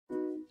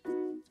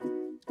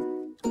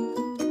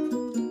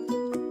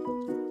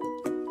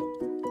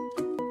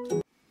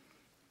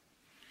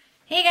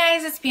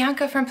guys, it's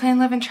Bianca from Plan,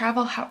 Live, and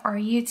Travel. How are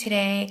you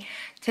today?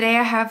 Today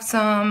I have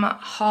some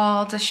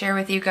haul to share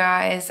with you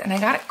guys, and I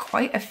got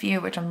quite a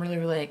few, which I'm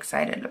really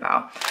excited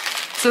about.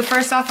 So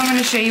first off, I'm going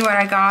to show you what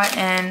I got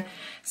in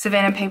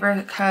Savannah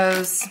Paper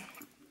Co's,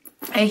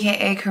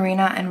 aka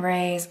Karina and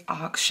Ray's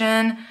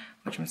auction,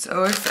 which I'm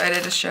so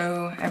excited to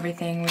show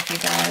everything with you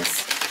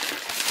guys.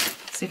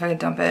 Let's see if I can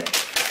dump it.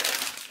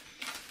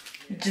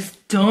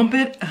 Just dump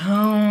it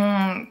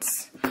out.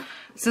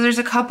 So there's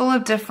a couple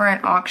of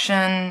different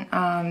auction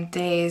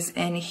days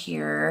in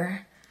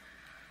here,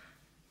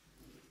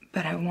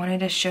 but I wanted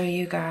to show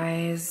you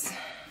guys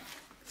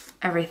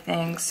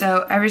everything.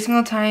 So every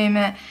single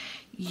time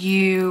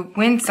you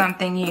win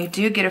something, you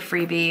do get a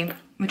freebie,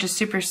 which is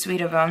super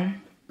sweet of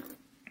them.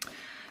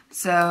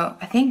 So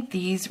I think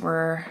these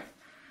were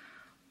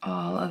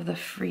all of the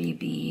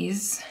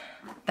freebies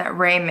that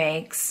Ray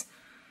makes.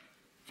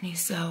 And he's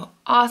so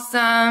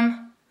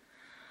awesome.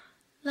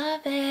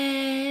 Love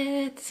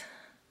it.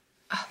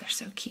 Oh, they're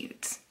so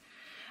cute.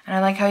 And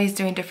I like how he's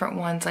doing different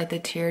ones, like the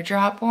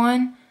teardrop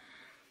one.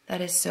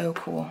 That is so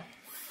cool.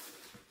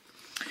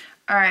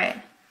 All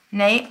right,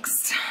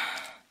 next.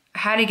 I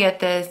had to get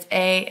this.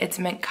 It's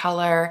mint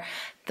color.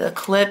 The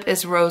clip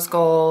is rose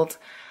gold.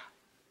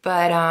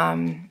 But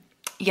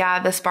yeah,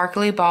 the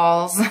sparkly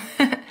balls.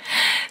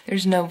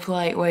 There's no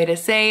polite way to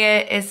say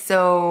it. It's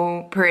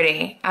so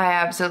pretty. I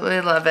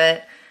absolutely love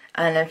it.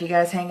 And if you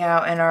guys hang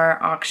out in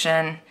our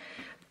auction,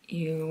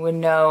 you would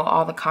know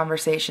all the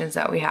conversations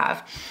that we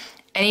have.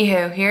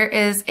 Anywho, here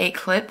is a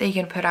clip that you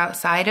can put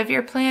outside of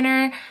your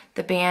planner,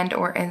 the band,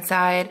 or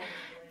inside.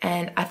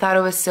 And I thought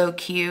it was so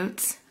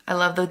cute. I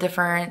love the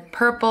different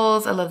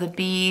purples. I love the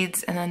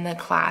beads. And then the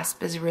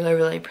clasp is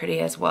really pretty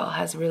as well. It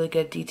has really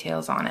good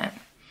details on it.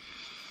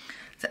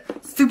 So,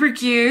 super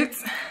cute.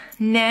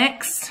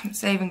 Next, I'm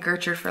saving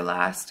Gertrude for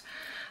last.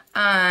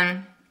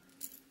 It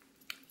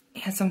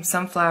has some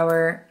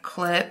sunflower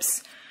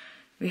clips.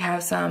 We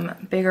have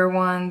some bigger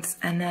ones,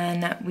 and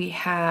then we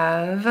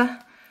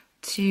have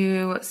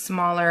two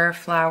smaller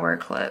flower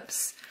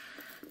clips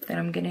that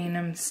I'm getting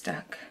them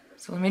stuck.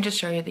 So let me just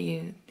show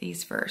you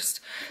these first.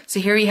 So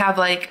here we have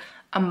like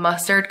a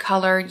mustard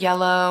color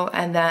yellow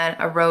and then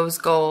a rose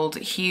gold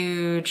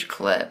huge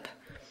clip.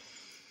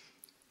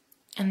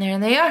 And there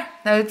they are.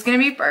 Now it's gonna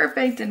be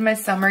perfect in my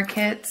summer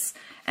kits.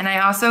 And I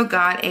also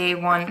got a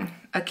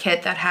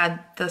kit that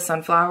had the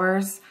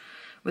sunflowers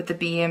with the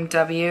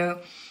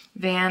BMW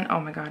van. Oh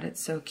my god,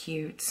 it's so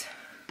cute.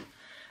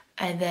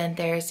 And then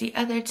there's the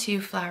other two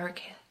flower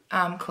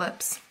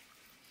clips.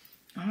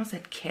 I almost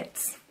said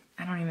kits.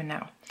 I don't even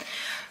know.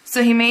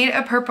 So he made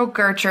a purple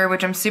Gertrude,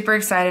 which I'm super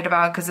excited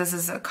about because this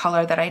is a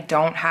color that I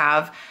don't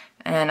have.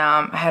 And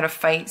I had to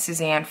fight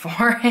Suzanne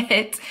for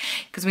it.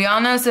 Because we all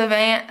know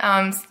Suzanne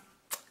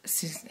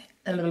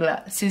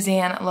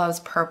loves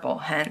purple,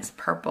 hence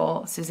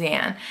purple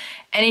Suzanne.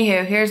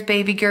 Anywho, here's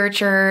baby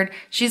Gertrude.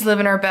 She's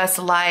living her best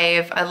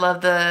life. I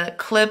love the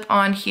clip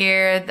on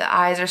here. The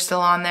eyes are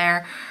still on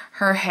there.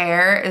 Her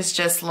hair is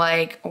just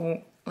like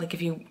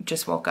if you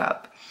just woke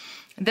up.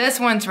 This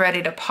one's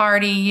ready to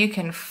party. You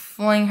can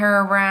fling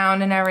her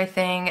around and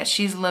everything.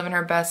 She's living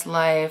her best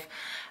life.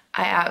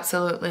 I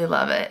absolutely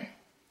love it.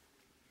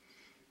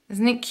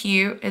 Isn't it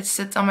cute? It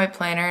sits on my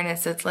planner and it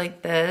sits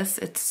like this.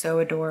 It's so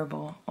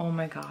adorable. Oh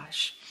my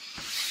gosh.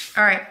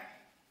 All right.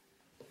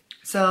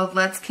 So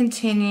let's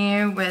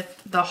continue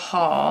with the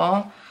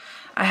haul.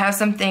 I have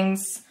some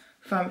things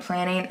from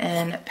Planning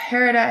in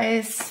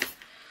Paradise.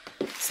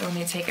 So let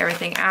me take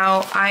everything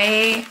out.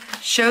 I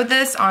showed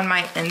this on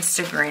my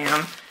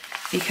Instagram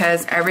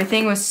because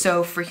everything was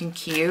so freaking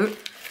cute.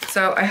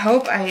 So I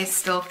hope I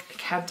still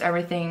kept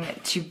everything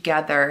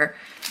together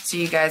so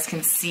you guys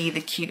can see the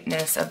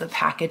cuteness of the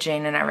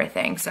packaging and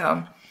everything. So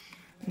I'm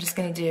just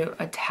gonna do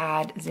a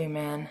tad zoom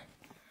in.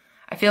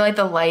 I feel like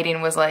the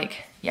lighting was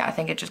like, yeah, I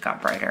think it just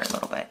got brighter a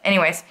little bit.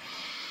 Anyways,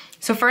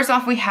 so first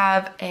off we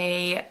have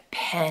a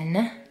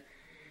pen.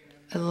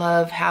 I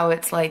love how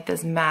it's like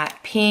this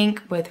matte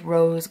pink with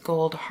rose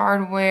gold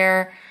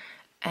hardware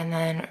and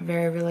then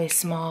a really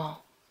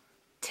small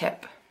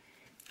tip.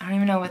 I don't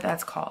even know what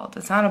that's called.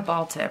 It's not a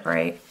ball tip,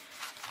 right?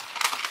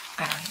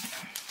 I don't even know.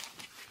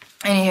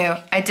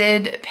 Anywho, I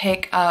did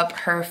pick up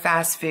her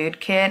fast food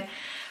kit,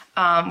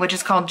 which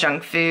is called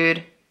Junk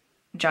Food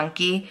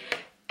Junkie.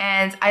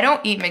 And I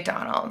don't eat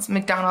McDonald's.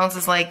 McDonald's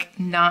is like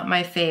not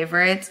my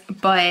favorite,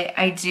 but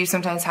I do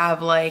sometimes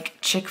have like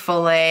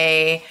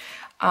Chick-fil-A,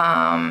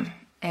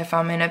 if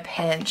I'm in a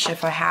pinch,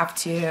 if I have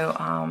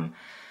to,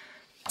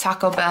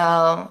 Taco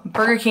Bell,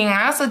 Burger King.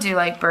 I also do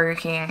like Burger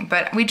King,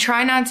 but we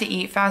try not to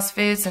eat fast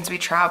food since we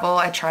travel.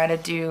 I try to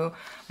do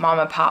mom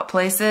and pop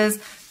places,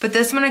 but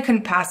this one I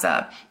couldn't pass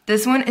up.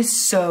 This one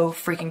is so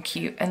freaking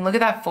cute. And look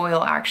at that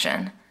foil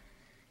action.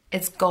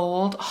 It's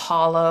gold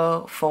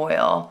hollow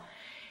foil.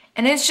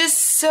 And it's just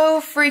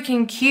so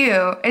freaking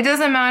cute. It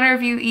doesn't matter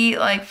if you eat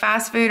like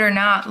fast food or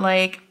not,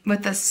 like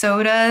with the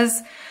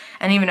sodas,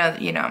 and even though,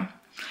 you know,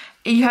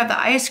 You have the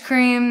ice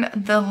cream,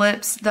 the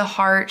lips, the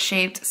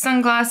heart-shaped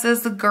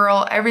sunglasses, the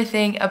girl,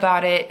 everything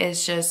about it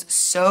is just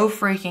so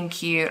freaking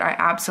cute. I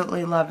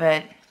absolutely love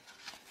it.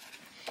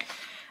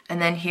 And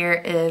then here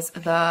is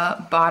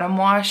the bottom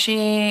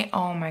washi.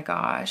 Oh my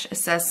gosh. It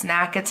says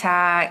Snack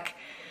Attack.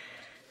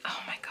 Oh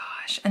my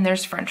gosh. And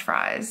there's French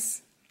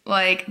fries.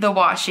 Like, the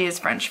washi is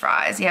French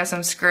fries. You have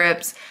some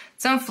scripts,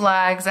 some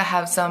flags that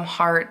have some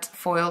heart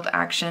foiled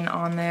action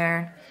on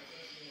there.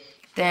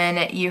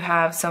 Then you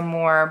have some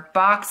more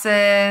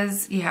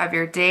boxes. You have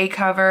your day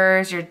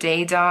covers, your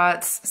day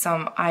dots,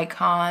 some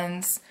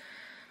icons.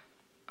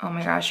 Oh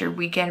my gosh, your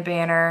weekend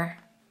banner.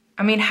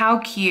 I mean, how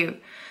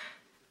cute.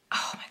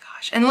 Oh my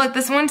gosh. And look,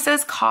 this one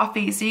says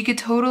coffee, so you could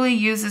totally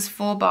use this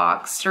full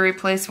box to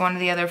replace one of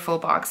the other full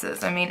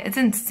boxes. I mean, it's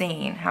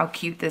insane how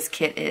cute this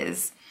kit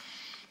is.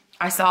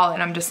 I saw it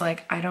and I'm just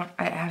like, I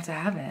have to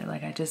have it.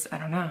 Like, I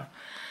don't know.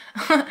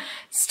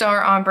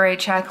 Star ombre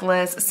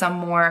checklist, some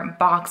more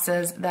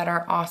boxes that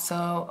are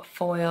also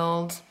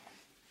foiled.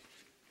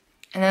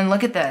 And then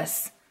look at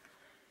this.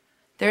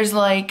 There's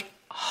like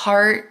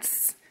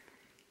hearts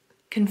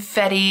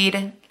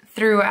confettied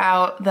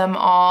throughout them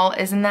all.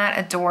 Isn't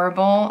that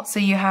adorable? So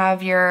you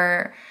have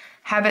your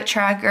habit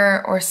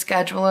tracker or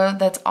scheduler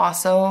that's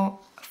also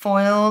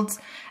foiled.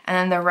 And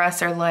then the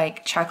rest are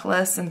like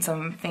checklists and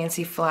some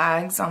fancy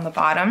flags on the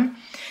bottom.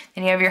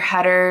 Then you have your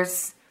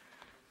headers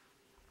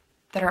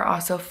that are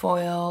also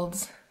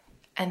foiled.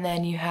 And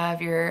then you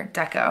have your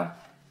deco.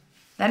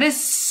 That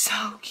is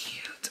so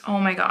cute. Oh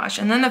my gosh.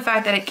 And then the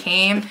fact that it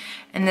came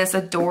in this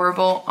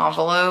adorable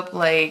envelope,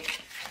 like,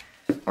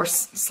 or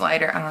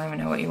slider, I don't even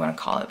know what you want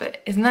to call it,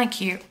 but isn't that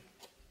cute?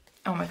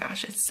 Oh my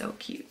gosh, it's so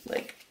cute.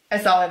 Like, I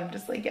saw it, I'm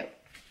just like, yep,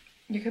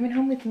 you're coming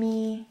home with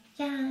me.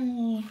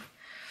 Yay.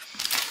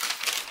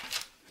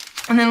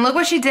 And then look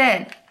what she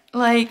did.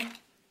 Like,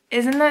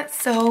 isn't that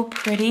so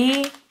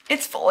pretty?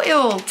 It's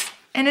foiled.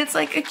 And it's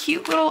like a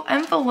cute little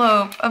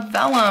envelope of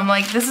vellum.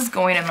 Like, this is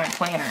going in my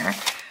planner.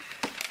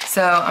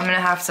 So I'm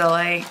gonna have to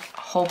like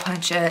hole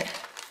punch it.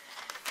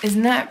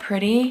 Isn't that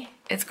pretty?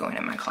 It's going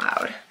in my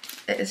cloud.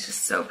 It is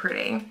just so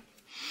pretty.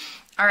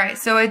 All right,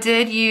 so I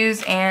did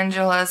use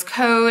Angela's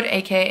code,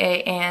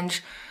 AKA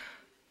Ange.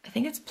 I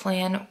think it's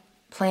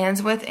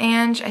Plans with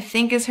Ange, I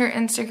think is her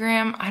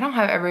Instagram. I don't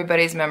have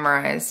everybody's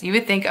memorized. You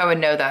would think I would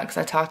know that because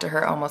I talk to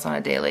her almost on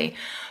a daily.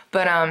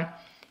 But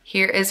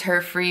here is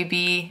her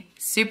freebie.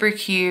 Super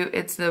cute.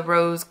 It's the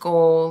rose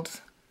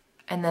gold.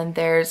 And then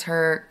there's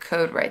her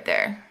code right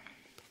there.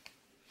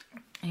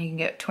 And you can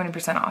get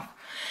 20% off.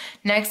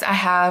 Next, I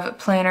have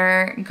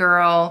Planner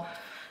Girl.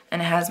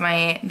 And it has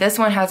this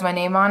one has my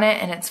name on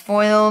it and it's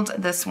foiled.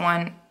 This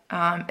one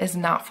is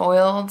not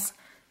foiled.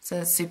 So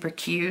it's super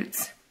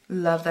cute.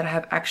 Love that I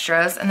have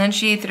extras. And then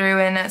she threw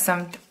in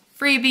some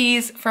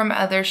freebies from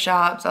other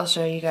shops. I'll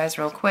show you guys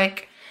real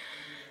quick.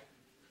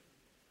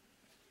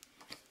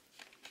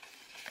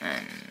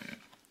 And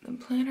the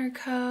Planner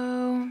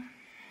Co.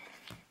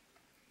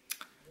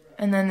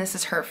 And then this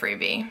is her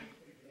freebie.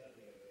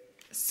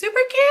 Super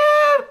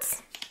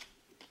cute!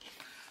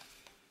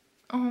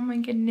 Oh my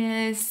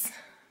goodness.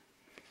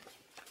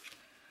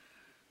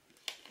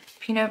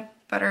 Peanut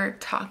butter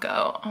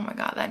taco. Oh my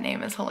god, that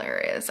name is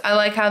hilarious. I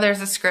like how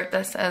there's a script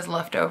that says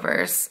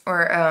leftovers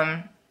or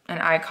an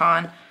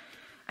icon.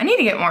 I need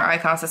to get more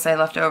icons to say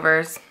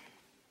leftovers.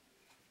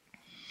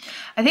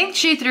 I think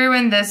she threw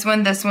in this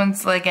one. This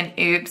one's like an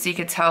oops, you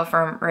could tell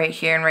from right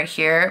here and right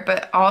here,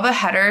 but all the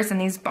headers in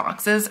these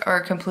boxes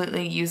are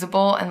completely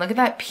usable. And look at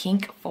that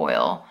pink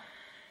foil.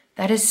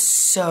 That is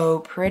so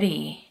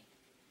pretty.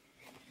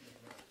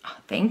 Oh,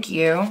 thank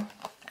you.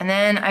 And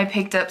then I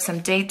picked up some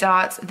date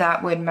dots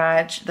that would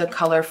match the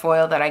color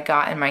foil that I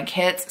got in my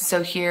kits.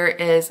 So here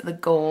is the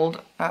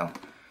gold. Oh,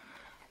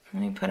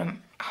 let me put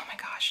them. Oh my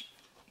gosh.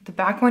 The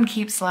back one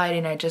keeps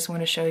sliding. I just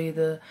want to show you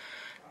the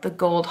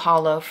gold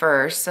hollow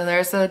first. So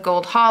there's the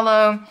gold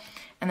hollow.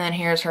 And then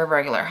here's her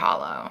regular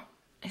hollow.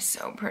 It's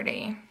so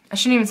pretty. I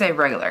shouldn't even say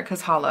regular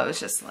because hollow is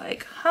just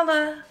like,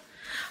 holla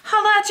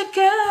at your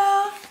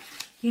girl.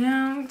 You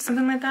know,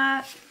 something like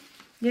that.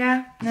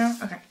 Yeah, no,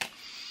 okay.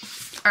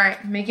 All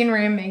right, making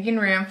room, making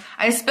room.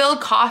 I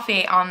spilled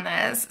coffee on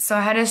this, so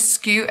I had to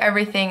scoot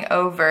everything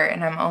over,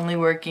 and I'm only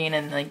working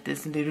in like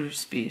this little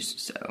space,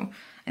 so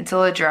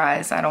until it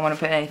dries, I don't want to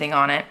put anything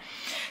on it.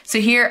 So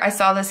here, I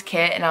saw this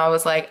kit, and I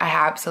was like, I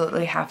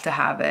absolutely have to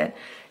have it.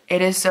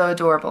 It is so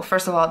adorable.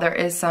 First of all, there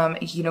is some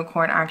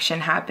unicorn action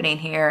happening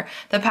here.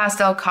 The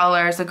pastel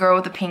colors, the girl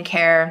with the pink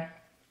hair,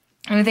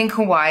 everything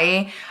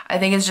kawaii, I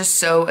think is just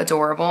so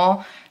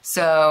adorable.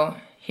 So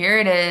here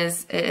it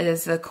is. It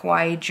is the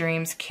Kawaii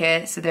Dreams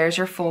kit. So there's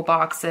your full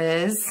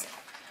boxes.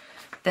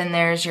 Then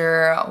there's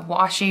your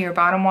washi, your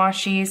bottom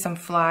washi, some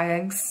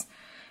flags,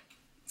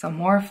 some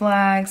more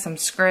flags, some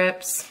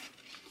scripts.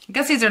 I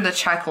guess these are the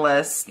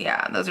checklists.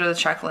 Yeah, those are the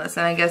checklists.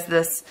 And I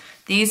guess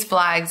these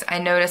flags, I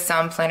noticed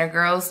some planner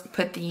girls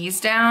put these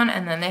down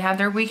and then they have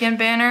their weekend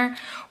banner,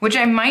 which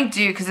I might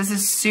do because this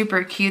is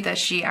super cute that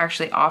she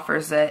actually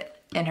offers it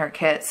in her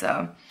kit.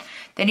 So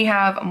then you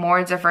have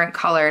more different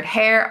colored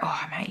hair.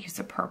 Oh, I might use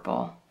the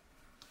purple.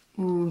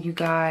 Ooh, you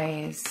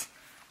guys,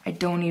 I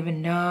don't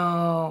even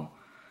know.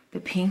 The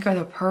pink or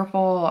the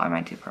purple? I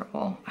might do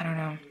purple, I don't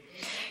know.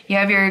 You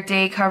have your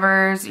day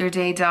covers, your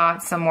day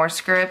dots, some more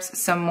scripts,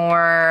 some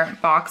more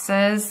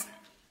boxes,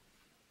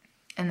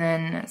 and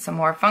then some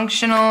more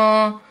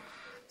functional,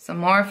 some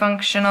more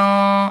functional.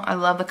 I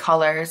love the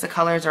colors. The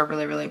colors are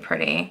really, really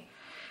pretty.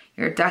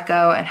 Your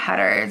deco and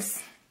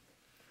headers.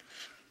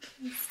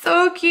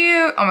 So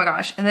cute. Oh my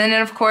gosh. And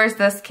then of course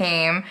this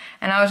came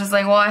and I was just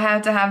like, well, I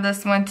have to have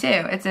this one too.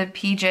 It's a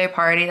PJ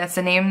party. That's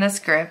the name of the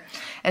script.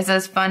 It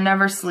says fun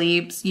never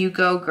sleeps. You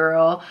go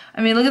girl.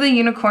 I mean, look at the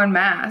unicorn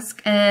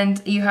mask and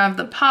you have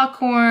the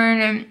popcorn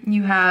and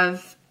you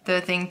have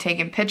the thing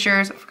taking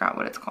pictures. I forgot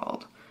what it's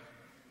called.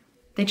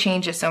 They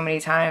changed it so many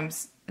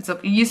times.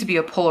 It used to be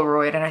a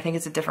Polaroid and I think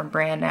it's a different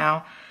brand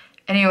now.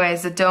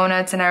 Anyways, the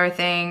donuts and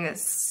everything,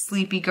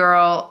 sleepy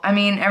girl. I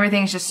mean,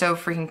 everything's just so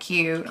freaking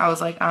cute. I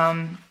was like,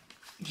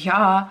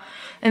 yeah.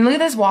 And look at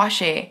this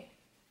washi.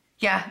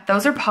 Yeah,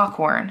 those are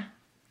popcorn.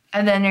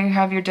 And then you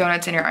have your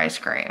donuts and your ice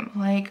cream.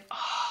 Like,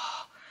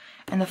 oh,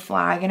 and the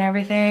flag and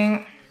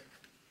everything.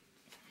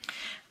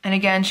 And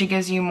again, she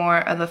gives you more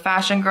of the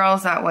fashion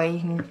girls. That way you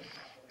can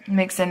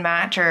mix and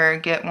match or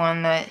get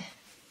one that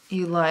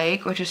you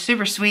like, which is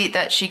super sweet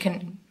that she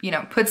can, you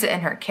know, puts it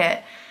in her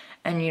kit.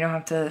 And you don't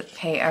have to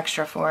pay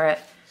extra for it.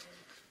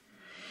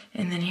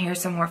 And then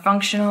here's some more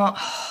functional.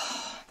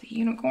 Oh, the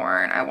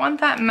unicorn. I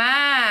want that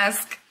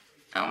mask.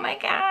 Oh my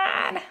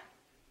God.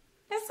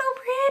 It's so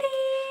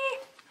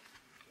pretty.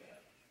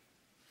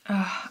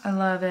 Oh, I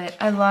love it.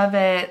 I love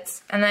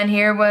it. And then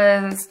here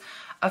was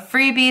a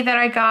freebie that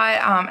I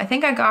got. I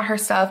think I got her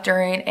stuff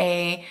during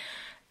a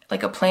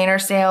planner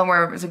sale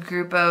where it was a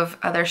group of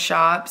other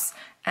shops.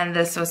 And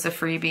this was a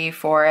freebie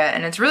for it.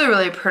 And it's really,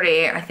 really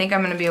pretty. I think I'm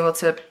going to be able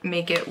to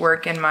make it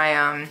work in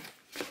my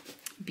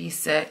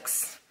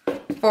B6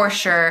 for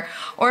sure.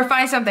 Or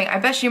find something. I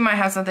bet she might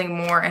have something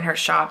more in her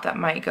shop that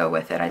might go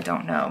with it. I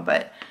don't know,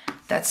 but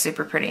that's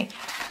super pretty.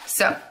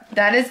 So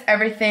that is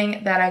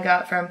everything that I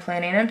got from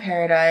Planning in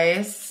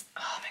Paradise.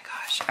 Oh my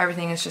gosh.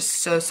 Everything is just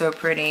so, so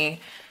pretty.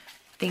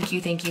 Thank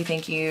you, thank you,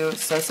 thank you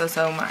so, so,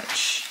 so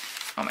much.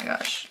 Oh my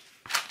gosh.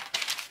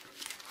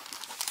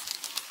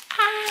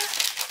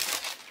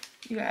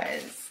 You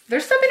guys, they're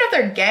stepping up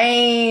their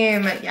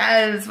game.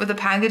 Yes, with the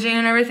packaging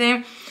and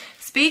everything.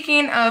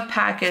 Speaking of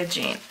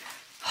packaging,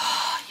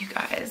 you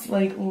guys,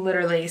 like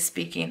literally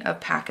speaking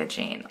of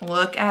packaging,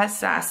 look at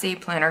Sassy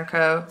Planner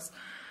Co.'s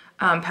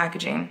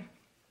packaging.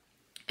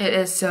 It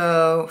is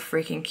so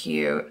freaking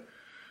cute.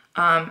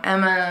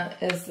 Emma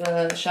is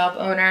the shop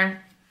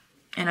owner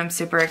and I'm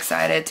super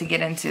excited to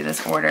get into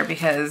this order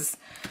because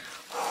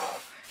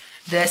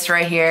this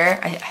right here,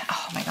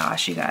 oh my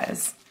gosh, you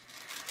guys.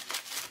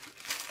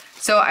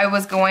 So I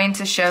was going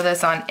to show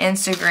this on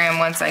Instagram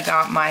once I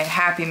got my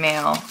Happy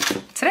Mail.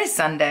 Today's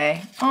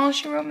Sunday. Oh,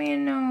 she wrote me a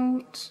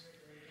note.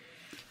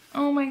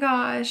 Oh my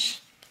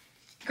gosh.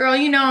 Girl,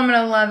 you know I'm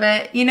gonna love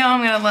it. You know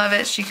I'm gonna love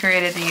it. She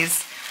created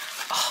these.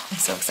 Oh, I'm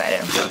so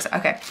excited. I'm so excited.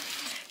 Okay.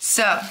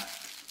 So,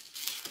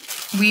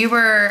 we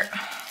were,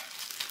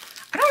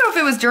 I don't know if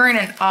it was during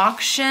an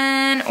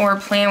auction or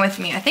Plan With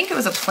Me. I think it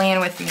was a Plan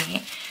With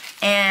Me.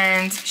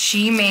 And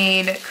she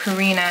made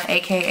Karina,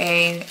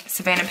 aka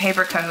Savannah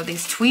Paper Co.,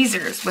 these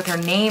tweezers with her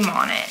name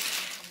on it.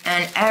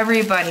 And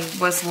everybody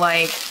was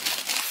like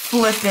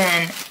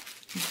flipping,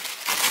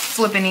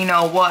 you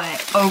know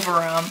what, over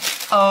them.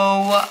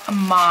 Oh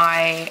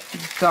my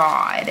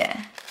God.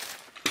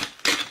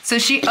 So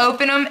she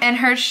opened them in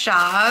her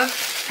shop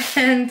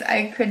and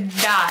I could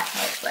not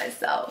help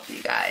myself,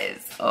 you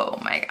guys. Oh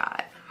my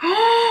God.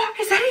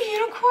 Is that a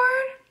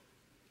unicorn?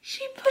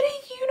 She put a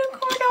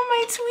unicorn on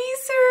my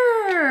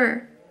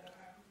tweezer.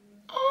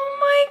 Oh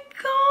my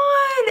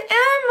God,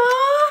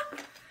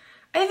 Emma.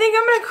 I think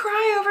I'm gonna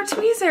cry over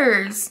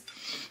tweezers.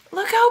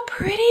 Look how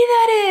pretty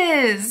that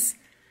is.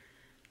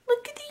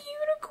 Look at the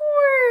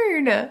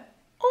unicorn.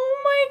 Oh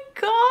my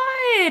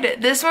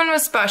God. This one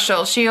was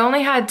special. She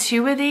only had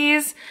 2 of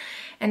these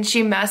and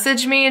she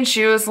messaged me and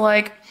she was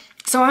like,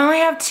 so I only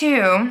have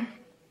 2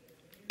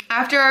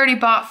 after I already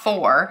bought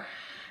 4.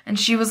 And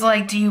she was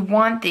like, do you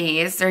want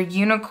these? They're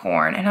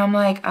unicorn. And I'm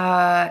like,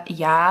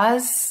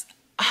 yes.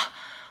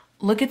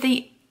 Look at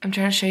the, I'm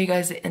trying to show you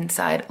guys the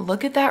inside.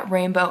 Look at that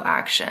rainbow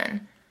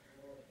action.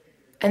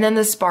 And then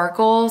the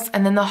sparkles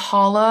and then the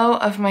hollow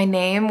of my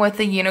name with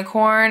the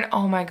unicorn.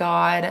 Oh my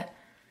God.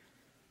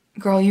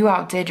 Girl, you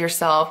outdid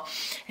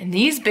yourself. And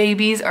these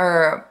babies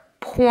are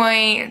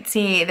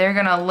pointy. They're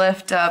gonna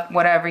lift up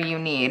whatever you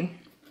need,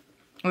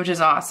 which is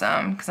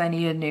awesome because I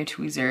needed new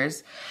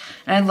tweezers.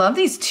 And I love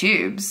these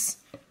tubes.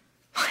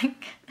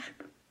 Like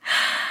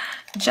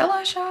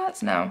Jello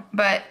shots? No,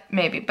 but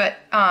maybe. But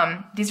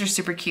these are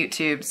super cute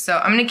tubes. So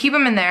I'm gonna keep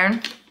them in there.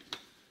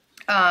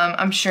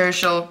 I'm sure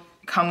she'll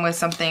come with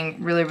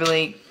something really,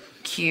 really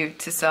cute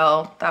to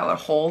sell that would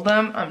hold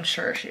them. I'm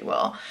sure she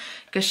will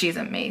because she's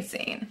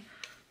amazing.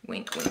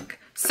 Wink, wink.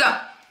 So,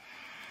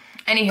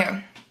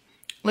 anywho,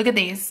 look at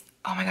these.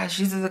 Oh my gosh,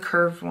 these are the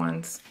curved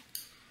ones.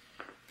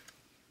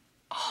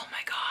 Oh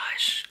my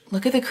gosh,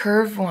 look at the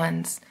curved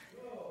ones.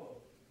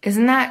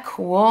 Isn't that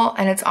cool?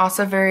 And it's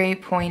also very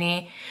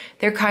pointy.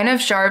 They're kind of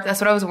sharp. That's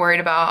what I was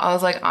worried about. I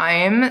was like,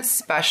 I'm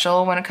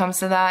special when it comes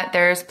to that.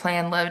 There's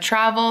Plan Live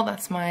Travel.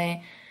 That's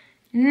my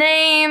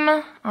name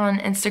on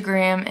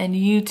Instagram and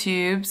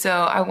YouTube. So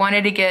I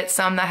wanted to get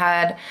some that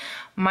had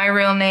my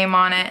real name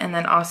on it, and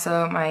then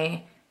also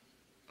my,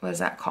 what is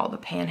that called? The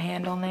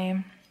panhandle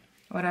name?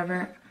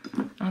 Whatever. I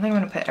don't think I'm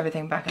gonna put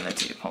everything back in the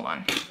tube. Hold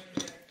on.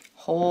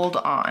 Hold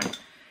on.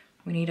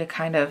 We need to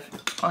kind of,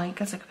 well, I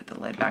guess I could put the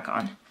lid back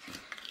on.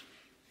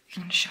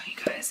 I'm gonna show you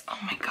guys. Oh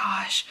my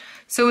gosh.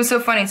 So it was so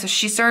funny. So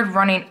she started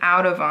running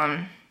out of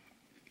them.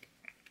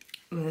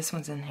 Ooh, this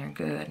one's in here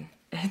good.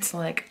 It's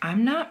like,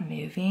 I'm not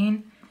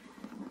moving.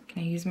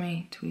 Can I use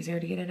my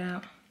tweezer to get it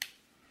out?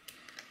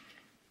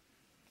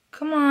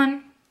 Come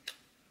on.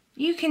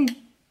 You can do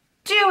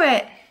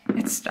it.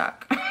 It's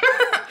stuck.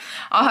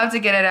 I'll have to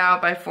get it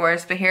out by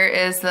force, but here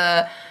is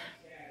the,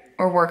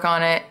 or work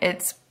on it.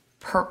 It's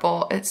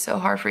purple. It's so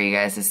hard for you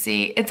guys to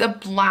see. It's a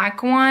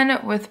black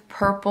one with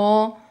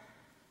purple-ish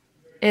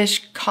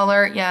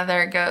color. Yeah,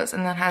 there it goes.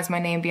 And that has my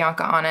name,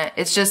 Bianca, on it.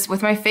 It's just,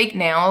 with my fake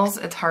nails,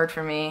 it's hard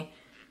for me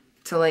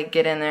to like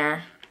get in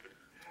there.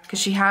 Because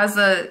she has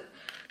a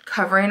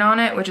covering on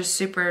it, which is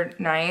super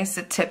nice,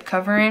 a tip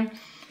covering.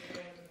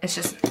 It's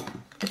just,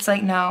 it's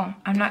like, no,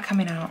 I'm not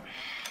coming out.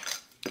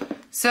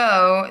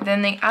 So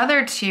then the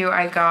other two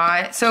I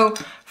got, so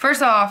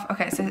first off,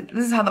 okay, so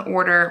this is how the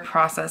order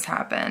process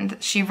happened.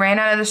 She ran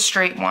out of the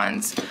straight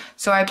ones.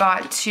 So I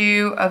bought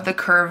 2 of the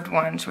curved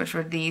ones, which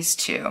were these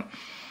 2.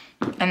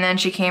 And then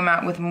she came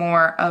out with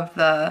more of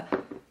the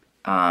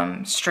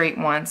straight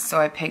ones, so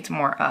I picked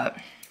more up.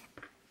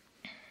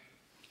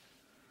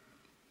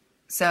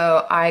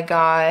 So I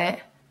got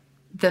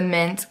the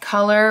mint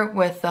color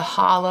with the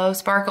hollow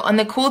sparkle. And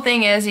the cool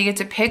thing is you get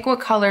to pick what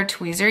color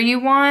tweezer you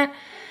want.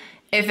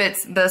 If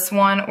it's this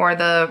one or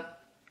the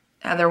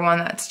other one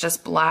that's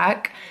just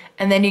black.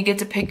 And then you get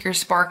to pick your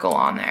sparkle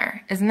on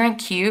there. Isn't that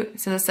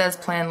cute? So this says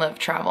Plan Live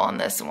Travel on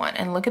this one.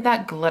 And look at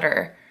that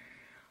glitter.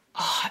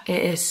 Oh,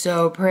 it is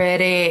so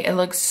pretty. It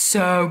looks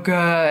so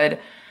good.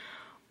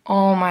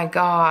 Oh my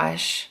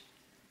gosh.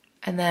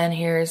 And then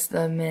here's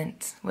the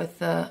mint with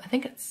the, I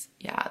think it's,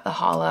 yeah, the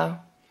hollow.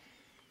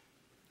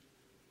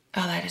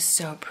 Oh, that is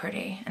so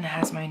pretty. And it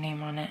has my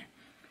name on it.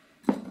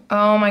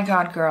 Oh my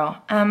God,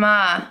 girl.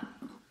 Emma,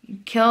 you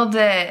killed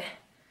it.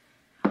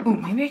 Ooh,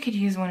 maybe I could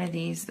use one of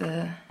these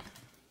to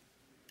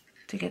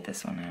get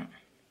this one out.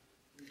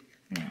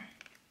 No.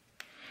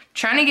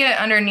 Trying to get it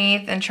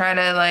underneath and try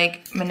to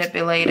like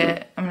manipulate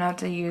it. I'm gonna have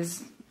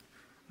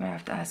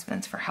to ask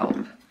Vince for help.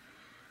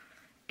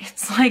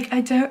 It's like,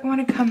 I don't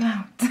want to come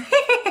out.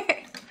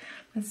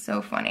 That's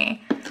so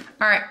funny.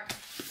 All right,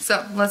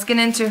 so let's get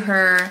into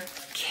her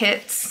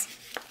kits.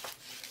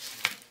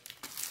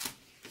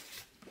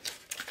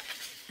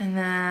 And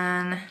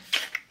then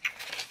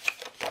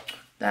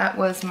that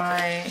was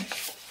my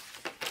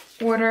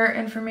order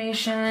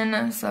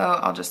information. So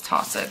I'll just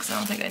toss it because I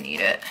don't think I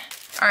need it.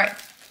 All right,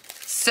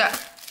 so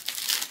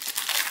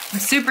I'm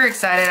super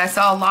excited. I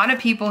saw a lot of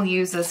people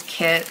use this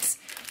kit.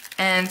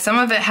 And some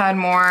of it had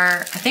more,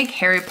 I think,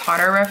 Harry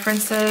Potter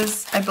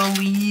references. I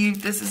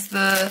believe this is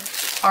the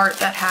art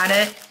that had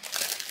it.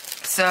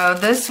 So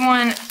this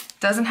one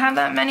doesn't have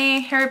that many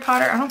Harry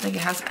Potter. I don't think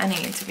it has any,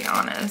 to be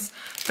honest.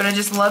 But I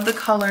just love the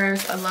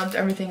colors. I loved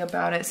everything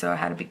about it, so I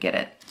had to get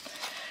it.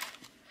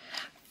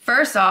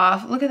 First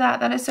off, look at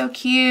that. That is so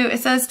cute. It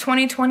says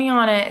 2020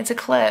 on it. It's a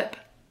clip.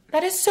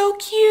 That is so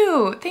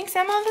cute. Thanks,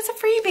 Emma. That's a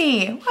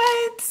freebie.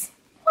 What?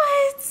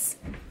 What? Let's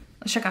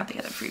check out the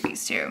other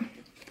freebies, too.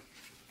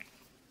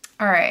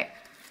 All right,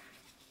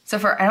 so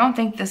I don't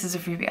think this is a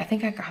freebie. I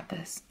think I got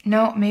this.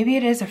 No, maybe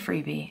it is a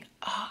freebie.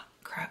 Oh,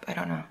 crap, I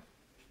don't know.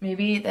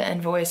 Maybe the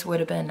invoice would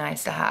have been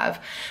nice to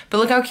have. But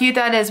look how cute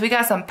that is. We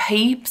got some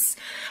peeps.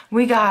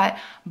 We got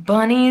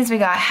bunnies. We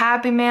got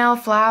Happy Mail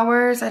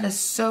flowers. That is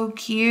so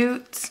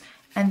cute.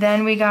 And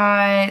then we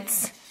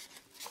got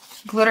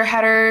glitter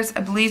headers,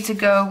 I believe, to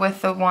go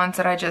with the ones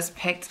that I just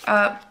picked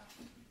up.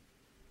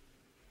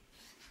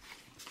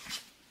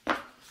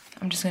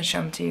 I'm just gonna show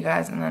them to you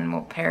guys and then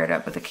we'll pair it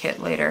up with the kit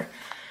later.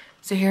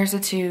 So here's the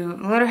 2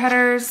 glitter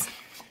headers.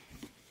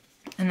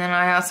 And then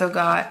I also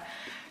got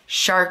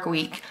Shark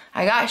Week.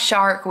 I got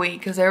Shark Week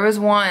because there was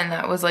one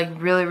that was like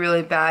really,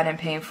 really bad and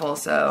painful.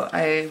 So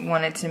I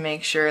wanted to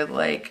make sure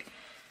like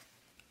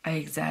I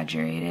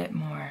exaggerate it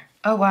more.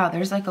 Oh wow,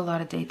 there's like a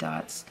lot of date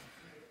dots.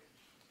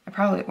 I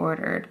probably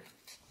ordered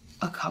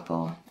a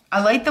couple.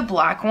 I like the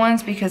black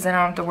ones because then I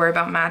don't have to worry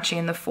about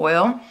matching the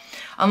foil.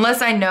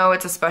 Unless I know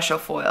it's a special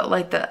foil,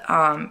 like the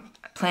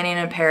Planning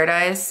in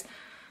Paradise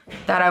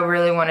that I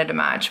really wanted to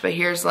match. But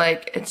here's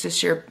like, it's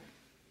just your,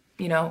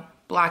 you know,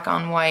 black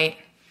on white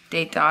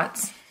date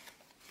dots,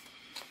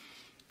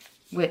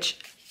 which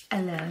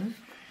I love.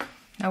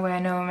 That way I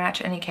know I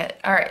match any kit.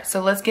 All right,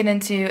 so let's get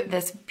into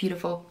this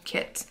beautiful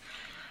kit.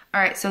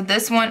 All right, so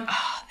this one,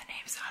 oh, the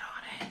name's not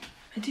on it.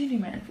 I do need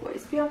my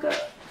invoice, Bianca.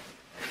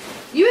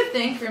 You would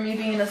think for me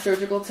being a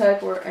surgical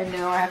tech where I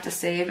know I have to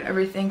save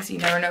everything because you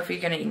never know if you're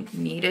gonna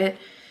need it.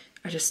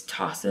 I just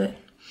toss it.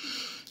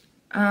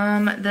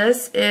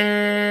 This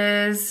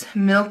is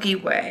Milky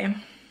Way.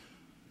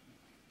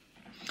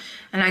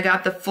 And I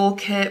got the full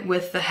kit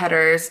with the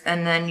headers,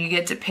 and then you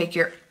get to pick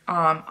your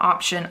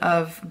option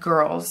of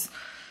girls.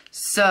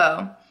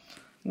 So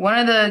one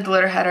of the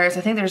glitter headers,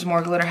 I think there's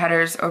more glitter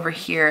headers over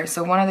here.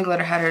 So one of the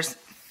glitter headers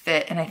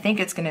fit, and I think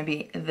it's gonna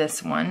be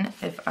this one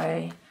if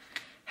I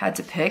had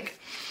to pick.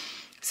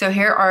 So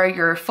here are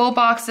your full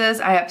boxes.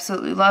 I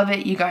absolutely love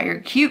it. You got your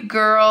cute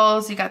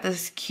girls, you got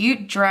this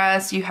cute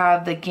dress, you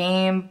have the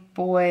Game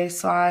Boy /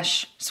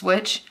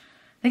 Switch.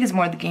 I think it's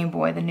more the Game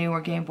Boy, the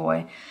newer Game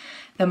Boy.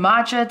 The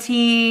matcha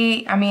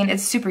tea, I mean,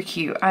 it's super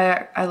cute.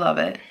 I love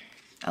it.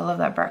 I love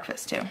that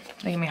breakfast too.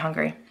 Making me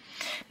hungry.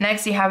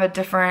 Next, you have a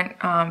different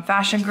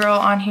fashion girl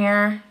on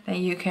here that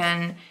you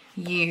can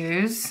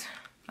use.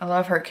 I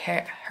love her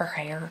hair.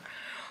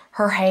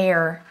 Her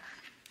hair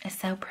is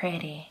so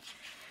pretty.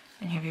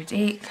 And you have your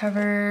date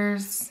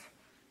covers.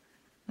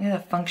 Look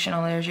at the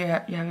functional layers. You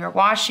have your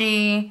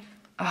washi.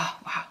 Oh,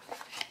 wow.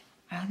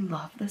 I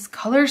love this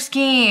color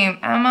scheme.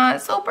 Emma,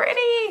 it's so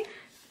pretty.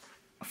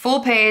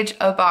 Full page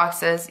of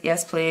boxes.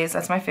 Yes, please.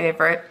 That's my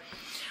favorite.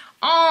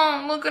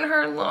 Oh, look at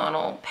her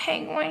little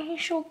penguin.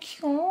 He's so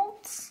cute.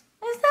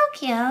 He's so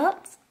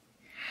cute.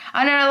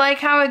 And I like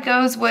how it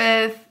goes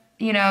with,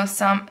 you know,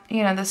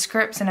 the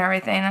scripts and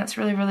everything. That's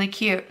really, really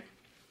cute.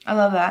 I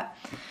love that.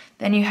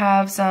 Then you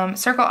have some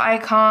circle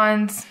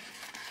icons,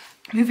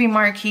 movie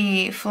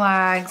marquee,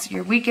 flags,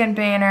 your weekend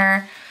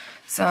banner,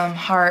 some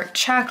heart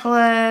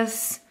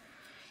checklists,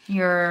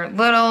 your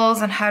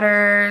littles and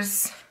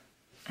headers,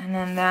 and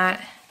then that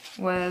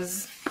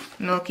was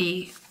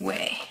Milky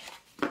Way.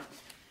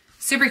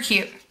 Super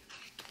cute.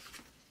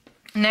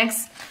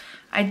 Next,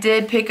 I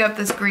did pick up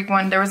this Greek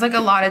one. There was like a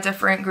lot of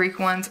different Greek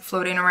ones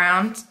floating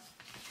around.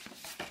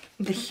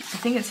 I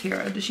think it's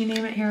Hero. Did she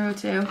name it Hero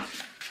too?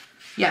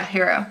 Yeah,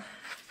 Hero.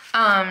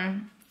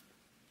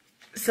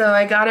 So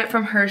I got it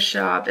from her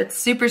shop. It's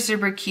super,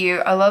 super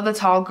cute. I love the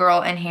tall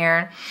girl in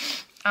here.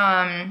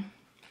 What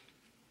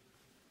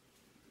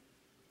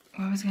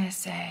was I gonna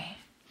say?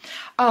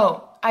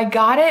 Oh, I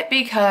got it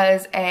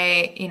because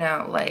you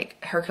know,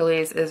 like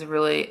Hercules is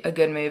really a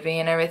good movie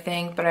and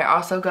everything, but I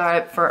also got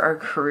it for our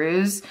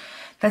cruise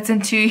that's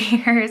in 2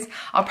 years.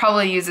 I'll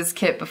probably use this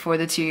kit before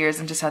the 2 years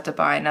and just have to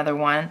buy another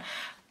one.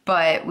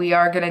 But we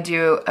are gonna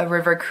do a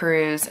river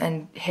cruise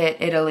and hit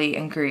Italy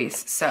and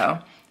Greece. So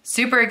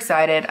super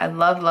excited. I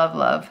love, love,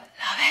 love,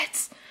 love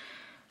it.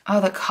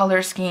 Oh, the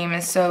color scheme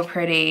is so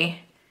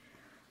pretty.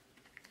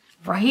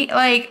 Right?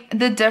 Like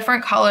the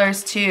different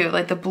colors too,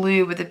 like the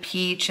blue with the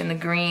peach and the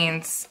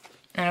greens.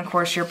 And of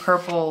course your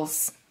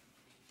purples.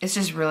 It's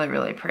just really,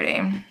 really pretty.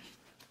 And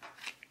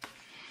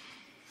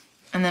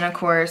then of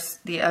course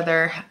the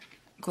other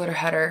glitter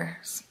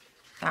headers.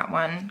 That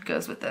one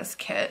goes with this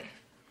kit.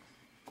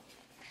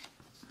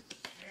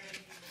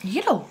 You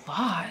get a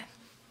lot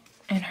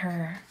in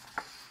her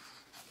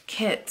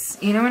kits.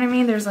 You know what I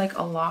mean? There's like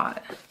a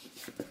lot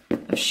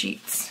of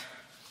sheets.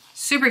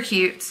 Super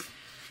cute.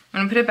 I'm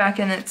gonna put it back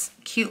in its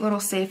cute little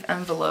safe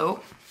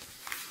envelope.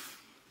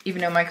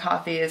 Even though my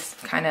coffee is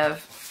kind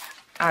of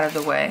out of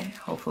the way,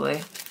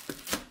 hopefully.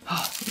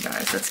 Oh, you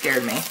guys, that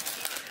scared me.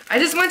 I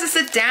just went to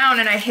sit down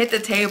and I hit the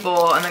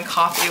table and the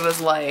coffee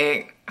was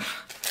like,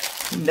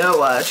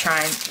 Noah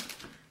trying.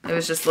 It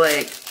was just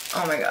like,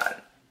 oh my God.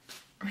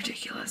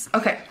 Ridiculous.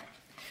 Okay,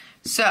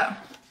 so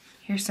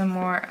here's some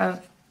more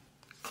of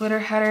glitter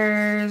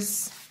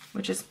headers,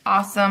 which is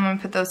awesome. I'm gonna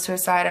put those to the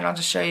side and I'll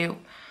just show you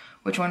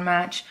which one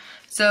match.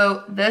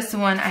 So this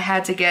one I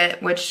had to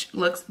get, which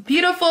looks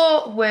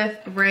beautiful with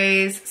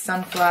Ray's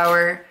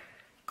sunflower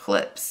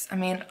clips. I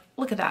mean,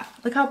 look at that.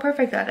 Look how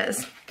perfect that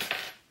is.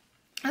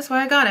 That's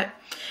why I got it.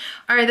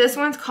 All right, this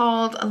one's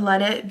called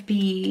Let It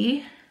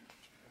Be.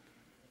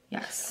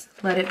 Yes,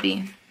 Let It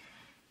Be.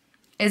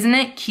 Isn't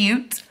it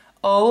cute?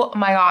 Oh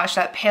my gosh,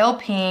 that pale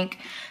pink,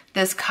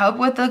 this cup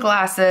with the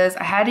glasses,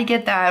 I had to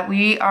get that.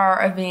 We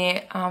are a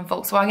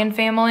Volkswagen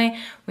family.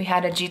 We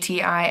had a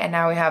GTI and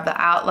now we have the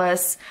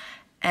Atlas.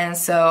 And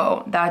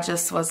so that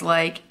just was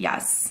like,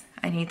 yes,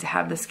 I need to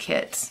have this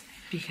kit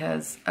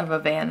because of a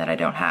van that I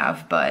don't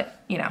have,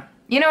 but you know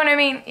what I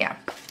mean? Yeah.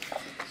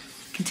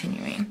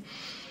 Continuing.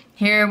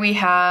 Here we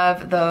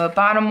have the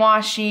bottom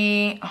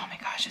washi. Oh my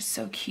gosh, it's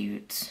so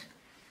cute.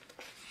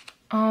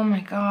 Oh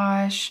my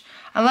gosh.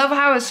 I love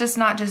how it's just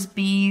not just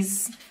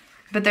bees,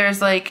 but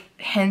there's like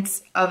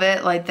hints of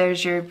it. Like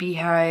there's your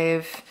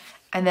beehive,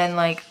 and then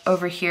like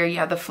over here you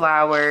have the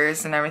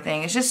flowers and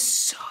everything. It's just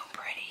so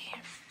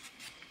pretty.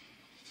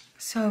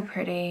 So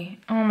pretty.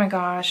 Oh my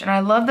gosh. And I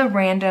love the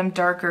random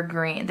darker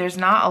green. There's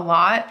not a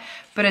lot,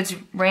 but it's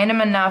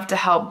random enough to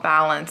help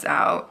balance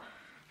out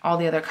all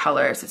the other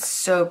colors. It's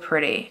so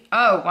pretty.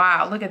 Oh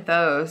wow, look at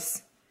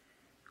those.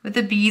 With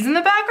the bees in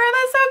the background,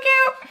 that's so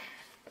cute.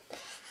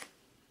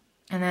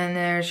 And then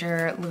there's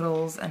your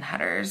littles and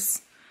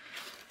headers.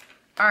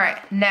 All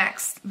right,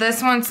 next.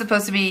 This one's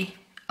supposed to be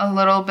a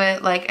little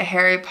bit like a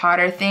Harry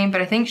Potter theme,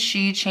 but I think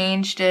she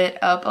changed it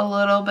up a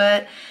little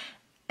bit.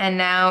 And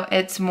now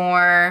it's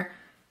more,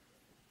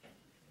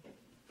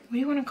 what do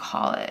you want to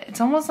call it?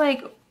 It's almost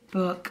like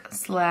book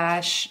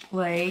slash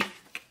like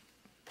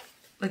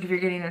if you're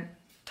getting a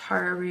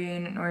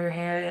tarot or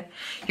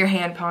your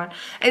hand pawn.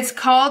 It's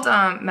called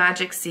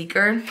Magic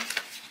Seeker,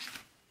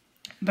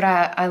 but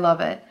I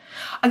love it.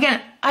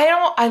 Again,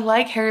 I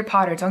like Harry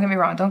Potter, don't get me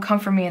wrong, don't come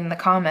for me in the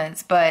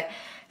comments, but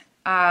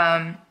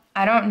I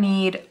don't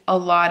need a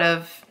lot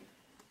of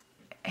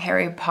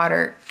Harry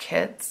Potter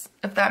kits,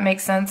 if that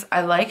makes sense.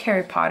 I like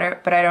Harry Potter,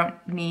 but I don't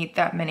need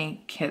that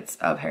many kits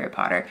of Harry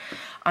Potter.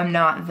 I'm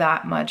not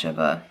that much of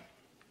a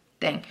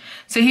thing.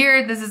 So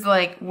here, this is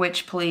like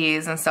Witch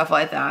Please and stuff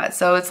like that.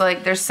 So it's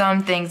like there's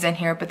some things in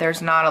here, but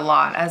there's not a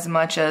lot, as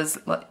much as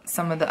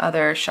some of the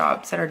other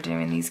shops that are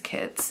doing these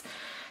kits.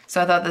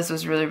 So I thought this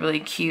was really,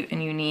 really cute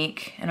and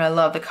unique, and I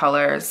love the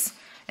colors.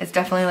 It's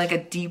definitely like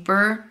a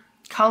deeper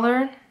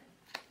color.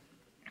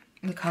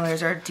 The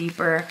colors are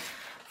deeper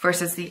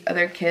versus the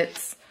other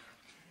kits.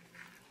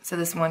 So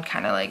this one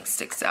kind of like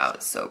sticks out.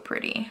 It's so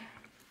pretty.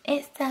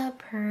 It's so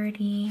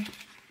pretty.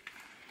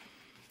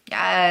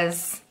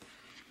 Yes.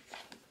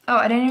 Oh,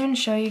 I didn't even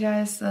show you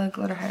guys the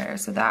glitter header.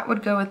 So that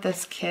would go with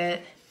this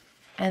kit.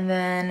 And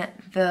then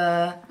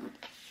the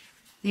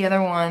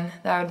other one,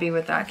 that would be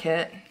with that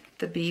kit.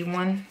 The B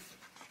one.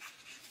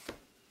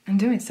 I'm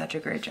doing such a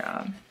great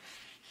job.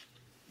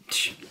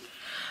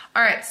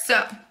 All right,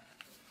 so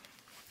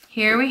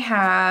here we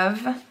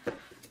have,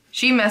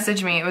 she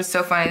messaged me. It was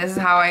so funny. This is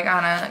how I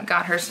kind of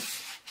got her,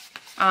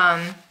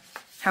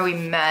 how we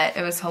met.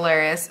 It was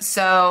hilarious.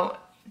 So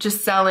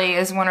Gisele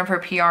is one of her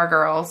PR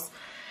girls,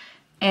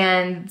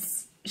 and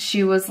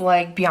she was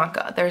like,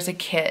 Bianca, there's a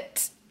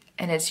kit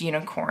and it's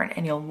unicorn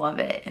and you'll love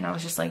it. And I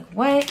was just like,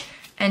 what?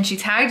 And she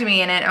tagged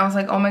me in it. I was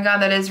like, oh my God,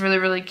 that is really,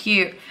 really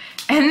cute.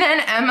 And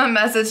then Emma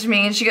messaged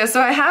me and she goes,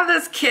 so I have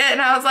this kit.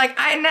 And I was like,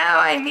 I know,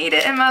 I need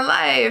it in my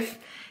life.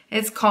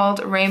 It's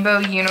called Rainbow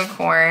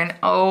Unicorn.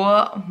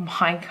 Oh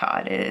my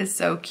God, it is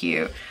so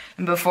cute.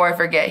 And before I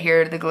forget,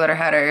 here are the glitter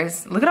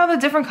headers. Look at all the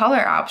different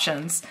color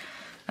options.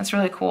 That's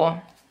really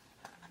cool.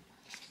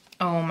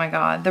 Oh my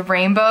God, the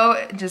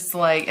rainbow, just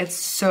like, it's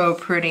so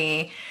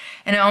pretty.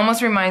 And it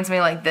almost reminds me,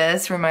 like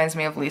this reminds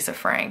me of Lisa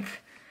Frank.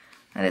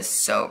 That is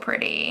so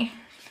pretty.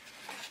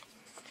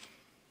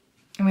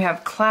 And we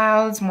have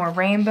clouds, more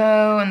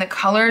rainbow, and the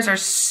colors are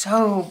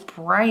so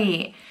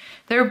bright.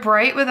 They're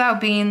bright without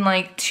being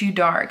like too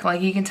dark. Like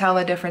you can tell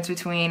the difference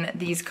between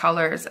these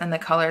colors and the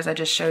colors I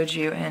just showed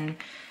you in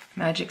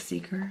Magic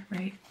Seeker,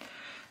 right?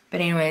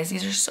 But anyways,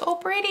 these are so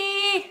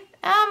pretty.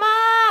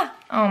 Emma!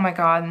 Oh my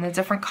God, and the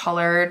different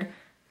colored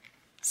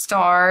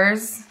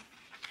stars.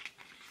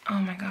 Oh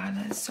my God,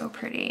 that is so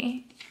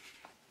pretty.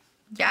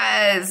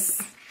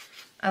 Yes!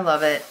 I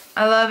love it.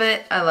 I love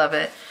it. I love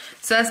it.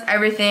 So that's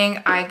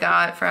everything I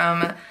got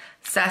from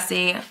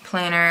Sassy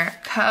Planner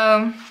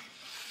Co.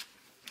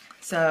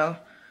 So,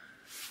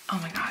 oh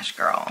my gosh,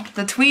 girl.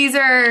 The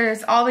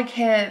tweezers, all the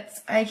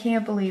kits. I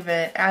can't believe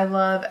it. I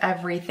love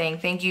everything.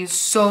 Thank you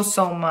so,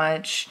 so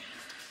much.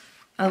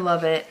 I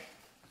love it.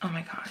 Oh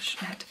my gosh,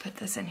 I have to put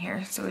this in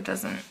here so it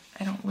doesn't,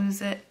 I don't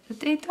lose it. The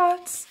date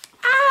dots.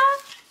 Ah!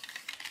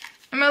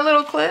 And my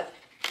little clip.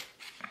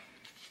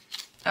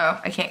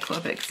 Oh, I can't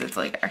clip it because it's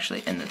like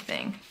actually in the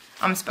thing.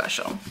 I'm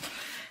special.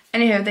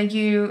 Anywho, thank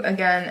you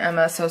again,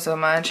 Emma, so, so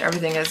much.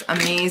 Everything is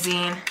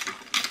amazing.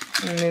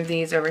 Let me move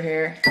these over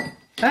here.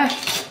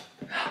 Ah!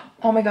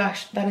 Oh my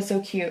gosh, that is so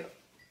cute.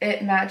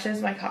 It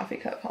matches my coffee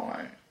cup. Hold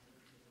on.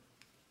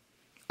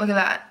 Look at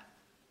that.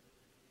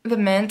 The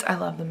mint. I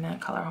love the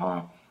mint color. Hold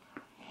on.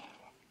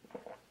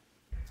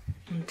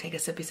 I'm gonna take a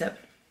sippy sip.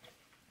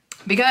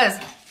 Because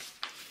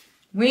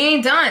we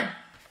ain't done.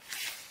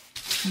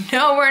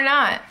 No, we're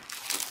not.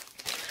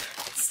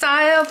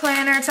 Style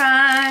planner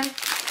time.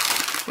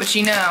 Which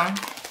you know,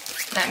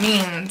 that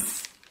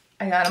means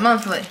I got a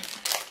monthly.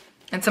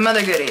 And some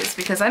other goodies.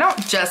 Because I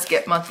don't just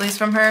get monthlies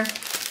from her.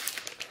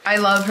 I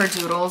love her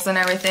doodles and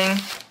everything.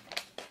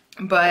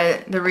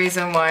 But the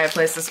reason why I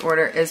placed this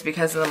order is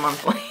because of the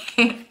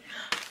monthly.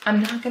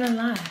 I'm not gonna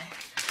lie.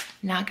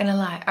 Not gonna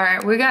lie. All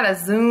right, we gotta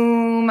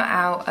zoom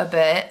out a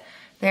bit.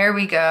 There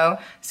we go.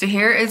 So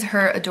here is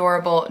her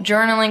adorable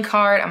journaling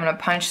card. I'm gonna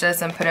punch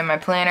this and put in my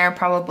planner.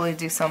 Probably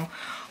do some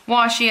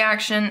washi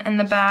action in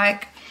the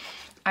back.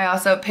 I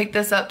also picked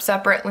this up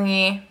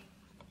separately.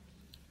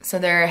 So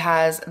there it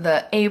has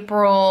the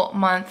April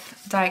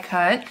month die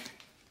cut.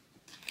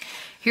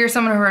 Here's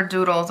some of her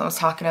doodles I was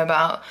talking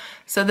about.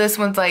 So this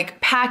one's like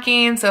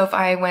packing. So if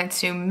I went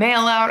to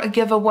mail out a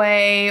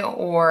giveaway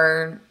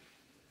or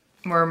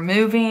we're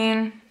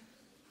moving,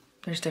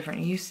 there's different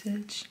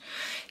usage.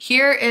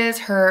 Here is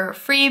her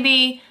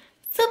freebie.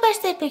 Super,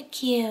 super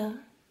cute.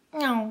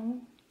 Oh,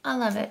 I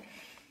love it.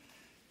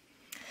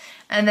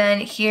 And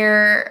then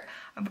here,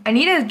 I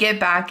need to get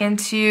back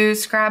into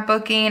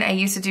scrapbooking. I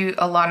used to do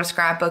a lot of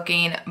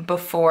scrapbooking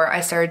before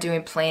I started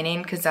doing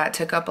planning because that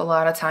took up a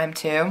lot of time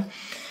too.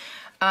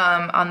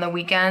 On the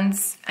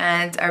weekends,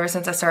 and ever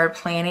since I started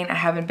planning, I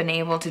haven't been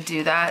able to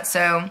do that.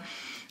 So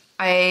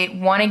I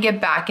want to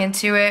get back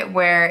into it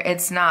where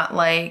it's not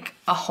like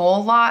a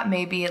whole lot,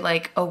 maybe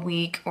like a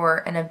week or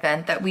an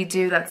event that we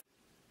do. That's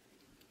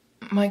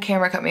my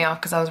camera cut me off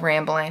because I was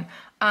rambling.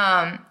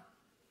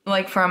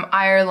 Like from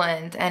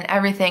Ireland and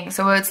everything.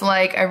 So it's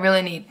like I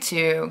really need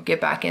to get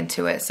back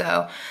into it.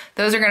 So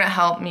those are gonna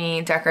help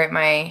me decorate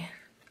my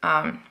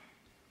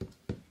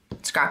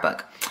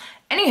scrapbook.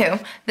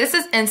 Anywho, this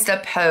is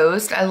Insta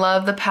Post. I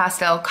love the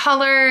pastel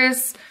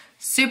colors.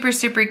 Super,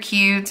 super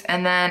cute.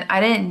 And then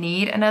I didn't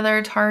need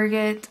another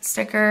Target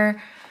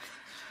sticker.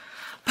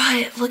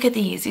 But look at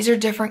these. These are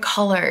different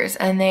colors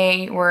and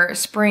they were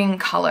spring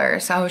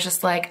colors. So I was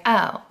just like,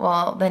 oh,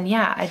 well then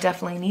yeah, I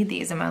definitely need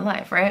these in my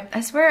life, right?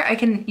 I swear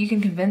you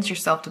can convince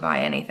yourself to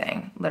buy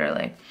anything,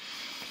 literally.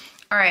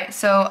 All right,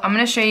 so I'm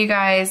gonna show you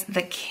guys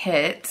the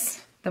kit,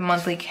 the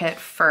monthly kit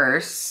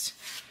first.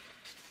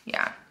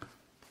 Yeah.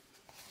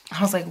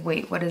 I was like,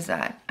 wait, what is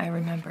that? I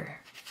remember.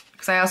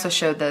 Because I also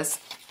showed this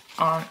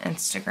on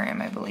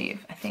Instagram, I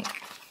believe. I think.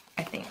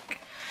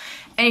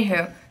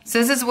 Anywho, so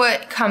this is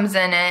what comes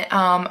in it.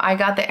 I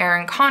got the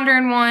Erin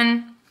Condren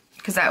one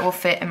because that will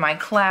fit in my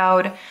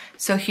cloud.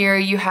 So here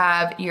you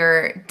have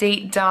your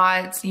date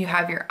dots, you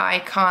have your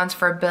icons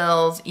for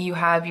bills, you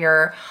have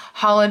your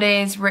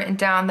holidays written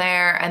down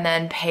there, and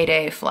then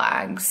payday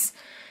flags.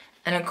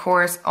 And of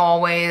course,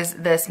 always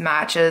this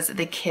matches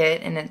the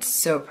kit and it's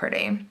so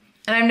pretty. And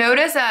I've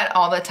noticed that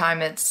all the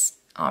time it's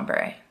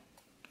ombre.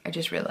 I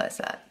just realized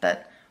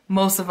that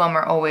most of them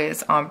are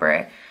always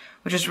ombre,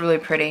 which is really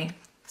pretty.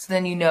 So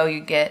then you know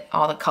you get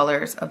all the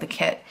colors of the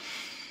kit.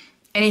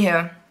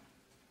 Anywho,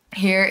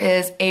 here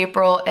is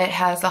April. It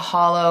has the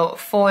hollow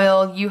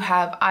foil. You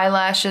have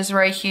eyelashes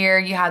right here.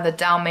 You have the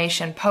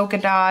Dalmatian polka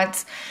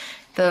dots,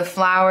 the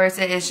flowers.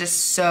 It is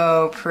just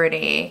so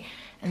pretty.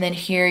 And then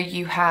here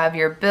you have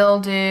your bill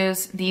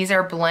dues. These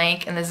are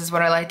blank, and this is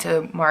what I like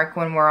to mark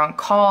when we're on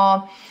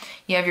call.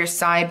 You have your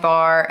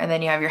sidebar, and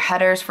then you have your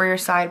headers for your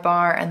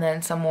sidebar, and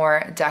then some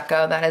more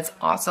deco that is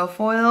also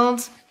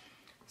foiled.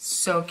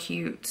 So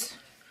cute.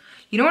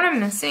 You know what I'm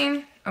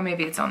missing? Oh,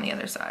 maybe it's on the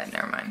other side.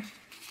 Never mind.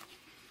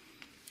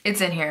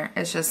 It's in here.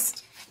 It's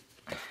just,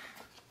 I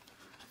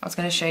was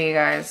going to show you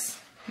guys.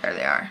 There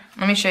they are.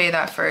 Let me show you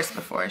that first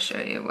before I show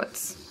you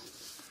what's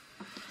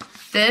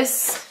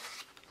this.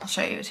 I'll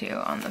show you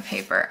too on the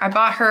paper. I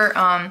bought her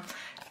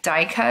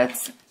die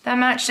cuts that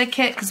match the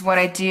kit because what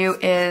I do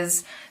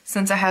is,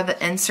 since I have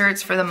the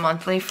inserts for the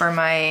monthly for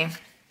my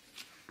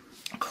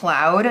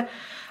cloud,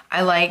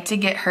 I like to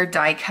get her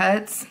die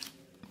cuts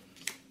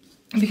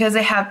because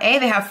they have, A,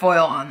 they have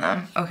foil on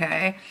them,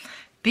 okay?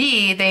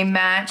 B, they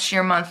match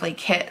your monthly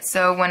kit.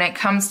 So when it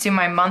comes to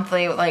my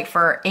monthly, like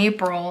for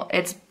April,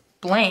 it's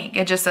blank.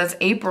 It just says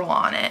April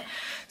on it.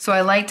 So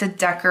I like to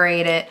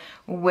decorate it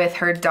with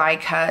her die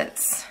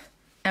cuts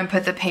and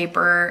put the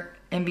paper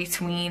in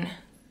between.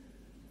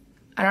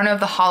 I don't know if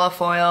the hollow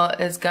foil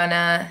is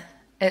gonna,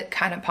 it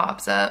kind of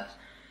pops up.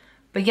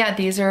 But yeah,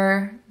 these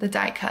are the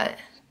die cut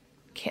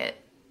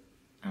kit.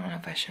 I don't know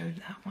if I showed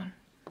that one.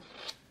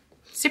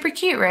 Super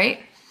cute, right?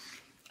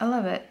 I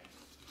love it.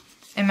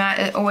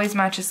 It always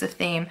matches the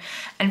theme.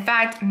 In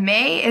fact,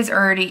 May is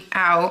already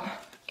out.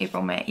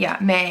 April, May. Yeah,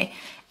 May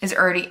is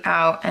already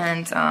out,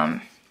 and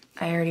I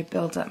already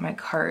built up my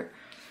cart.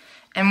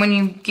 And when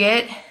you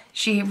get,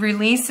 she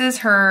releases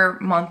her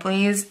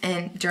monthlies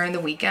during the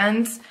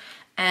weekends,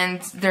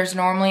 and there's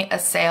normally a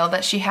sale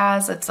that she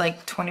has that's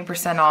like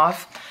 20%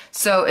 off.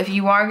 So if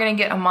you are gonna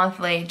get a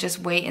monthly, just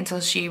wait until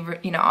she,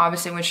 you know,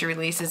 obviously when she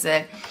releases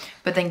it,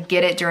 but then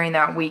get it during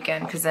that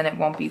weekend because then it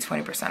won't be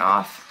 20%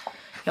 off.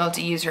 You'll have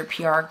to use your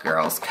PR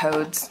girls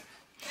codes.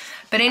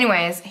 But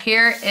anyways,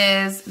 here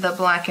is the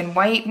black and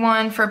white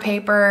one for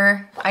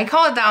paper. I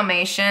call it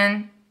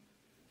Dalmatian.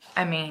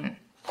 I mean,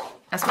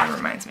 that's what it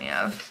reminds me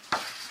of.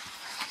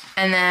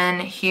 And then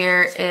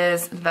here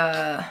is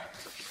the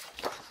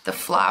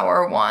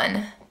flower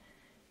one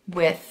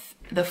with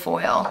the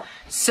foil.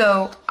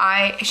 So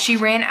she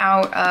ran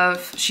out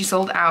of, she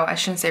sold out, I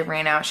shouldn't say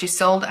ran out, she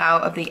sold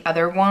out of the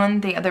other one,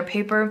 the other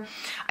paper.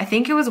 I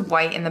think it was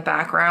white in the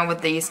background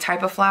with these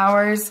type of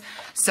flowers.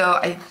 So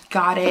I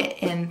got it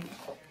in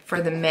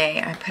for the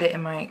May. I put it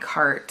in my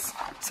cart.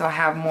 So I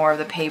have more of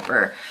the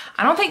paper.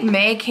 I don't think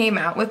May came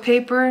out with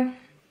paper,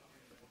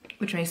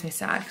 which makes me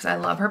sad because I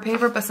love her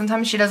paper, but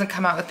sometimes she doesn't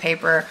come out with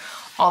paper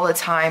all the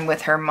time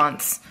with her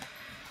months.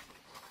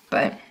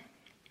 But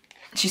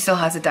she still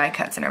has the die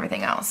cuts and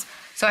everything else.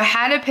 So I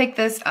had to pick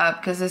this up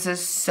because this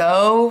is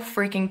so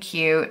freaking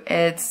cute.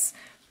 It's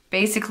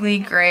basically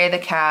Gray the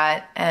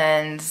cat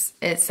and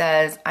it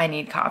says, I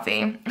need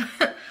coffee.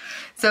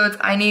 So it's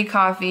I need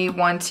coffee,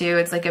 1, 2.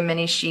 It's like a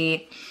mini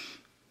sheet.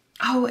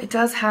 Oh, it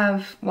does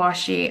have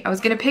washi. I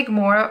was gonna pick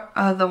more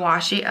of the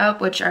washi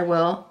up, which I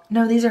will.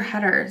 No, these are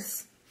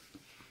headers.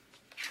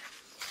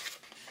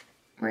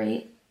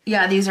 Right?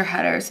 Yeah, these are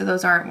headers, so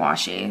those aren't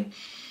washi.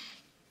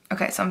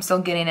 Okay, so I'm still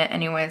getting it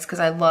anyways because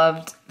I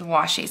loved the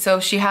washi.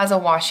 So she has a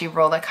washi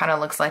roll that kind of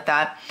looks like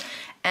that.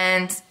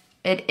 And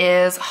it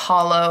is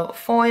hollow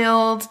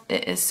foiled.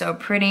 It is so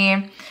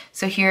pretty.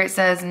 So here it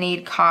says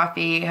need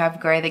coffee. You have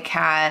Gray the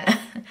cat.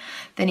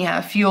 Then you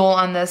have fuel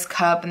on this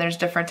cup, and there's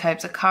different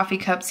types of coffee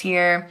cups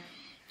here.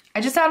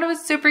 I just thought it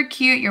was super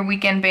cute. Your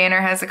weekend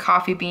banner has the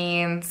coffee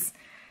beans.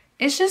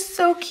 It's just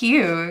so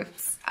cute.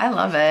 I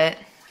love it.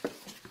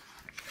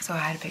 So I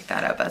had to pick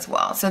that up as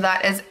well. So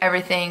that is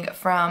everything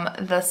from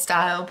the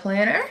style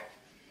planner.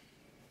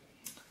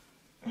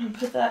 I'm gonna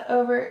put that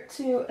over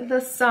to the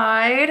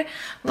side.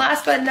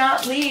 Last but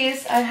not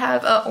least, I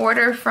have an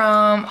order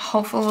from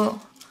Hopeful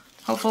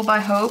by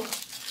Hope.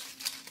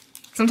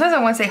 Sometimes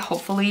I want to say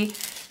hopefully,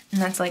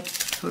 and that's like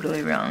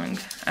totally wrong.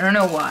 I don't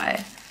know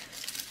why.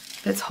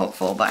 It's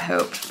Hopeful by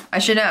Hope. I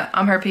should know.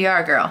 I'm her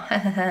PR girl.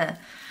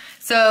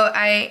 So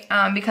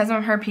because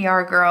I'm her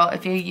PR girl,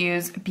 if you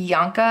use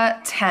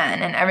Bianca10,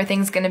 and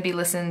everything's gonna be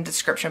listed in the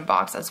description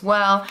box as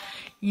well,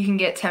 you can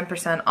get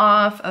 10%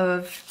 off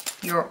of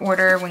your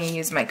order when you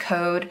use my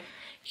code.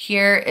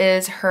 Here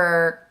is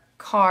her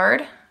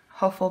card,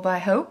 Hopeful by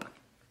Hope.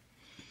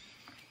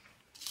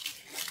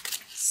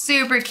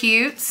 Super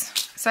cute.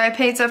 So I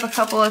picked up a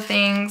couple of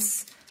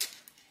things,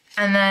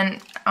 and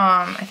then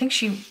I think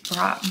she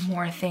brought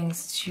more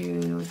things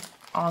to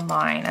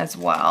online as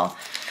well.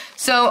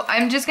 So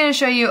I'm just gonna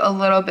show you a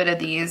little bit of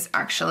these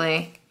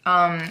actually.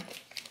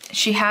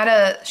 She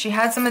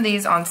had some of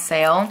these on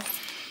sale.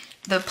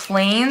 The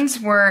plains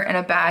were in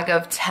a bag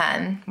of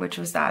 10, which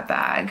was that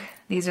bag.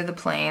 These are the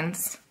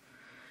plains.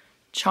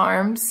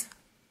 Charms.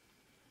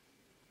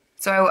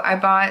 So I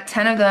bought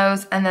 10 of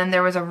those, and then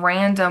there was a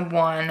random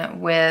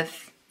one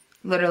with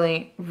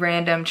literally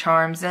random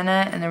charms in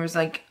it, and there was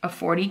like a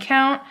 40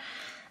 count,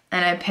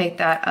 and I picked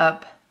that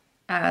up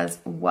as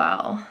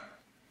well.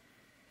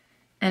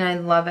 And I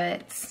love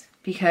it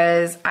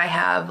because I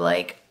have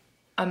like,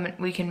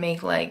 we can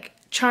make like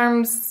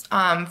charms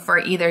for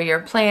either your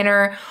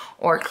planner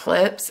or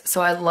clips.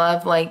 So I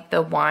love like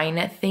the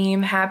wine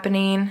theme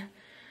happening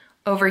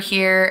over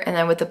here. And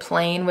then with the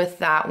plain with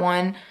that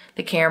one,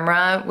 the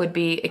camera would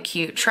be a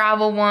cute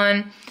travel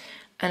one.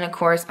 And of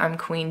course I'm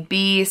Queen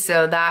Bee,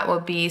 so that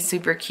would be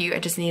super cute. I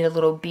just need a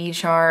little bee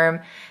charm.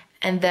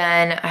 And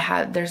then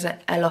there's an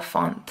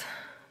elephant.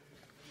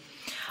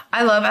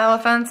 I love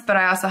elephants, but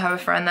I also have a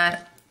friend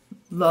that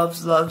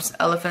loves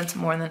elephants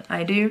more than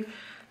I do.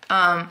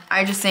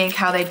 I just think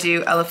how they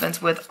do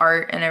elephants with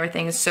art and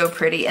everything is so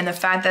pretty. And the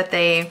fact that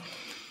they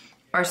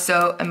are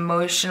so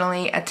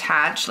emotionally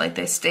attached, like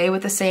they stay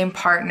with the same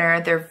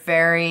partner, they're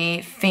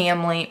very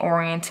family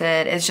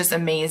oriented. It's just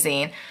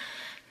amazing.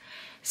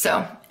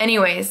 So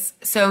anyways,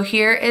 so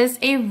here is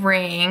a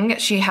ring.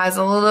 She has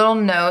a little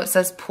note,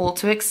 says pull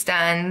to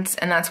extend,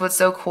 and that's what's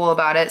so cool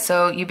about it.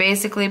 So you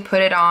basically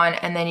put it on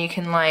and then you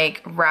can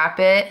like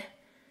wrap it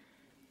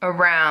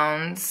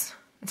around.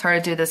 It's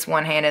hard to do this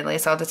one-handedly,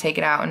 so I'll have to take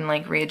it out and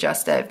like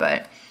readjust it,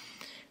 but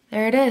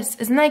there it is.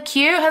 Isn't that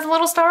cute? It has a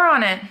little star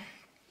on it.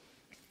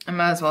 I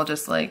might as well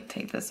just like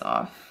take this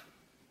off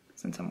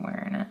since I'm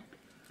wearing it.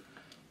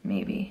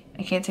 Maybe.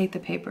 I can't take the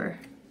paper.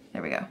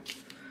 There we go.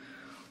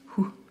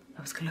 Whew,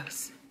 that was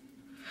close.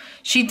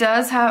 She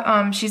does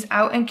have, she's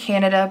out in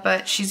Canada,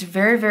 but she's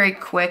very, very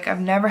quick. I've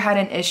never had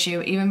an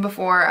issue, even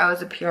before I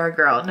was a PR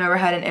girl, never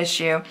had an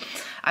issue.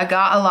 I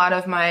got a lot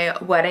of my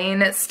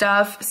wedding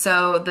stuff,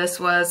 so this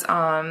was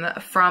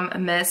from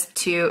Miss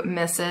to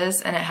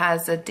Mrs., and it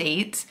has a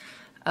date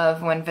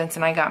of when Vince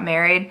and I got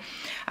married.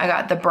 I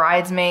got the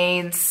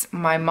bridesmaids,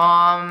 my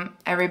mom,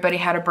 everybody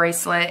had a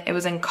bracelet. It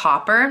was in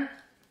copper,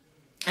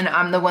 and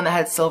I'm the one that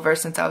had silver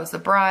since I was the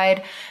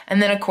bride.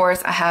 And then of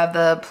course I have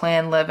the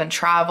Plan, Live, and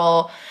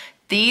Travel.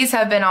 These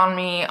have been on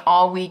me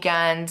all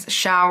weekend,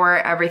 shower,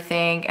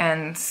 everything,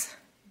 and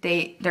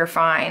they're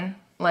fine.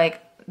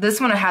 Like, this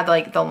one I had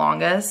like the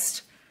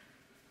longest,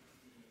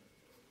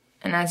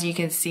 and as you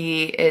can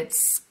see,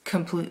 it's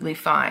completely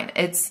fine.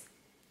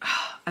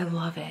 I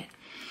love it.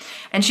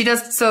 And she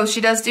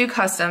does do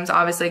customs,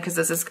 obviously, because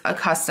this is a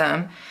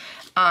custom.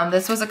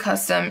 This was a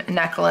custom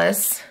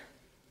necklace,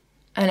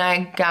 and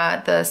I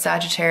got the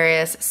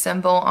Sagittarius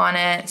symbol on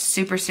it.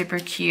 Super, super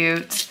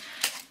cute.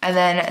 And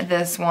then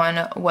this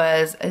one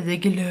was the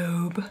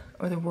globe,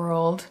 or the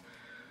world.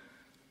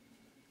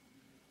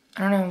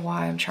 I don't know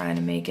why I'm trying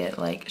to make it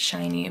like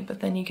shiny, but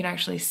then you can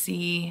actually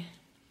see.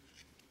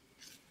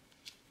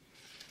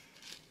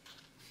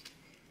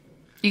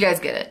 You guys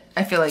get it.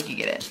 I feel like you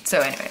get it. So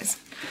anyways,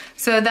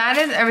 so that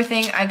is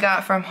everything I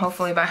got from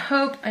Hopefully by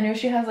Hope. I know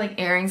she has like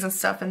earrings and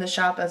stuff in the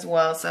shop as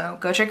well, so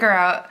go check her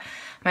out.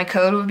 My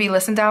code will be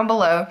listed down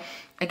below.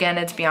 Again,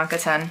 it's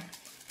Bianca10.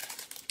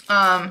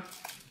 Of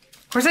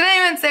course, I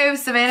didn't even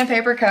say Savannah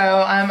Paper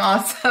Co. I'm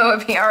also a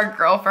PR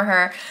girl for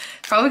her.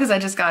 Probably because I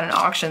just got an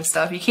auction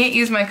stuff. You can't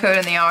use my code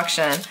in the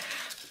auction,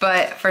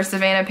 but for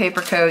Savannah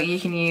Paper Co. you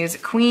can use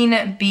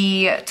Queen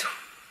Bee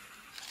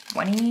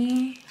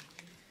 20.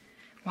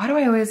 Why do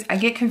I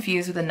get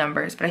confused with the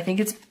numbers, but I think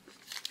it's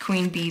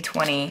Queen Bee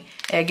 20.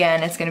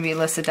 Again, it's gonna be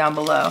listed down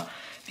below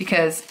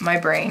because my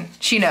brain,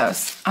 she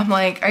knows. I'm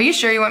like, are you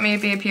sure you want me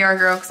to be a PR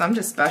girl? Because I'm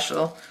just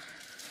special.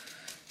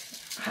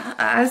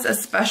 As a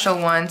special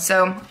one.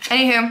 So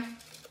anywho,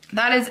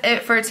 that is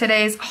it for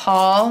today's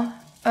haul.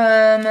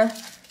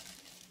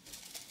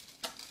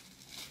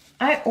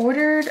 I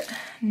ordered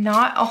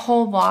not a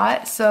whole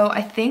lot, so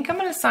I think I'm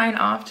gonna sign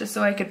off just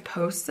so I could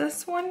post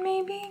this one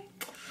maybe.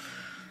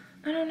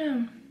 I don't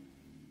know.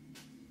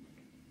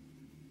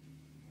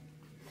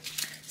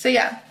 So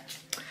yeah,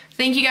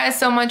 thank you guys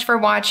so much for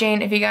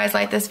watching. If you guys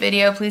like this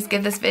video, please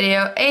give this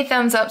video a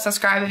thumbs up,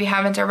 subscribe if you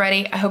haven't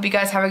already. I hope you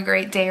guys have a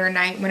great day or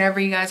night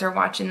whenever you guys are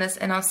watching this,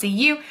 and I'll see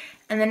you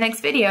in the next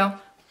video.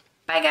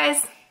 Bye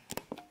guys.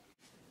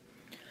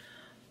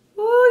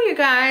 Ooh, you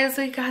guys,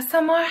 we got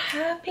some more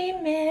Happy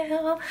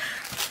Meal.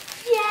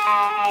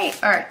 Yay!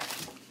 Alright,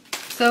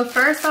 so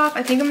first off,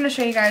 I think I'm going to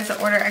show you guys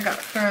the order I got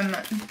from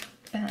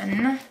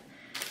Ben.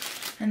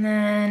 And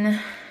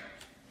then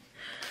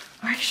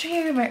I can show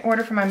you my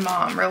order from my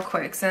mom real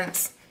quick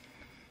since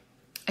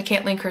I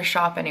can't link her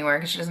shop anywhere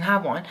because she doesn't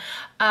have one.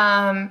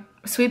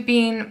 Sweet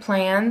Bean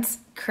Plans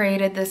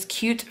created this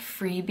cute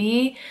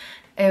freebie.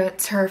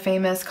 It's her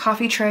famous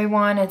coffee tray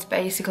one. It's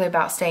basically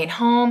about staying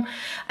home.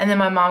 And then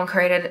my mom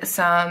created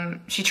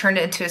some, she turned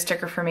it into a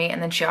sticker for me,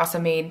 and then she also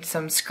made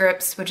some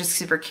scripts, which is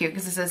super cute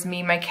because it says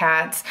me, my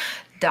cats, ...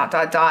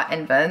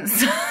 and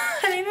Vince.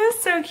 I think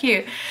that's so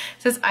cute. It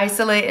says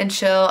isolate and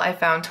chill. I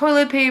found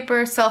toilet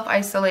paper,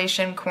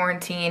 self-isolation,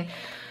 quarantine.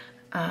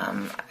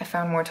 I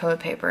found more toilet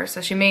paper.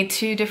 So she made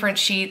 2 different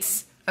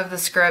sheets of the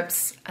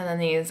scripts, and then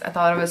these. I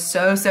thought it was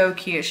so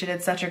cute. She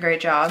did such a great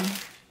job.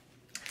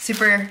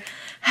 Super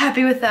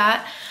happy with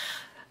that.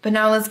 But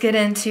now let's get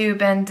into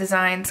Ben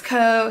Designs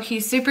Co.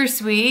 He's super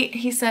sweet.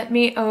 He sent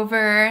me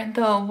over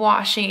the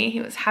washi. He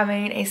was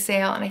having a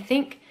sale, and I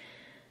think,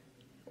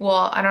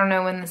 well, I don't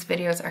know when this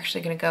video is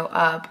actually going to go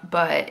up,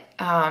 but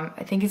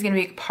I think he's going to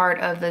be part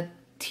of the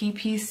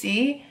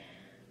TPC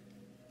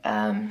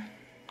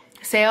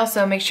sale,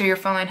 so make sure you're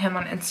following him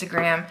on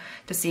Instagram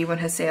to see when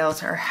his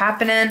sales are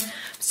happening.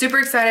 Super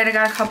excited. I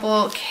got a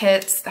couple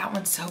kits. That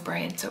one's so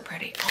bright and so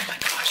pretty. Oh my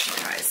gosh,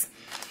 you guys.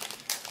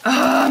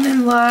 Oh, I'm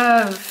in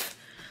love.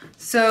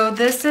 So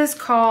this is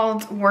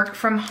called Work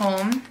From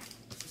Home,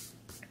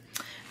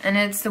 and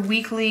it's the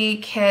weekly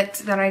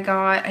kit that I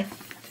got. I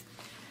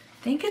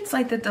think it's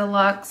like the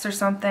deluxe or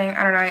something.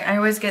 I don't know. I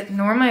always get,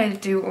 normally I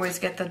do always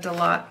get the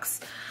deluxe,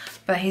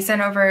 but he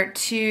sent over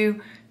 2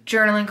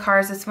 journaling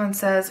cards. This one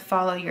says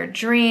follow your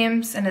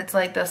dreams, and it's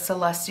like the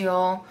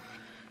celestial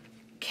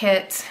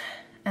kit.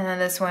 And then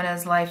this one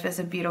is life is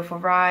a beautiful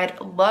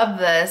ride. Love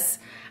this.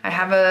 I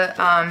have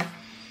a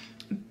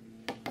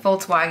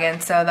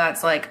Volkswagen, so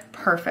that's like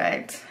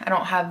perfect. I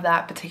don't have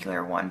that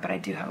particular one, but I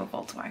do have a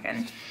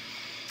Volkswagen.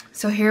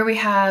 So here we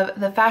have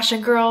the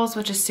fashion girls,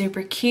 which is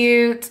super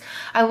cute.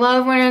 I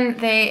love when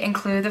they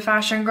include the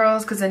fashion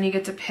girls because then you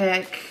get to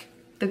pick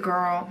the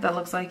girl that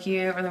looks like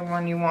you or the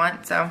one you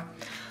want. So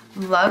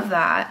love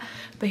that.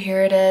 But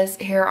here it is.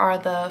 Here are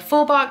the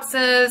full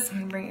boxes. I'm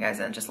gonna bring you guys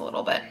in just a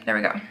little bit. There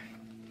we go.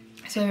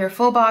 So your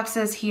full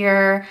boxes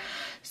here.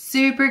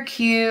 Super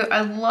cute.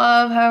 I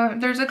love how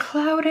there's a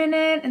cloud in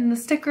it and the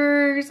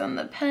stickers and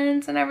the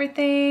pens and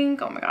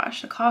everything. Oh my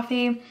gosh, the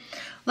coffee.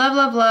 Love,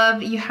 love,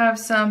 love. You have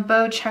some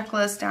bow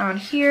checklists down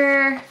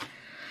here.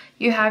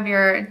 You have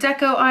your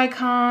deco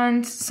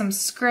icons, some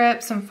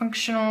scripts, some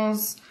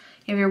functionals.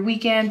 You have your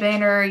weekend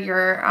banner,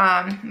 your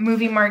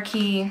movie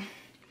marquee.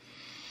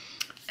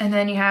 And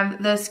then you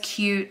have this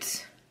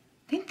cute,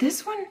 I think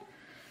this one,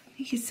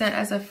 he sent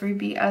as a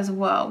freebie as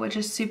well, which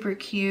is super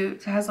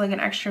cute. It has like an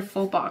extra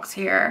full box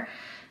here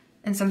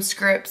and some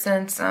scripts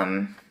and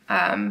some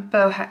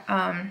bow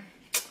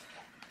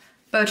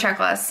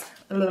checklists.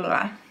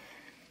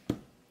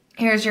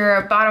 Here's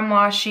your bottom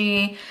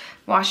washi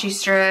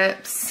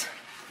strips,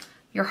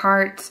 your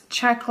heart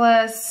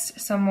checklist,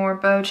 some more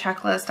bow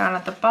checklist down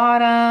at the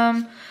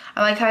bottom.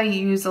 I like how he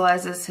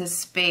utilizes his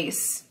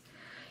space.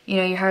 You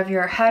know, you have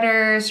your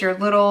headers, your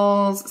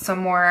littles, some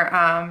more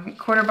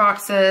quarter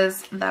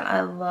boxes that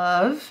I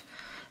love.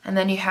 And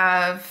then you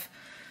have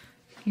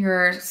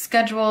your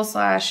schedule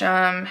slash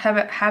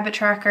habit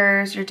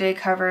trackers, your day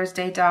covers,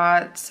 day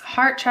dots,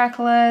 heart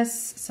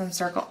checklists, some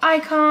circle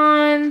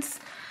icons,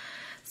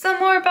 some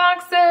more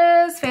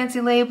boxes, fancy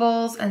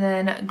labels, and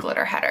then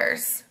glitter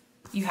headers.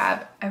 You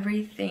have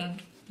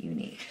everything you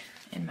need,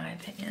 in my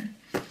opinion.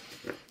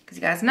 Because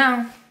you guys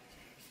know,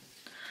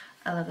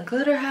 I love the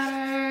glitter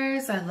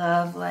headers. I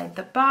love like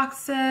the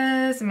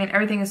boxes. I mean,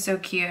 everything is so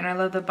cute, and I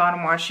love the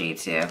bottom washi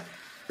too.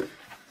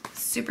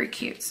 Super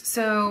cute.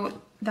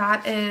 So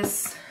that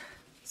is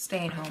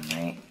staying home,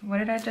 right? What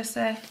did I just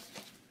say?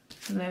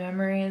 My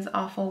memory is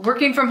awful.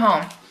 Working from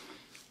home.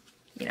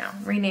 You know,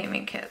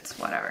 renaming kits,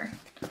 whatever.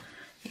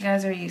 You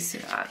guys are used to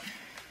that.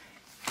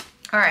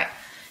 All right,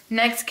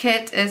 next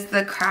kit is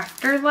the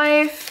Crafter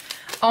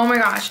Life. Oh my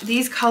gosh,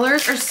 these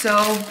colors are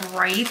so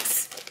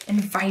bright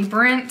and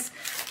vibrant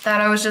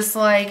that I was just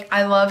like,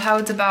 I love how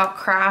it's about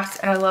craft,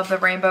 and I love the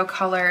rainbow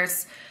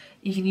colors.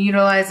 You can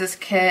utilize this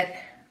kit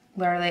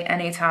literally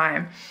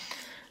anytime.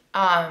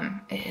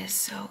 It is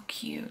so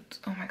cute.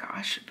 Oh my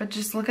gosh. But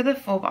just look at the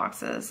full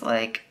boxes.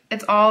 Like,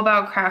 it's all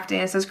about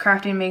crafting. It says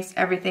crafting makes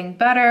everything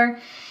better,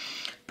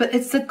 but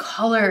it's the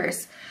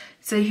colors.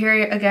 So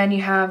here again,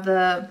 you have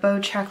the bow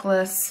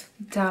checklist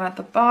down at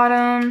the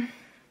bottom.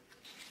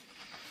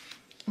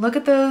 Look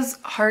at those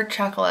heart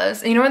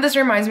checklists. And you know what this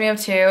reminds me of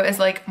too is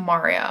like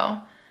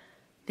Mario.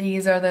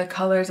 These are the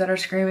colors that are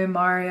screaming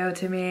Mario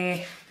to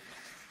me.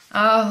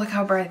 Oh, look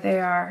how bright they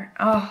are.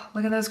 Oh,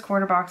 look at those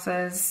quarter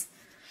boxes.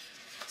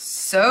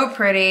 So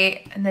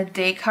pretty. And the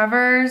date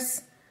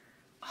covers.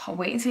 Oh,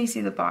 wait until you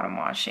see the bottom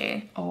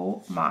washi.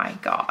 Oh my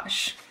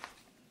gosh.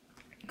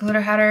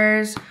 Glitter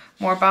headers,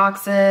 more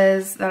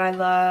boxes that I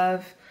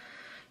love.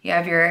 You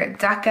have your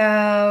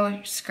deco,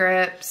 your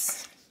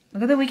scripts.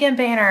 Look at the weekend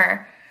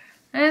banner.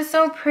 And it's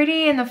so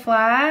pretty, and the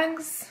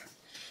flags.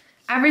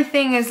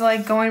 Everything is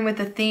like going with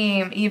the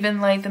theme,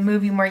 even like the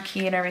movie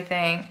marquee and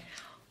everything.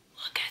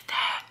 Look at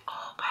that.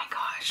 Oh my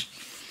gosh.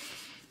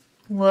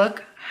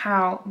 Look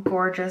how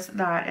gorgeous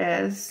that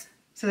is.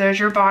 So there's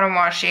your bottom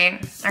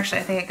washi.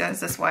 Actually, I think it goes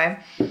this way.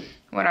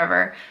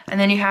 Whatever. And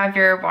then you have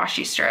your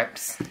washi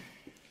strips.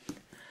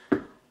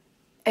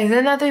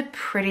 Isn't that the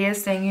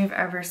prettiest thing you've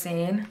ever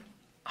seen?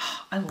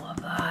 Oh, I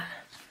love that.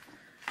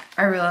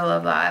 I really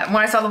love that.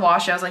 When I saw the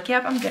washi, I was like,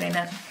 yep, I'm getting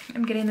it.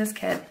 I'm getting this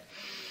kit.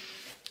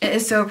 It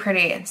is so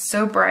pretty. It's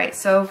so bright,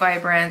 so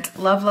vibrant.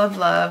 Love, love,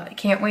 love. I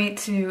can't wait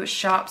to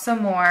shop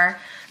some more.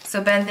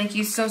 So Ben, thank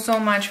you so, so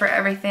much for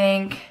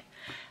everything.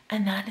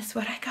 And that is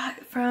what I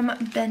got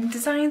from Ben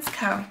Designs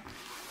Co.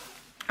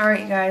 All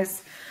right,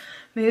 guys,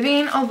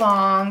 moving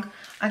along.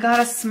 I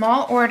got a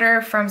small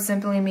order from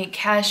Simply Me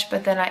Kesh,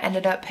 but then I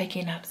ended up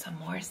picking up some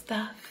more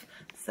stuff.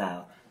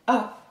 So,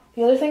 oh,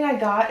 the other thing I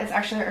got is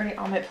actually already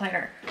on my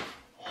planner.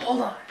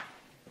 Hold on.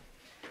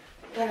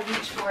 I gotta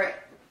reach for it.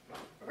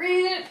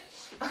 Read it.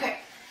 Okay.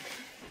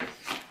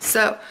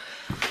 So,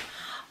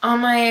 on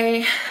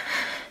my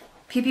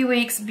PP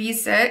Weeks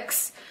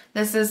B6,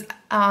 this is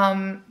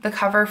the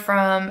cover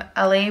from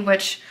Ellie,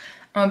 which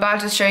I'm about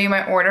to show you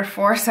my order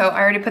for, so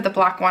I already put the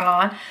black one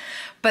on.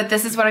 But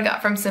this is what I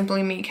got from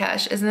Simply Me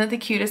Kesh. Isn't that the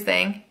cutest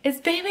thing? It's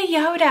Baby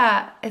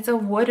Yoda. It's a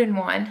wooden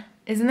one.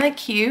 Isn't that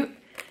cute?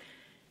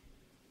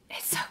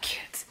 It's so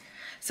cute.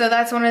 So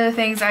that's one of the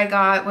things I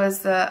got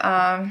was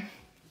the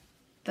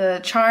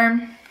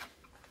charm.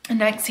 And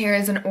next here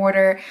is an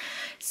order.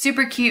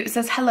 Super cute. It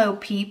says, hello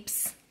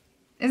peeps.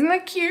 Isn't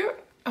that cute?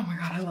 Oh my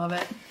God, I love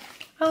it.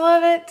 I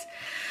love it.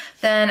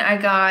 Then I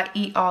got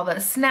Eat All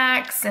the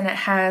Snacks, and it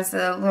has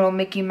a little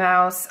Mickey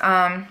Mouse,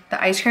 the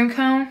ice cream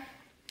cone.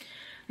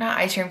 Not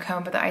ice cream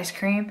cone, but the ice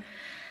cream.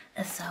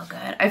 It's so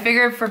good. I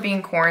figured for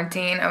being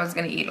quarantined, I was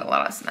gonna eat a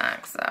lot of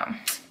snacks, so I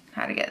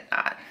had to get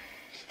that.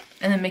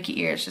 And the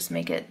Mickey ears just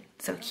make it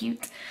so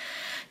cute.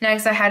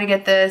 Next, I had to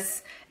get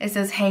this. It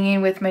says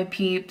hanging with my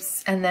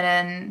peeps, and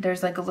then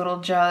there's like a little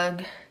jar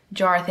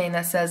thing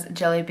that says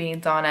jelly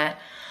beans on it.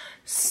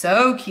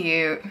 So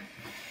cute.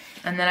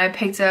 And then I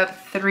picked up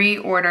 3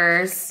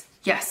 orders.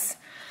 Yes.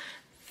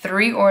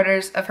 3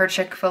 orders of her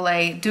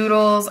Chick-fil-A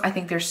doodles. I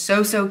think they're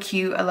so, so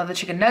cute. I love the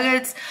chicken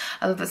nuggets.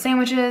 I love the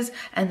sandwiches.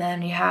 And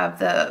then you have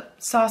the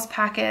sauce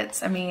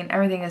packets. I mean,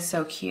 everything is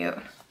so cute.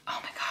 Oh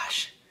my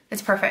gosh.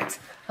 It's perfect.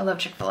 I love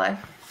Chick-fil-A.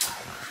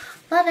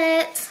 Love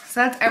it.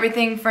 So that's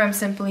everything from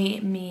Simply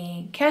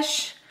Me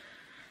Kesh.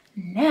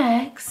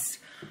 Next,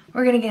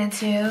 we're gonna get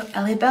into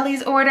Ellie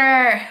Belly's order.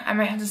 I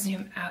might have to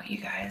zoom out, you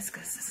guys,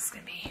 because this is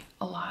gonna be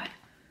a lot.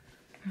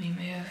 Let me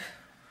move.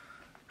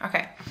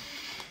 Okay.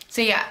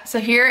 So yeah, so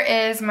here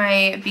is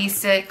my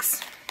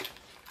B6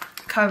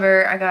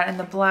 cover I got in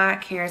the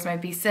black. Here's my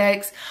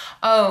B6.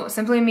 Oh,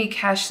 Simply Me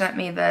Kesh sent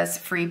me this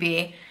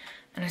freebie,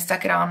 and I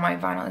stuck it on my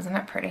vinyl. Isn't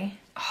that pretty?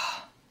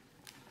 Oh.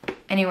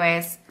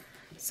 Anyways,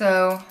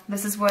 so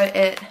this is what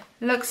it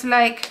looks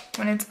like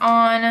when it's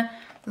on.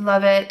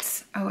 Love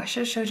it. Oh, I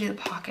should have showed you the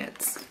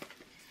pockets.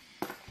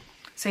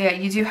 So yeah,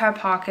 you do have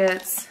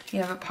pockets. You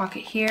have a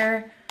pocket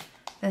here,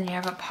 then you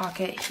have a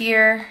pocket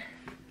here.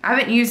 I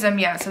haven't used them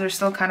yet, so they're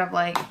still kind of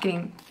like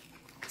getting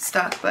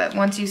stuck, but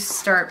once you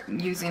start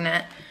using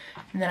it,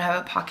 and then I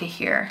have a pocket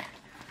here.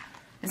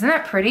 Isn't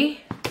that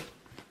pretty?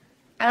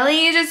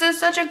 Ellie, you just did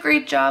such a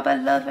great job. I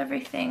love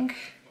everything.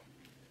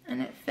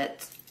 And it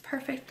fits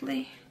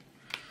perfectly.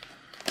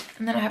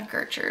 And then I have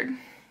Gertrude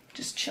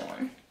just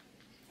chilling.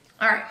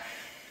 All right.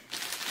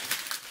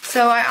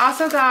 So I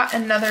also got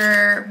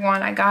another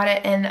one. I got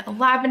it in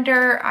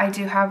lavender. I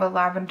do have a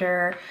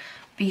lavender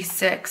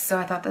B6, so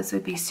I thought this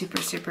would be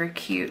super, super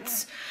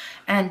cute.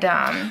 And,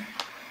 but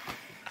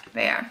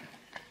yeah.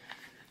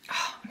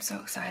 Oh, I'm so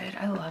excited.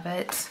 I love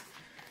it.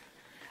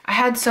 I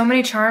had so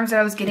many charms that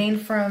I was getting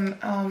from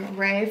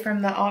Ray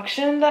from the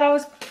auction that I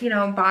was, you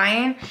know,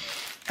 buying.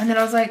 And then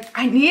I was like,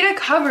 I need a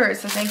cover.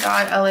 So thank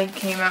God Ellie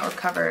came out with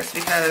covers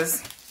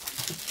because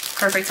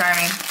perfect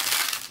timing.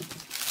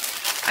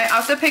 I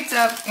also picked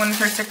up one of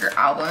her sticker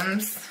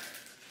albums.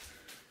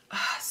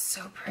 Oh,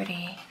 so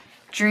pretty.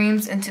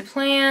 Dreams into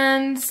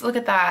Plans. Look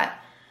at that.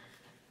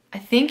 I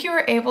think you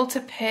were able to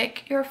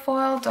pick your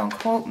foil. Don't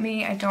quote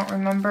me. I don't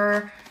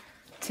remember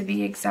to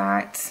be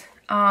exact.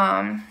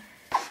 And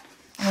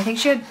I think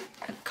she had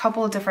a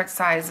couple of different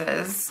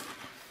sizes.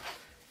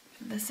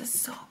 This is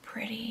so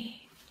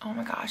pretty. Oh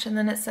my gosh. And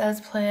then it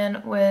says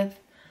Plan with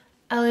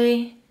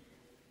Ellie.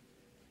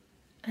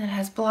 And it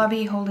has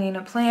Blobby holding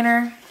a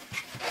planner.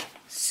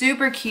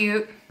 Super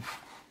cute.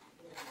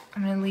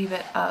 I'm gonna leave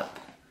it up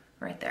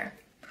right there.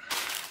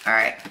 All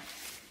right.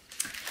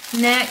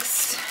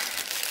 Next,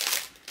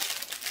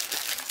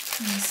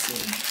 let me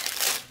see.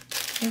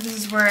 This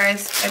is where I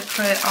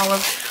put all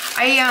of,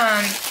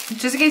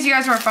 just in case you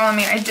guys weren't following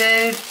me, I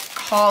did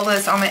haul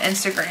this on my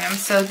Instagram.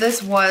 So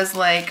this was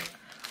like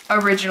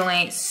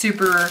originally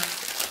super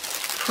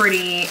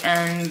pretty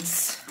and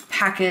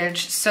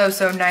packaged so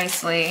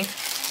nicely.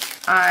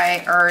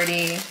 I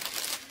already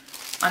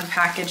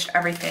unpackaged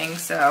everything.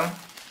 So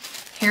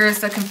here's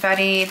the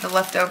confetti, the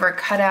leftover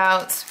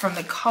cutouts from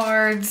the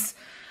cards.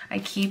 I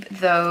keep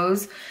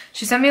those.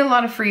 She sent me a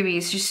lot of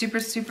freebies. She's super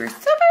sweet.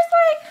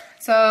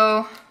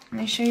 So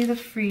let me show you the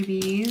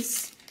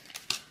freebies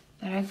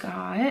that I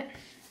got.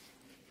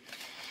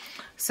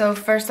 So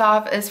first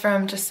off is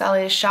from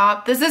Giselle's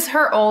shop. This is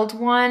her old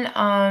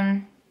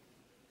one.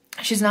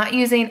 She's not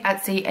using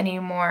Etsy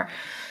anymore.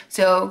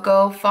 So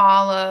go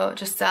follow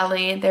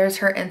Giselle. There's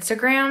her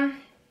Instagram.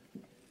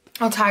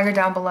 I'll tag her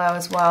down below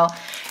as well.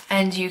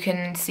 And you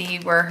can see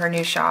where her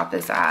new shop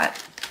is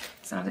at.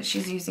 It's not that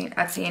she's using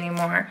Etsy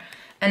anymore.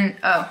 And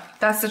oh,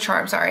 that's the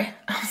charm, sorry.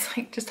 I was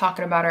like just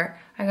talking about her.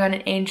 I got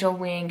an angel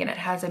wing and it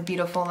has a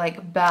beautiful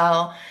like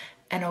bell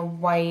and a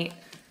white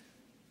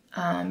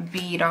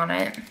bead on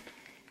it.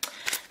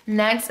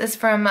 Next is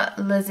from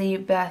Lizzie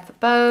Beth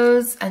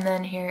Bose, and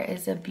then here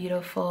is a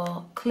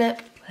beautiful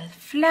clip with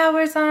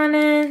flowers on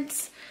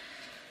it.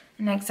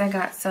 Next I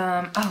got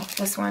some, oh,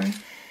 this one.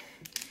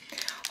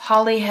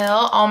 Holly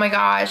Hill, oh my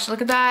gosh,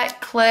 look at that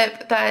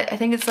clip that, I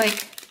think it's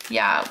like,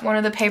 yeah, one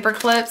of the paper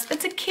clips.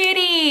 It's a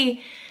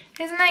kitty,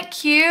 isn't that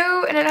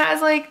cute? And it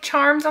has like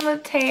charms on the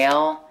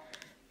tail.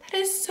 That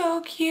is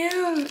so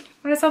cute.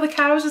 When I saw the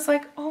cat, I was just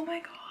like, oh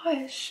my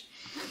gosh.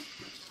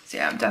 So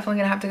yeah, I'm definitely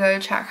gonna have to go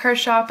check her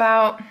shop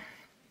out.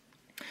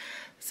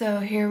 So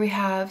here we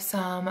have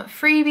some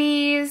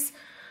freebies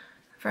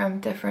from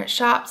different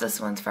shops. This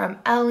one's from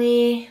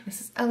Ellie.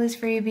 This is Ellie's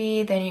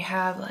freebie. Then you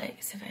have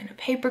like Savannah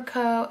Paper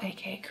Co.,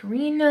 aka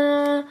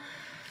Karina.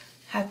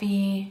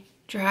 Happy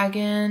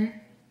Dragon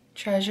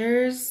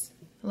Treasures.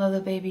 Love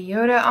the Baby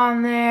Yoda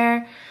on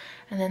there.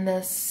 And then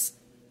this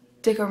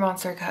Sticker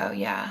Monster Co.,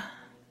 yeah.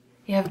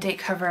 You have date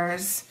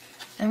covers.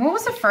 And what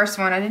was the first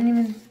one? I didn't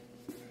even...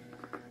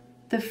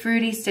 The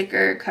Fruity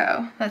Sticker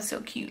Co. That's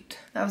so cute.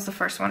 That was the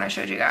first one I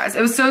showed you guys.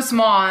 It was so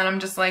small and I'm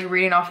just like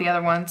reading off the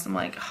other ones. I'm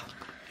like, oh.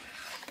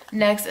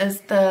 Next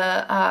is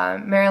the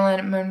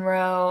Marilyn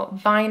Monroe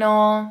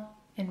vinyl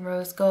in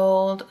rose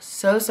gold.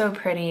 So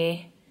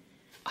pretty.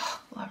 Oh,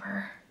 love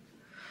her.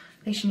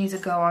 I think she needs to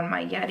go on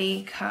my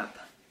Yeti cup.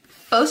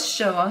 Both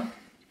sure.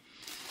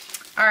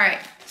 Alright,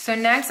 so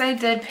next I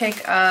did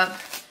pick up,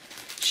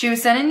 she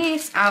was sending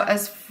these out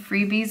as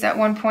freebies at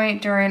one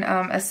point during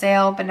a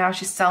sale, but now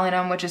she's selling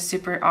them, which is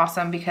super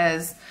awesome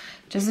because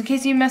just in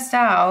case you missed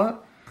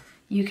out,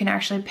 you can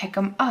actually pick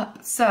them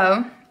up.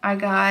 So I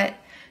got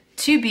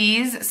 2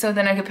 bees, so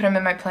then I could put them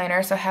in my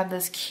planner. So I have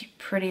this cute,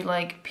 pretty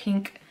like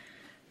pink,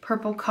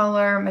 purple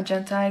color,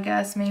 magenta I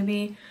guess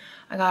maybe.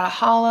 I got a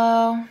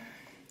hollow,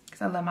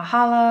 because I love my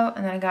hollow,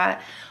 and then I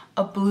got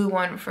a blue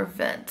one for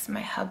Vince,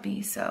 my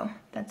hubby, so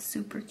that's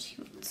super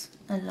cute.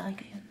 I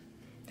like it.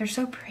 They're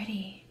so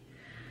pretty.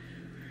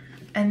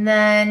 And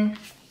then,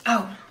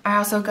 oh, I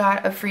also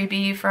got a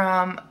freebie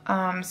from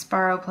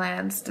Sparrow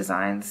Plans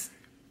Designs.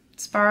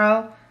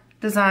 Sparrow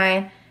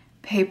Design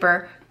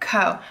Paper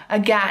Co.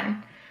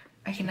 Again,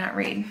 I cannot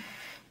read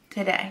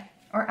today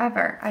or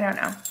ever. I don't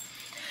know.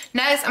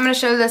 Next, I'm going to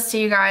show this to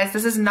you guys.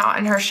 This is not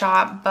in her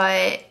shop,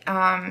 but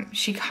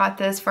she got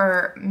this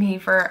for me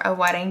for a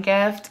wedding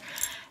gift,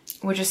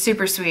 which is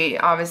super sweet.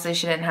 Obviously,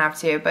 she didn't have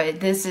to, but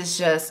this is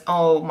just,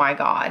 oh my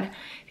God.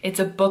 It's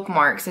a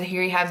bookmark. So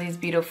here you have these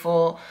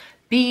beautiful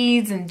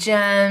beads and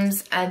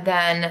gems, and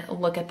then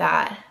look at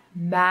that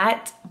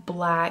matte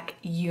black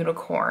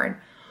unicorn.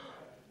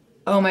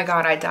 Oh my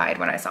God, I died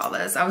when I saw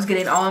this. I was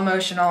getting all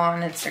emotional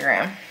on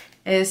Instagram.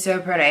 It is so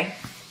pretty.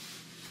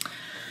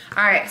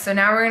 All right, so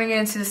now we're gonna get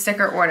into the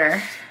sticker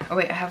order. Oh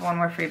wait, I have one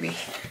more freebie.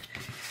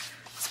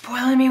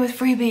 Spoiling me with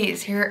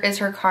freebies. Here is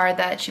her card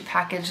that she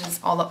packages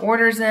all the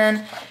orders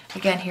in.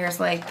 Again, here's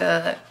like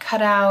the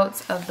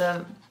cutouts of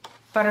the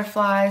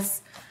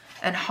butterflies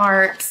and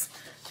hearts.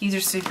 These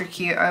are super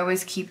cute. I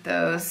always keep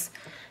those.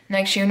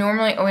 Next, she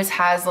normally always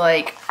has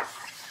like,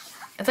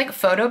 it's like a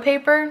photo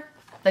paper.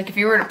 Like if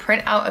you were to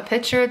print out a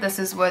picture, this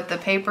is what the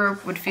paper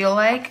would feel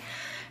like.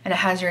 And it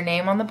has your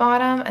name on the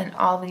bottom, and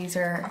all these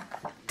are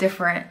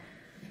different.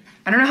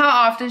 I don't know how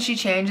often she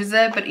changes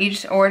it, but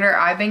each order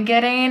I've been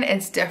getting,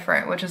 it's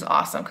different, which is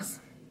awesome because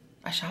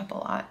I shop a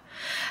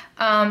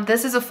lot.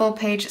 This is a full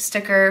page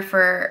sticker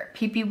for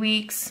PP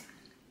Weeks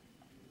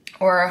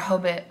or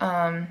Hobbit,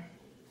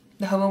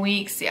 the Hobo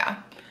Weeks,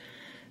 yeah.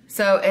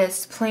 So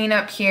it's plain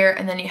up here,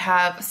 and then you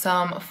have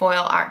some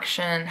foil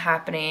action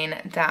happening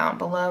down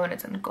below, and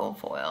it's in gold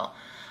foil.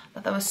 I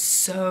thought that was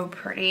so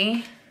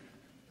pretty.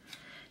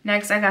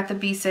 Next, I got the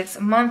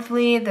B6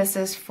 monthly. This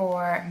is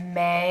for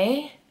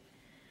May.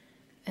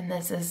 And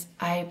this is,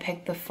 I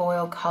picked the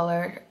foil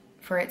color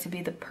for it to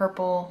be the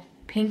purple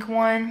pink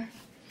one.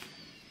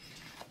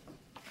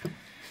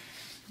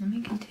 Let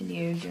me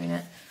continue doing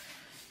it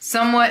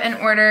somewhat in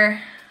order.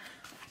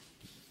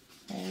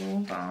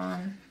 Hold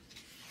on.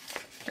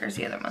 There's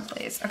the other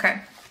monthlies.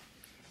 Okay.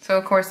 So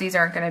of course these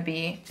aren't gonna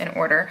be in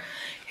order.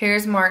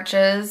 Here's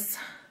March's.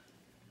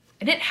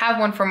 I didn't have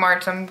one for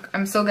March, so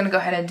I'm still gonna go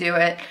ahead and do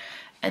it.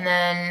 And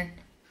then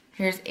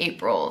here's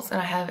April's, and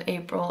I have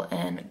April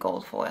in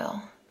gold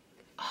foil.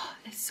 Oh,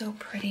 it's so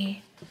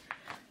pretty.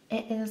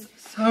 It is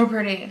so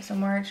pretty. So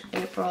March,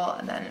 April,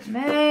 and then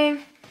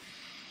May.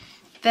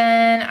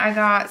 Then I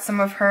got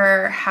some of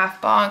her half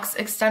box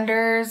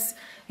extenders.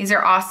 These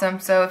are awesome.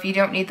 So if you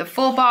don't need the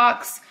full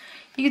box,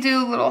 you can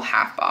do a little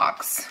half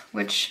box,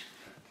 which,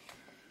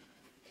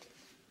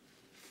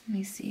 let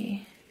me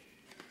see.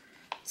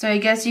 So I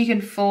guess you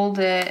can fold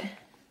it.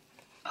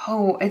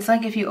 Oh, it's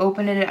like if you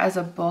open it as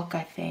a book,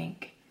 I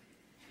think.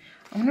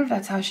 I wonder if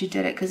that's how she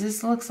did it, because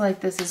this looks like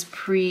this is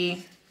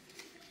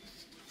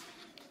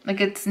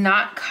like it's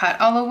not cut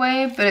all the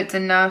way, but it's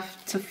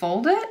enough to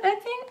fold it, I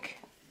think.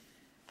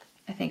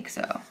 I think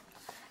so.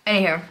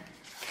 Anywho,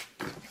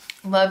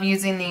 love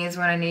using these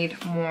when I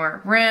need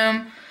more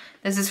room.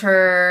 This is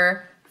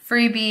her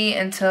freebie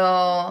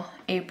until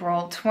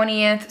April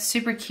 20th.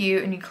 Super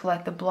cute, and you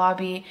collect the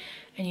blobby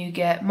and you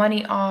get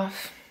money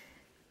off.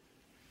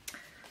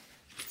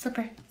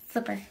 Super,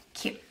 super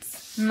cute.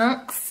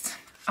 Next.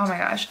 Oh my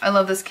gosh, I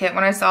love this kit.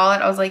 When I saw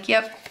it, I was like,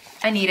 yep,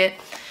 I need it.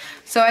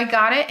 So I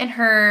got it in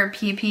her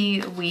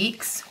PP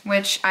Weeks,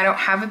 which I don't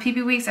have a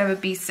PP Weeks, I have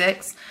a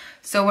B6.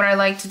 So what I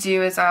like to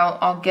do is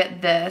I'll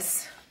get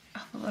this,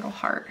 oh, the little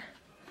heart,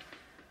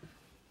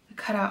 the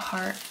cutout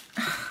heart.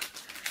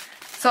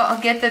 So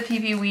I'll get the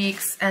PP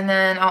Weeks, and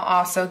then I'll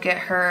also get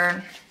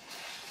her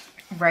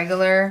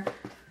regular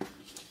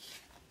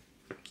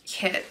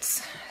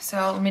kits.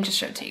 So let me just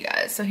show it to you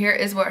guys. So here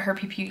is what her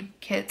PP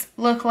kits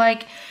look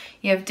like.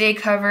 You have day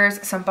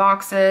covers, some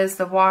boxes,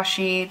 the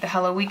washi, the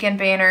Hello Weekend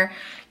banner,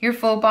 your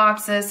full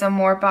boxes, some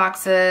more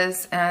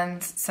boxes,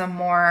 and some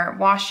more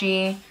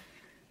washi.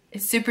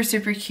 It's super,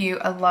 super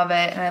cute. I love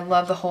it. And I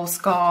love the whole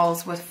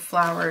skulls with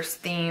flowers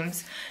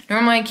themes.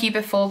 Normally I keep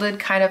it folded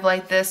kind of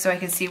like this so I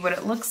can see what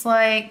it looks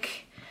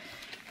like.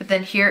 But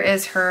then here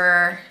is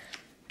her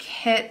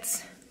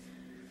kit.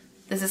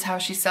 This is how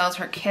she sells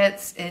her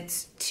kits.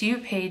 It's 2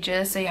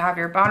 pages. So you have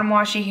your bottom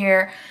washi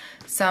here,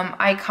 some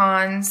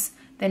icons,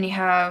 then you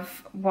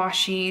have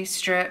washi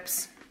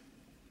strips.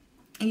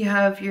 You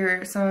have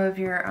some of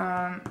your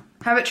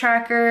habit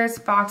trackers,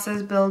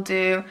 boxes, bill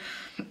due.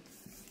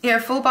 You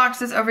have full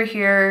boxes over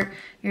here,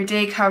 your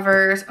day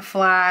covers,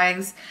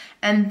 flags,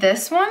 and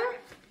this one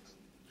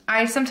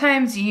I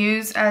sometimes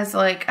use as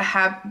like a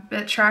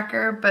habit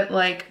tracker, but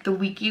like the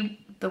weekly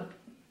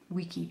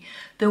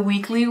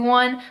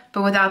one,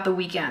 but without the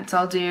weekend. So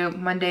I'll do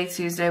Monday,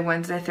 Tuesday,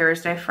 Wednesday,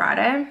 Thursday,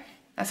 Friday.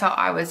 That's how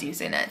I was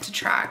using it to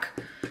track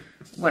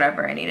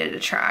whatever I needed to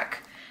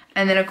track.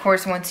 And then of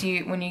course, when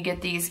you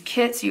get these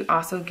kits, you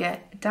also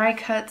get die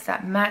cuts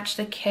that match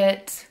the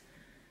kit.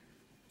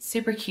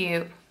 Super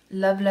cute.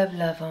 Love, love,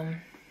 love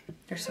them.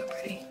 They're so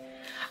pretty.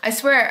 I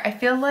swear, I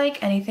feel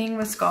like anything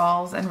with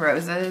skulls and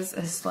roses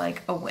is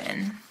like a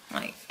win.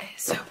 Like,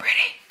 it's so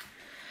pretty.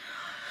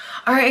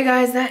 All right,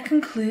 guys, that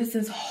concludes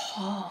this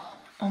haul.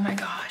 Oh my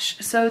gosh.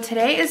 So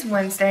today is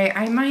Wednesday.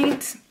 I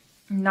might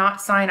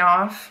not sign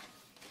off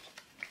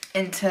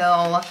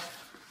until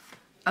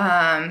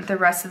the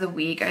rest of the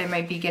week. I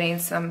might be getting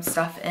some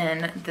stuff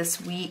in this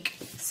week.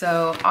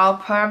 So I'll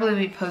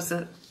probably post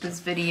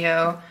this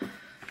video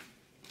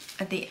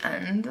at the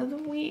end of the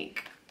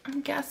week,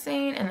 I'm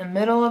guessing, in the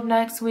middle of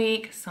next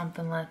week,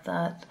 something like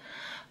that.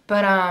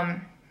 But oh,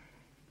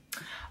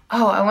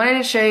 I wanted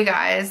to show you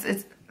guys,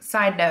 it's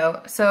side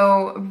note.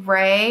 So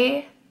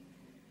Ray,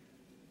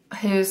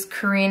 who's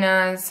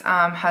Karina's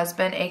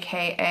husband,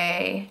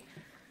 aka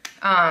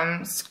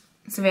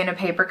Savannah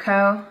Paper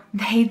Co.,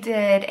 they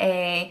did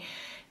a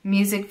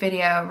music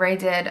video. Ray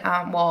did,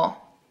 well,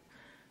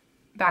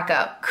 back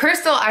up.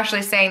 Crystal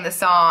actually sang the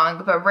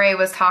song, but Ray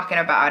was talking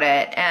about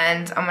it,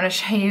 and I'm going to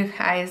show you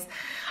guys.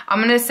 I'm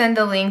going to send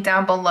the link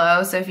down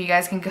below, so if you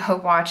guys can go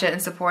watch it and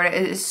support it.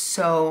 It is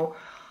so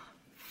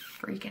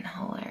freaking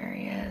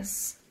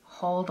hilarious.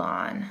 Hold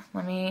on.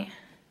 Let me...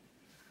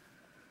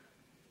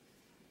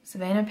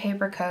 Savannah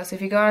Paper Co. So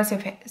if you go on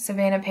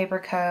Savannah Paper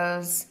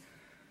Co.'s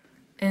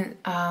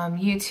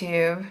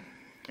YouTube,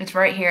 it's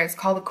right here. It's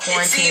called the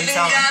Quarantine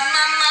Song.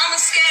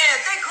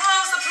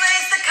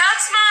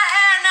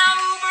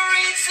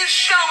 Is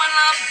showing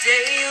up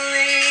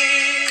daily.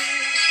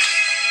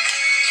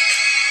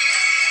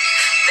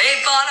 They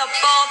bought up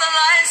all the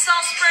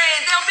Lysol spray.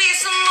 There'll be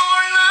some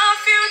more in a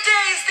few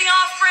days. The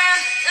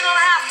off-brand,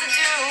 it'll have to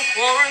do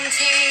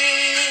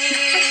quarantine.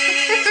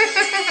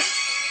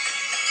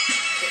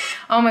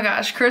 Oh my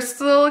gosh,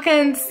 Crystal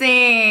can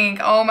sing.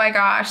 Oh my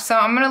gosh. So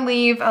I'm gonna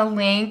leave a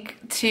link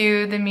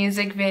to the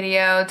music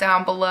video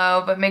down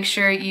below, but make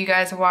sure you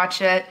guys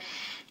watch it.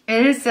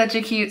 It is such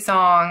a cute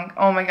song.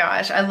 Oh my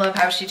gosh, I love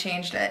how she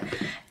changed it.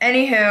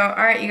 Anywho,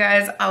 all right, you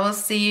guys, I will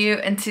see you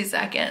in 2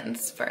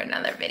 seconds for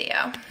another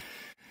video.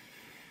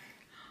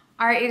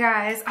 All right, you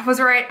guys, I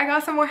was right. I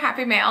got some more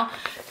happy mail.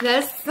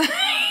 This,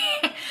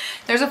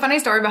 there's a funny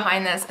story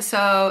behind this.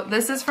 So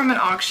this is from an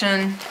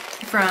auction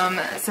from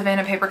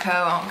Savannah Paper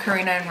Co.,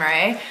 Karina and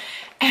Ray.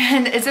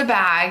 And it's a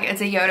bag,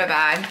 it's a Yoda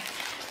bag.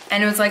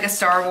 And it was like a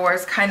Star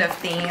Wars kind of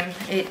theme.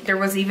 There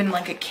was even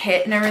like a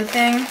kit and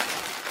everything.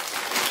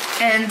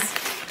 And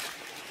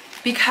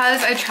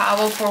because I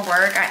traveled for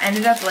work, I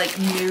ended up like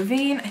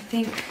moving, I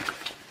think,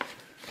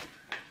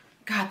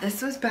 God,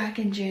 this was back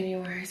in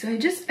January. So I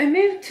actually only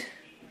moved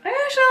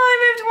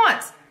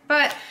once,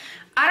 but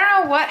I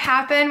don't know what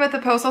happened with the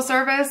postal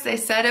service. They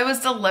said it was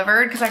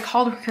delivered because I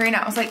called Karina.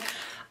 I was like,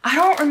 I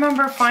don't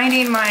remember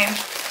finding my,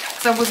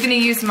 so I was gonna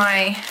use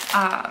my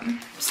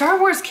Star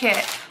Wars kit.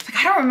 I was like,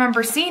 I don't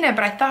remember seeing it,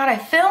 but I thought I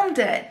filmed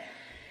it.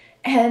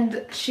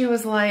 And she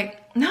was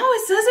like, no,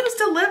 it says it was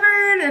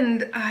delivered.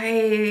 And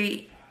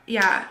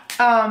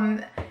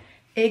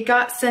it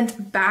got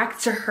sent back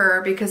to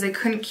her because they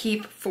couldn't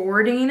keep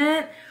forwarding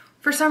it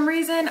for some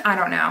reason. I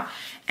don't know.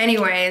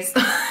 Anyways,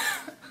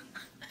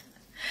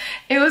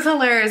 it was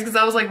hilarious because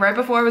I was like, right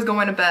before I was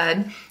going to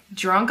bed,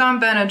 drunk on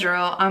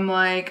Benadryl, I'm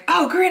like,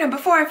 oh, Karina,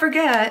 before I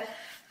forget,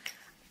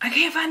 I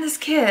can't find this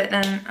kit.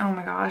 And oh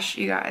my gosh,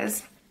 you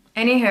guys.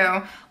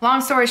 Anywho,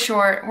 long story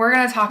short, we're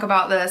gonna talk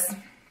about this.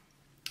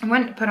 I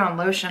went to put on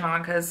lotion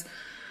on because,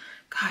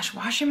 gosh,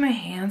 washing my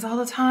hands all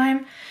the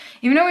time.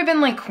 Even though we've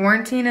been like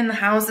quarantined in the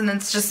house and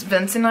it's just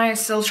Vince and I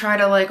still try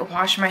to like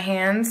wash my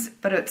hands,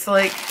 but it's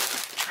like,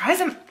 dries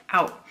them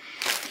out.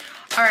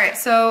 All right,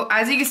 so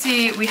as you can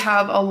see, we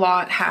have a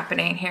lot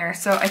happening here.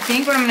 So I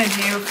think what I'm gonna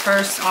do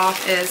first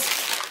off is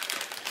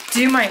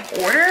do my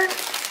order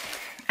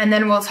and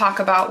then we'll talk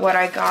about what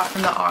I got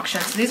from the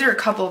auction. So these are a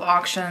couple of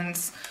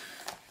auctions.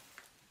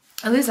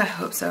 At least I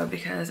hope so,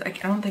 because I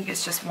don't think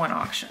it's just one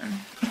auction.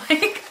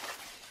 Like,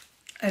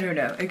 I don't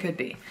know, it could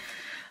be.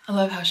 I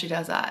love how she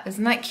does that.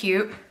 Isn't that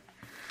cute?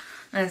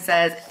 And it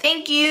says,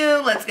 thank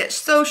you, let's get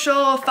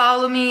social,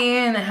 follow me,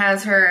 and it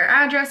has her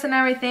address and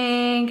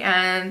everything,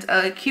 and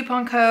a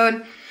coupon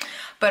code.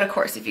 But of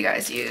course, if you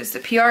guys use the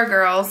PR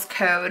Girls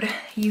code,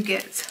 you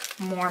get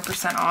more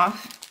 %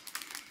 off,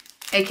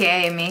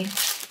 AKA me.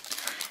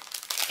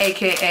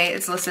 AKA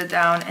it's listed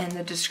down in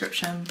the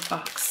description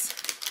box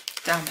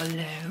down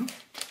below.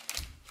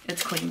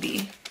 It's Queen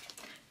Bee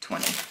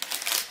 20.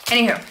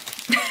 Anywho.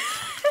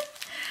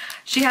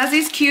 She has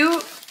these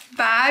cute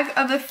bag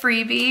of the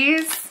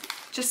freebies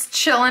just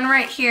chilling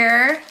right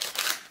here.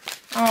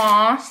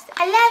 Aw,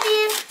 I love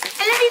you.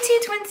 I love you too,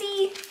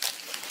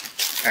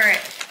 Twinsy. All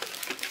right.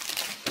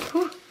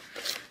 Whew.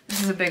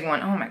 This is a big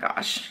one. Oh my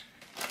gosh.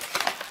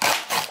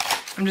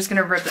 I'm just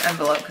gonna rip the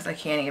envelope because I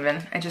can't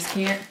even. I just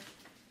can't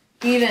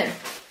even.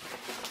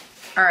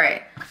 All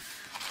right.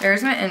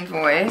 There's my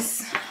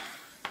invoice.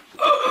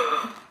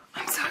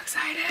 I'm so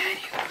excited,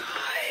 you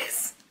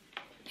guys.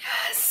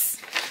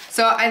 Yes.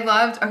 So I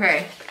loved,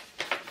 okay.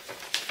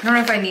 I don't know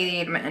if I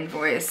need my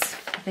invoice.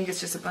 I think it's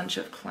just a bunch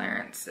of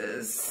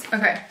clearances.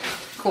 Okay,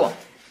 cool.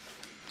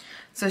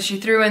 So she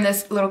threw in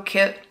this little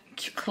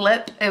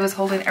clip. It was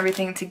holding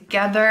everything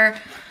together.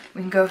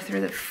 We can go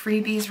through the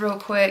freebies real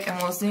quick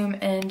and we'll zoom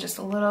in just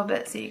a little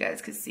bit so you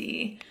guys can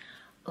see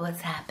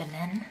what's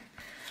happening.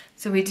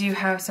 So we do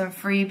have some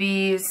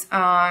freebies.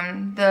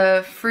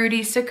 The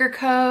Fruity Sticker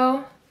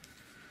Co.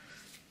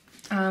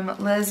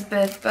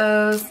 Lisbeth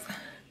Bose.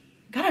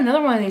 Got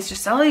another one of these.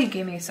 Giselle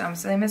gave me some,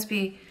 so they must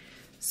be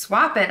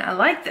swapping. I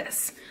like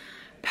this.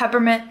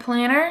 Peppermint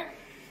Planner.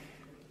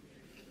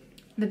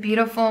 The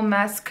Beautiful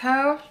Mess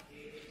Co.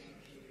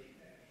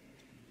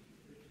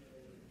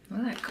 Look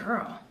at that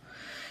girl.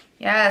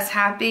 Yes,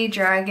 Happy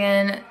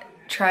Dragon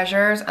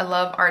Treasures. I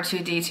love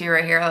R2-D2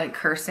 right here. I like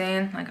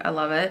cursing. Like, I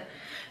love it.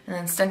 And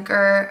then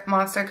Stinker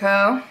Monster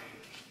Co.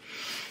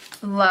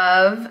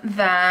 Love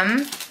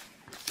them.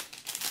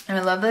 And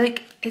I love,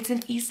 like, it's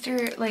an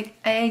Easter, like,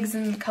 eggs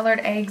and colored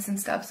eggs and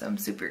stuff. So I'm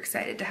super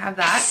excited to have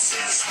that.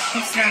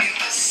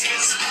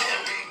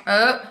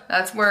 Oh,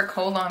 that's work.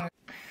 Hold on. All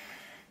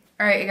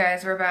right, you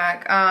guys, we're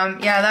back.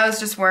 Yeah, that was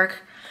just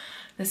work.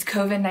 This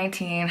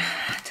COVID-19.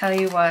 Tell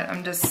you what, I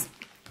don't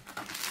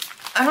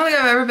think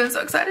I've ever been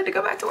so excited to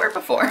go back to work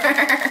before.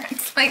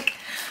 It's like,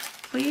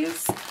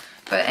 please.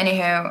 But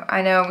anywho,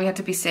 I know we have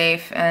to be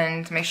safe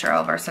and make sure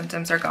all of our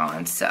symptoms are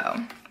gone, so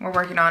we're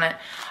working on it.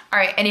 All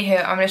right, anywho,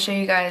 I'm gonna show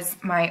you guys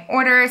my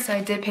order. So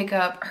I did pick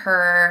up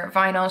her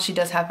vinyl. She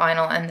does have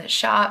vinyl in the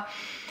shop.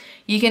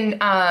 You can,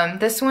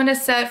 this one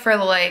is set for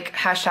like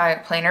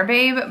hashtag planner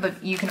babe,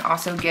 but you can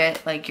also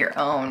get like your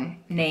own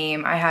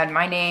name. I had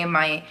my name,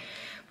 my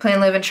Plan,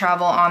 Live, and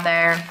Travel on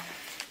there.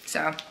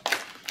 So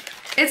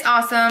it's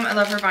awesome. I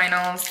love her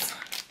vinyls.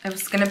 I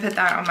was gonna put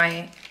that on my,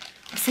 I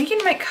was thinking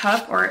my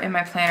cup or in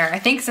my planner. I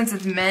think since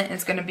it's mint,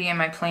 it's gonna be in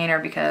my planner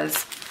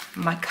because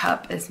my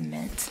cup is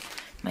mint,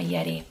 my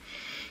Yeti.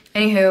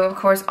 Anywho, of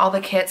course, all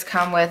the kits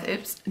come with,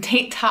 oops,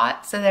 date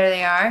tot, so there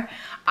they are.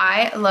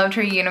 I loved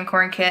her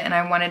unicorn kit and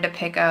I wanted to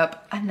pick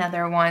up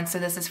another one. So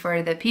this is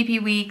for the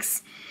PP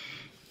weeks.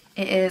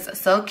 It is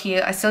so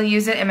cute. I still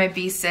use it in my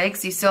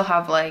B6. You still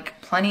have like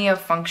plenty of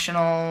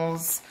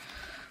functionals.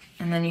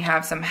 And then you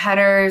have some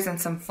headers and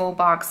some full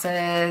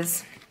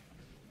boxes.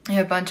 You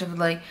have a bunch of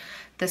like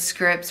the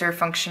scripts or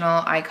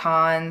functional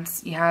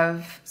icons. You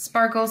have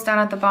sparkles down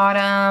at the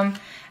bottom.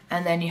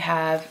 And then you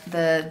have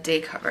the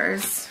day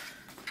covers,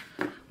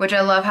 which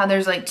I love how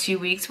there's like 2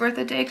 weeks worth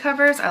of day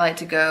covers. I like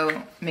to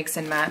go mix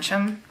and match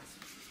them.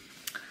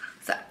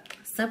 So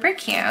super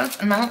cute.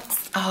 And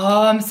that's,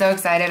 oh, I'm so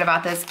excited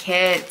about this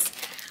kit.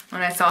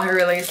 When I saw her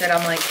release it,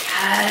 I'm like,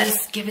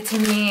 yes, give it to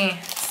me.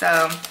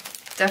 So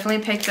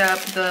definitely picked up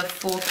the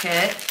full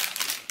kit.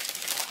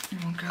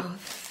 And we'll go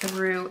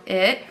through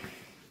it.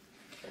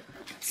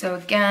 So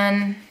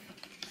again,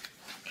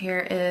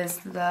 here is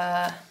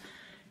the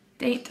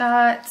date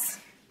dots.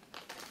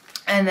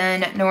 And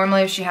then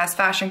normally if she has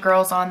Fashion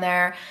Girls on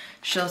there,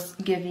 she'll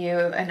give you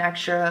an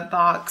extra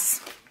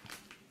box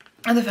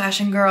of the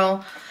Fashion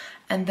Girl.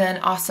 And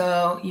then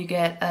also you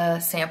get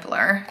a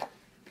sampler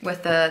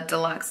with the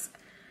deluxe.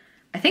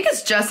 I think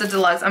it's just a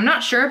deluxe. I'm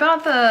not sure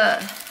about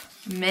the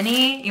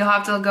mini. You'll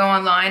have to go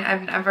online.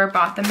 I've never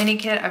bought the mini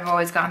kit. I've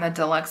always gotten the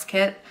deluxe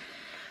kit.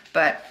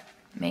 But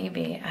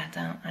maybe,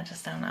 I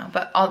just don't know.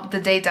 But all the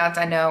date dots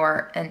I know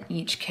are in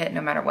each kit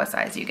no matter what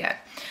size you get.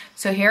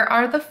 So here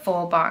are the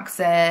full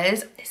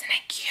boxes. Isn't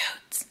it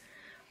cute?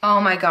 Oh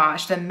my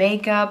gosh, the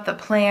makeup, the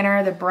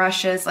planner, the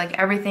brushes, like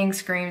everything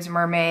screams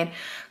mermaid.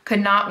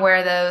 Could not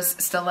wear those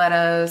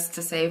stilettos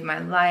to save my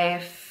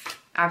life.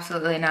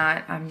 Absolutely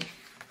not. I'm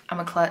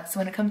a klutz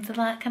when it comes to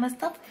that kind of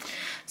stuff.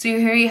 So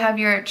here you have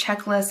your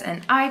checklist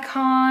and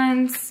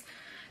icons.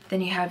 Then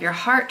you have your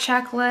heart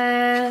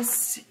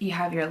checklist. You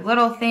have your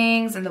little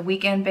things and the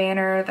weekend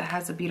banner that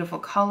has the beautiful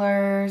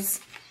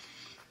colors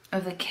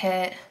of the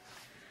kit.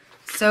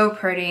 So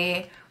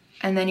pretty.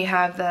 And then you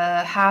have the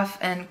half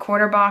and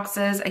quarter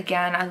boxes.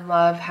 Again, I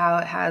love how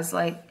it has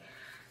like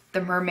the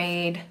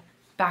mermaid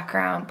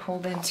background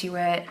pulled into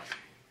it.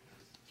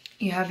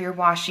 You have your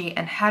washi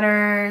and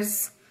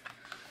headers.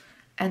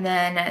 And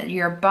then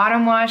your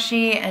bottom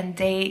washi and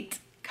date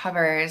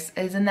covers.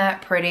 Isn't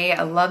that pretty?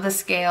 I love the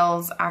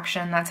scales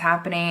action that's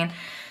happening.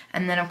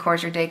 And then of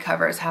course your day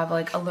covers have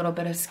like a little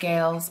bit of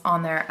scales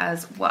on there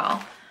as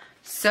well.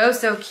 So,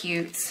 so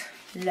cute.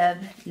 Love,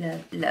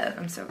 love, love.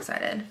 I'm so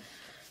excited.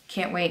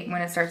 Can't wait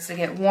when it starts to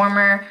get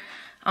warmer.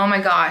 Oh my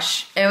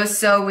gosh, it was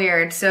so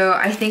weird. So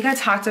I think I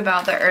talked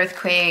about the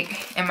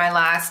earthquake in my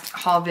last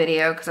haul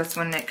video because that's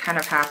when it kind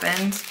of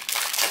happened,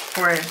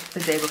 or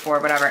the day before,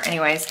 whatever.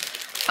 Anyways,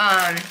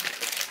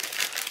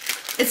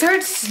 it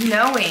started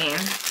snowing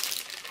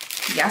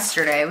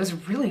yesterday. It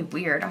was really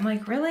weird. I'm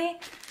like, really?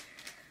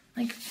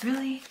 Like,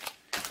 really?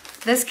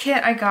 This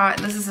kit I got,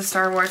 this is a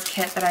Star Wars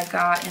kit that I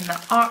got in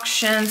the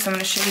auction. So I'm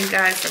gonna show you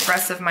guys the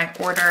rest of my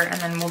order and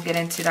then we'll get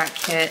into that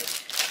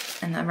kit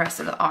and the rest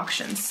of the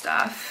auction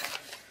stuff.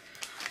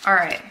 All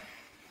right,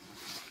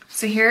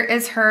 so here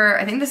is her,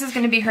 I think this is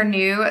gonna be her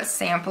new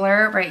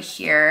sampler right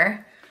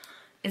here.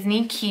 Isn't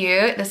he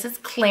cute? This is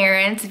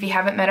Clarence, if you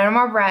haven't met him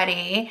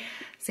already.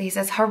 So he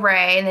says,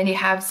 hooray, and then you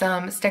have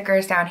some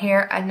stickers down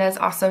here. Edna's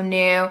also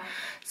new.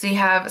 So you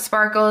have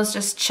Sparkles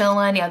just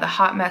chilling, you have the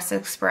Hot Mess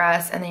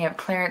Express, and then you have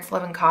Clarence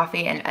Living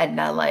Coffee and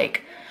Edna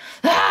like,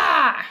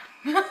 ah!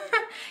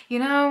 You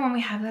know, when we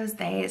have those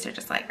days, they're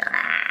just like,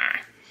 ah.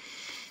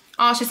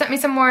 Oh, she sent me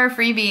some more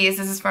freebies.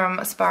 This is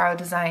from Sparrow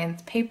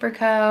Designs Paper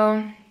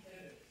Co.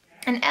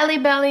 And Ellie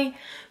Belly,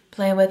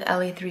 Play with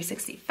Ellie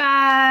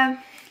 365.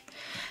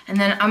 And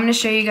then I'm gonna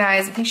show you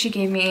guys, I think she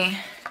gave me,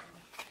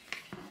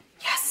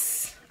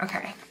 yes,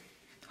 okay,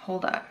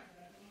 hold up.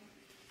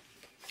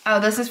 Oh,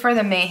 this is for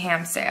the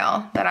Mayhem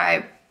sale that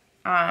I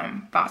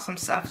bought some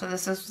stuff. So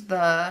this is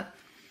the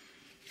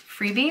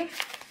freebie.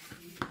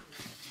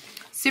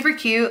 Super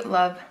cute,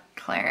 love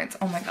Clarence,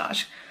 oh my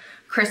gosh.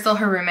 Crystal,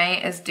 her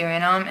roommate, is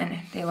doing them and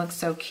they look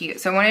so cute.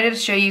 So I wanted to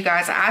show you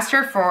guys, I asked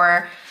her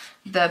for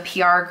the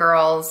PR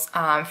Girls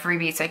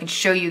freebie so I can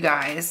show you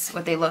guys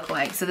what they look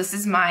like. So this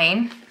is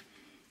mine.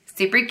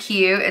 Super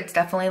cute. It's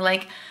definitely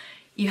like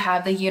you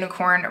have the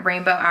unicorn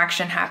rainbow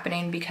action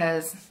happening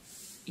because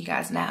you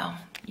guys know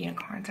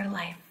unicorns are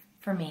life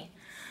for me.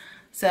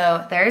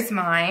 So there's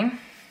mine.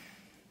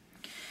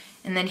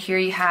 And then here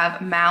you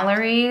have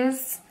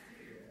Mallory's.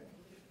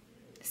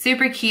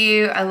 Super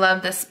cute. I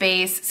love the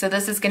space. So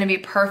this is going to be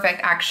perfect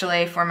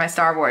actually for my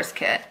Star Wars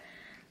kit.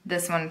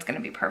 This one's going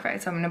to be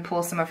perfect. So I'm going to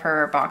pull some of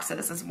her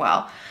boxes as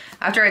well.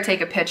 After I take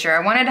a picture.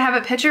 I wanted to have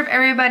a picture of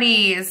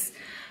everybody's.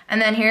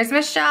 And then here's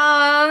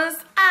Michelle's.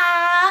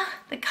 Ah,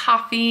 the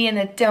coffee and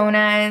the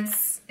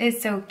donuts.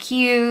 It's so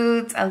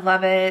cute. I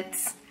love it.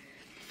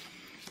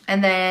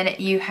 And then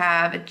you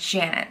have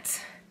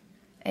Janet,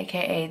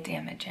 aka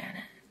Damn It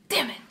Janet.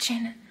 Damn it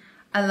Janet.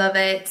 I love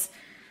it.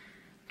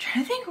 I'm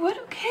trying to think,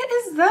 what kit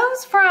is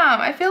those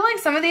from? I feel like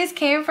some of these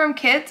came from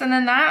kits and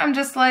then that I'm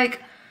just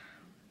like,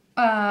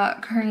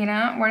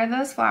 Karina, where did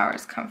those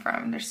flowers come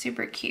from? They're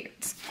super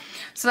cute.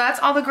 So that's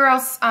all the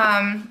girls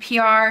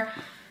PR.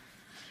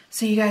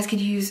 So you guys could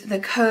use the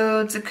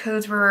codes. The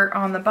codes were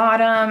on the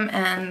bottom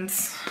and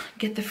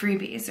get the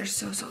freebies. They're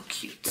so, so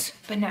cute.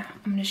 But now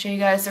I'm gonna show you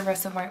guys the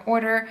rest of my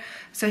order.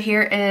 So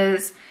here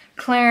is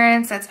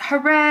Clarence, that's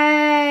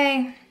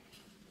hooray!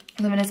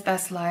 Living his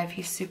best life,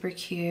 he's super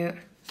cute.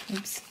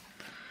 Oops.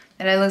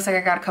 And it looks like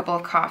I got a couple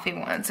of coffee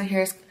ones. So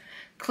here's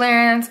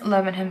Clearance,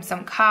 loving him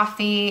some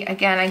coffee.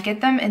 Again, I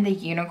get them in the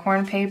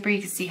unicorn paper.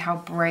 You can see how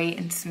bright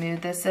and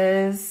smooth this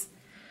is.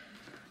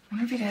 I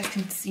wonder if you guys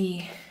can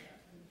see.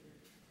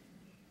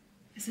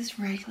 Is this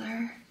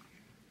regular?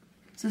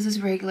 So this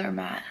is regular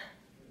matte.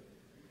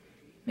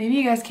 Maybe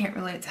you guys can't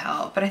really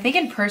tell, but I think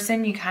in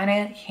person you kind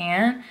of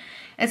can.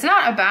 It's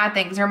not a bad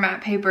thing because our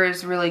matte paper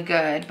is really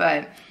good,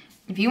 but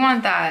if you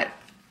want that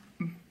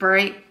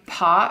bright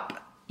pop,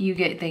 you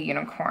get the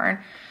unicorn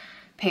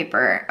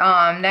paper.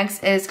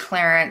 Next is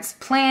Clarence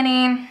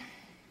Planning.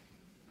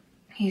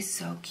 He's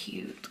so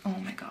cute. Oh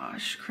my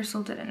gosh,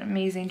 Crystal did an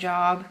amazing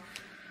job.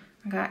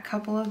 I got a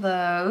couple of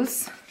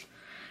those.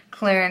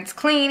 Clarence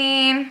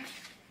Cleaning,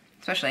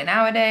 especially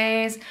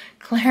nowadays.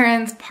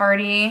 Clarence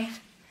Party.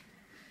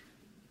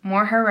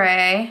 More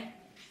hooray.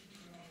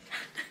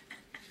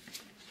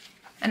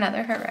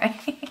 Another hooray.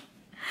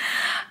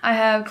 I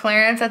have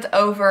Clarence that's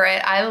over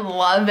it. I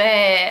love it.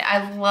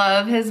 I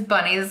love his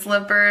bunny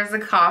slippers, the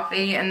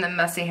coffee, and the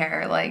messy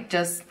hair. Like,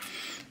 just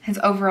his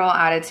overall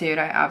attitude.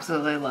 I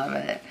absolutely love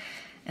it.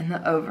 And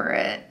the over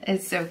it.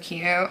 It's so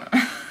cute.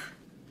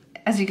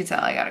 As you can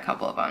tell, I got a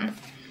couple of them.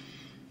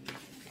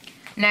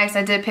 Next,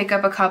 I did pick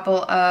up a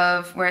couple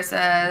of where it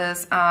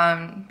says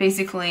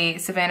basically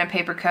Savannah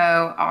Paper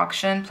Co.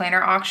 auction,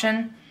 planner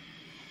auction.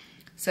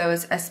 So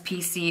it's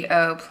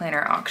SPCO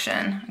planner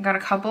auction. I got a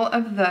couple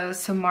of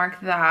those to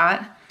mark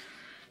that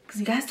because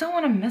you guys don't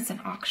want to miss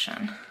an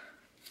auction.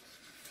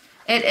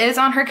 It is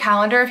on her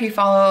calendar. If you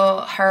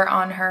follow her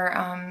on her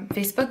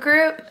Facebook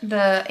group,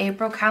 the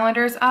April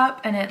calendar's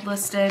up and it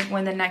listed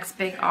when the next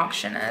big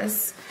auction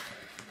is.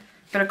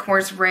 But of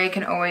course, Ray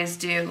can always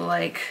do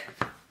like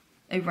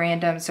a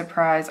random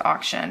surprise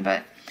auction.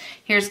 But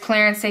here's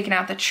Clarence taking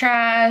out the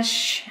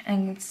trash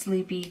and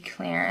sleepy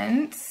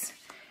Clarence.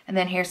 And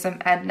then here's some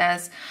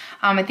Edna's.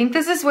 I think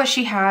this is what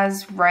she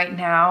has right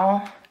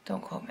now.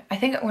 Don't quote me. I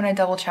think when I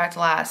double checked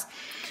last,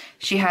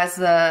 she has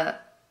the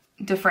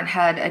different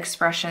head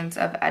expressions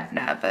of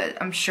Edna, but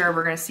I'm sure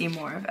we're gonna see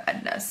more of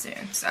Edna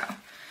soon. So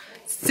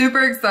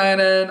super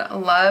excited,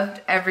 loved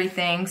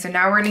everything. So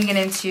now we're gonna get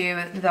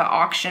into the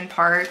auction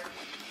part.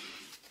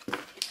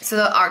 So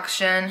the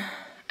auction,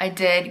 I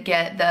did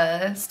get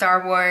the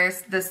Star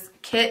Wars. This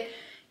kit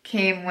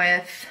came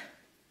with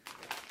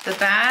the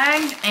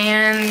bag,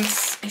 and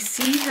I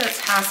see the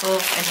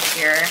tassels in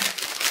here.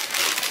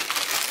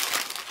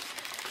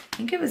 I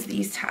think it was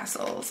these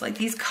tassels. Like,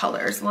 these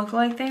colors look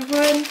like they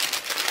would.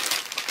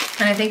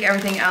 And I think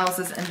everything else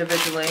is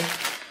individually.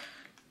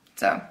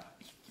 So,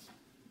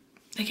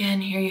 again,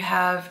 here you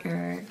have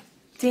your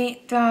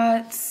date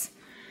dots,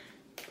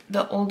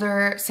 the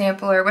older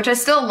sampler, which I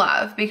still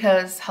love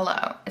because,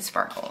 hello, it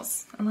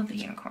sparkles. I love the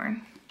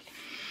unicorn.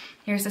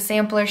 Here's the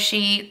sampler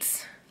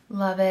sheets.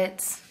 Love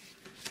it.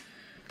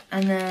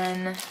 And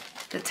then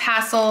the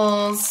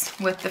tassels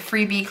with the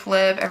freebie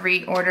clip.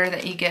 Every order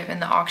that you give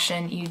in the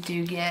auction, you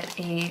do get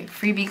a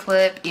freebie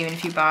clip, even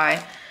if you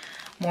buy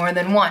more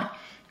than one.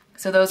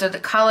 So those are the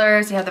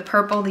colors. You have the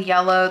purple, the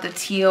yellow, the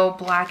teal,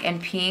 black,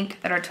 and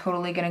pink that are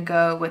totally gonna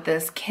go with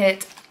this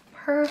kit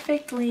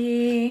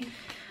perfectly. I'm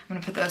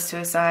gonna put those to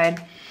a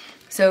side.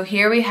 So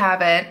here we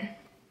have it.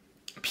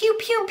 Pew,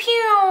 pew,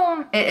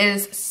 pew. It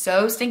is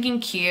so stinking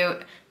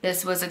cute.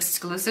 This was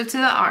exclusive to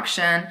the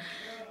auction.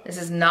 This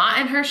is not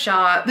in her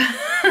shop.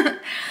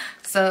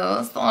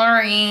 So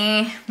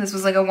sorry. This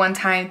was like a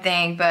one-time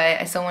thing, but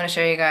I still want to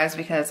show you guys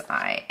because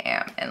I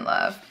am in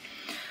love.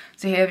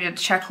 So you have your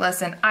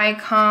checklist and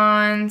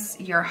icons,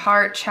 your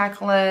heart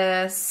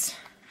checklist,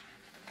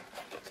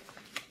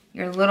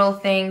 your little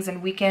things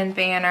and weekend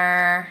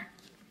banner,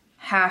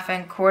 half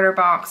and quarter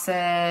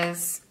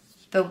boxes,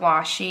 the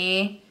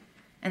washi,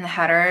 and the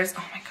headers.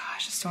 Oh my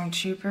gosh, the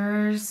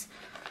stormtroopers.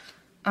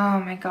 Oh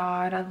my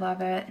god, I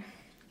love it.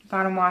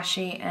 Bottom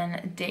washi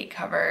and date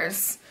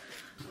covers.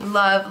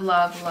 Love,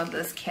 love, love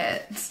this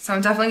kit. So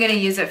I'm definitely gonna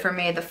use it for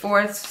May the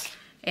 4th,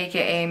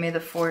 aka May the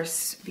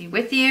Force be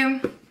with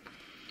you.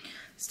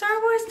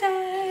 Star Wars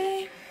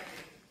Day.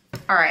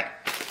 All right,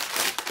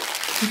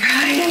 you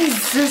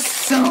guys, there's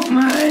so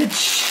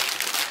much.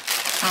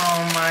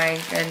 Oh my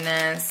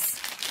goodness,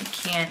 I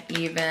can't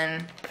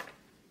even.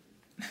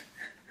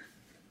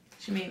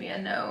 She made me a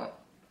note.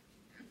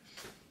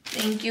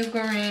 Thank you,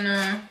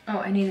 Karina. Oh,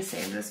 I need to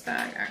save this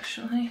bag,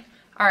 actually.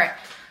 All right,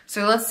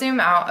 so let's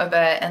zoom out a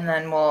bit and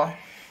then we'll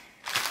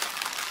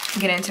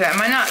get into it. I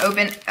might not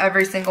open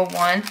every single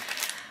one.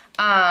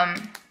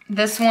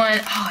 This one,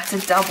 oh, it's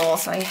a double,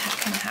 so I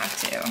kind of have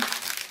to.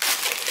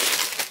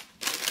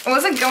 I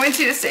wasn't going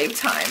to save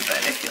time, but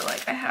I feel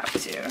like I have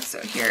to. So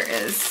here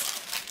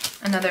is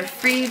another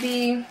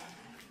freebie.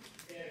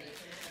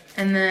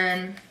 And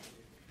then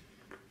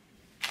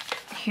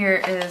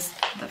here is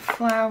the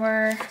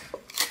flower.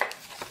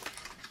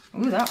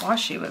 Ooh, that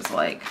washi was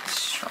like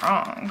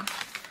strong.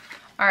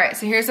 All right,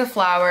 so here's a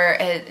flower.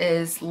 It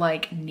is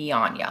like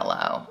neon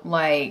yellow.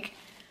 Like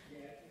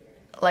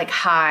like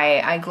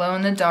high. I glow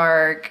in the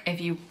dark.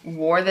 If you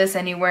wore this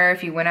anywhere,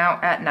 if you went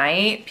out at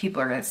night,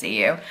 people are gonna see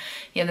you.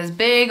 You have this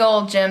big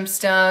old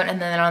gemstone,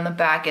 and then on the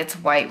back it's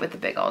white with the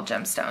big old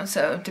gemstone.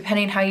 So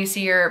depending how you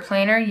see your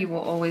planner, you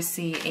will always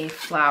see a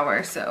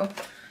flower. So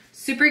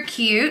super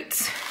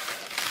cute.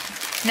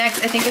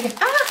 Next, I think I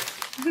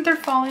can, they're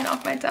falling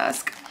off my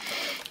desk.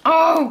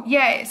 Oh,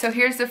 yay. So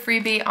here's the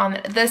freebie on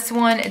this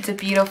one. It's a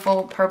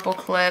beautiful purple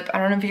clip. I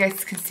don't know if you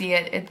guys can see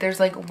it. There's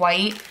like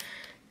white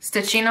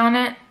stitching on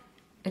it.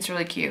 It's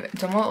really cute.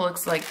 It almost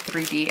looks like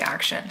 3D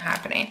action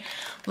happening.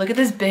 Look at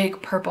this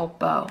big purple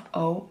bow.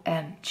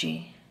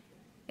 OMG.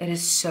 It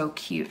is so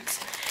cute.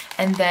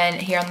 And then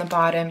here on the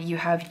bottom, you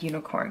have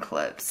unicorn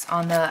clips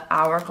on the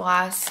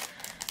hourglass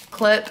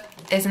clip.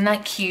 Isn't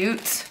that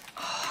cute?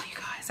 Oh, you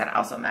guys, that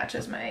also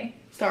matches my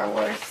Star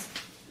Wars.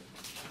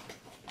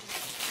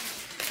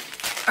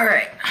 All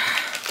right,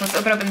 let's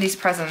open up these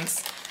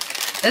presents.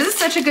 This is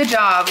such a good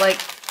job. Like,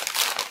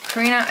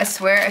 Karina, I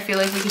swear, I feel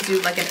like we could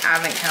do like an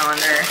advent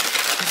calendar.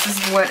 This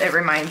is what it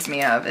reminds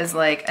me of, is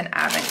like an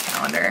advent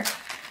calendar.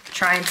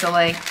 Trying to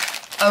like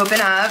open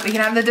up. We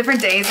can have the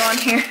different days on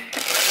here.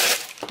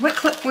 What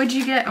clip would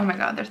you get? Oh my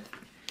God, they're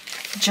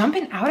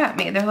jumping out at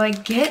me. They're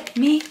like, get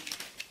me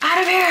out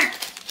of here.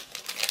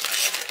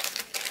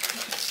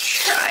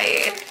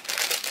 Try.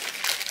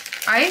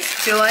 I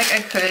feel like I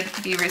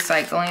could be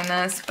recycling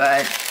this,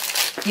 but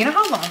you know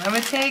how long that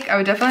would take? I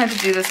would definitely have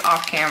to do this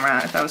off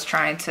camera if I was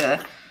trying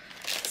to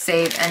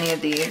save any of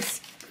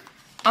these.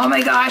 Oh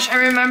my gosh, I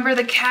remember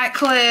the cat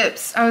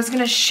clips. I was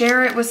gonna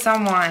share it with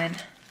someone.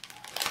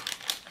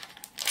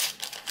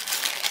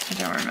 I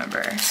don't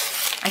remember.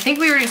 I think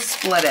we already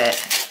split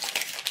it.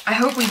 I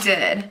hope we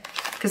did,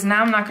 because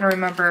now I'm not gonna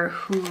remember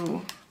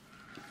who,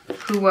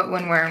 what,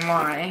 when, where, and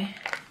why.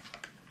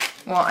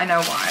 Well, I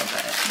know why,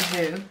 but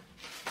who.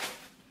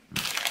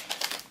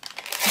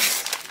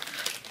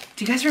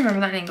 Do you guys remember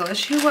that in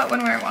English? Who, what,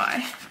 when, where,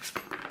 why?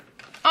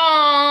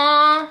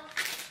 Aww.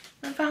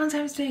 The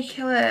Valentine's Day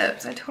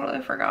clips. I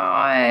totally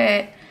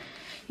forgot.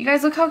 You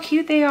guys, look how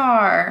cute they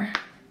are.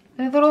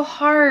 They're little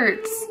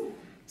hearts.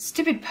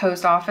 Stupid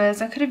post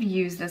office. I could have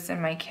used this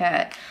in my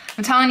kit.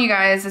 I'm telling you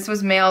guys, this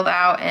was mailed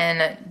out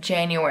in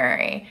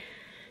January.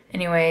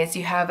 Anyways,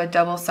 you have a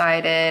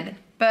double-sided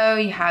bow.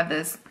 You have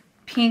this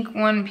pink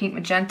one, pink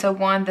magenta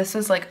one. This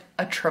is like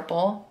a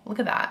triple. Look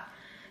at that.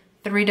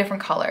 3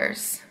 different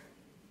colors.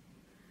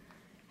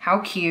 How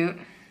cute.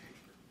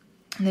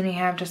 And then you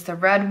have just the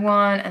red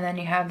one, and then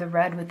you have the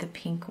red with the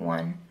pink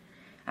one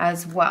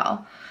as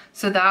well.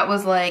 So that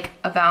was like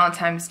a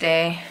Valentine's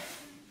Day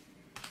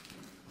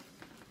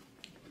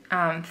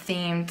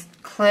themed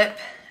clip.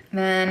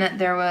 Then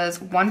there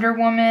was Wonder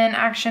Woman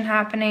action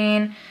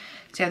happening.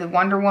 So you have the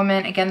Wonder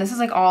Woman. Again, this is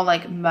like all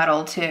like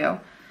metal too.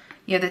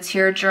 You have the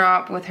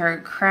teardrop with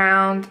her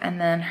crown, and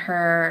then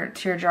her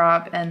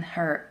teardrop and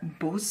her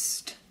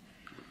boost,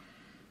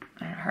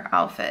 and her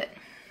outfit.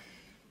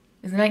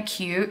 Isn't that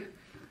cute?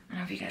 I don't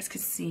know if you guys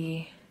could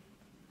see.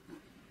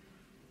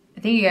 I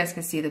think you guys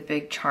could see the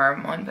big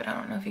charm one, but I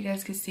don't know if you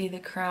guys could see the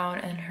crown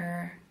and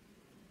her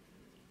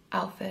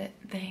outfit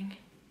thing.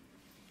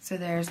 So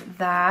there's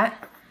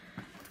that.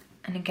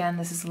 And again,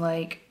 this is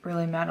like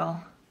really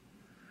metal.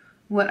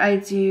 What I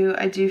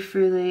do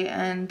freely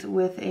and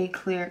with a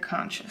clear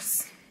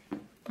conscience.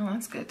 Oh,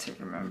 that's good to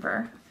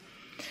remember.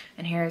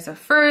 And here's a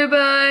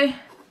freebie.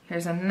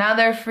 Here's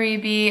another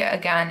freebie,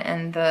 again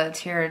in the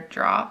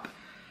teardrop.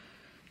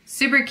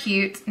 Super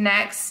cute.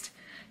 Next,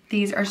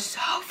 these are so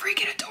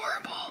freaking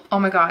adorable. Oh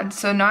my God.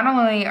 So not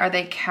only are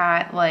they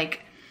cat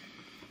like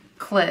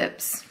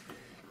clips,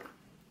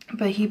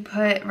 but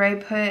Ray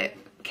put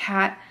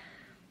cat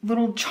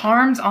little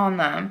charms on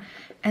them,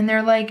 and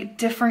they're like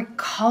different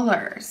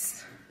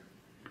colors.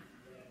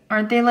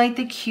 Aren't they like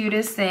the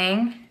cutest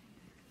thing?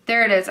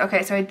 There it is.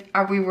 Okay, so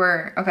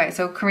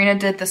so Karina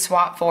did the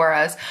swap for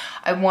us.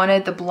 I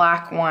wanted the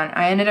black one.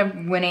 I ended up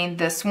winning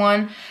this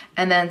one,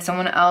 and then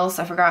someone else,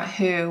 I forgot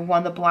who,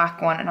 won the black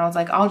one, and I was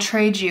like, I'll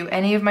trade you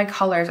any of my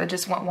colors. I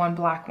just want one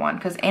black one,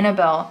 because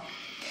Annabelle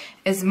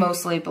is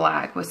mostly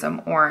black with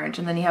some orange,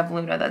 and then you have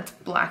Luna that's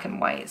black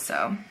and white,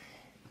 so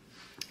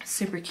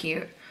super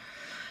cute.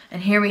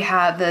 And here we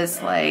have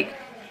this like,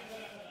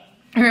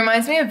 it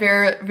reminds me of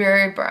Vera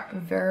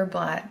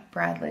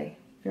Bradley.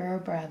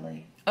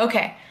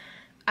 Okay,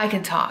 I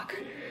can talk.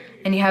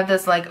 And you have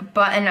this like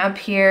button up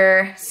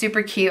here,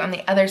 super cute. On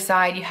the other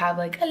side, you have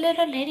like a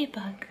little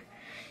ladybug,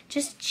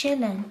 just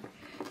chilling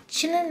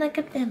like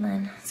a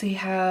villain. So you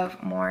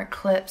have more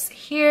clips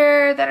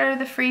here that are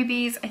the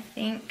freebies, I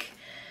think.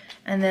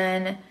 And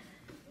then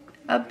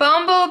a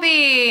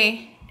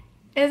bumblebee.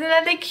 Isn't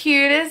that the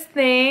cutest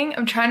thing?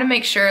 I'm trying to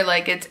make sure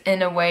like it's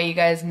in a way you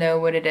guys know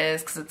what it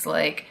is, because it's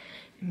like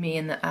me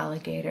and the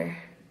alligator.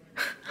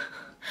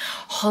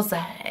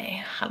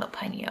 Jose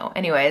Jalapeno.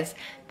 Anyways,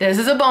 this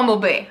is a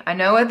bumblebee. I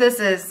know what this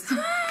is.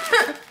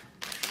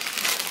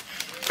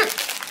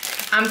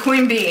 I'm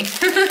Queen Bee.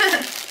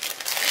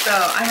 So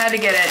I had to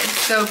get it. It's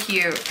so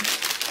cute.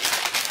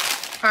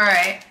 All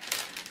right.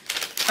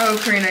 Oh,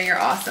 Karina, you're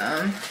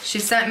awesome. She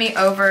sent me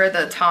over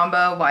the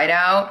Tombow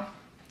whiteout.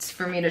 It's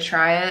for me to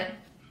try it.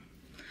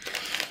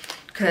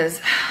 Because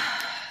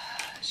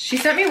she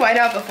sent me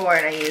whiteout before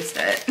and I used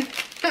it.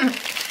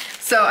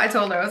 So I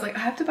told her, I was like, I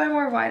have to buy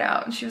more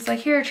whiteout. And she was like,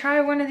 here,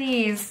 try one of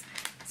these.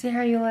 See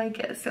how you like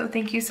it. So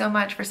thank you so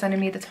much for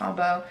sending me the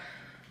Tombow.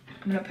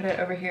 I'm gonna put it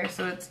over here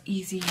so it's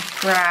easy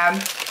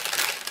grab,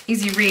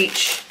 easy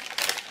reach.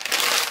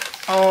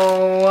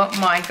 Oh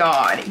my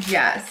God,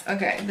 yes.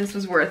 Okay, this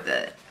was worth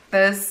it.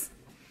 This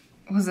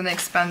was an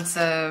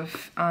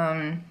expensive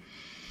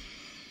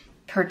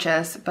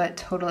purchase, but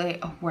totally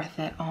worth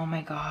it. Oh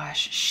my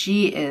gosh,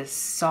 she is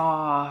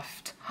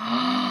soft.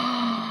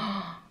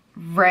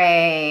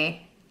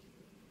 Ray.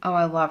 Oh,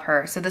 I love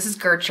her. So this is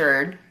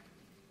Gertrude.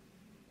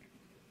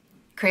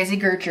 Crazy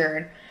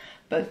Gertrude.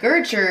 But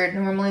Gertrude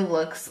normally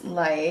looks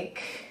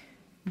like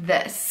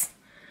this.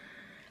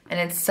 And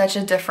it's such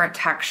a different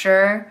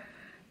texture.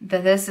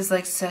 That this is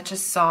like such a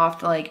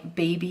soft, like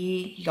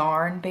baby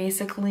yarn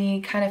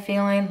basically kind of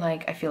feeling.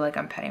 Like I feel like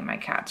I'm petting my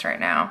cats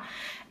right now.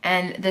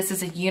 And this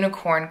is a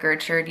unicorn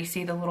Gertrude. You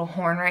see the little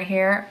horn right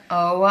here?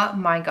 Oh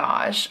my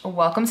gosh.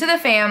 Welcome to the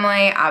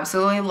family.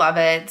 Absolutely love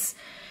it.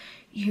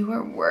 You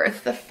are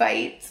worth the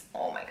fight.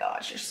 Oh my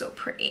gosh, you're so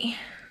pretty.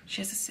 She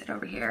has to sit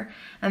over here.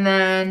 And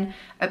then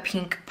a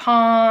pink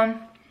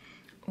pom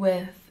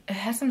with, it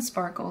has some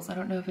sparkles. I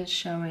don't know if it's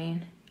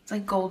showing. It's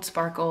like gold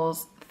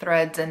sparkles.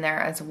 Threads in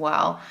there as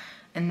well,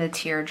 and the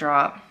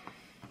teardrop.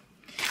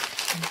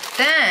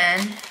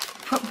 Then,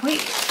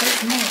 wait,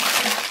 there's more.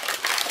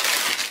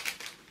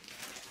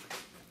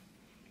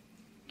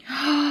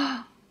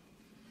 Oh,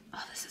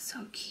 this is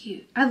so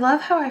cute. I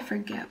love how I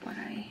forget what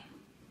I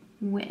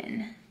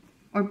win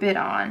or bid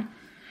on.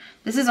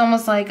 This is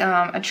almost like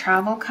a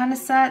travel kind of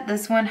set.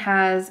 This one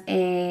has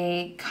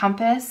a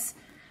compass,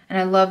 and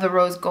I love the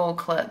rose gold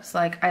clips.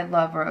 Like, I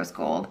love rose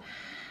gold.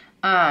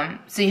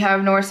 So you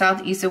have north,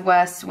 south, east, and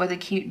west with a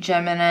cute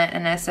gem in it,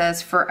 and it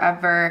says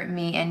forever,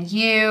 me and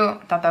you.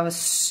 I thought that was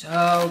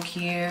so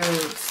cute.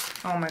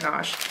 Oh my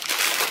gosh.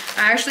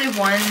 I actually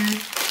won,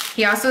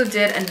 he also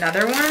did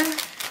another one.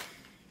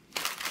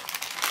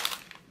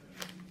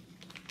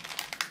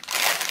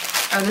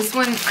 Oh, this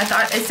one, I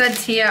thought it said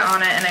Tia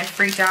on it and I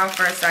freaked out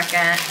for a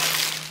second.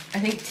 I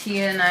think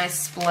Tia and I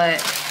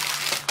split.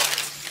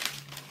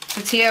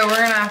 So Tia, we're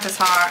gonna have to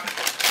talk.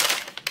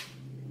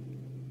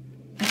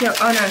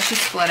 Oh no, she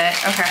split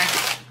it.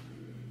 Okay.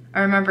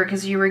 I remember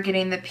because you were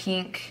getting the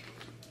pink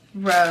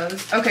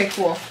rose. Okay,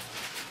 cool.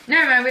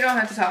 Never mind, we don't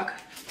have to talk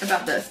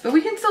about this, but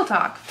we can still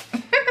talk.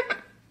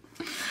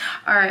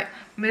 All right,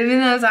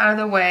 moving those out of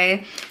the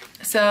way.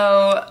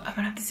 So I'm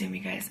gonna have to zoom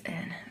you guys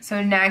in.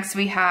 So next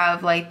we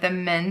have like the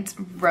mint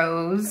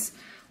rose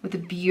with a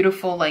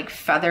beautiful like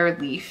feather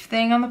leaf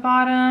thing on the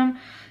bottom.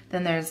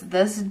 Then there's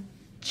this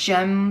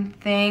gem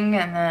thing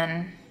and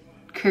then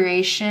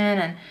creation,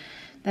 and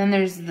then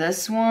there's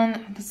this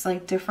one that's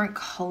like different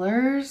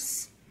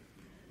colors.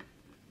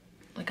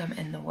 Like I'm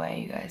in the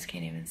way, you guys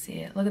can't even see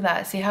it. Look at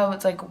that, see how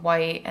it's like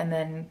white and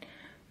then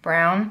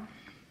brown?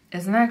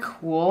 Isn't that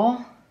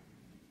cool?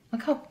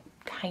 Look how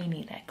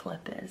tiny that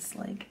clip is.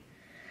 Like,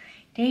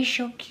 they're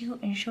so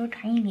cute and so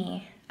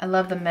tiny. I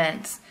love the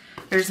mints.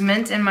 There's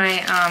mint in my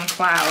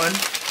cloud.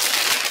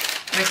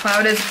 My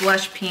cloud is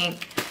blush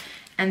pink,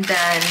 and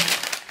then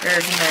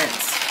there's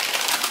mint.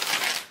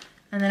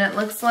 And then it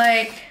looks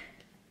like,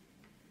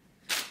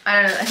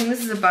 I don't know, I think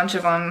this is a bunch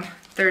of them.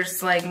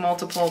 There's like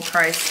multiple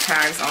price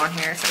tags on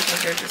here, so I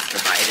think they're just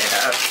divided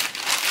up.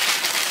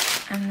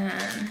 And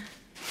then,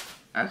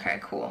 okay,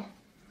 cool.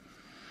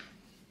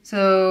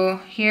 So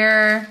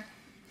here,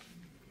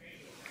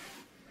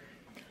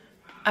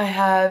 I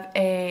have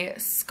a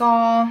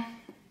skull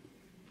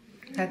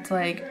that's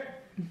like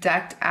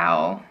decked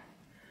out.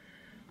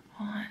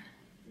 Hold on.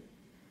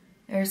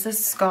 There's the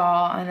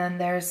skull, and then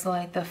there's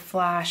like the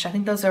flash. I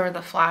think those are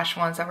the flash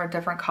ones that were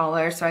different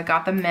colors. So I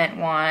got the mint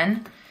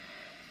one.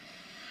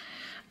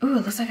 Ooh,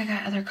 it looks like I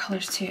got other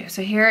colors too.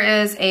 So here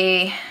is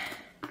a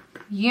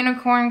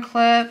unicorn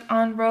clip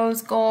on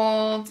rose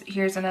gold.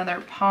 Here's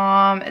another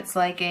palm. It's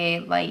like a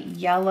light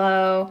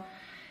yellow.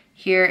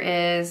 Here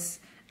is,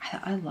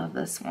 I love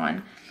this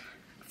one.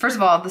 First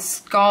of all, the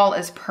skull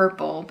is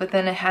purple, but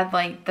then it had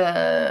like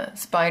the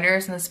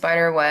spiders and the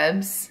spider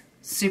webs.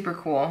 Super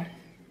cool.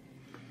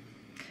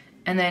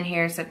 And then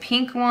here's a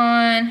pink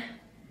one.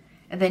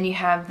 And then you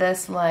have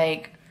this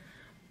like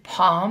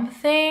palm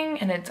thing,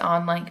 and it's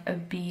on like a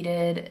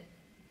beaded,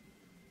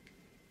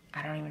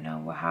 I don't even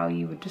know how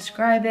you would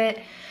describe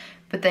it,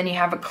 but then you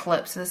have a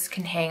clip, so this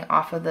can hang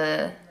off of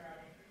the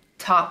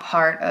top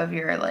part of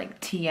your like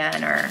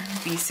TN or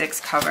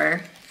B6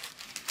 cover.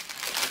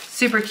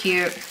 Super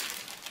cute.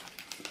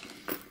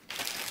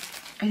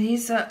 Are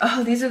these,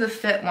 oh, these are the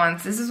fit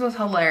ones. This is what's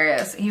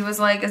hilarious. He was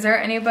like, is there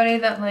anybody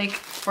that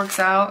like works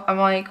out? I'm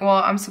like,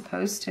 well, I'm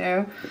supposed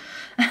to.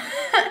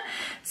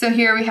 So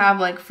here we have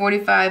like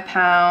 45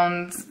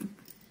 pounds,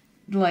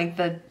 like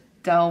the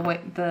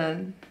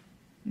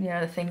you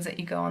know, the things that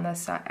you go on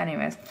this side.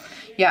 Anyways,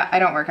 yeah, I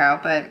don't work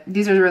out, but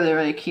these are really,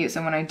 really cute.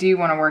 So when I do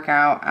want to work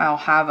out, I'll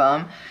have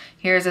them.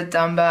 Here's a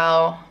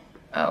dumbbell.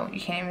 Oh, you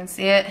can't even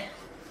see it.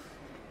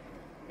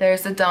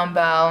 There's the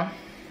dumbbell.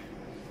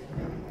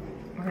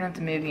 We're gonna have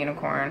to move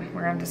Unicorn.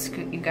 We're gonna have to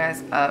scoot you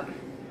guys up.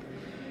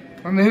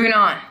 We're moving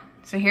on.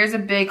 So here's a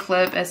big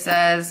clip. It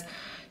says,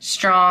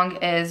 strong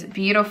is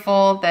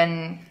beautiful.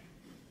 Then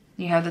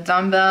you have the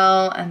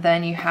dumbbell, and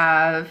then you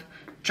have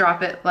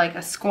drop it like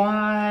a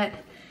squat.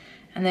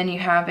 And then you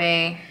have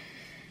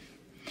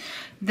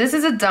this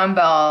is a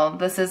dumbbell.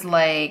 This is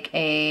like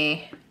oh,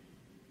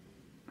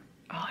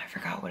 I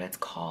forgot what it's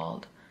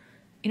called.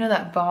 You know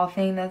that ball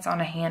thing that's on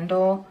a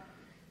handle?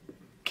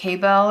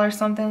 K-bell or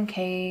something?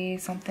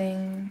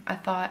 K-something, I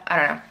thought.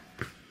 I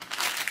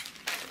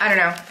don't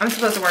know. I'm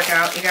supposed to work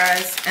out, you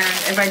guys. And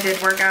if I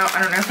did work out,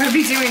 I don't know if I'd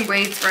be doing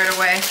weights right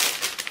away.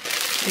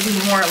 Maybe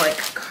more like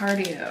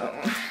cardio.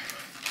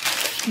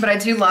 But I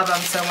do love them,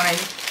 so when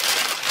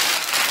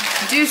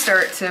I do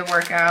start to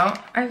work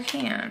out, I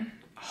can.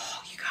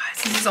 Oh, you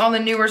guys, this is all the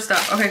newer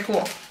stuff. Okay,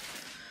 cool.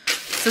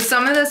 So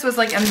some of this was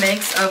like a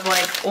mix of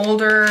like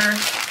older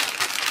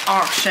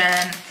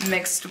auction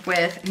mixed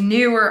with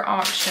newer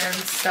auction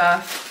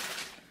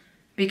stuff,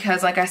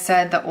 because like I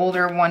said, the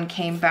older one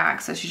came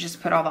back, so she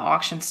just put all the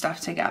auction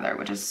stuff together,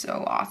 which is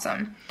so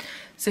awesome.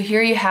 So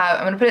here you have,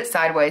 I'm gonna put it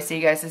sideways so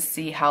you guys can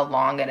see how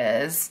long it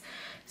is.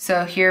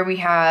 So here we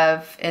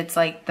have, it's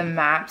like the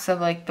maps of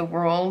like the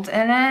world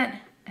in it,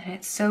 and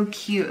it's so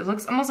cute. It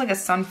looks almost like a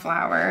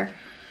sunflower.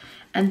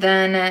 And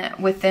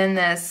then within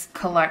this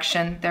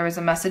collection, there was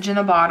a message in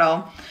a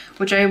bottle,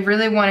 which I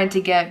really wanted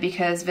to get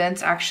because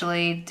Vince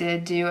actually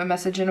did do a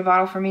message in a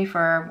bottle for me for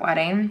our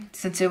wedding.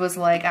 Since it was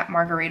like at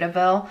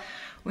Margaritaville,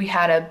 we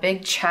had a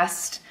big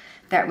chest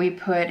that we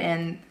put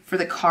in for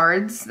the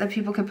cards, that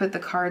people could put the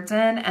cards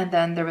in. And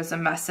then there was a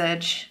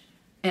message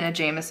in a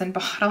Jameson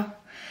bottle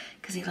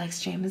because he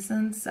likes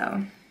Jameson.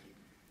 So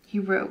he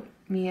wrote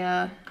me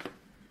a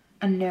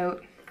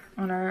note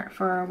on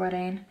for our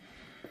wedding.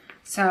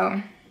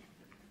 So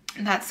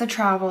that's the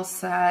travel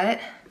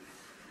set.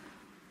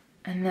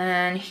 And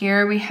then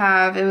here we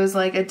have, it was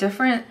like a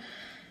different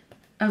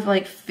of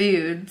like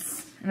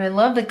foods. And I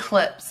love the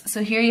clips.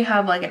 So here you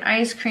have like an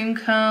ice cream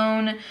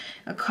cone,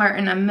 a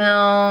carton of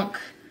milk,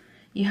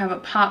 you have a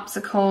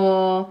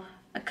popsicle,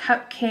 a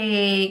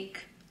cupcake,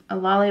 a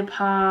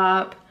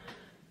lollipop,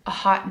 a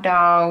hot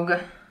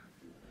dog,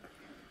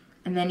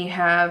 and then you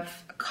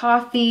have a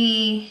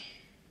coffee.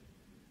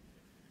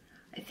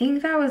 I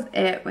think that was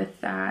it with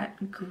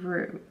that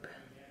group.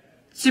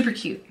 Super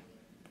cute.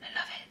 I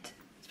love it.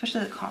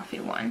 Especially the coffee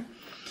one.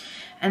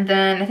 And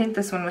then I think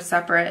this one was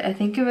separate. I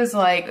think it was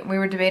like, we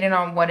were debating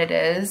on what it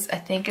is. I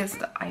think it's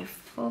the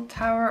Eiffel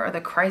Tower or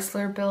the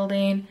Chrysler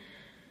Building.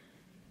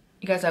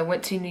 You guys, I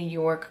went to New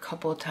York a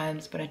couple of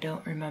times, but I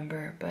don't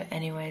remember. But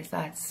anyways,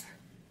 that's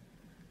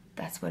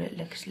what it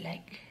looks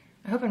like.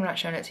 I hope I'm not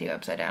showing it to you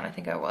upside down. I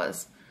think I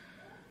was.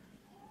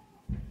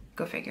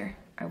 Go figure.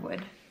 I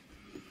would.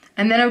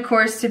 And then of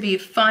course, to be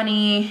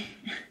funny,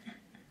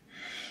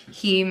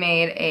 he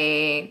made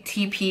a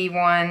TP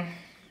one,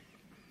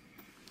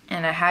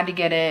 and I had to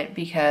get it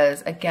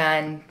because,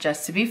 again,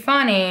 just to be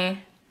funny,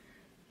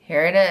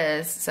 here it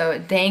is. So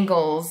it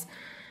dangles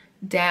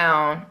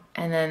down,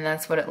 and then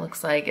that's what it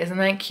looks like. Isn't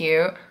that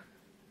cute?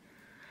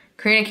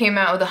 Karina came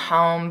out with a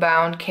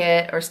homebound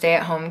kit, or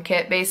stay-at-home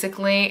kit,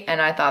 basically,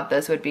 and I thought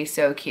this would be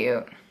so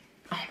cute.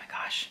 Oh my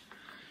gosh.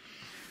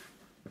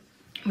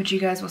 Which you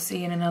guys will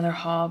see in another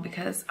haul,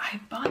 because I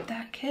bought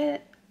that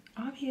kit,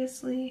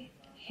 obviously.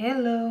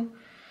 Hello.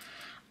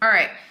 All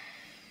right.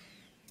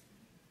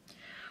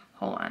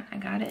 Hold on, I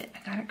got it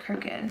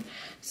crooked.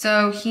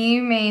 So he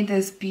made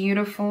this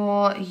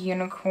beautiful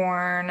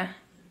unicorn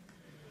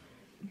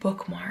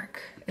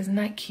bookmark. Isn't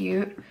that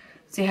cute?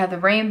 So you have the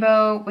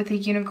rainbow with a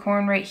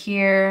unicorn right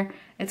here.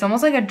 It's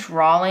almost like a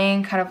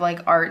drawing, kind of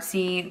like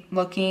artsy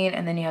looking,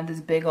 and then you have this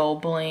big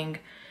old bling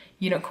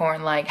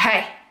unicorn like,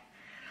 hey,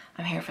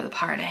 I'm here for the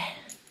party.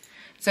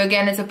 So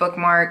again, it's a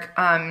bookmark.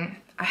 I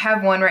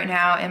have one right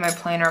now in my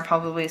planner. I'll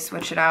probably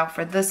switch it out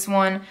for this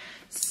one.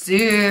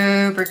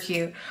 Super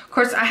cute. Of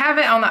course, I have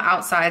it on the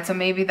outside, so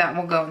maybe that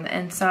will go on the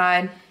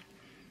inside.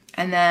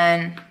 And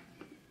then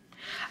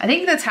I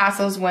think the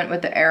tassels went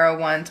with the arrow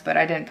ones, but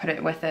I didn't put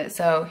it with it.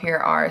 So here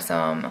are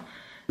some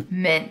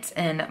mint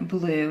and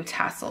blue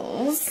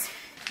tassels.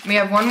 We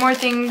have one more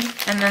thing,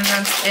 and then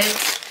that's it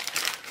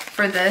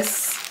for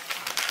this.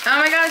 Oh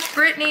my gosh,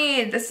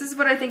 Brittany! This is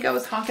what I think I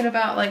was talking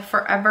about like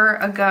forever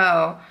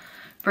ago.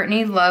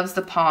 Brittany loves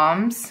the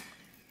palms,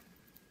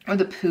 or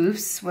the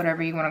poofs,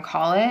 whatever you want to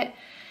call it.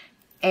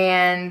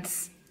 And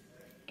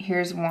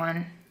here's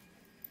one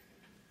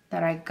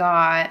that I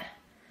got.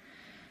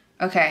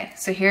 Okay,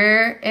 so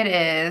here it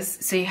is.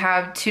 So you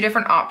have two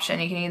different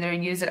options. You can either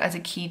use it as a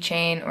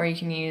keychain or you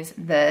can use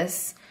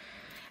this.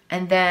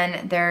 And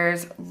then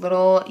there's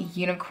little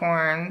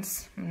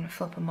unicorns. I'm gonna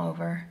flip them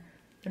over.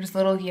 There's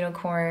little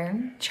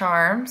unicorn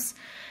charms.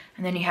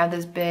 And then you have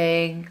this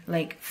big,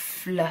 like,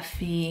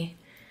 fluffy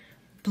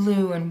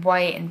blue and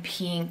white and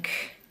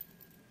pink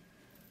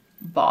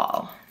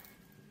ball,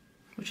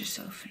 which is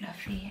so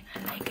fluffy. I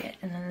like it.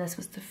 And then this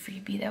was the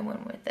freebie that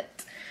went with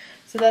it.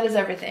 So that is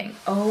everything.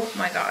 Oh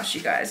my gosh,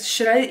 you guys.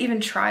 Should I even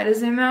try to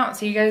zoom out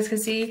so you guys can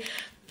see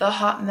the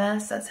hot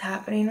mess that's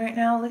happening right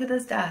now? Look at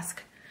this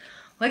desk.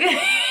 Look at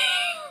it.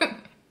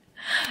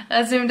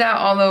 That zoomed out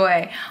all the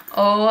way.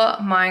 Oh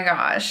my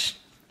gosh.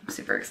 I'm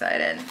super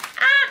excited.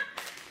 Ah!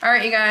 All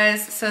right, you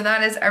guys. So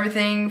that is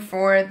everything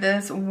for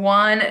this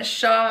one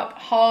shop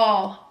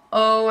haul.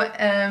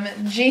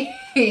 OMG.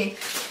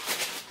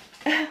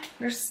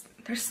 There's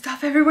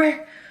stuff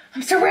everywhere.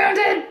 I'm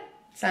surrounded.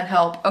 Send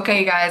help. Okay,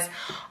 you guys.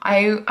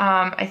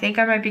 I think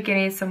I might be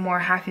getting some more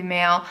Happy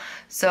Mail,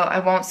 so I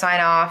won't sign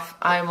off.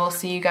 I will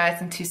see you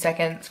guys in 2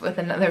 seconds with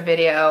another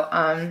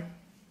video.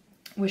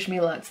 Wish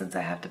me luck since I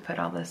have to put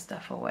all this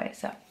stuff away.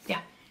 So yeah,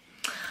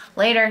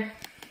 later.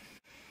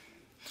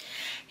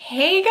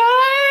 Hey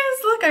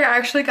guys, look, I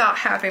actually got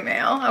Happy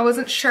Mail. I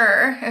wasn't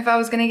sure if I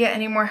was gonna get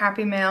any more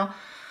Happy Mail,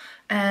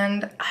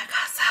 and I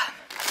got some.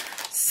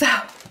 So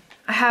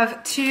I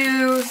have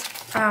 2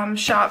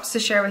 shops to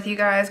share with you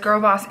guys,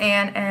 Girl Boss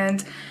Ann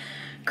and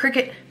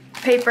Cricut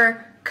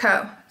Paper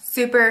Co.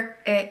 Super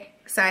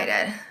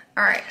excited.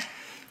 All right,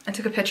 I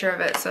took a picture of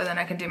it so then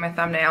I can do my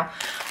thumbnail.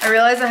 I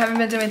realized I haven't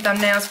been doing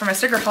thumbnails for my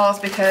sticker hauls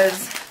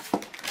because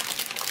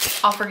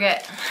I'll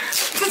forget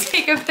to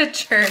take a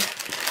picture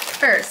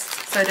first.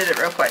 So I did it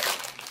real quick.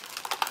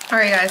 All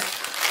right, guys.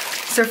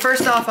 So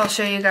first off, I'll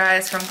show you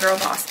guys from Girl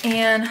Boss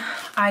Ann.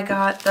 I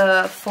got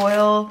the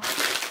foil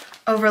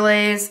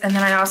overlays, and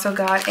then I also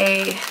got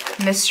a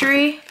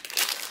mystery.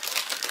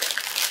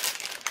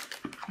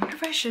 I wonder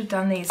if I should have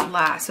done these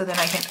last so then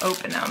I can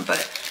open them,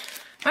 but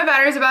my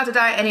battery's about to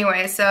die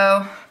anyway,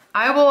 so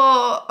I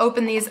will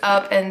open these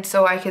up and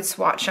so I could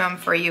swatch them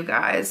for you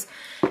guys,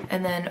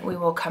 and then we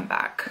will come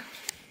back.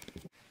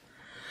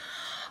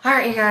 All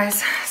right, you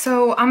guys,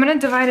 so I'm gonna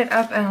divide it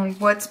up on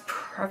what's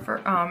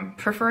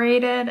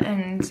perforated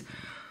and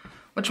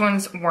which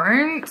ones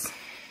weren't,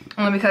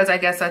 only because I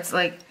guess that's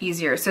like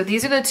easier. So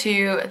these are the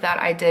 2 that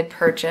I did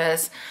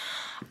purchase.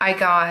 I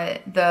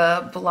got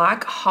the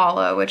black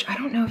hollow, which I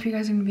don't know if you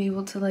guys are gonna be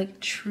able to like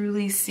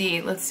truly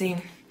see. Let's see,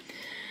 I'm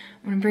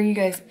gonna bring you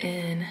guys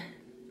in.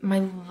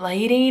 My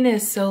lighting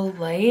is so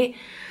light.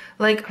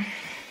 Like,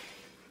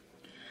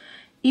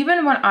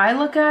 even when I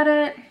look at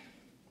it,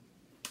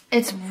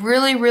 it's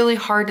really, really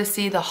hard to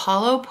see the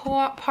hollow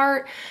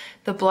part.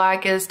 The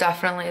black is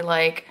definitely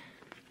like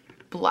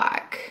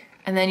black.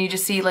 And then you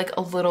just see like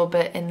a little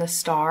bit in the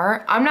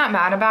star. I'm not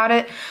mad about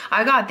it.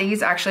 I got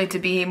these actually to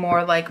be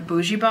more like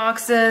bougie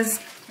boxes.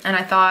 And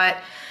I thought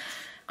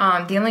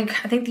I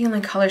think the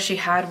only color she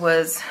had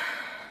was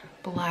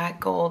black,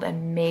 gold,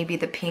 and maybe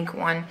the pink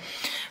one.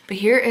 But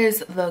here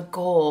is the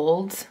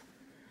gold.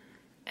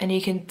 And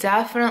you can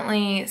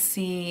definitely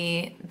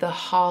see the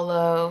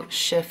hollow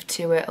shift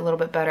to it a little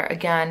bit better.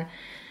 Again,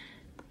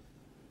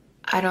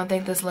 I don't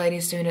think this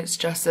lighting's doing its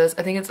justice.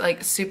 I think it's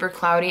like super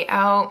cloudy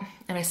out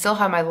and I still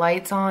have my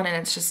lights on and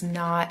it's just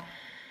not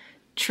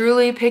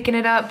truly picking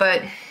it up,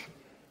 but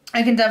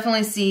I can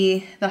definitely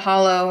see the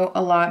hollow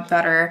a lot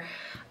better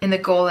in the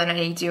gold than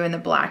I do in the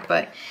black,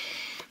 but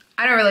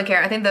I don't really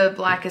care. I think the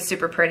black is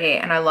super pretty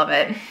and I love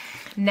it.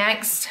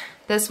 Next,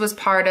 this was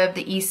part of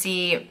the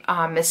EC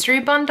mystery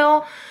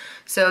bundle.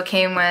 So it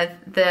came with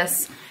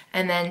this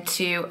and then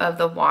 2 of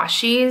the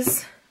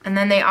washies. And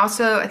then they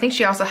also, I think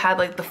she also had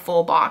like the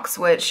full box,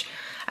 which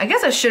I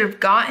guess I should have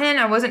gotten.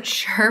 I wasn't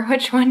sure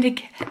which one to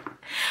get.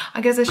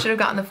 I guess I should have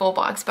gotten the full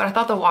box, but I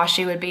thought the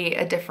washi would be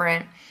a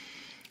different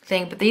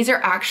thing. But these are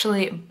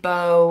actually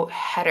bow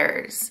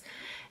headers.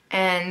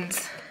 And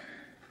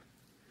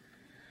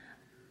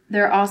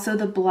they're also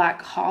the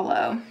black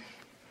hollow.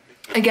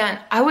 Again,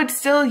 I would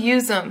still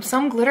use them.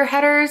 Some glitter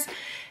headers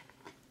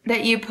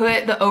that you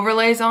put the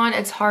overlays on,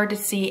 it's hard to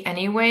see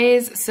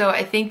anyways. So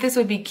I think this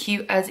would be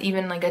cute as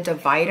even like a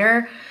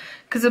divider,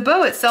 because the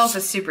bow itself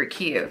is super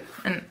cute.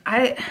 And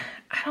I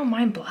don't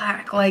mind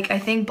black. Like, I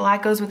think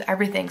black goes with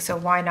everything, so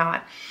why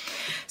not?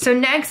 So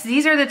next,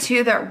 these are the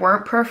 2 that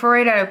weren't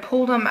perforated. I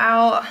pulled them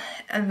out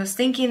and was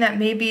thinking that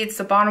maybe it's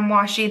the bottom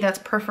washi that's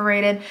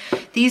perforated.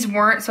 These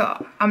weren't,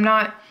 so I'm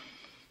not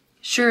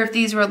sure if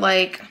these were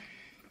like,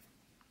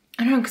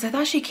 I don't know, because I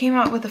thought she came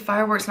out with the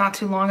fireworks not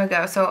too long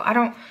ago. So I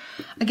don't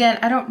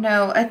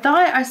know. I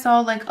thought I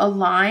saw like a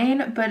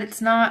line, but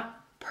it's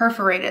not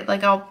perforated.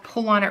 Like, I'll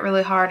pull on it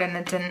really hard and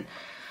it didn't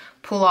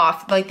pull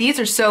off. Like, these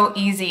are so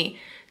easy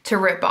to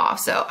rip off.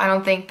 So I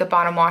don't think the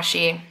bottom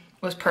washi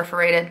was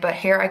perforated, but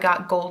here I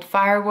got gold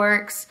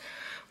fireworks,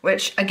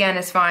 which again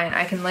is fine.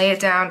 I can lay it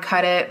down,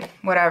 cut it,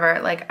 whatever.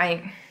 Like,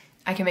 I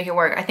can make it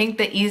work. I think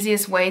the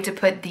easiest way to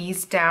put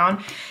these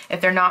down, if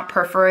they're not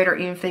perforated or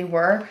even if they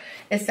were,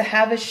 is to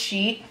have a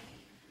sheet.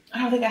 I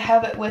don't think I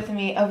have it with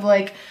me, of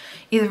like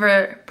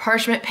either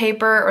parchment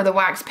paper or the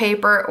wax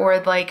paper, or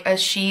like a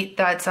sheet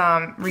that's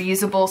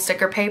reusable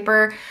sticker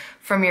paper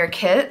from your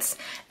kits.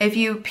 If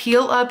you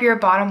peel up your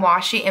bottom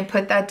washi and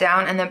put that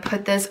down and then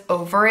put this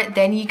over it,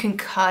 then you can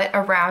cut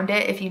around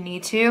it if you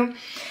need to.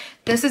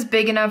 This is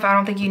big enough, I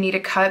don't think you need to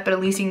cut, but at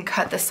least you can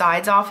cut the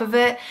sides off of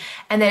it,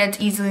 and then it's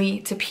easy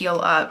to peel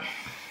up.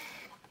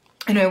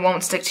 And it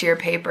won't stick to your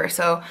paper,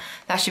 so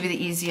that should be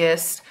the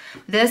easiest.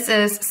 This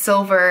is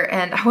silver,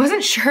 and I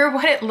wasn't sure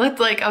what it looked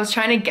like. I was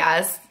trying to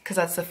guess, because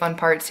that's the fun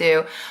part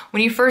too.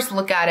 When you first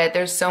look at it,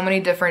 there's so many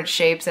different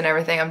shapes and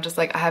everything. I'm just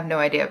like, I have no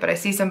idea, but I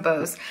see some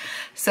bows.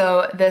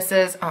 So this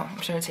is, oh, I'm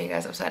trying to take you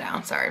guys upside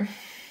down, sorry.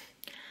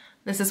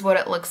 This is what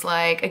it looks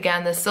like.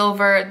 Again, the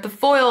silver, the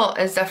foil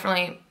is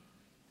definitely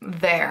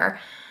there.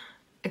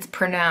 It's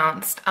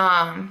pronounced.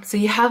 So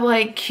you have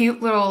like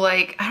cute little,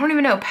 like, I don't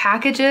even know,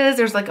 packages.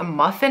 There's like a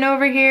muffin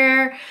over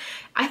here.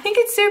 I think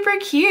it's super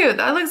cute.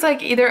 That looks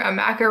like either a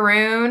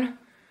macaroon,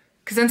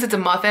 because since it's a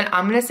muffin,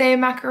 I'm gonna say a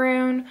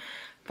macaroon,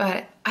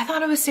 but I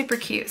thought it was super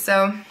cute.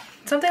 So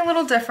something a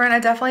little different. I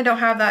definitely don't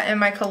have that in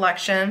my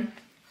collection.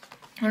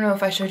 I don't know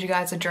if I showed you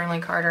guys a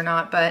journaling card or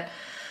not, but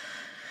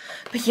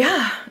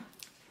yeah,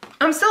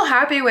 I'm still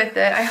happy with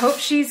it. I hope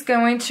she's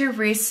going to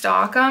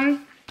restock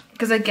them,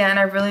 because again,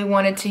 I really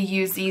wanted to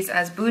use these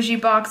as bougie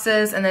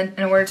boxes, and then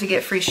in order to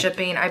get free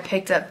shipping, I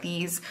picked up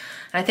these.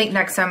 And I think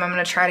next time I'm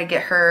gonna try to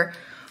get her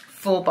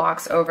full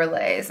box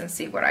overlays and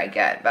see what I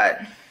get, but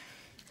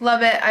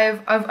love it.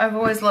 I've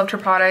always loved her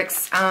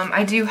products.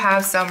 I do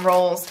have some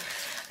rolls,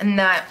 and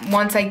that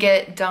once I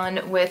get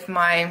done with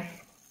my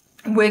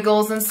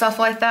wiggles and stuff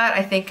like that,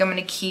 I think I'm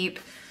gonna keep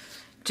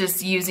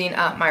just using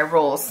up my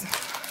rolls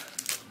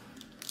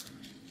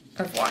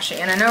of washi.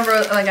 And I know,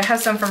 like, I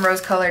have some from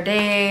Rose Color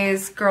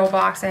Days, Girl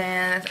Boxing.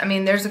 I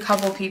mean, there's a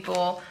couple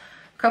people,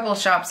 a couple of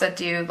shops that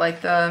do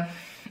like the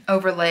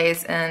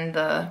overlays and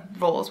the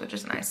rolls, which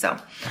is nice. So,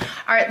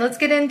 all right, let's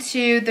get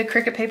into the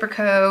Cricut Paper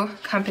Co.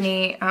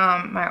 company,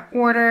 my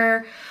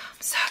order.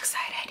 I'm so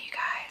excited, you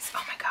guys.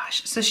 Oh my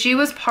gosh. So she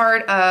was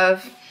part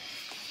of,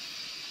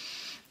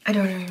 I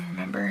don't even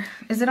remember.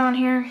 Is it on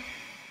here?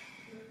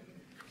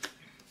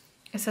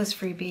 It says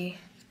freebie.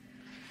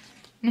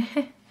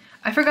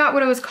 I forgot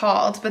what it was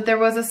called, but there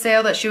was a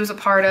sale that she was a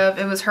part of.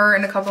 It was her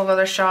and a couple of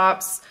other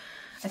shops.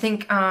 I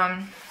think,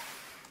 oh,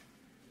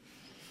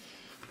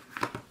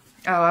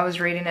 I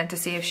was reading it to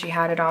see if she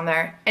had it on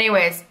there.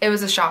 Anyways, it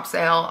was a shop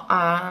sale.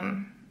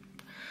 I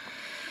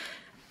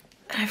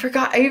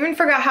even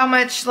forgot how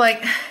much,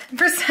 like,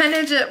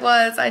 percentage it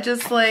was. I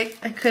just, like,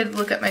 I could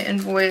look at my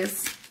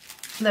invoice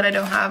that I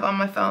don't have on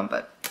my phone,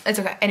 but it's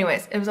okay.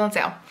 Anyways, it was on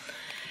sale.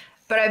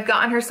 But I've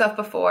gotten her stuff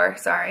before.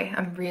 Sorry,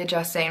 I'm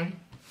readjusting.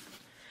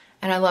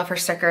 And I love her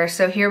stickers.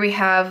 So here we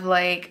have,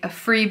 like, a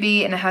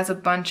freebie, and it has a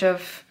bunch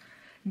of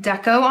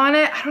deco on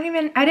it. I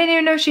didn't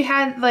even know she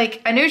had,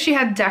 like, I knew she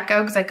had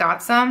deco because I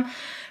got some,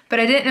 but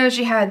I didn't know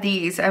she had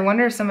these. I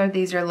wonder if some of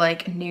these are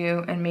like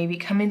new and maybe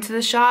coming to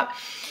the shop.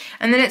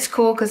 And then it's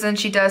cool because then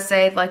she does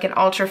say like an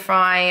ultra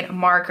fine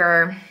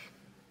marker,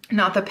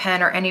 not the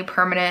pen or any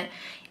permanent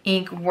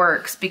ink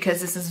works, because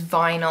this is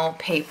vinyl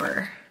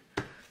paper.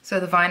 So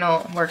the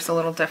vinyl works a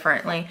little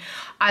differently.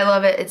 I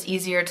love it. It's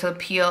easier to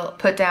peel,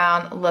 put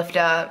down, lift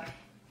up,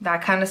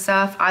 that kind of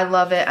stuff. I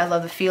love it. I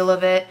love the feel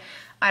of it.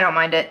 I don't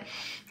mind it.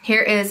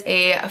 Here is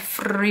a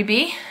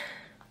freebie.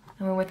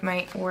 I went with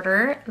my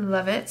order.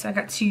 Love it. So I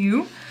got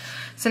 2.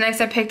 So next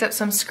I picked up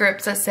some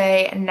scripts that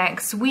say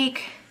next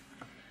week.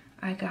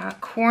 I got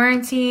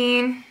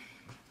quarantine.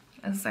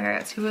 I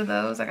got 2 of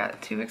those. I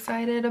got too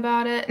excited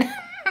about it.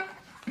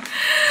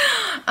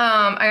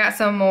 I got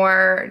some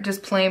more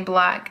just plain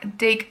black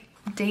date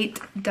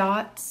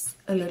dots.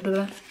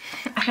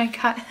 I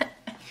got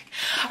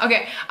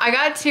okay, I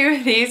got 2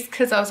 of these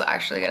because I was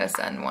actually gonna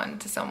send one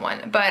to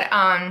someone, but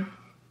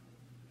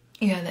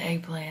yeah, the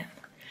eggplant.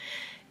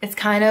 It's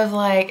kind of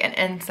like an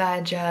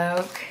inside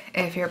joke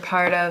if you're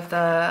part of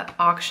the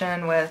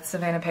auction with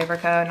Savannah Paper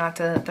Co. Not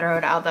to throw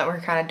it out that we're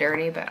kind of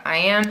dirty, but I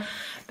am.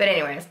 But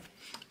anyways,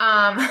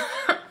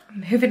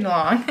 moving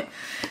along.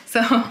 So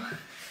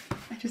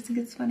I just think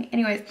it's funny.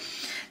 Anyways,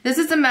 this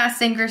is the Masked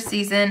Singer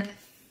season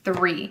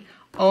 3.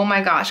 Oh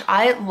my gosh,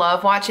 I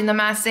love watching The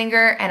Masked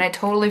Singer, and I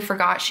totally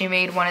forgot she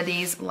made one of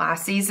these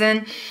last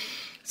season.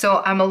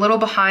 So I'm a little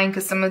behind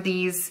because some of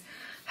these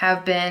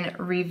have been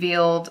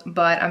revealed,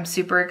 but I'm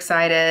super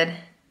excited.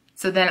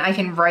 So then I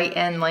can write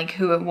in like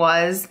who it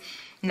was,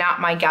 not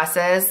my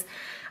guesses.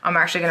 I'm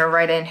actually gonna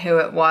write in who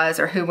it was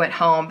or who went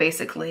home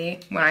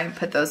basically when I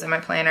put those in my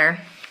planner.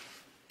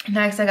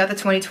 Next, I got the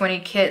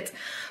 2020 kit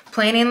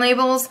planning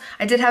labels.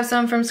 I did have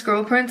some from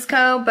Scroll Prints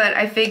Co., but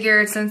I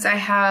figured since I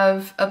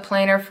have a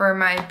planner for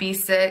my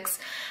B6,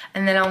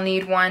 and then I'll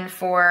need one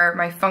for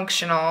my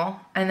functional,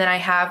 and then I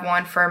have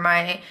one for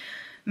my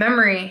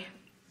memory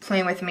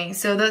Plan with me.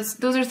 So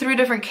those are 3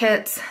 different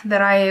kits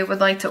that I would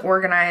like to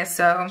organize,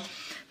 so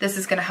this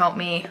is gonna help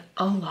me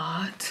a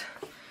lot.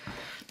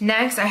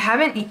 Next, I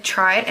haven't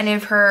tried any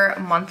of her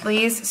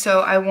monthlies, so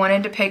I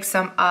wanted to pick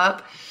some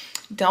up.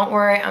 Don't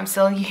worry, I'm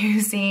still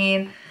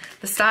using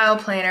the style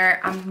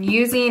planner. I'm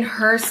using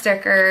her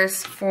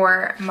stickers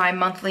for my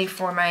monthly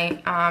for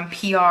my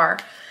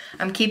PR.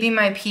 I'm keeping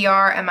my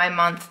PR and my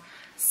month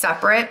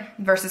separate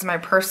versus my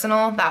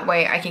personal. That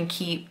way I can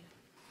keep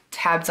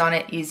tabs on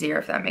it easier,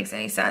 if that makes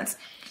any sense.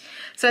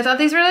 So I thought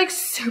these were like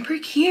super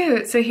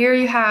cute. So here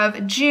you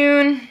have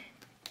June.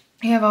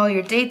 You have all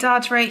your date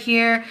dots right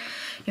here.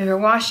 You have your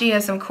washi, you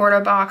have some quarter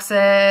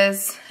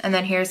boxes. And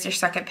then here's your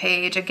second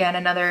page. Again,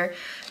 another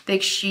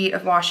big sheet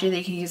of washi that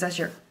you can use as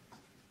your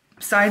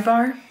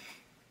sidebar.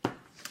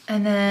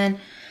 And then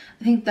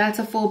I think that's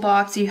a full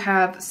box. You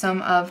have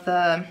some of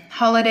the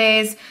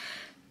holidays,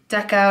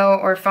 deco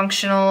or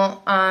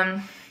functional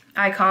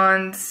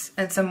icons,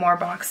 and some more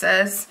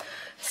boxes.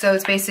 So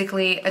it's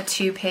basically a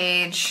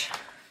 2-page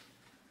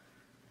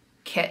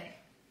kit.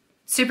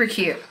 Super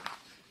cute.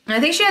 And I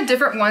think she had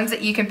different ones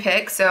that you can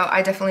pick, so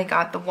I definitely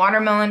got the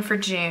watermelon for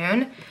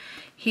June.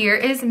 Here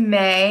is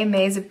May.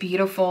 May is a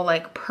beautiful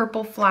like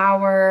purple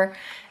flower.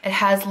 It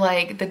has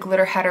like the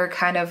glitter header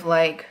kind of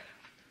like,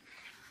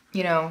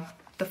 you know,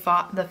 the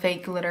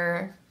fake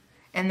glitter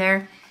in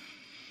there.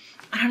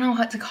 I don't know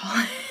what to call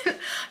it.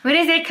 What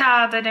is it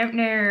called? I don't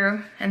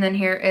know. And then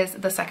here is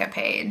the second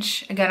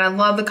page. Again, I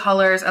love the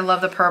colors. I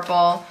love the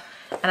purple.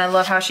 And I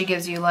love how she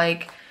gives you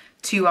like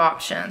 2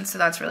 options. So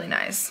that's really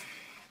nice.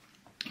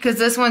 Because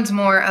this one's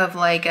more of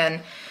like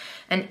an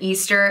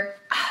Easter.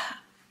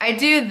 I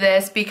do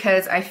this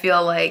because I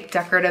feel like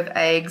decorative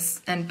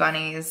eggs and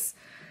bunnies,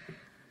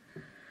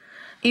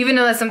 even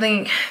though that's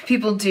something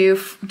people do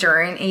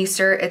during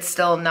Easter, it's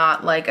still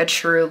not like a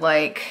true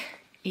like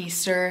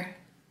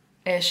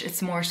Easter-ish.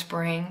 It's more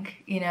spring,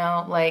 you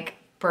know, like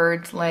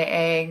birds lay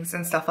eggs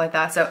and stuff like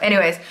that. So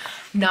anyways,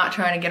 not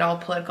trying to get all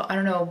political. I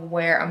don't know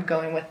where I'm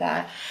going with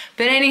that.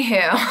 But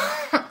anywho,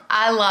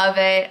 I love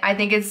it. I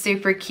think it's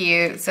super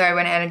cute. So I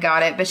went ahead and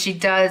got it. But she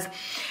does,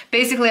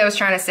 basically I was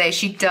trying to say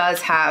she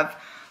does have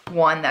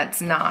one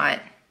that's not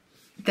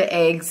the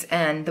eggs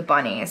and the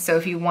bunny. So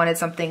if you wanted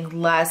something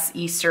less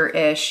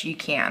Easter-ish, you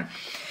can.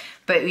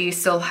 But you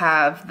still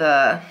have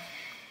the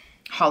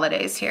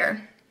holidays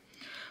here,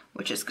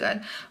 which is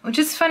good. Which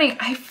is funny,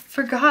 I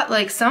forgot,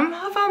 like some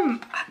of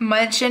them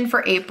mention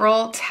for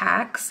April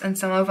tax and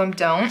some of them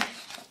don't.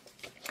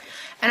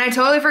 And I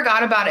totally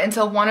forgot about it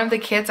until one of the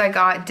kits I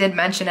got did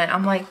mention it.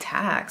 I'm like,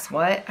 tax,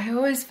 what? I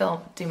always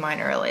do mine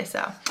early,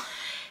 so.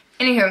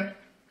 Anywho,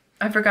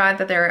 I forgot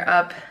that they were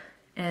up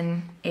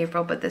in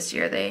April, but this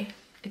year they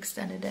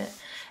extended it.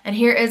 And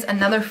here is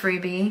another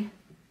freebie,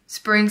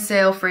 spring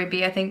sale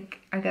freebie.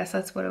 I guess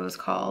that's what it was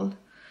called.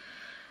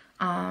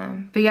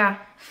 But yeah,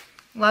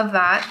 love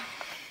that.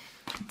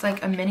 It's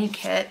like a mini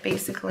kit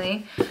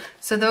basically.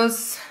 So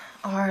those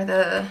are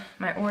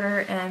my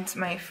order and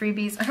my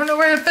freebies. I don't know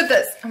where to put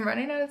this. I'm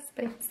running out of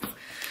space.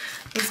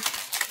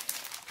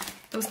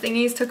 Those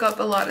thingies took up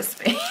a lot of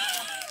space.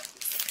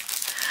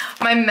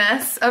 My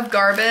mess of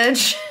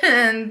garbage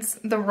and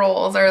the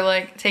rolls are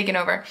like taking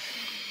over.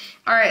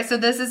 All right, so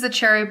this is a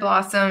cherry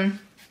blossom.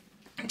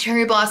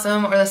 Cherry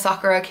blossom or the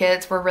Sakura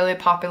kits were really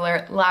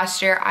popular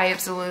last year. I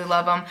absolutely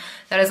love them.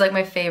 That is like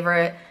my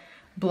favorite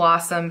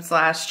blossom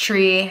 /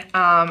 tree.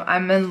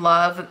 I'm in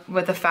love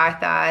with the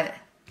fact that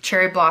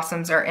cherry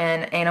blossoms are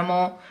in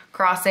Animal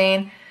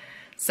Crossing.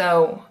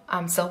 So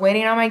I'm still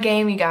waiting on my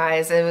game, you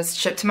guys. It was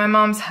shipped to my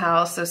mom's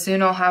house, so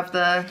soon I'll have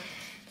the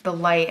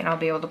light and I'll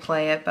be able to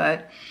play it.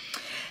 But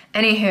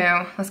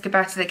anywho, let's get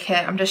back to the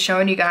kit. I'm just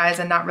showing you guys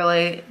and not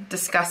really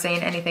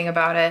discussing anything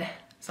about it.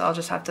 So I'll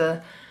just have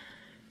to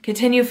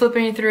continue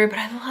flipping through, but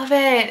I love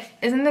it.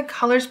 Isn't the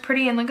colors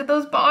pretty? And look at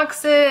those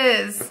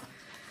boxes.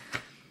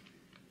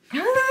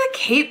 Look at the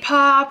Cape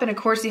Pop. And of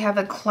course you have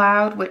the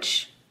cloud,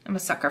 which I'm a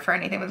sucker for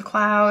anything with a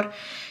cloud.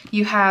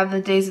 You have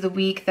the days of the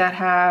week that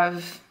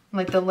have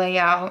like the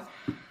layout.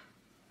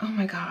 Oh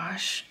my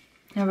gosh.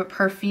 You have a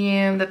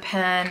perfume, the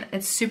pen.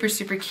 It's super,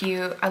 super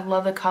cute. I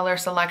love the color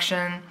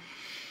selection.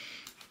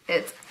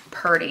 It's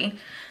pretty.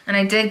 And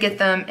I did get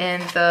them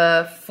in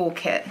the full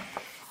kit.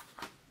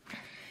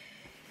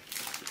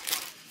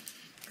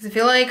 Because I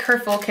feel like her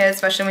full kit,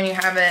 especially when you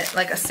have it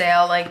like a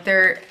sale, like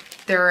they're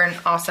an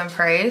awesome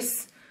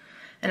price.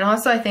 And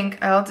also I think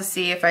I'll have to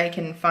see if I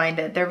can find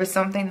it. There was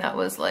something that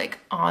was like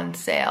on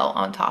sale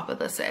on top of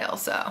the sale,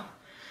 so,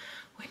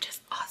 which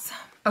is awesome.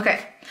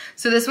 Okay,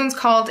 so this one's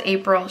called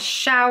April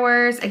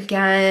Showers.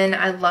 Again,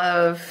 I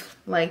love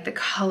like the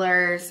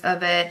colors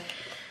of it.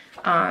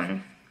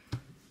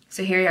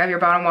 So here you have your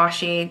bottom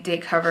washi,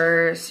 date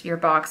covers, your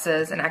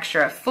boxes, an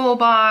extra full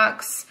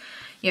box.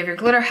 You have your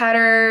glitter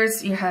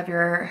headers, you have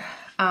your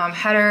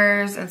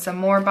headers and some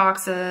more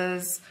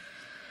boxes,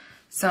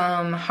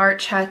 some heart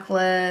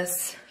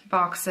checklist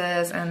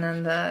boxes, and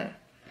then the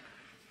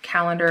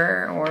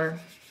calendar or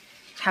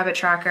habit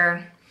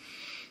tracker.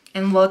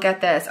 And look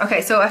at this.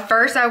 Okay, so at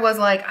first I was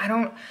like, I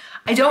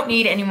don't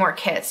need any more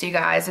kits, you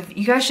guys. If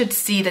you guys should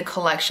see the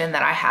collection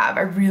that I have.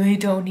 I really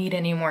don't need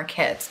any more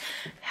kits.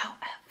 However,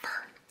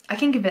 I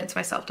can convince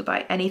myself to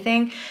buy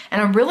anything,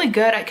 and I'm really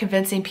good at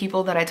convincing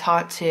people that I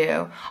talk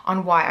to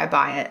on why I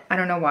buy it. I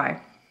don't know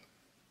why.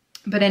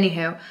 But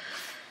anywho,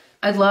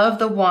 I love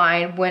the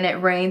wine. When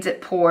it rains,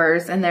 it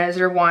pours, and there's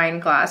your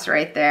wine glass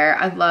right there.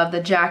 I love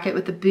the jacket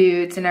with the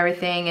boots and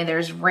everything, and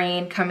there's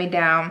rain coming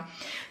down.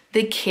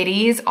 The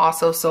kitties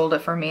also sold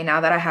it for me now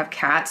that I have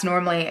cats.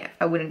 Normally,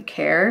 I wouldn't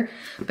care,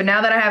 but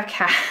now that I have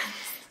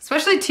cats,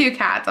 especially 2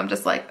 cats. I'm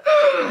just like,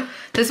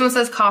 this one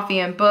says coffee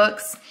and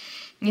books.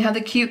 You have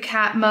the cute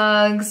cat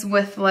mugs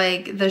with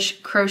like the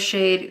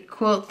crocheted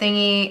quilt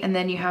thingy, and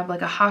then you have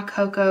like a hot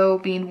cocoa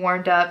being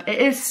warmed up. It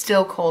is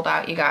still cold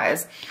out, you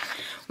guys.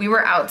 We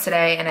were out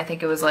today and I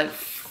think it was like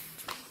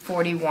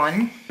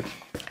 41,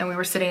 and we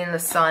were sitting in the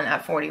sun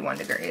at 41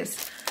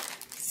 degrees.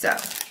 So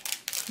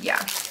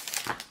yeah,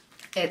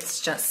 it's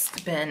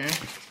just been,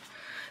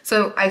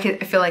 so I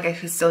feel like I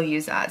could still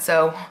use that.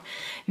 So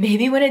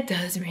maybe when it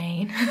does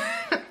rain,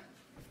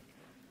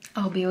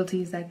 I'll be able to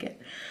use that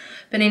kit.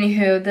 But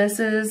anywho, this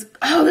is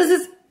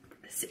Animal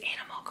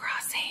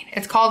Crossing.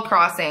 It's called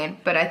Crossing,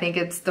 but I think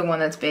it's the one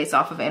that's based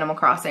off of Animal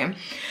Crossing.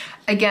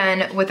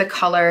 Again, with the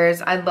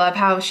colors, I love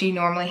how she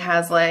normally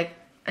has like,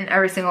 in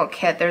every single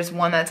kit, there's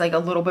one that's like a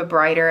little bit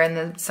brighter and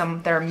then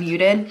some that are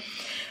muted.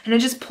 And it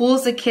just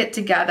pulls the kit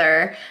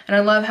together. And I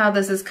love how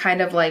this is kind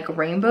of like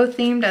rainbow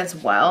themed as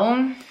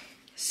well.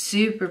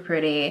 Super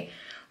pretty.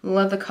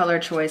 Love the color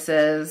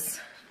choices.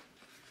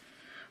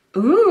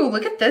 Ooh,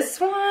 look at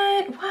this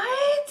one.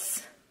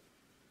 What?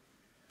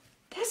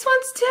 This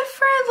one's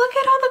different. Look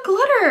at all the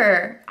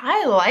glitter.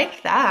 I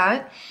like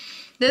that.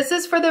 This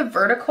is for the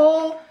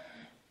vertical.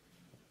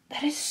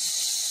 That is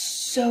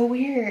so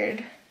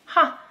weird.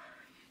 Huh.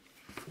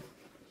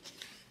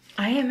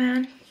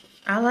 Man.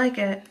 I like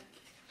it.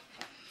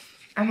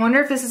 I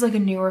wonder if this is like a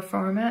newer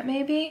format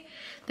maybe.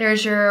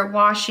 There's your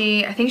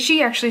washi. I think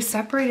she actually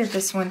separated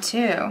this one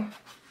too.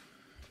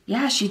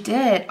 Yeah, she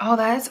did. Oh,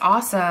 that's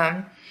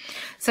awesome.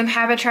 Some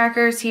habit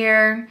trackers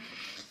here.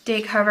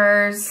 Date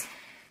covers.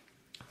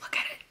 Look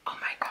at it. Oh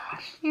my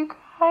gosh, you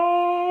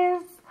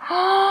guys.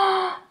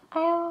 I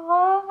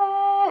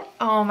love it.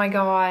 Oh my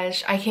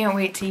gosh. I can't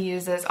wait to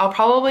use this. I'll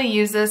probably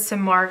use this to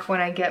mark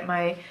when I get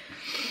my,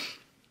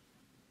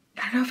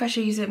 I don't know if I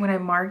should use it when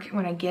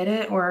I get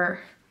it or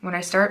when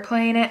I start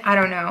playing it. I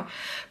don't know.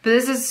 But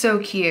this is so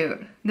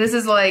cute. This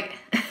is like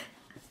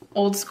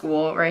old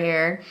school right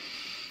here.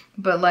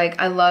 But like,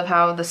 I love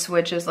how the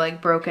switch is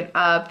like broken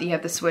up. You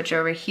have the switch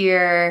over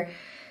here.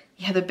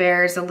 You have the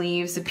bears, the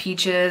leaves, the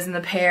peaches, and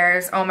the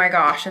pears. Oh my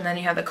gosh. And then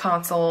you have the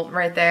console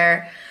right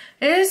there.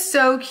 It is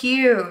so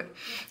cute.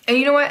 And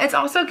you know what? It's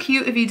also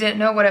cute if you didn't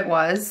know what it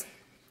was.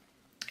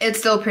 It's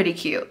still pretty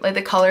cute. Like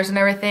the colors and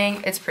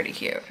everything, it's pretty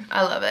cute.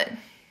 I love it.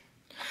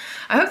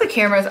 I hope the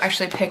camera is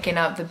actually picking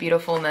up the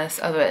beautifulness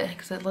of it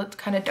because it looked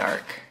kind of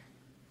dark.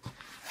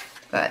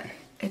 But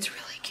it's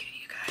really cute,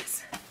 you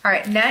guys. All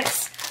right,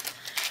 next.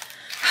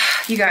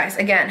 You guys,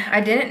 again, I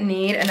didn't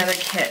need another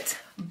kit,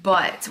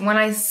 but when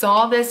I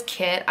saw this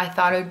kit, I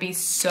thought it would be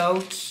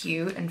so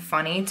cute and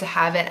funny to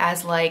have it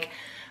as like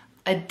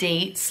a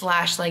date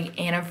slash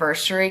like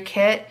anniversary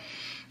kit.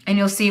 And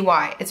you'll see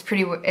why. It's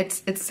pretty,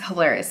 it's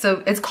hilarious.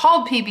 So it's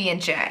called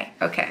PB&J,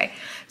 okay.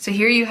 So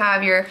here you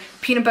have your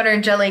peanut butter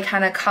and jelly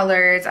kind of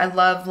colors. I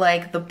love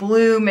like the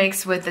blue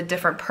mixed with the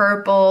different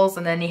purples,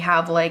 and then you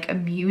have like a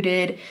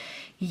muted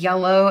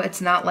yellow.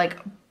 It's not like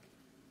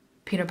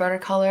peanut butter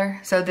color.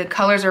 So the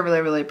colors are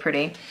really, really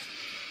pretty.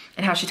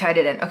 And how she tied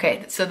it in.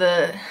 Okay, so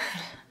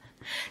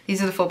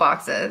these are the full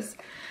boxes.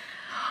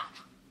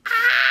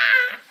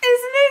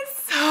 Isn't it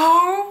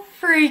so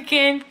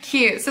freaking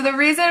cute? So the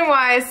reason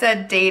why I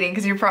said dating,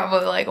 because you're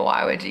probably like,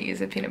 why would you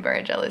use a peanut butter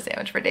and jelly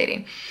sandwich for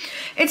dating?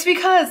 It's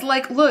because,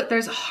 like, look,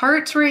 there's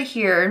hearts right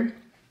here.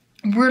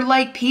 We're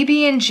like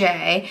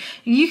PB&J.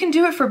 You can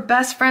do it for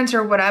best friends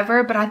or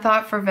whatever, but I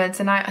thought for Vince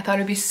and I thought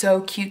it'd be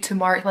so cute to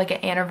mark like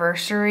an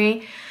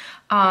anniversary.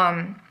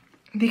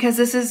 Because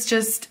this is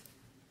just,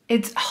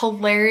 it's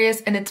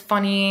hilarious and it's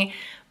funny.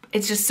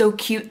 It's just so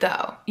cute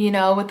though, you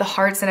know, with the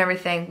hearts and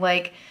everything.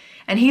 Like,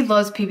 and he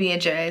loves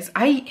PB&Js.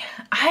 I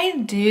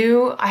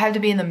have to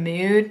be in the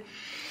mood.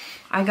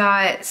 I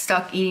got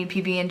stuck eating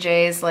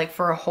PB&Js like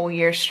for a whole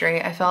year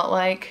straight. I felt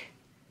like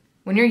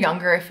when you're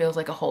younger, it feels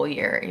like a whole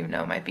year, even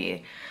though it might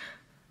be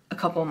a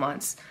couple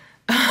months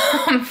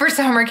for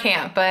summer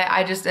camp, but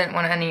I just didn't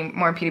want any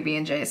more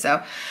PB&J.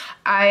 So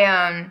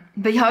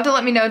but you'll have to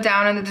let me know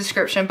down in the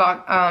description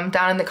box,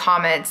 down in the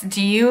comments,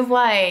 do you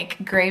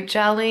like grape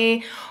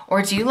jelly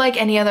or do you like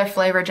any other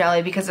flavor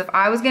jelly? Because if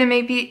I was gonna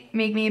make me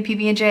a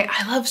PB&J,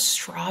 I love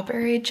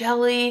strawberry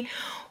jelly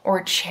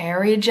or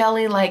cherry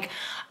jelly. Like,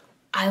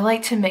 I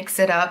like to mix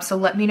it up, so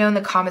let me know in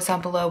the comments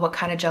down below what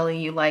kind of jelly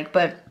you like.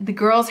 But the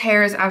girl's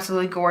hair is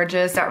absolutely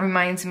gorgeous. That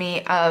reminds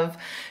me of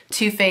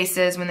Too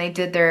Faced's when they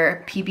did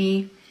their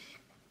peanut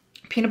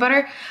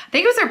butter. I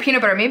think it was their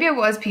peanut butter. Maybe it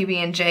was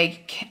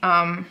PB&J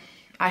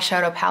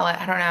eyeshadow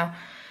palette. I don't know.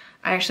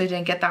 I actually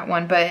didn't get that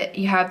one, but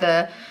you have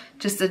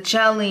just the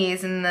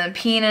jellies and the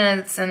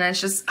peanuts, and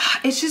it's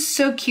just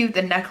so cute.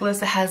 The necklace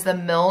that has the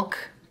milk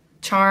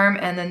charm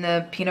and then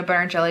the peanut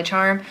butter and jelly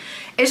charm.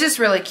 It's just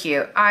really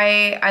cute.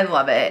 I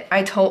love it.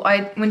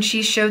 When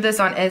she showed this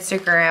on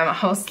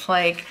Instagram, I was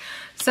like,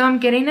 so I'm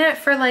getting it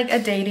for like a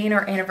dating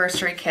or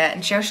anniversary kit,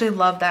 and she actually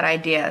loved that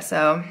idea.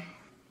 So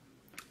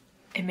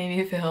it made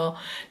me feel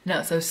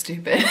not so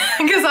stupid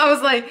because I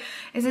was like,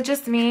 is it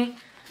just me?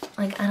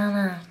 Like, I don't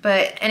know.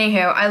 But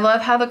anywho, I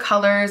love how the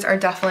colors are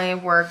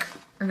definitely are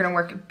gonna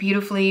work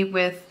beautifully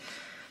with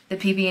the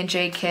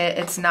PB&J kit.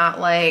 It's not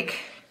like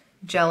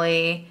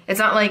jelly. It's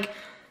not like,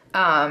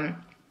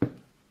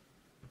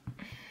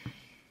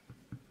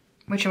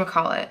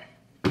 whatchamacallit?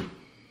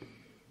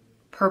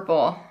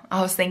 Purple.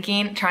 I was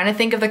trying to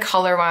think of the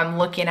color while I'm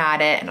looking at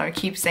it, and I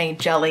keep saying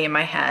jelly in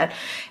my head.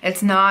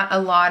 It's not a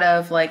lot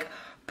of like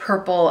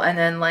purple and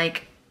then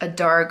like a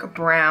dark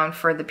brown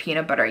for the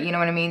peanut butter. You know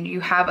what I mean?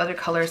 You have other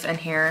colors in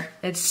here.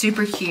 It's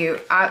super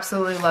cute. I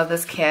absolutely love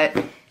this kit.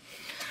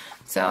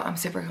 So I'm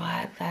super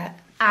glad that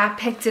I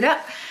picked it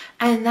up.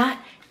 And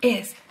that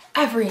is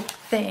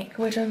everything,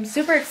 which I'm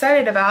super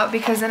excited about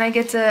because then I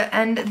get to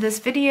end this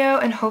video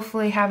and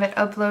hopefully have it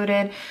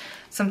uploaded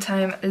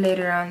sometime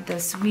later on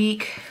this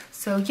week.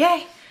 So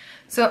yay.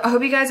 So I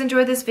hope you guys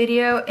enjoyed this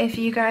video. If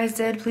you guys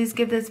did, please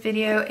give this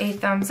video a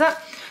thumbs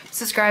up.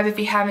 Subscribe if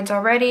you haven't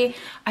already.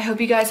 I hope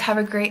you guys have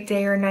a great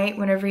day or night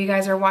whenever you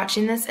guys are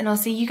watching this, and I'll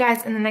see you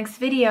guys in the next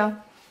video.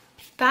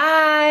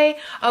 Bye.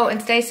 Oh,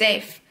 and stay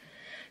safe.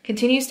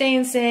 Continue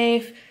staying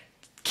safe.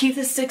 Keep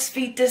the 6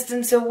 feet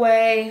distance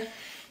away.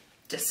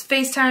 Just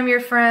FaceTime your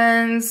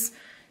friends.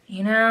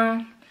 You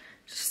know,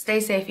 just stay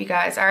safe, you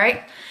guys. All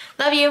right.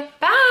 Love you.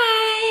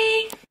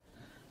 Bye.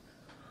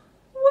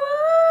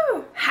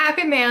 Woo!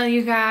 Happy Mail,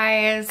 you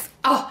guys.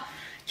 Oh,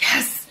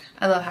 yes.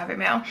 I love Happy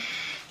Mail.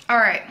 All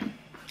right.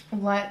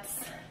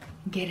 Let's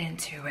get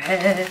into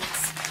it.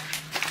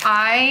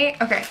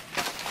 Okay,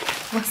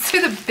 let's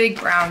do the big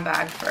brown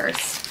bag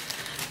first.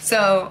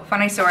 So,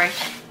 funny story.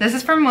 This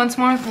is from Once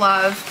More with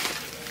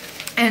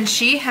Love, and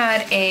she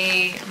had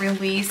a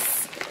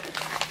release,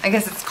 I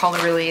guess it's called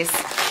a release,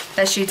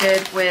 that she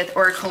did with,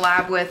 or a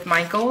collab with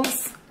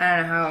Michaels. I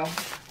don't know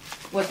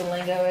what the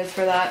lingo is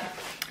for that.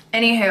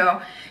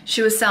 Anywho,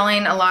 she was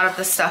selling a lot of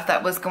the stuff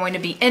that was going to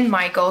be in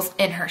Michaels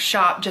in her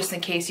shop, just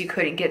in case you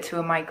couldn't get to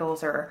a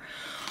Michaels or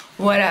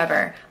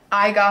whatever.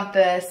 I got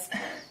this.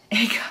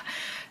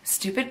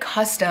 Stupid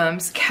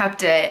Customs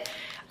kept it.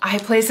 I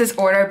placed this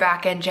order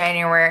back in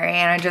January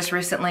and I just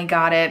recently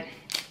got it.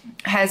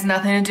 Has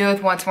nothing to do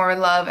with Once More with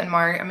Love and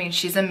Mark. I mean,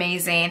 she's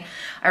amazing.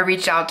 I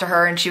reached out to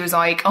her and she was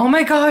like, oh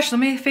my gosh, let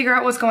me figure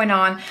out what's going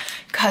on.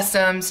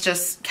 Customs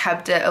just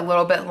kept it a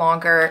little bit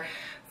longer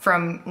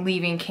from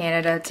leaving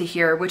Canada to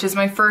here, which is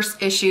my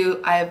first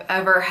issue I've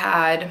ever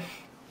had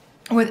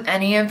with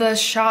any of the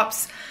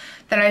shops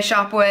that I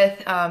shop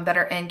with that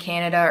are in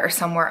Canada or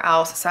somewhere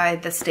else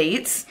outside the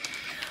States.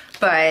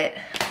 But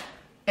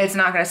it's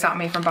not gonna stop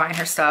me from buying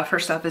her stuff. Her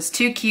stuff is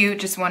too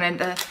cute.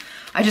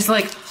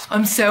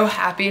 I'm so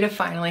happy to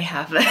finally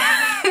have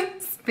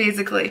this,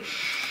 basically.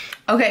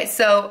 Okay,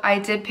 so I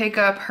did pick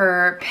up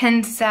her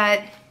pin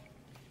set.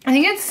 I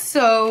think it's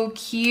so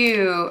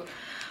cute.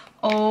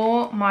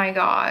 Oh my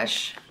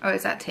gosh. Oh,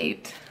 is that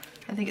taped?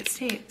 I think it's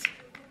taped.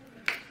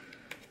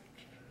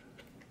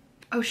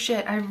 Oh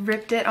shit, I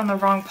ripped it on the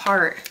wrong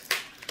part.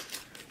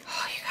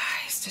 Oh, you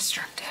guys,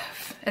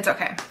 destructive. It's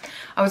okay.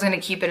 I was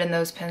gonna keep it in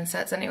those pin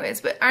sets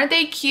anyways, but aren't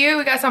they cute?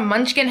 We got some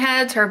munchkin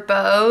heads, her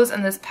bows,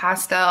 and this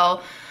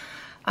pastel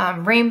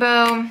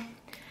rainbow.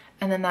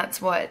 And then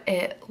that's what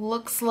it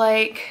looks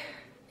like.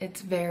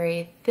 It's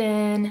very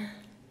thin.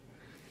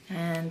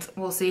 And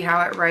we'll see how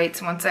it writes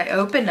once I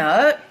open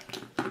up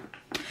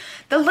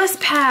the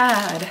list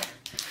pad.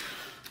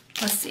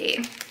 Let's see. Oh,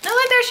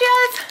 look, there she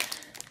is.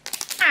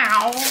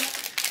 Ow.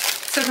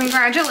 So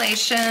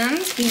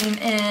congratulations being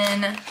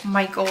in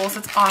Michaels.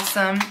 It's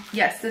awesome.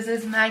 Yes, this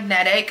is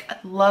magnetic. I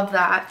love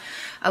that.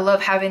 I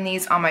love having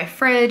these on my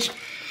fridge.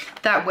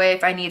 That way,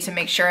 if I need to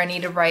make sure I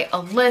need to write a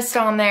list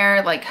on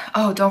there, like,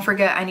 oh, don't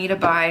forget I need to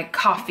buy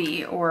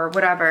coffee or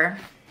whatever.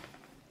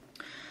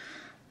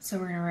 So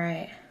we're gonna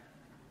write.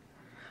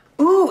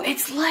 Ooh,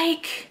 it's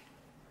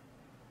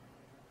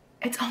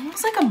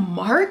almost like a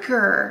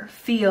marker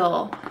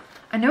feel.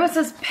 I know it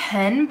says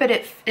pen, but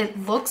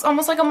it looks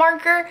almost like a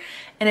marker,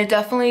 and it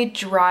definitely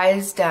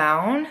dries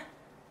down.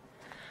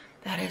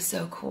 That is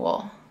so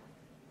cool.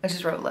 I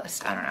just wrote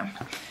list, I don't know.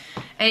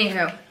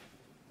 Anywho,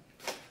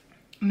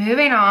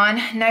 moving on.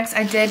 Next,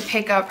 I did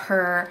pick up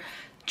her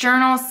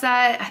journal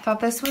set. I thought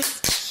this was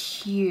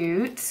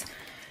cute,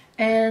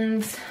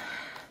 and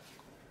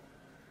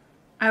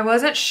I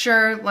wasn't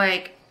sure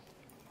like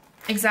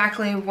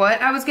exactly what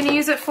I was gonna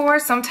use it for.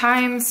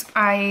 Sometimes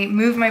I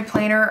move my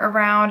planner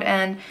around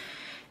and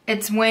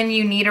it's when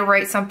you need to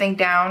write something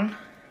down.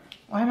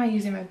 Why am I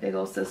using my big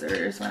old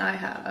scissors when I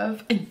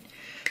have a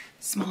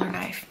smaller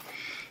knife?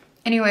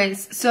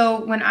 Anyways,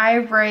 so when I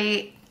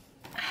write,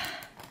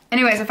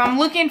 if I'm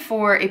looking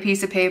for a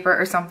piece of paper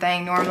or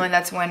something, normally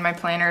that's when my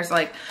planner's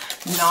like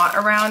not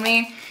around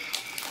me.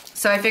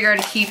 So I figured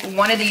to keep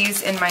one of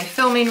these in my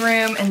filming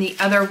room and the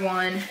other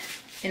one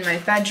in my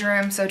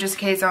bedroom. So just in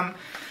case I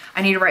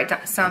need to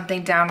write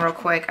something down real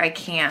quick, I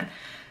can.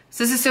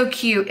 So this is so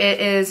cute.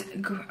 It is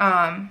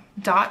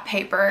dot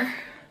paper,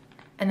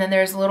 and then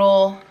there's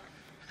little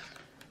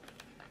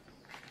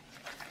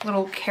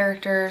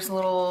characters,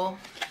 little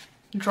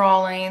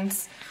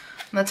drawings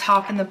on the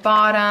top and the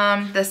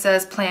bottom. This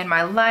says Plan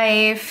My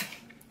Life.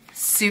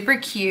 Super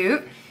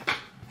cute.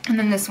 And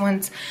then this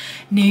one's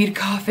Need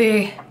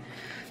Coffee.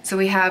 So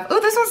we have, oh,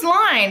 this one's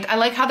lined. I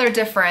like how they're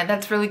different.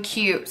 That's really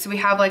cute. So we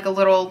have like a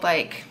little,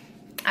 like,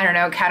 I don't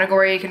know,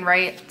 category you can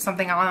write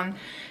something on.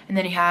 And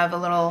then you have a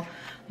little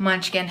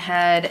munchkin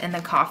head and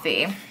the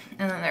coffee.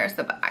 And then there's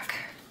the back.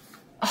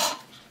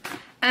 Oh,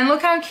 and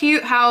look how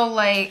cute how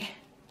like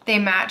they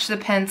match, the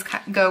pens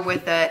go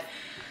with it.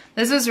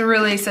 This is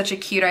really such a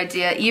cute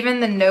idea. Even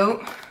the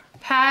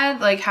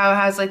notepad, like how it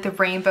has like the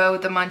rainbow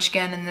with the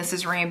munchkin and this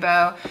is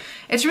rainbow.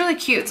 It's really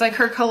cute. It's like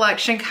her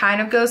collection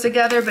kind of goes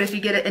together, but if you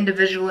get it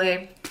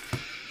individually,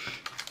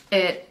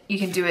 you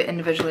can do it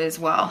individually as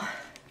well.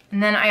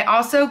 And then I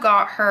also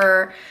got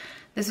her,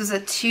 this was a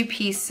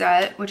 2-piece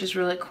set, which is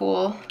really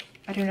cool.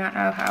 I do not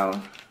know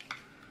how,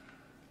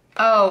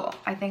 oh,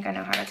 I think I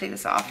know how to take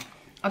this off.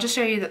 I'll just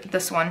show you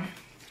this one.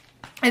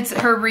 It's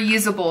her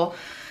reusable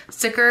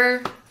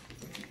sticker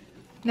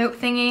note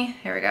thingy.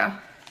 Here we go.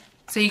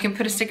 So you can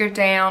put a sticker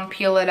down,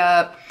 peel it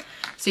up.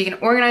 So you can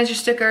organize your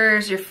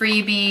stickers, your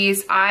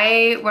freebies.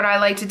 What I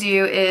like to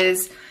do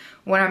is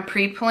when I'm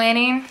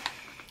pre-planning,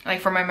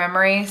 like for my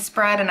memory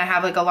spread, and I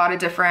have like a lot of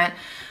different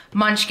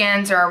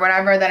munchkins or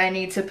whatever that I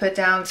need to put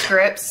down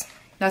scripts,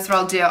 that's what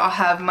I'll do. I'll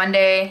have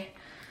Monday,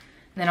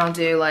 and then I'll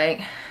do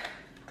like,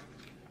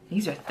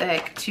 these are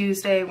thick,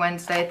 Tuesday,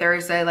 Wednesday,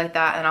 Thursday, like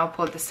that, and I'll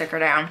put the sticker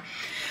down.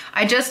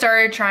 I just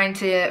started trying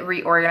to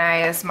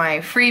reorganize my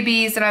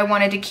freebies that I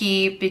wanted to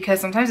keep because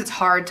sometimes it's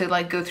hard to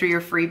like go through your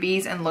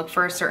freebies and look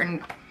for a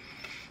certain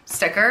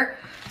sticker.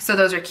 So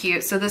those are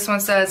cute. So this one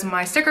says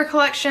my sticker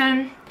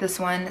collection. This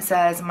one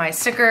says my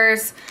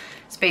stickers.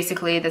 It's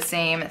basically the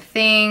same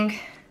thing.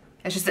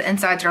 It's just the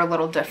insides are a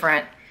little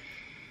different.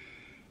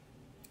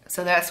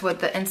 So that's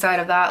what the inside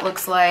of that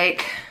looks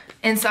like.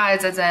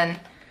 Insides as in,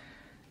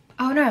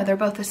 oh no, they're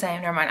both the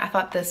same. Never mind. I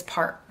thought this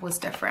part was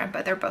different,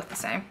 but they're both the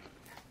same.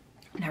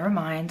 Never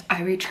mind,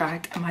 I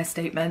retract my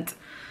statement.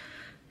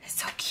 It's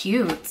so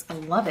cute, I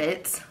love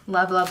it.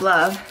 Love, love,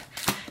 love.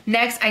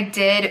 Next, I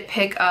did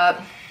pick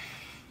up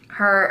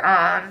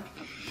her,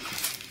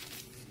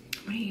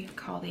 what do you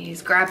call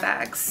these? Grab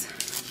bags.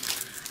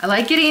 I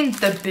like getting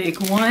the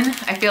big one.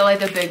 I feel like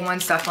the big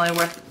one's definitely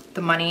worth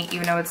the money,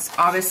 even though it's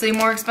obviously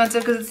more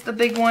expensive because it's the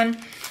big one.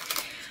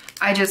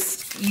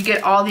 You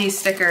get all these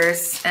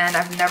stickers and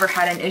I've never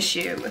had an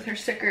issue with her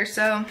stickers,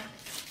 so.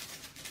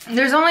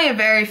 There's only a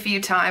very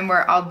few times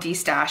where I'll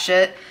destash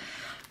it,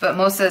 but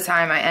most of the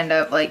time I end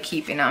up like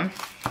keeping them.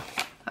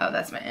 Oh,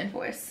 that's my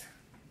invoice.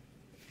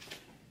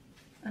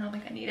 I don't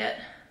think I need it.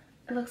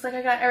 It looks like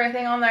I got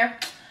everything on there.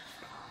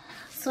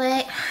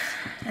 Sweet.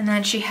 And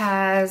then she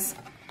has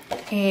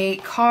a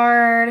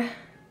card.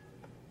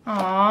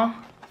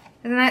 Aw,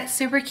 isn't that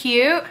super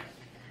cute?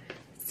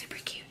 Super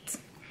cute.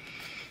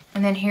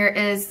 And then here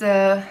is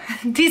the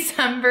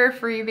December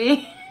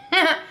freebie.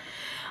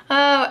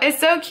 Oh, it's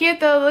so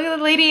cute though. Look at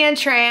the Lady and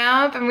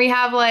Tramp, and we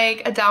have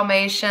like a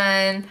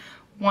Dalmatian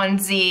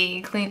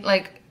onesie, clean,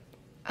 like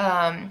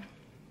a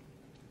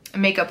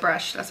makeup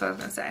brush. That's what I was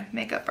gonna say,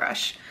 makeup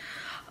brush.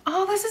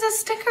 Oh, this is a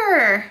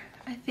sticker,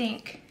 I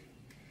think.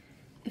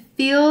 It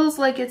feels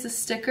like it's a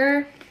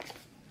sticker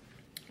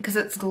because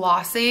it's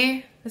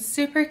glossy. It's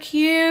super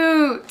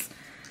cute.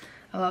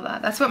 I love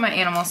that. That's what my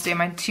animals do,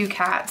 my 2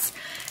 cats.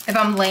 If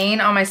I'm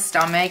laying on my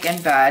stomach in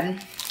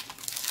bed,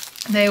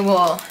 they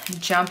will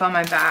jump on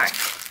my back.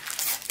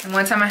 And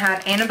one time I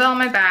had Annabelle on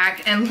my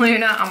back and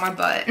Luna on my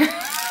butt.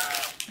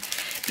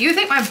 You would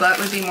think my butt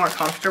would be more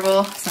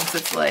comfortable since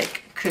it's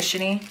like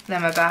cushiony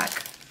than my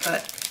back,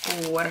 but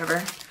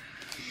whatever.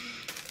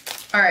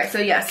 All right, so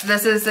yes,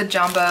 this is the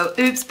jumbo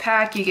oops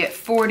pack. You get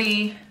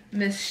 40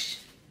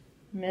 misfit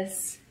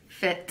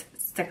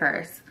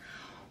stickers.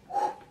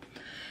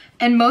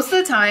 And most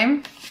of the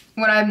time,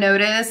 what I've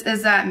noticed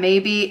is that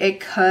maybe it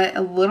cut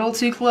a little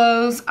too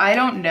close. I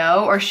don't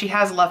know, or she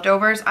has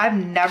leftovers. I've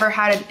never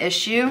had an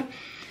issue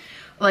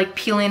like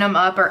peeling them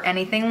up or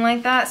anything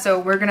like that. So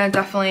we're gonna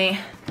definitely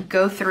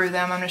go through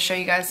them. I'm gonna show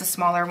you guys the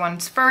smaller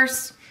ones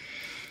first.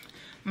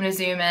 I'm gonna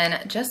zoom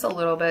in just a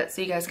little bit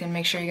so you guys can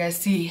make sure you guys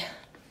see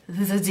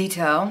the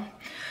detail.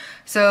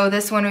 So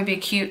this one would be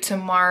cute to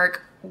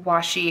mark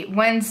Washi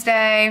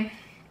Wednesday.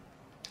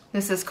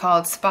 This is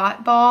called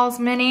Spot Balls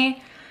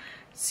Mini.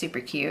 Super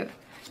cute.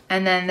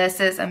 And then this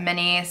is a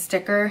mini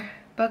sticker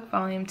book,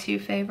 volume 2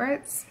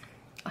 favorites.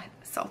 Oh,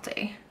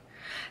 salty.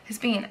 It's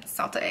being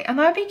salty. And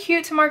that would be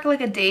cute to mark like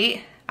a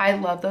date. I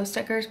love those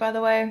stickers, by the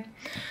way.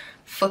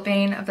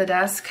 Flipping of the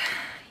desk.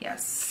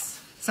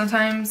 Yes.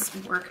 Sometimes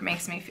work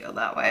makes me feel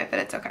that way, but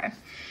it's okay.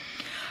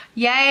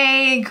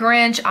 Yay,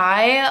 Grinch.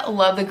 I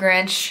love the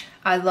Grinch.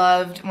 I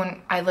loved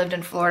when I lived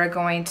in Florida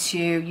going to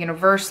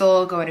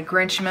Universal, going to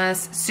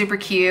Grinchmas. Super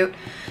cute.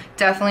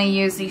 Definitely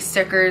use these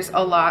stickers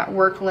a lot.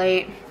 Work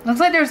late. Looks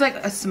like there's like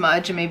a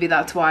smudge and maybe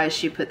that's why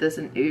she put this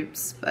in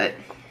oops. But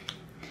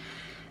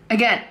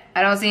again,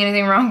 I don't see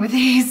anything wrong with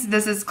these.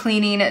 This is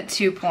cleaning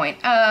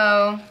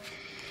 2.0.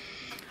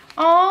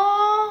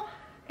 Oh,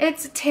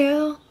 it's a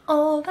tale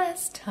all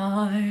this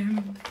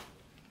time.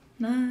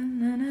 Na,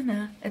 na, na,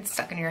 na. It's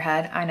stuck in your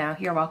head. I know.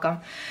 You're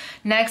welcome.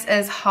 Next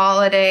is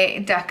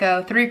Holiday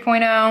Deco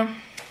 3.0.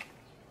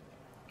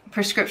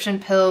 prescription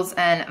pills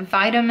and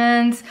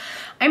vitamins.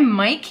 I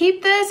might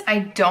keep this.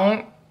 I'm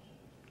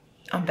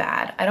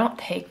bad. I don't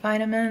take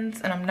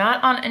vitamins and I'm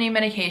not on any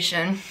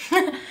medication.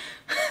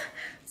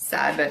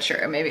 Sad but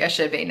true. Maybe I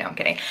should be. No, I'm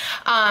kidding.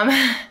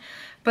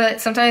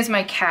 But sometimes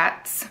my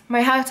cats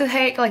might have to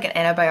take like an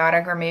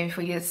antibiotic or maybe if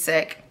we get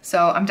sick.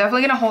 So I'm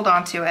definitely gonna hold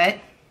on to it.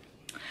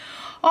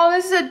 Oh,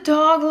 this is a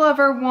dog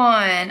lover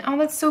one. Oh,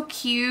 that's so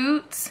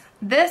cute.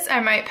 This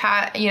I might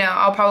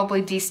I'll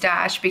probably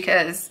destash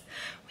because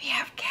we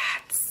have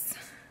cats,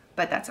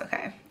 but that's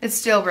okay. It's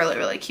still really,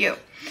 really cute.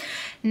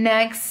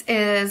 Next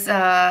is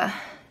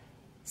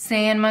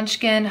Sand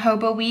Munchkin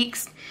Hobo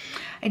Weeks.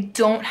 I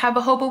don't have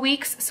a Hobo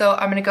Weeks, so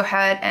I'm gonna go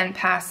ahead and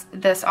pass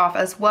this off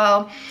as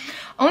well.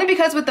 Only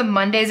because with the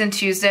Mondays and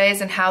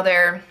Tuesdays and how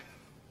they're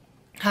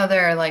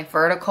like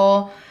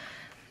vertical,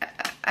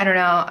 I don't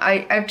know.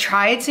 I've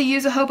tried to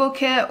use a Hobo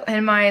kit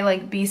in my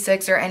like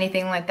B6 or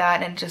anything like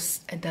that and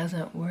it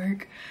doesn't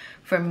work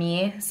for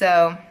me.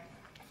 So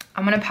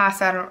I'm gonna pass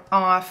that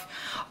off.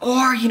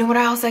 Or you know what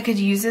else I could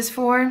use this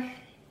for?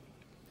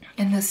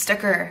 In the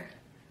sticker.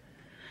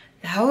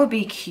 That would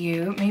be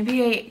cute.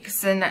 Maybe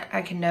because then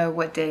I can know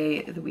what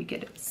day of the week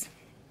it is.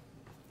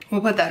 We'll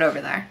put that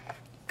over there.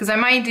 Because I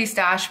might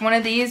destash one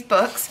of these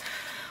books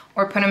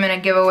or put them in a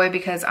giveaway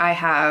because I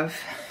have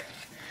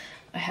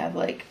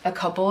like a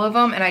couple of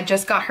them and I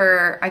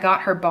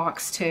got her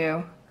box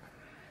too.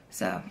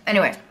 So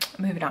anyway,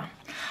 moving on.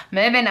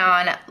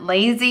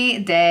 Lazy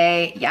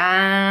day,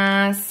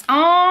 yes.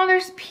 Oh,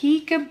 there's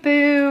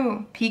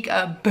Peekaboo.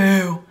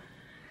 Peekaboo.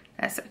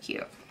 That's so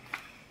cute.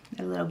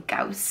 The little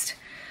ghost.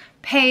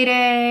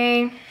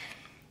 Payday.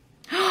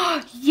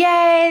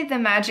 Yay, the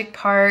Magic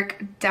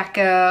Park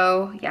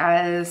deco,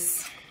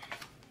 yes.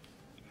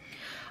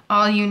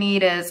 All you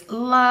need is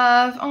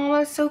love. Oh,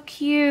 that's so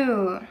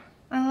cute.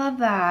 I love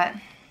that.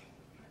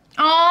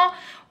 Oh,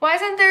 why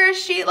isn't there a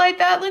sheet like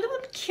that? Look at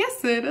them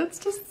kissing. It's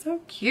just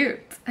so cute.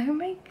 Oh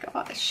my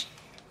gosh.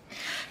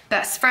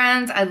 Best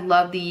Friends. I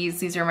love these.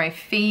 These are my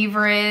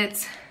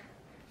favorite.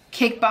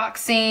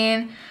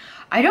 Kickboxing.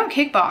 I don't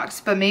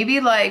kickbox, but maybe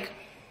like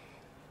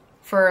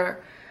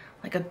for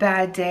like a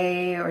bad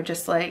day or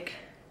just like,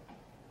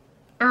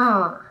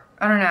 I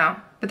don't know.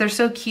 But they're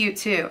so cute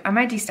too. I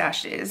might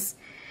destash these.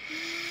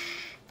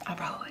 I'll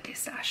probably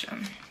destash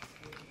them.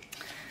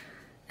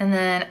 And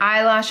then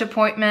eyelash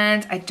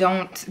appointment. I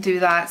don't do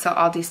that, so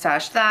I'll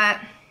destash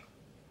that.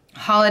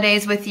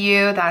 Holidays with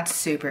you. That's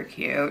super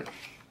cute.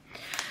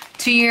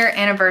 2-year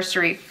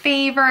anniversary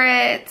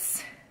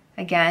favorites.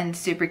 Again,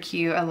 super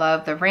cute. I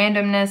love the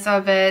randomness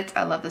of it.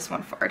 I love this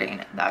one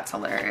farting. That's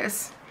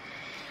hilarious.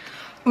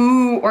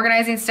 Ooh,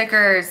 organizing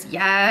stickers.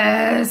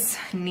 Yes,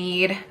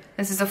 need.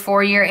 This is a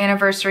 4-year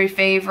anniversary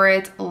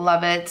favorite.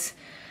 Love it.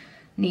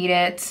 Need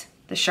it.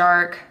 The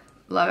shark.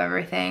 Love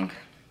everything.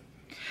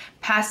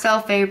 Pastel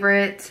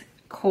favorite,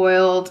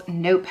 coiled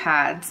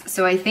notepads.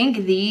 So I think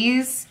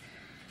these,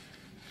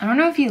 I don't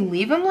know if you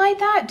leave them like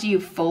that. Do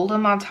you fold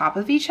them on top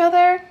of each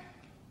other?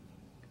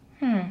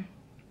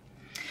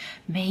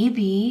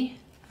 Maybe.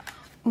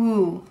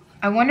 Ooh,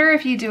 I wonder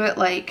if you do it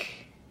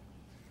like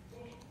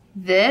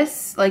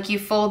this, like you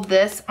fold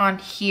this on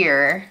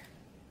here.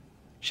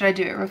 Should I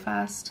do it real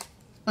fast?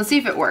 Let's see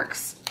if it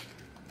works.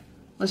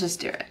 Let's just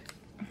do it.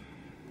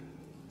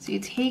 So you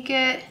take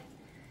it,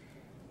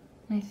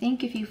 and I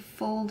think if you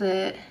fold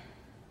it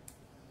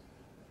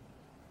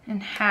in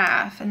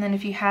half, and then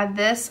if you had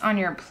this on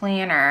your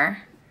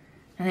planner,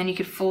 and then you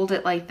could fold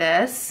it like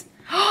this.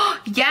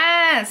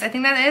 Yes, I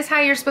think that is how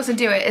you're supposed to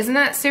do it. Isn't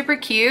that super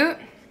cute?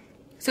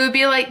 So it would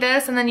be like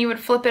this, and then you would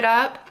flip it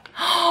up.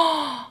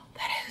 Oh,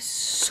 that is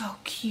so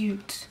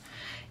cute.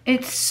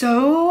 It's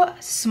so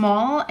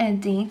small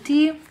and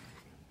dainty.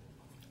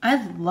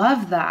 I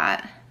love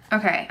that.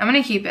 Okay, I'm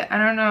gonna keep it. I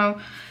don't know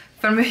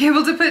if I'm gonna be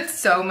able to put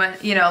so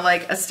much, you know,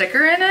 like a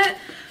sticker in it,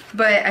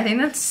 but I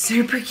think that's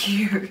super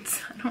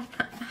cute. I don't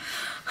know.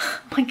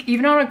 Like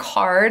even on a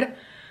card,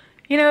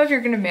 you know, if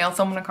you're gonna mail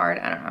someone a card,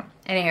 I don't know.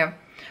 Anywho,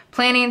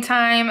 planning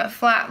time,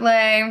 flat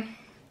lay,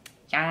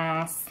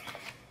 yes.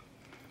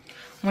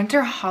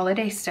 Winter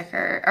holiday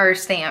sticker, or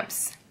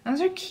stamps.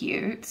 Those are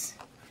cute.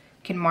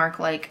 You can mark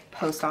like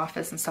post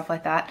office and stuff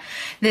like that.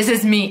 This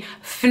is me,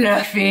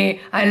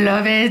 Fluffy. I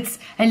love it.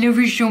 I love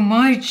it so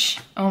much.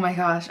 Oh my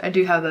gosh, I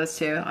do have those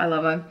too. I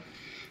love them.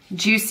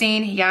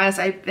 Juicing, yes,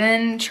 I've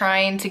been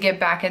trying to get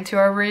back into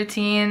our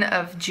routine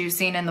of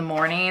juicing in the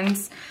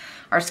mornings.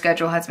 Our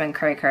schedule has been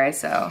cray-cray,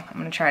 so I'm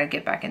gonna try to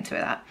get back into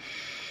that.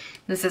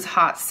 This is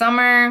hot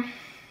summer.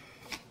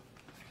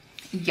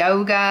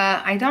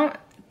 Yoga, I don't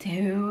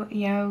do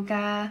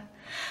yoga.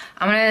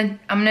 I'm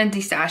gonna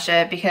destash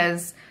it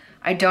because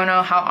I don't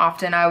know how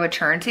often I would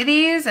turn to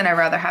these, and I'd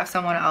rather have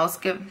someone else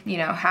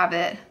have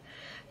it.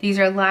 These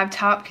are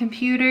laptop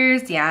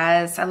computers.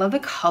 Yes, I love the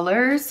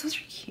colors. Those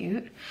are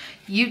cute.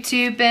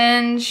 YouTube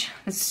binge.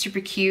 This is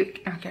super cute.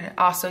 I'm gonna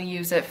also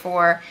use it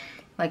for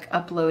like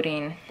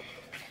uploading.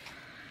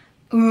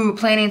 Ooh,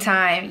 planning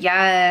time.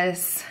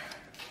 Yes,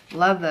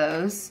 love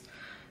those.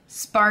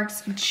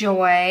 Sparks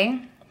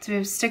joy. So we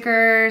have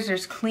stickers.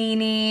 There's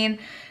cleaning.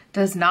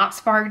 does not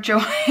spark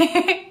joy.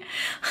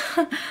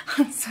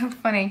 That's so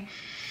funny.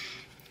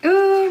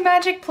 Ooh,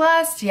 Magic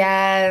Plus,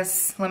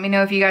 yes. Let me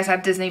know if you guys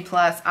have Disney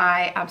Plus.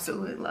 I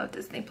absolutely love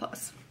Disney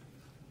Plus.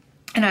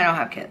 And I don't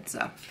have kids,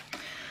 so.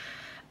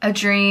 A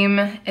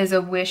dream is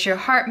a wish your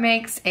heart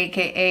makes,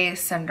 AKA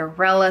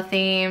Cinderella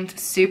themed.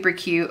 Super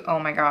cute, oh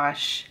my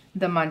gosh.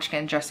 The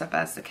Munchkin dressed up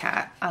as the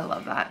cat. I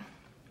love that.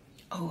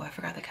 Oh, I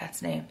forgot the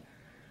cat's name.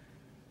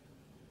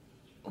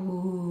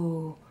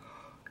 Ooh.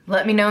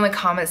 Let me know in the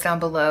comments down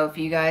below if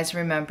you guys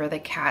remember the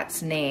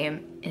cat's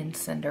name in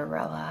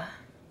Cinderella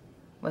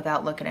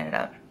without looking it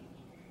up.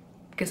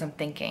 Because I'm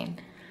thinking.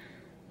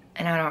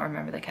 And I don't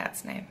remember the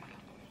cat's name.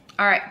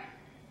 Alright.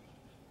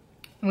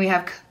 We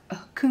have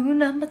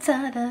Hakuna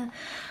Matata.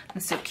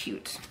 That's so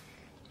cute.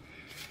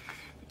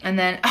 And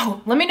then,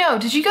 oh, let me know.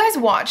 Did you guys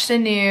watch the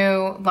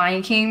new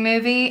Lion King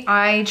movie?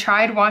 I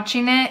tried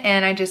watching it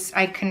and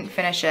I couldn't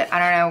finish it. I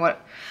don't know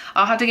what.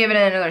 I'll have to give it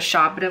another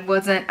shot, but it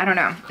wasn't, I don't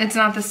know. It's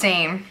not the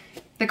same.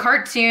 The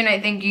cartoon, I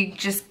think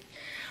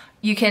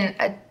you can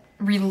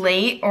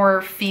relate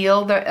or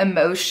feel the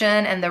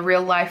emotion, and the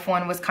real life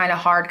one was kind of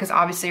hard because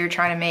obviously you're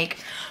trying to make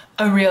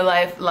a real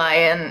life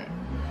lion.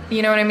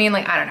 You know what I mean?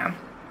 Like, I don't know.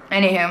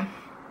 Anywho,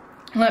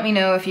 let me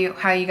know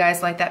how you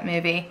guys like that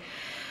movie.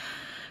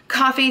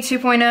 Coffee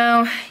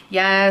 2.0,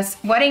 yes.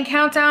 Wedding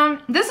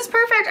countdown, this is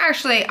perfect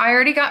actually. I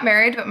already got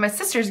married, but my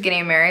sister's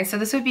getting married, so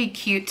this would be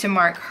cute to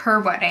mark her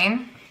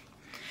wedding.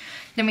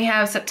 Then we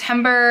have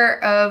September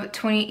of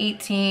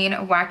 2018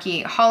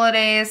 wacky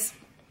holidays.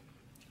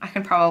 I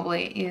can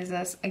probably use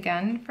this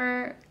again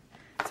for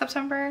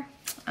September.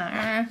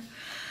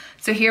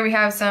 So here we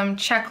have some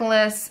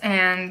checklists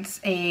and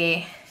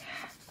a,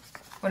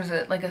 what is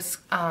it, like a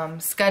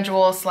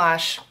schedule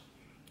slash,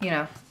 you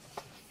know,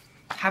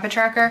 habit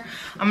tracker.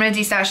 I'm gonna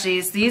destash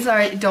these. These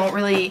don't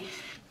really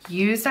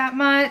use that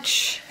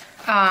much,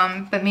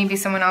 but maybe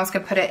someone else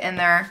could put it in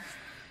their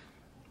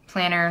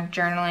planner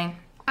journaling.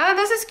 Oh,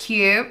 this is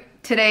cute.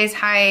 Today's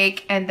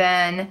hike, and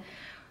then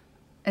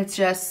it's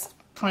just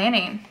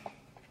planning.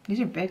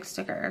 These are big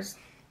stickers.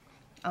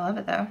 I love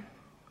it though.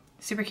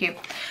 Super cute.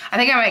 I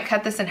think I might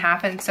cut this in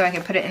half and so I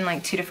can put it in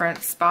like 2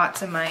 different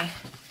spots in my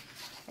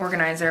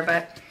organizer,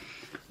 but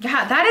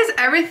yeah, that is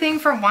everything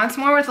for Once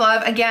More with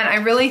Love. Again, I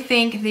really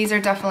think these are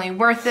definitely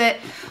worth it.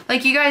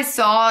 Like you guys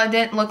saw, it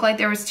didn't look like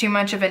there was too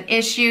much of an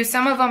issue.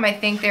 Some of them, I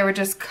think they were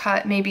just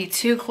cut maybe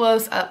too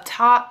close up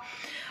top.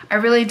 I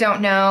really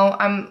don't know.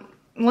 I'm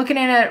looking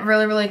at it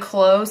really, really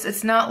close.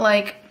 It's not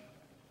like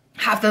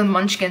half the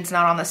munchkin's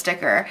not on the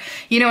sticker.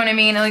 You know what I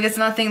mean? Like it's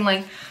nothing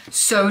like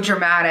so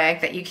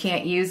dramatic that you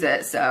can't use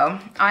it. So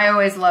I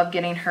always love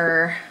getting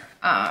her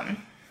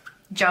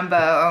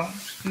jumbo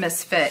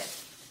misfit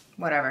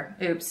whatever,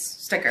 oops,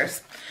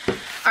 stickers.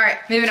 All right,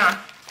 moving on.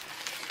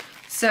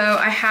 So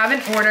I have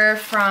an order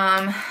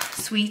from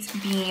Sweet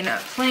Bean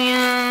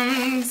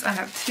Plans. I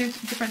have 2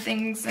 different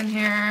things in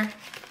here.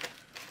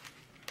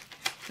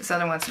 This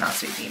other one's not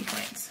Sweet Bean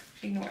Plans.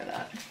 Ignore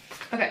that.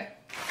 Okay.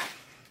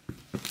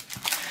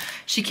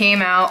 She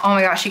came out, oh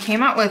my gosh, she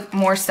came out with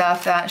more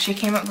stuff that, she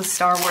came up with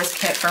Star Wars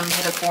kit for May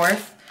the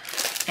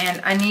 4th.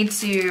 And I need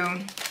to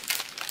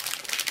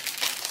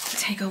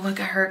take a look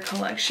at her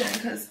collection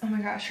because, oh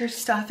my gosh, her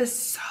stuff is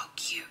so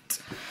cute.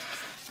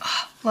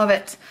 Oh, love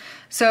it.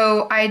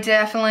 So I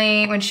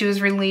definitely, when she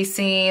was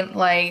releasing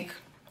like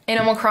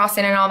Animal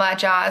Crossing and all that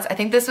jazz, I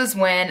think this was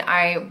when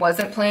I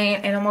wasn't playing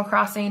Animal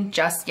Crossing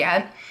just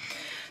yet.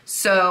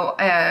 So,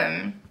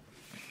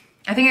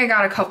 I think I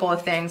got a couple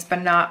of things,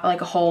 but not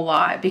like a whole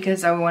lot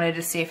because I wanted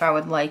to see if I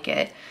would like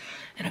it.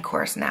 And of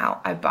course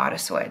now I bought a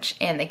Switch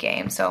and the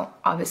game, so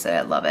obviously I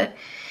love it.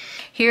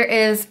 Here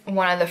is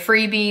one of the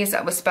freebies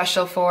that was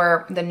special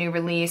for the new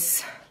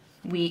release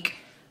weekend,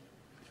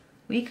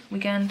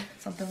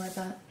 something like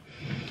that.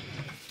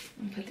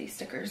 Let me put these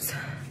stickers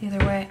the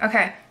other way.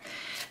 Okay,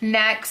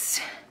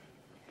 next,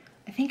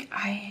 is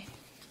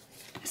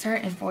there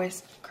an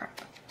invoice?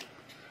 Crap.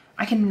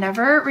 I can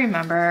never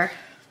remember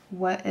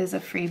what is a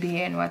freebie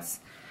and what's,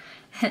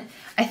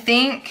 I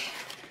think,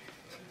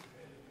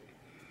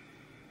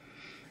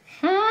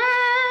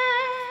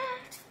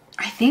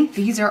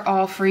 these are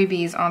all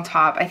freebies on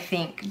top, I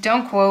think.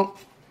 Don't quote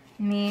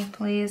me,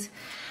 please.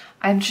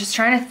 I'm just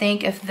trying to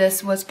think if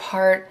this was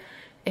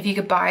if you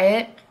could buy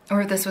it, or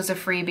if this was a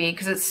freebie,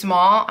 because it's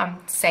small. I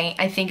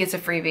think it's a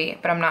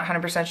freebie, but I'm not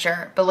 100%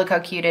 sure. But look how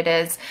cute it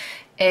is.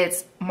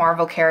 It's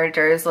Marvel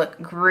characters.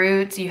 Look,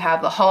 Groot, you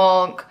have the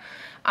Hulk,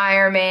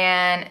 Iron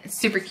Man, it's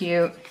super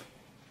cute.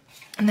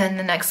 And then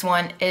the next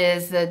one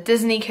is the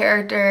Disney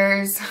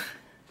characters.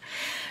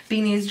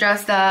 Beanie's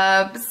dressed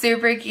up,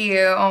 super cute,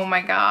 oh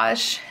my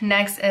gosh.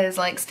 Next is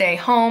like stay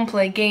home,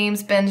 play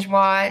games, binge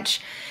watch.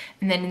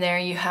 And then there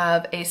you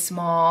have a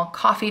small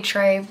coffee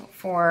tray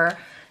for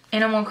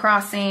Animal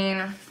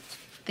Crossing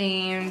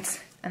themed.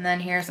 And then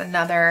here's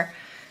another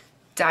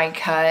die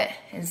cut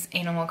is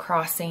Animal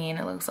Crossing.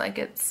 It looks like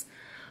it's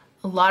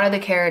a lot of the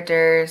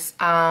characters.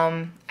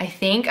 I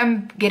think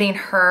I'm getting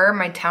her.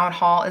 My town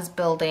hall is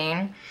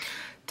building.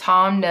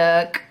 Tom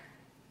Nook.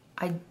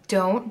 I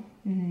don't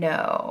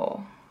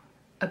know.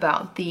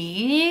 about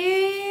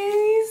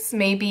these.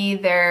 Maybe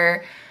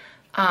they're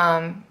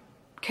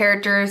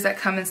characters that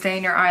come and stay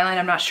in your island.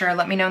 I'm not sure.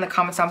 Let me know in the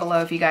comments down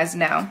below if you guys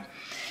know.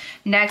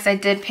 Next, I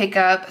did pick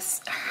up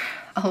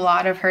a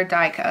lot of her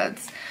die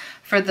cuts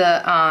for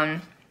the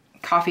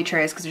coffee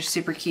trays because they're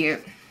super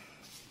cute.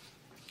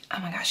 Oh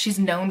my gosh, she's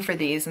known for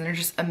these and they're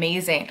just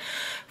amazing.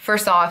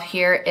 First off,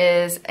 here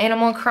is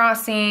Animal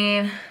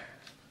Crossing.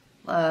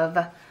 Love.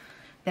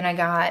 Then I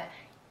got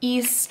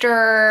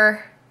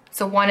Easter.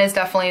 So one is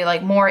definitely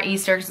like more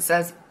Easter because it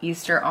says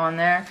Easter on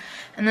there.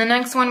 And the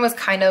next one was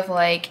kind of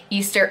like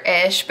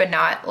Easter-ish, but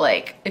not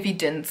like if you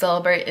didn't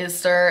celebrate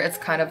Easter, it's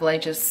kind of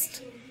like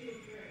just,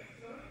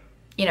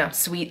 you know,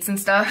 sweets and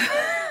stuff.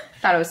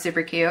 Thought it was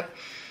super cute.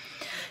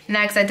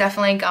 Next, I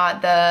definitely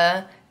got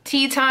the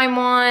tea time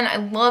one. I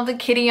love the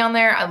kitty on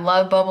there. I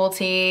love bubble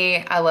tea.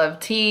 I love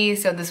tea.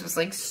 So this was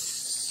like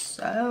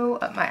so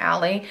up my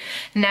alley.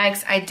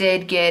 Next, I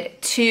did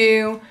get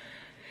two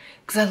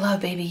because I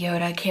love Baby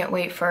Yoda. I can't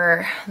wait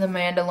for the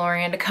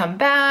Mandalorian to come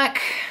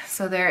back.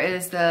 So there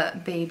is the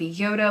Baby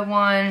Yoda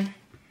one.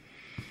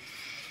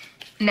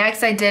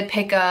 Next, I did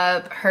pick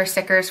up her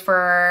stickers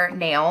for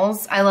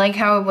nails. I like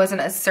how it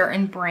wasn't a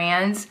certain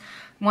brand.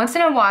 Once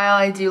in a while,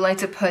 I do like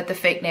to put the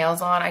fake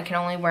nails on. I can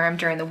only wear them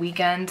during the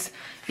weekend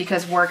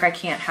because work I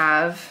can't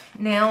have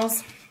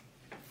nails.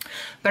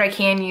 But I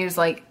can use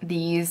like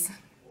these,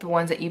 the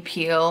ones that you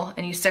peel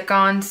and you stick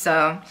on.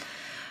 So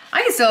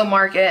I can still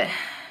mark it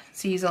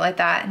to use it like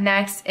that.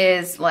 Next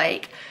is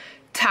like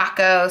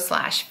taco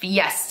slash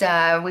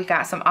fiesta. We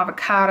got some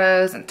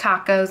avocados and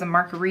tacos and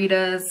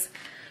margaritas.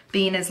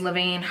 Bean is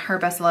living her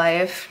best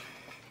life.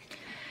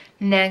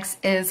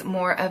 Next is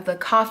more of the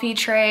coffee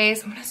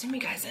trays. I'm gonna zoom you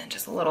guys in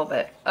just a little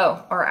bit.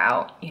 Oh, or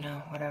out, you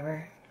know,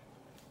 whatever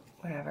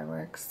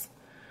works.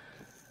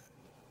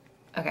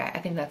 Okay, I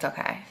think that's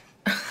okay.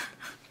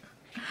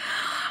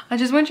 I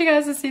just want you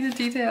guys to see the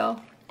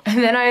detail.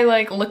 And then I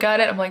like look at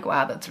it, I'm like,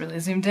 wow, that's really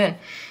zoomed in.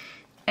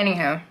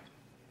 Anyhow,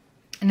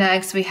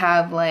 next we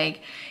have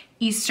like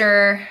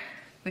Easter,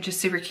 which is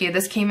super cute.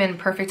 This came in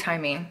perfect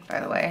timing, by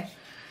the way,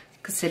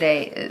 because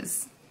today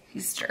is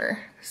Easter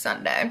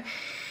Sunday.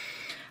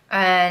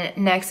 And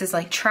next is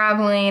like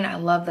traveling. I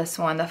love this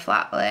one, the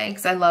flat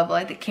legs. I love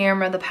like the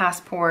camera, the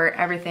passport,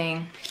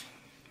 everything.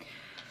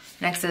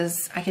 Next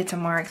is I get to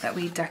mark that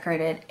we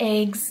decorated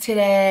eggs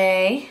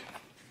today.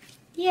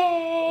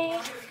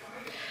 Yay.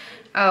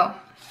 Oh,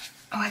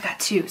 I got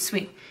two,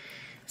 sweet.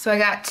 So I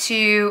got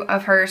two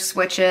of her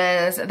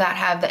switches that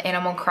have the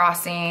Animal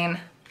Crossing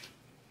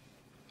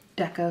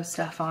deco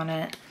stuff on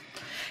it.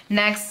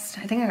 Next,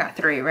 I think I got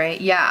three, right?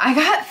 Yeah, I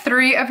got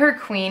three of her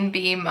Queen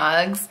Bee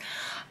mugs.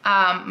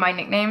 My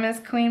nickname is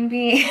Queen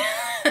Bee.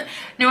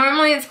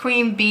 Normally it's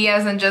Queen Bee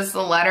as in just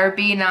the letter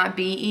B, not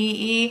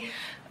B-E-E,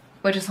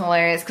 which is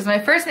hilarious because my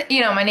first,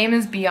 you know, my name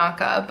is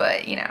Bianca,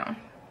 but you know,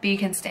 B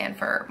can stand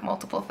for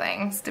multiple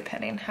things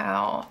depending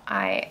how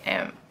I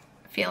am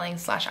feeling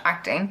slash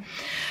acting.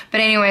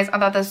 But anyways, I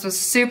thought this was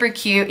super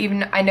cute.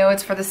 Even I know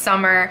it's for the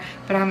summer,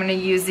 but I'm gonna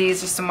use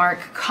these just to mark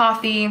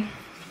coffee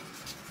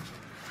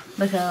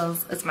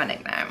because it's my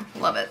nickname.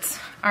 Love it.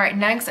 All right,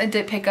 next I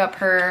did pick up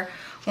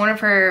one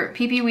of her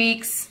PP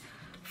weeks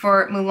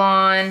for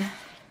Mulan.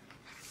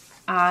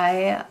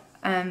 I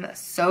am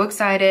so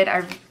excited.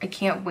 I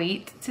can't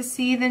wait to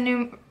see the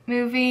new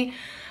movie.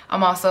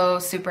 I'm also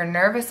super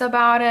nervous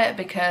about it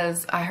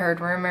because I heard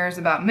rumors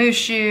about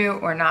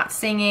Mushu or not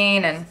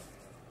singing, and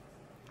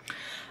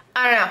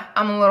I don't know,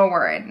 I'm a little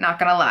worried, not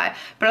gonna lie.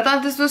 But I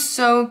thought this was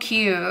so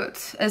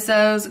cute. It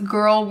says,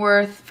 girl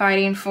worth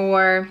fighting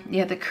for. You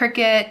have the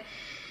cricket,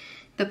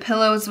 the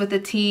pillows with the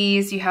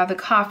teas, you have the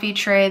coffee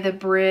tray, the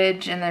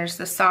bridge, and there's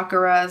the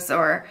sakuras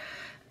or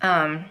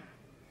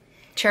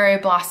cherry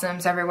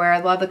blossoms everywhere.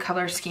 I love the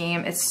color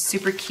scheme. It's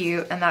super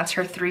cute, and that's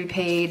her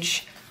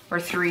three-page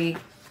PP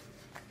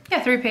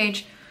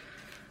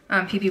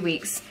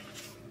Weeks.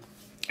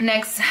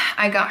 Next,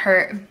 I got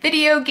her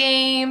video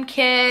game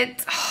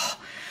kit.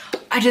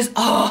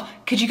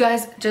 Could you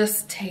guys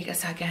just take a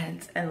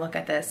second and look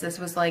at this? This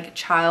was like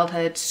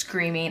childhood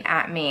screaming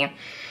at me.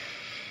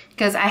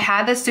 Because I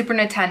had the Super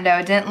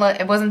Nintendo.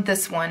 It wasn't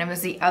this one. It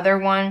was the other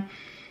one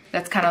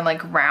that's kind of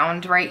like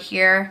round right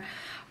here.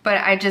 But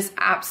I just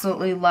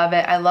absolutely love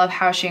it. I love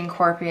how she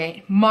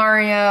incorporated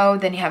Mario.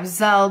 Then you have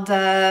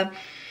Zelda.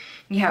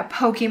 You have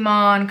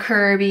Pokemon,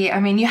 Kirby. I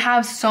mean, you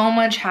have so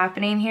much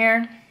happening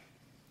here.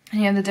 And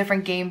you have the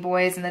different Game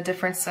Boys and the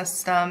different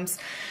systems.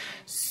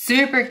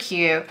 Super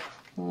cute.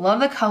 Love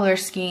the color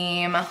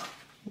scheme.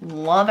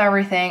 Love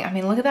everything. I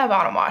mean, look at that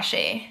bottom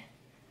washi.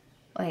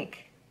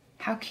 Like,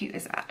 how cute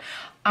is that?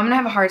 I'm gonna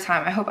have a hard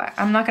time.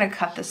 I'm not gonna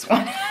cut this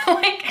one.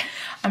 Like,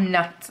 I'm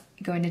not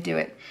going to do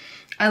it.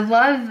 I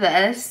love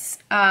this.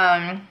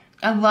 I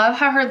love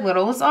how her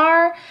littles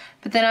are,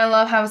 but then I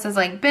love how it says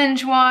like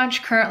binge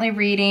watch, currently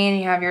reading.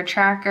 You have your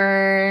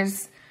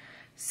trackers.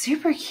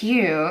 Super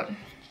cute.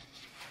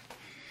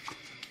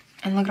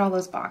 And look at all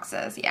those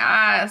boxes.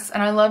 Yes.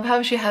 And I love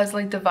how she has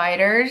like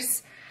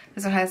dividers.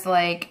 This one has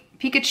like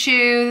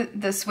Pikachu,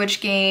 the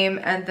Switch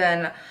game, and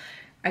then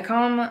I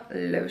call him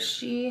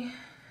Loshi.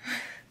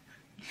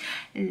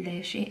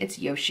 Loshi, it's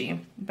Yoshi,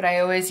 but I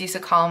always used to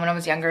call him when I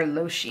was younger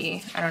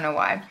Loshi. I don't know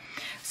why.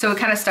 So it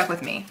kind of stuck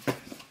with me.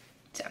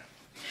 So,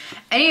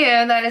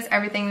 anyway, that is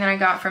everything that I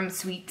got from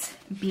Sweet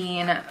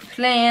Bean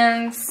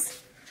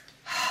Plans.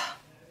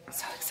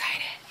 So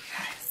excited,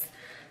 guys.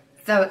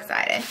 So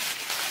excited.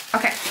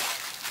 Okay.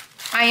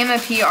 I am a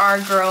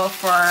PR girl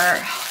for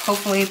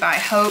Hopefully by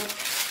Hope.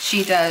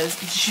 She does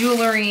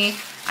jewelry.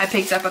 I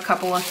picked up a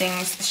couple of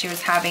things. She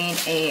was having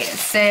a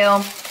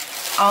sale.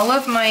 All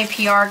of my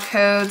PR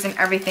codes and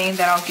everything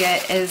that I'll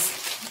get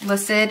is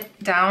listed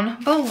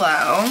down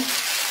below.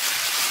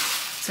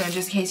 So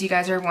just in case you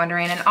guys are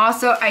wondering. And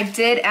also I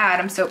did add,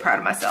 I'm so proud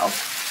of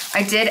myself.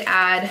 I did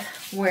add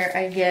where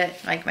I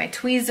get like my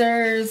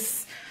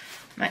tweezers,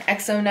 my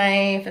Exo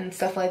knife and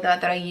stuff like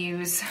that that I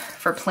use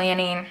for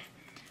planning.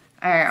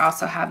 I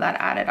also have that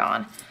added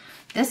on.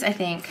 This I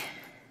think,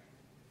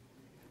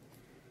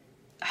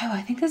 oh,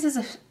 I think this is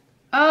a,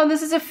 oh,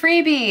 this is a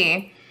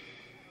freebie.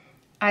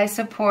 I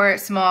support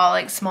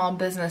small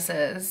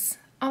businesses.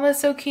 Oh, that's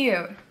so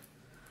cute.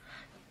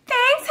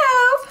 Thanks,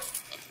 Hope.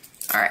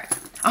 All right.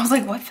 I was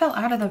like, what fell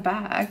out of the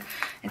bag?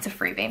 It's a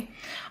freebie.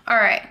 All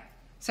right.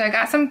 So I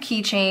got some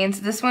keychains.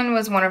 This one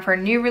was one of her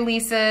new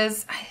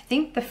releases. I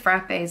think the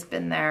frappe's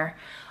been there.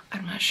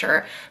 I'm not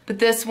sure. But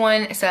this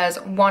one, it says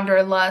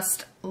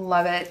Wanderlust.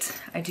 Love it.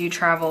 I do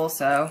travel,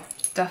 so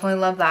definitely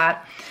love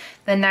that.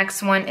 The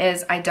next one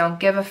is I Don't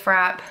Give a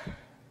Frap,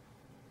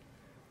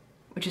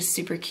 which is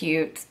super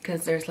cute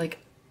because there's like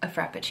a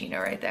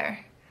frappuccino right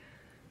there.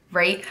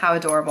 Right? How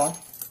adorable.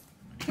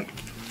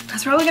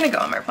 That's probably gonna go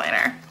on my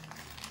planner.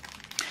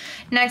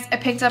 Next, I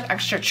picked up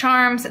extra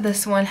charms.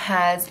 This one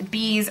has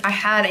bees. I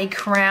had a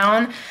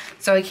crown,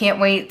 so I can't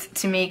wait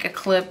to make a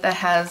clip that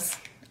has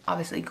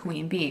obviously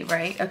queen bee,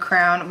 right? A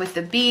crown with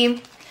the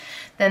bee.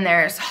 Then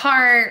there's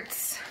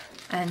hearts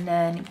and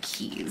then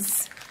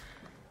keys.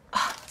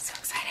 Oh, so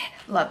excited.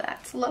 Love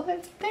that. Love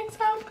it. Thanks,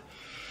 Hope.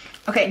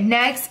 Okay,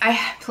 next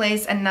I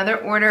placed another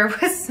order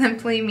with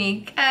Simply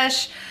Me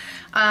Kesh.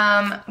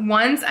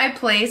 Once I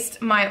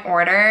placed my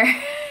order,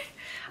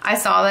 I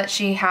saw that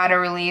she had a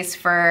release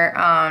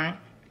for,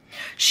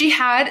 she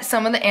had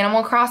some of the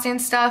Animal Crossing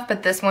stuff,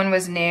 but this one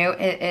was new.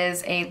 It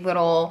is a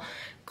little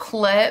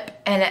clip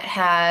and it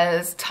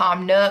has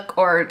Tom Nook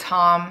or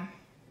Tom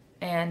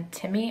and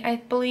Timmy, I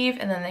believe.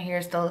 And then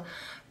here's the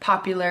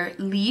popular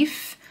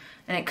leaf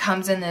and it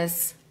comes in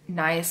this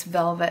nice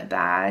velvet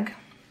bag.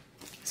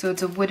 So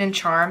it's a wooden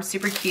charm,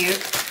 super cute.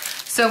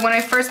 So when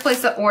I first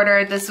placed the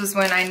order, this was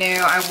when I knew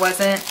I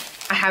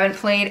haven't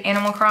played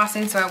Animal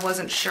Crossing, so I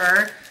wasn't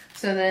sure.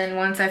 So then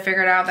once I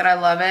figured out that I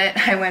love it,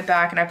 I went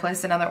back and I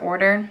placed another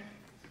order.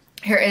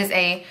 Here is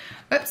a,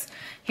 whoops,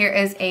 here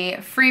is a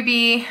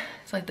freebie.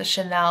 It's like the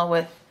Chanel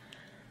with,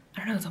 I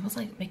don't know, it's almost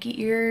like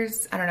Mickey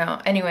ears. I don't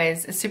know.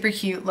 Anyways, it's super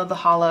cute. Love the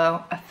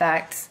hollow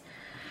effect.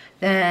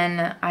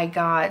 Then I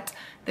got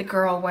the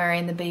girl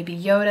wearing the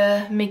Baby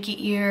Yoda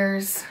Mickey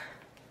ears.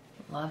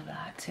 Love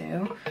that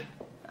too.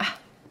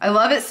 I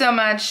love it so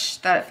much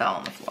that it fell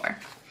on the floor.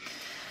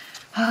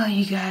 Oh,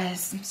 you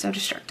guys, I'm so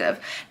destructive.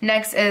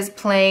 Next is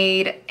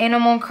played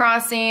Animal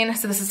Crossing.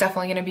 So this is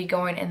definitely gonna be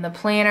going in the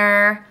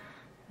planner.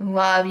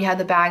 Love, you have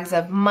the bags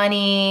of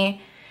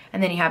money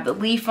and then you have the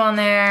leaf on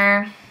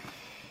there.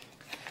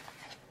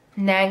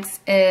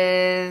 Next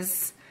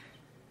is,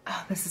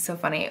 oh, this is so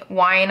funny.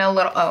 Wine a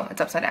little, oh,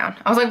 it's upside down.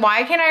 I was like,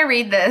 why can't I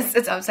read this?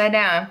 It's upside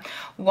down.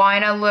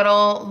 Wine a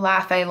little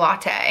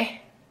latte.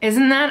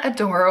 Isn't that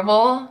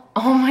adorable?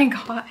 Oh my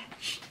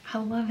gosh, I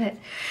love it.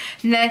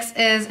 Next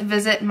is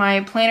visit my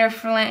planner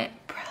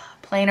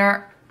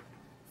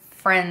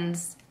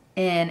friends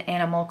in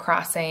Animal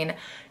Crossing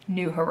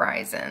New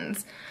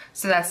Horizons.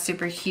 So that's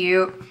super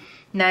cute.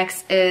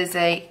 Next is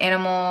a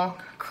Animal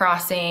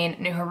Crossing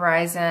New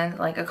Horizon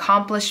like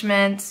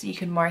accomplishments. You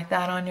can mark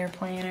that on your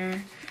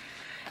planner.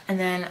 And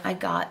then I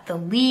got the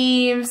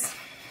leaves.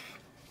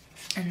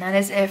 And that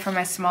is it for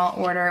my small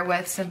order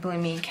with Simply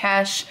Me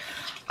Kesh.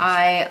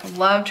 I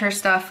loved her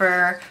stuff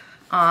for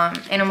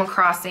Animal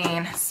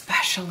Crossing,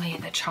 especially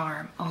the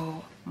charm.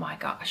 Oh my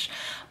gosh.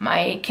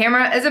 My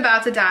camera is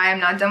about to die.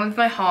 I'm not done with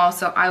my haul,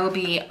 so I will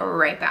be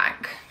right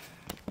back.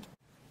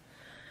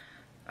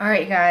 All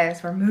right,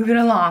 guys, we're moving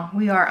along.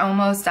 We are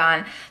almost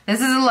done.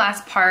 This is the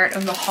last part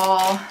of the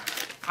haul.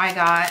 I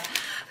got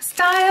a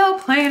style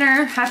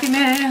planner, Happy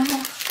Mail.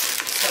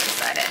 So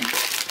excited.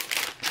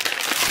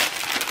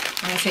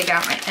 I'm gonna take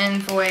out my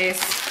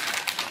invoice.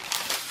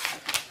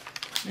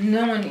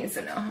 No one needs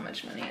to know how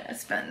much money I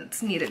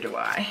spent, neither do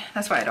I.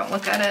 That's why I don't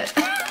look at it.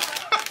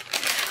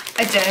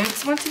 I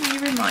don't want to be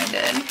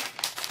reminded.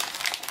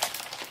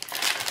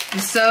 I'm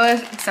so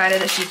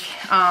excited that she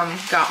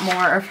got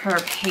more of her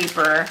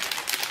paper,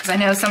 because I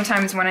know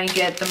sometimes when I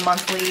get the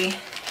monthly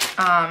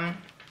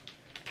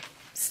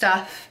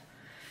stuff,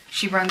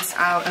 she runs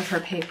out of her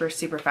paper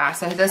super fast.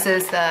 So this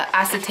is the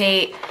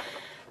acetate.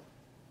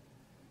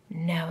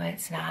 No,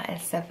 it's not,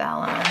 it's the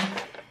vellum.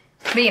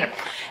 But you know,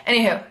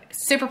 anywho,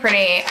 super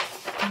pretty.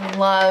 I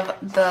love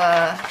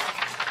the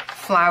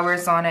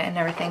flowers on it and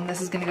everything.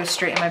 This is gonna go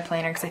straight in my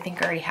planner because I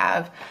think I already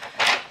have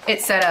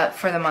it set up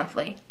for the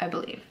monthly, I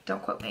believe.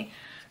 Don't quote me.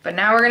 But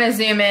now we're gonna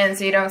zoom in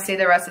so you don't see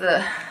the rest of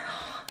the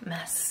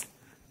mess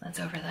that's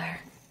over there.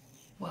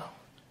 Whoa.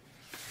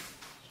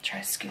 Try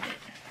to scoot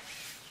it.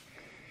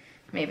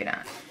 Maybe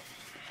not.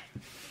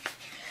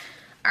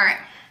 All right.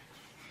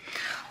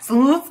 So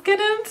let's get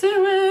into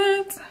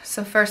it.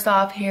 So first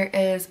off, here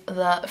is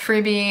the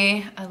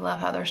freebie. I love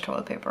how there's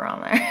toilet paper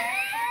on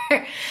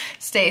there.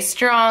 Stay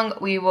strong.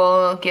 We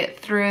will get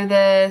through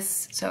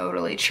this.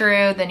 Totally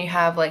true. Then you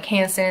have like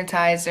hand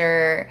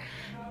sanitizer,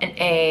 an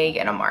egg,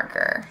 and a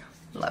marker.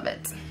 Love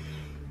it.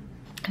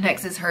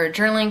 Next is her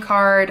journaling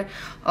card.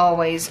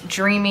 Always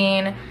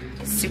dreaming.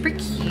 Super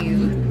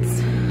cute.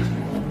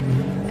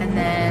 And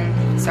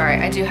then, sorry,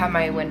 I do have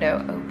my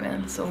window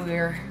open, so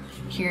we're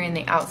hearing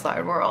the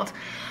outside world.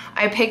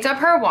 I picked up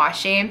her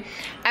washi.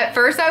 At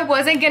first I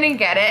wasn't gonna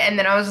get it, and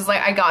then I was just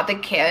like, I got the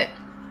kit.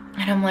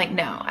 And I'm like,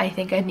 no, I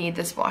think I need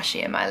this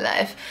washi in my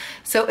life.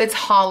 So it's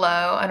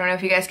hollow. I don't know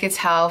if you guys could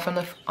tell from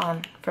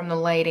the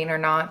lighting or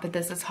not, but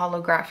this is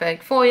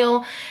holographic foil.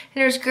 And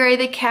there's Gray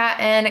the cat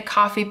and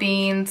coffee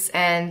beans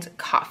and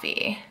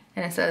coffee.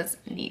 And it says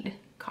need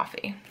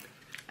coffee.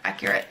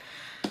 Accurate.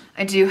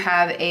 I do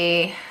have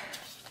a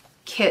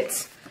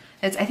kit.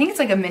 I think it's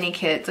like a mini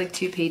kit. It's like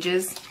 2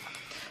 pages.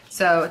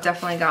 So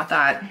definitely got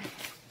that.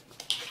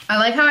 I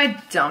like how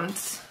I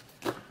dumped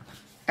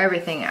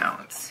everything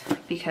out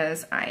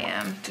because I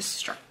am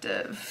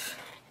destructive.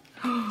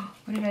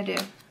 What did I do?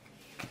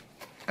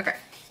 Okay,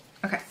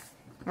 okay,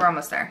 we're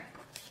almost there.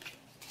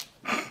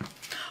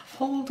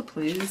 Hold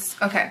please.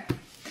 Okay,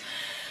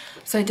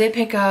 so I did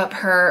pick up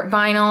her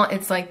vinyl.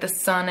 It's like the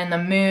sun and the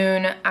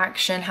moon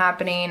action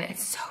happening.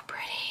 It's so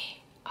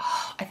pretty.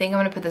 Oh, I think I'm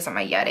gonna put this on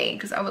my Yeti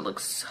because I would look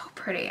so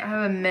pretty. I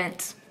have a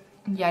mint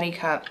Yeti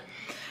cup.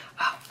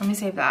 Oh, let me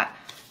save that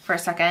for a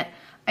second.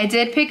 I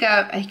did pick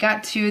up, I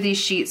got 2 of these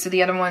sheets, so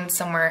the other one's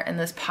somewhere in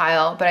this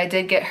pile, but I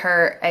did get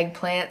her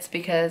eggplants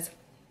because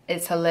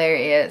it's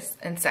hilarious.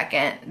 And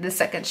the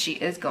second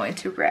sheet is going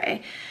to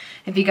Ray.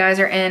 If you guys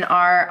are in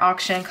our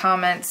auction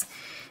comments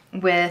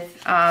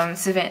with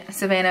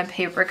Savannah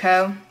Paper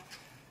Co.,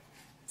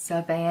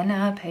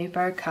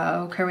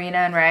 Karina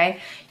and Ray,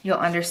 you'll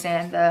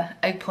understand the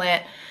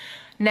eggplant.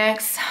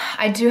 Next,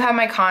 I do have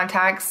my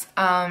contacts.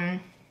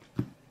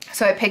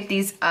 So I picked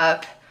these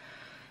up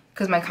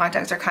because my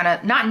contacts are kind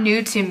of not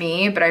new to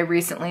me, but I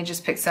recently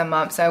just picked some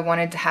up. So I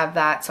wanted to have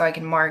that so I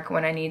can mark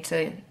when I need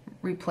to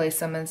replace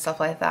them and stuff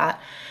like that.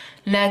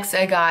 Next,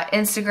 I got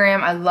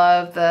Instagram. I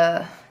love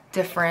the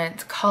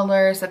different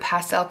colors, the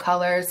pastel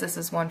colors. This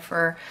is one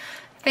for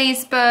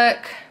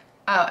Facebook.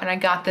 Oh, and I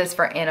got this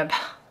for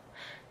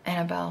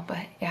Annabelle,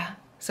 but yeah.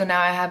 So now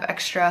I have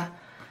extra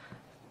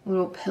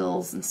little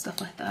pills and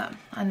stuff like that.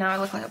 And now I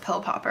look like a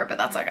pill popper, but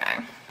that's okay.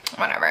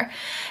 Whatever.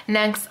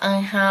 Next, I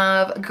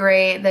have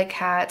Gray the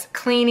cat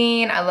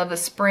cleaning. I love the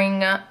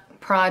spring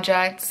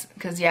project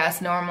because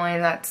yes, normally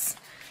that's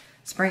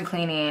spring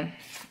cleaning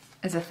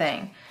is a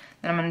thing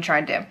that I'm gonna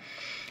try to do.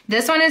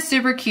 This one is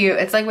super cute.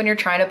 It's like when you're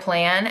trying to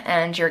plan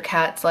and your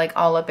cat's like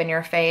all up in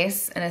your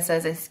face and it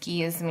says,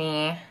 "Excuse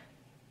me,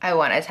 I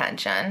want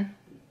attention."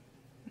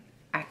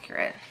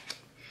 Accurate.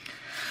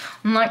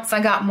 Next, I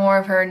got more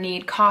of her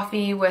need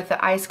coffee with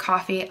the iced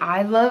coffee.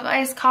 I love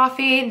iced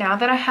coffee. Now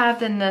that I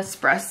have the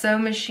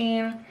Nespresso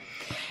machine,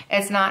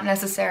 it's not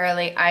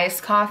necessarily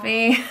iced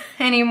coffee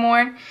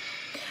anymore.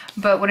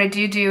 But what I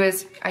do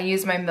is I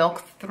use my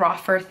milk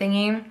frother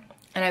thingy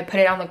and I put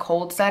it on the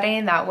cold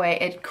setting. That way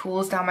it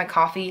cools down my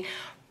coffee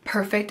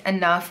perfect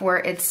enough where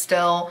it's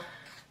still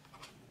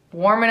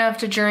warm enough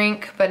to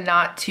drink, but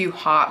not too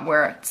hot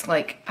where it's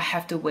like I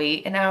have to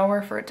wait an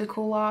hour for it to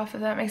cool off,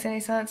 if that makes any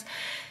sense.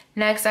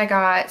 Next, I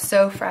got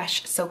So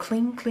Fresh, So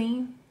Clean,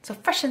 Clean. So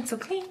fresh and so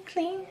clean,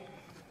 clean.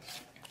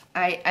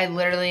 I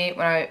literally,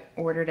 when I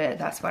ordered it,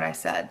 that's what I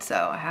said. So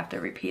I have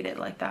to repeat it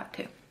like that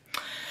too.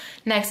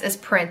 Next is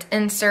print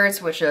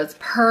inserts, which is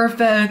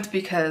perfect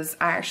because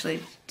I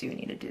actually do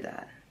need to do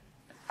that.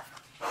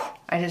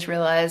 I just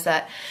realized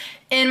that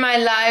in my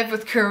live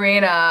with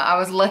Karina, I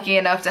was lucky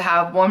enough to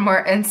have one more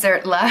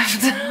insert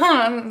left.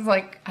 I was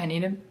like, I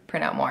need to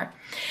print out more.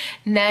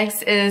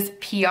 Next is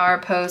PR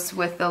posts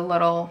with the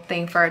little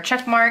thing for a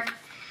check mark.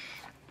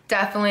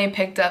 Definitely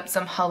picked up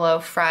some Hello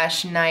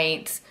Fresh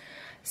Night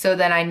so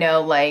that I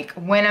know like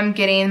when I'm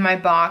getting my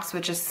box,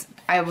 which is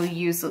I will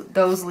use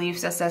those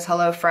leaves that says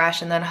Hello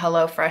Fresh and then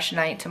Hello Fresh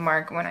Night to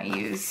mark when I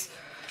use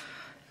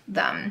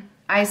them.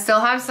 I still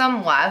have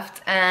some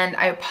left and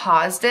I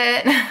paused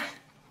it.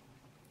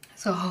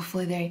 So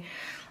hopefully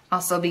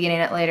I'll still be getting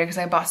it later because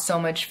I bought so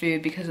much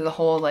food because of the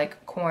whole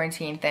like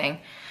quarantine thing.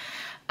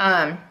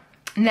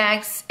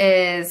 Next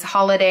is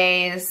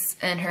Holidays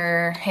and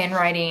her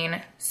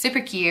handwriting,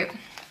 super cute,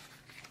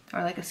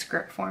 or like a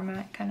script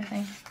format kind of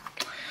thing.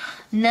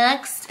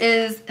 Next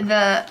is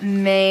the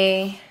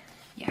May,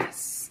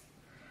 yes,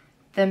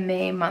 the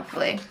May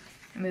monthly.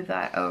 Move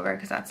that over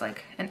because that's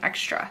like an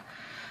extra.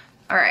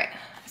 All right,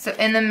 so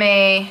in the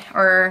May,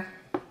 or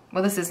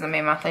well, this is the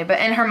May monthly, but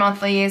in her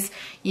monthlies,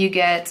 you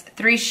get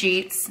 3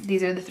 sheets.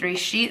 These are the 3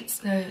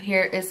 sheets. So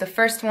here is the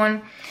first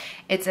one.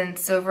 It's in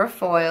silver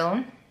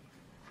foil.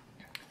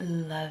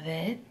 Love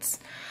it.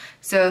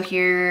 So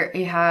here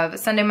you have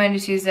Sunday, Monday,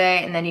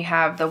 Tuesday, and then you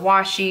have the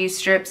washi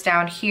strips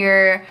down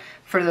here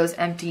for those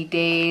empty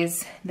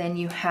days. Then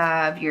you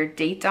have your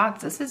date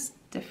dots. This is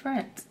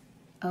different.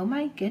 Oh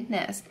my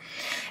goodness.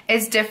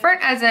 It's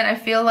different as in I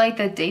feel like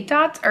the date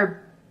dots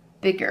are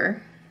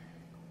bigger.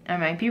 I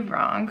might be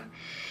wrong.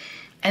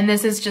 And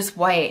this is just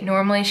white.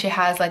 Normally she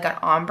has like an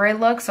ombre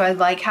look, so I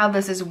like how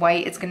this is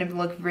white. It's gonna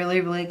look really,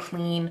 really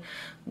clean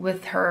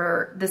with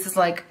her. This is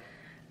like,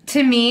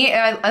 to me,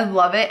 I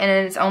love it, and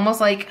it's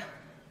almost like,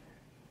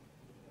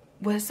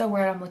 what's the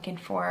word I'm looking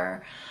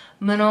for?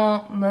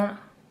 Minimalistic,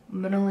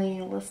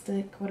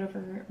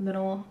 whatever,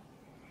 minimal.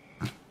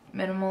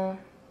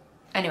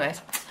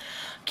 Anyways,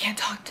 can't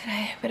talk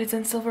today, but it's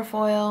in silver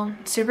foil.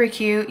 Super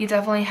cute. You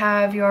definitely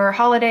have your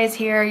holidays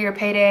here, your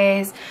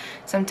paydays,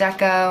 some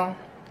deco,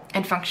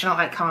 and functional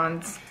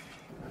icons.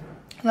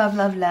 Love,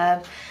 love,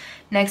 love.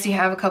 Next, you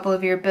have a couple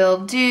of your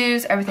build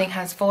dues. Everything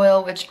has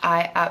foil, which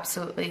I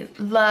absolutely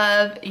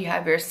love. You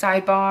have your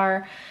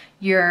sidebar,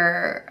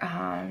 your,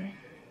 oh,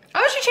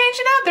 she changed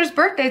it up. There's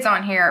birthdays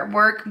on here.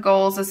 Work,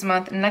 goals this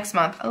month and next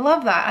month. I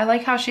love that. I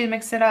like how she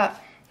mixed it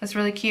up. That's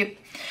really cute.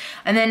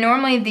 And then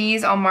normally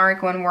these I'll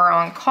mark when we're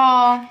on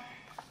call. And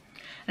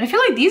I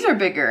feel like these are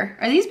bigger.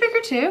 Are these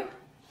bigger too?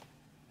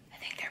 I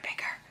think they're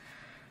bigger.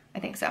 I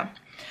think so.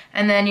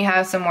 And then you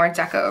have some more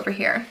deco over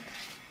here.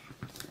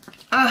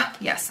 Ah,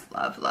 yes,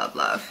 love, love,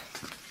 love.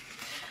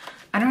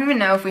 I don't even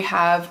know if we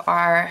have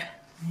our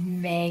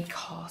May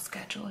call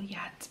schedule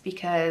yet,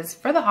 because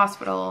for the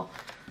hospital,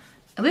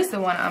 at least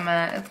the one I'm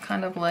at, it's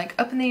kind of like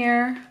up in the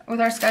air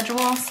with our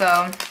schedule.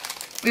 So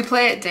we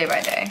play it day by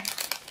day,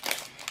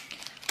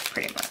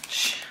 pretty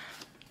much.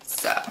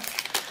 So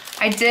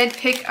I did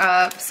pick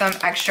up some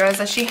extras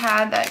that she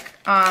had that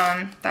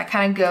that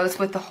kind of goes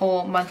with the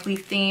whole monthly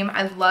theme.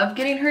 I love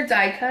getting her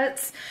die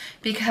cuts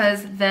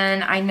because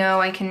then I know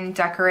I can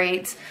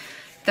decorate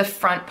the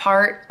front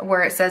part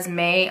where it says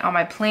May on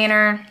my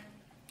planner.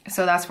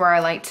 So that's where I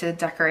like to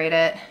decorate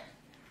it.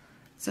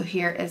 So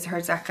here is her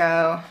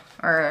deco,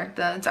 or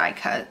the die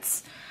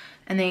cuts.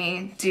 And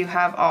they do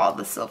have all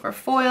the silver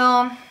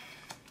foil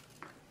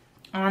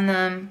on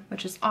them,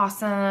 which is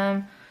awesome.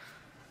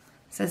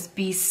 It says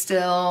be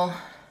still.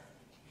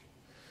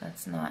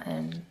 That's not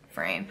in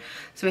frame.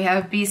 So we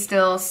have be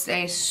still,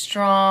 stay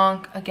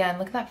strong. Again,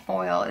 look at that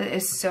foil. It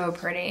is so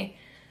pretty.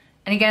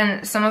 And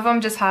again, some of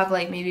them just have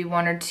like maybe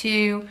 1 or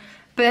 2,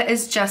 but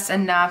it's just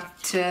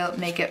enough to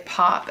make it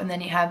pop. And then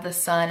you have the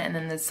sun and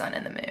then the sun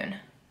and the moon.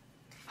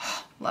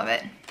 Oh, love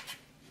it.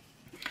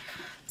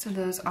 So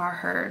those are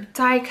her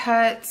die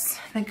cuts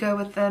that go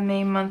with the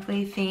May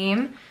monthly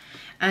theme.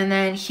 And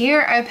then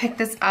here I picked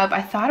this up.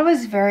 I thought it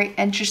was very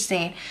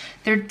interesting.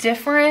 They're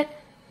different,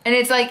 and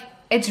it's like,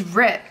 it's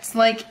ripped,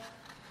 like,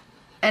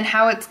 and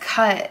how it's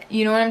cut.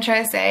 You know what I'm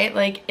trying to say?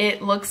 Like,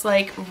 it looks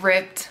like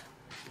ripped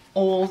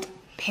old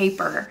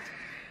paper.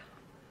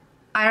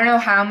 I don't know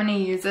how I'm gonna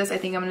use this. I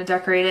think I'm gonna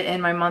decorate it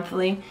in my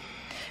monthly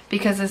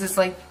because this is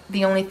like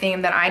the only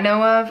theme that I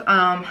know of.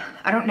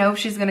 I don't know if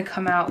she's gonna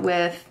come out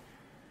with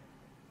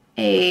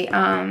a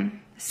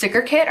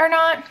sticker kit or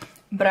not,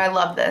 but I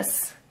love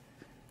this.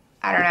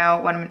 I don't know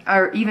what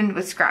or even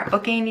with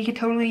scrapbooking, you could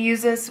totally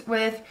use this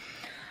with.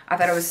 I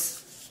thought it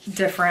was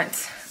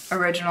different,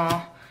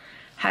 original,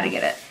 how to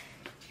get it.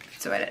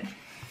 So I did.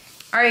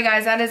 All right,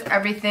 guys, that is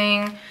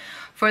everything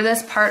for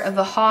this part of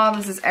the haul.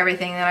 This is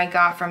everything that I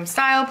got from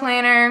Style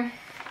Planner. I'm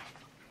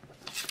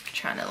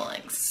trying to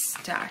like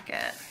stack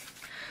it.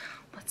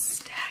 Let's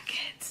stack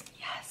it.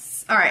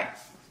 Yes. All right.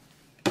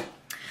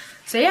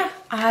 So yeah,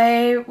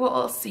 I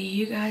will see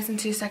you guys in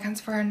 2 seconds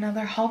for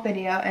another haul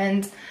video.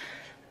 And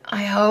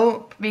I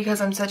hope,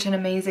 because I'm such an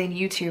amazing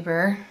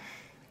YouTuber,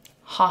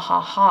 ha ha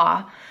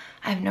ha,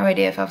 I have no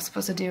idea if I was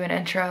supposed to do an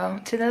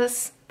intro to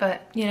this,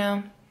 but you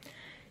know,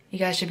 you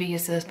guys should be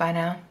used to this by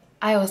now.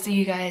 I will see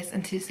you guys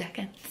in 2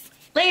 seconds.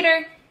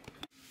 Later.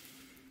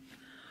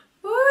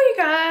 Woo, you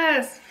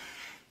guys.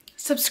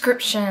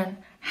 Subscription.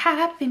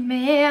 Happy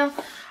mail.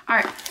 All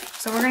right,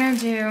 so we're gonna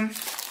do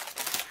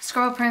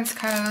Scroll Prints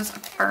Co's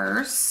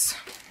first.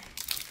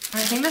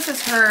 I think this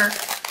is her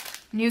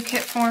new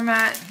kit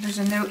format. There's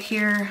a note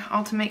here,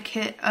 Ultimate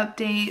Kit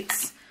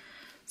Updates.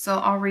 So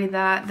I'll read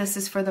that. This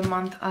is for the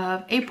month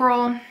of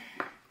April.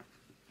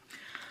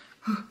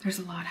 Whew, there's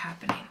a lot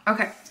happening.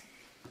 Okay.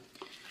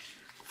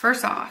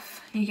 First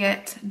off, you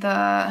get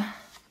the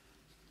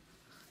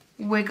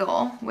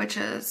Wiggle, which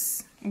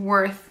is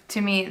worth,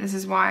 to me, this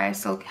is why I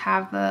still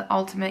have the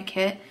Ultimate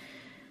Kit.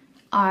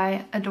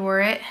 I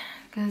adore it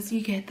because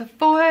you get the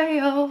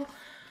foil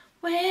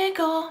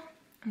wiggle.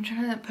 I'm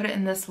trying to put it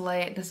in this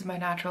light. This is my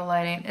natural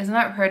lighting. Isn't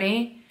that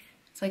pretty?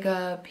 It's like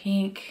a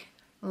pink,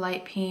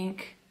 light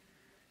pink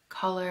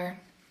color.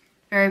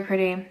 Very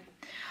pretty.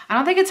 I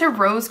don't think it's her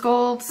rose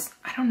gold.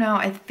 I don't know.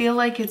 I feel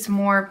like it's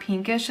more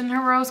pinkish in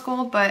her rose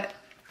gold, but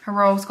her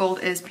rose gold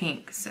is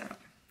pink, so,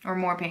 or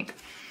more pink.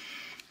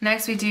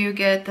 Next we do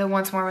get the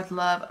Once More with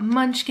Love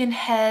Munchkin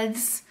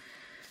heads.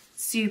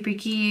 Super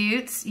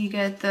cute. You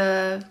get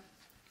the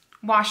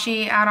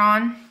washi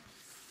add-on,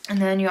 and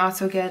then you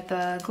also get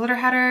the glitter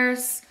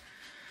headers,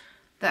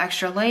 the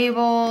extra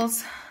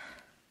labels.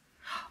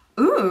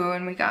 Ooh,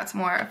 and we got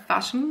some more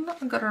fashion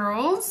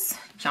girls.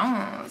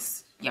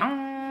 Yes,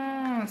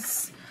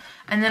 yes.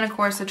 And then of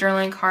course the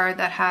journaling card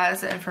that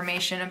has the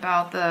information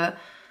about the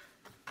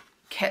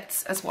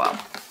kits as well.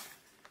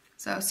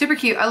 So super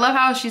cute. I love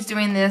how she's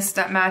doing this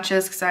that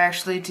matches, because I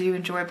actually do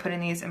enjoy putting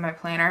these in my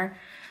planner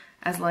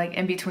as like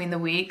in between the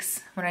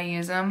weeks when I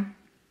use them.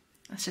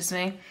 That's just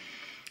me.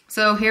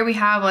 So here we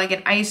have like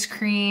an ice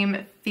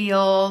cream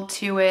feel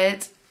to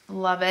it.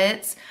 Love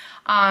it.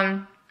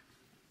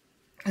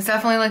 It's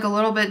definitely like a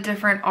little bit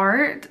different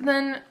art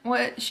than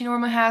what she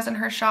normally has in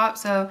her shop.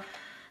 So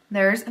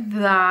there's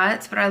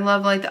that. But I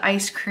love like the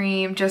ice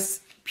cream,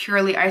 just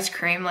purely ice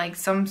cream. Like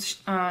some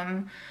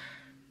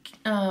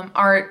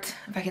art,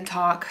 if I can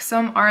talk,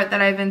 some art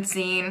that I've been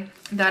seeing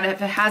that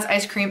if it has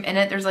ice cream in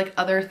it, there's like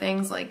other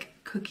things like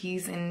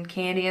cookies and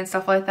candy and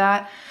stuff like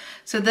that.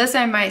 So this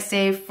I might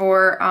save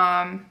for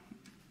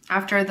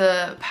after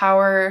the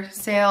power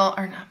sale,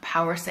 or not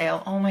power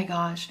sale, oh my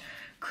gosh,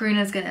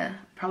 Karina's gonna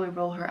probably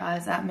roll her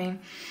eyes at me.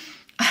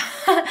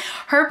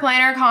 Her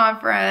planner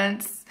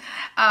conference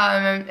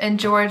in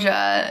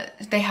Georgia,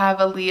 they have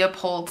a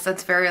Leopold's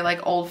that's very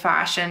like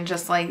old-fashioned,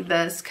 just like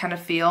this kind of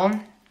feel.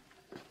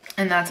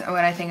 And that's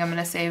what I think I'm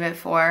gonna save it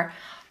for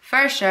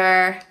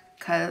sure,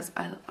 because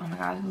oh my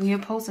god,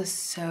 Leopold's is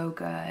so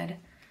good.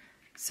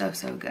 So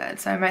good.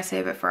 So I might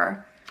save it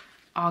for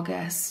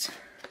August.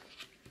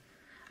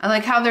 I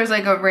like how there's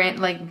like a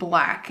like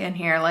black in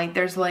here. Like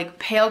there's like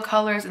pale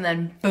colors and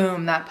then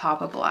boom, that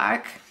pop of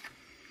black.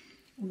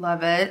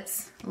 Love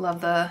it.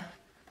 Love the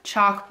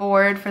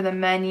chalkboard for the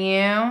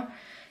menu.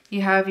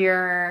 You have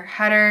your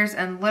headers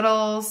and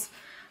littles.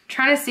 I'm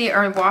trying to see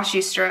our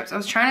washi strips. I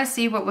was trying to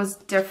see what was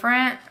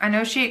different. I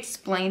know she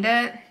explained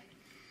it.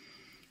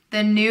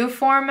 The new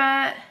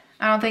format,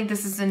 I don't think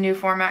this is the new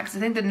format, because I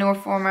think the newer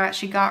format,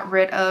 she got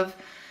rid of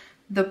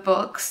the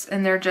books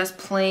and they're just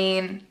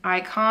plain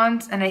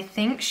icons. And I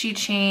think she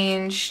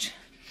changed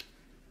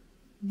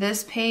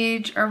this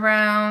page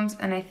around,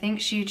 and I think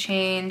she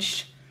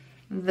changed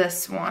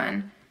this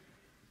one,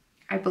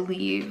 I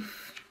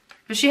believe.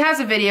 But she has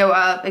a video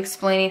up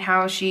explaining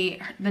how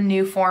the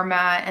new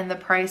format and the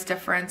price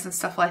difference and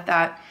stuff like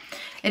that.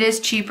 It is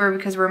cheaper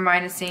because we're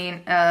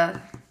minusing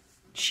a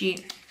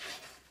sheet.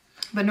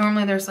 But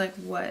normally there's like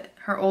what?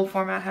 Her old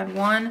format had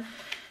 1,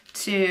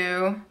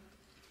 2,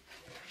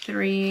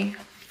 3,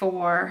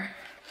 4,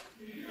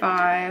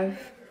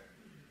 5,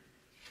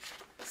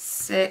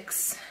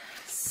 6,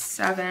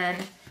 7,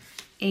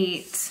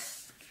 8,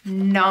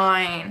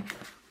 9.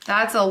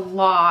 That's a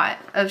lot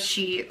of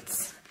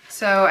sheets.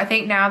 So I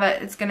think now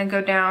that it's gonna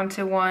go down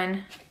to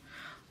 1.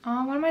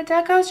 Oh, one of my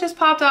decos just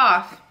popped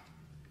off.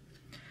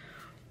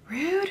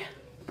 Rude.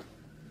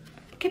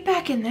 Get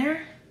back in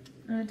there.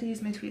 I have to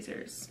use my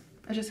tweezers.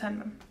 I just had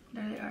them.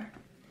 There they are.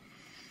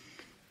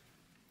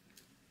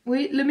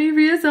 Wait, let me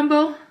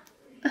reassemble.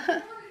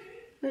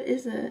 What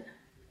is it?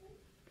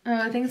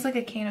 Oh, I think it's like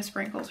a can of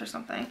sprinkles or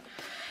something.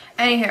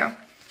 Anywho,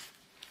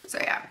 so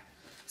yeah.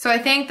 So I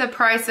think the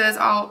prices,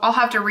 I'll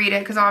have to read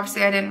it because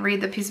obviously I didn't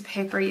read the piece of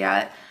paper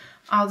yet.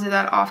 I'll do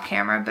that off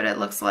camera, but it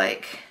looks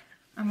like,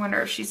 I wonder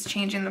if she's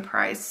changing the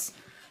price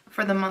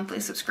for the monthly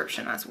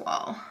subscription as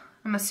well.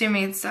 I'm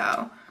assuming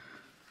so,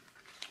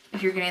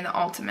 if you're getting the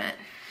ultimate.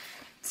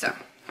 So,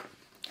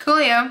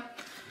 coolio.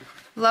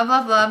 Love,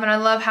 love, love. And I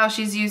love how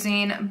she's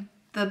using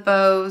the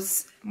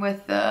bows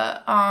with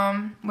the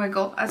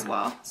wiggle as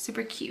well.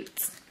 Super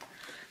cute.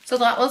 So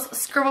that was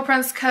Scribble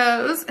Prince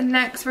Co's. And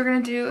next we're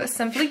going to do a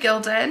Simply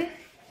Gilded.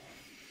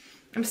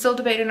 I'm still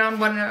debating on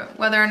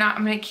whether or not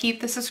I'm going to keep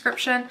the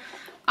subscription.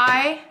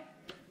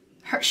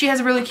 She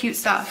has really cute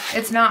stuff.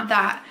 It's not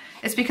that.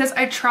 It's because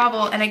I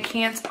travel and I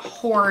can't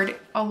hoard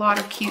a lot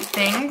of cute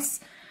things.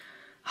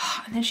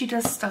 And then she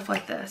does stuff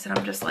like this and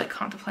I'm just like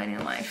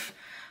contemplating life.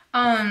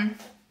 I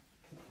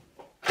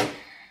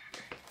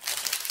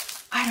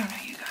don't know,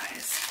 you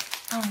guys.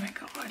 Oh my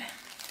god.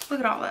 Look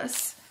at all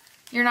this.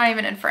 You're not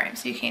even in frame,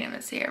 so you can't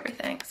even see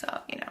everything. So,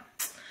 you know,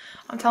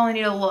 I'm telling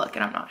you to look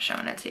and I'm not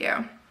showing it to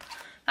you.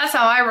 That's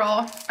how I roll.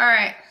 All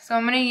right, so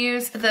I'm gonna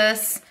use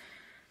this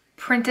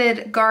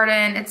Printed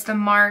Garden. It's the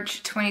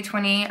March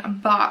 2020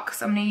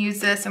 box. I'm gonna use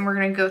this and we're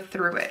gonna go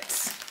through it.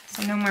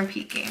 So no more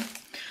peeking.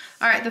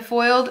 All right, the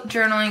foiled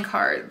journaling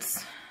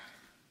cards.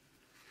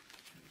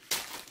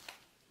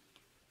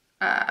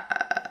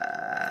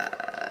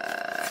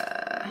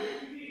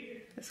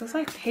 This looks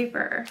like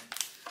paper.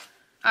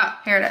 Oh,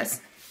 here it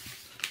is.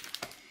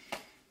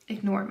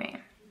 Ignore me.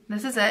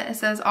 This is it. It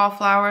says all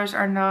flowers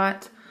are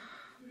not,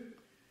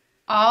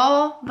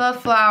 all the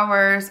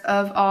flowers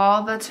of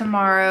all the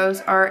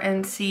tomorrows are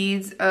in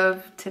seeds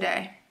of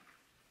today.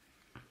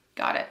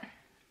 Got it.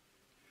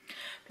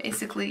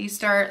 Basically, you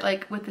start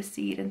like with a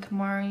seed and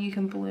tomorrow you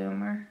can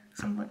bloom or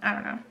something. I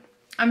don't know.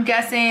 I'm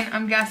guessing, I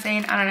don't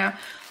know.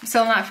 I'm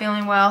still not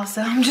feeling well,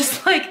 so I'm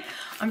just like,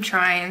 I'm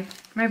trying.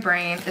 My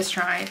brain is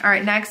trying. All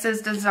right, next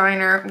is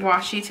designer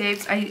washi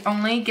tapes. I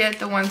only get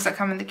the ones that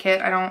come in the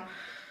kit. I don't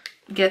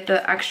get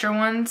the extra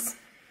ones.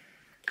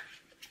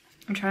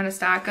 I'm trying to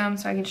stack them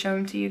so I can show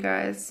them to you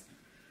guys.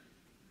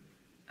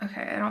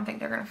 Okay, I don't think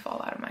they're gonna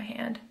fall out of my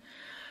hand.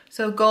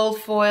 So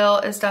gold foil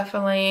is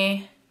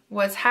definitely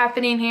what's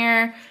happening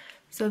here.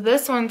 So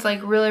this one's like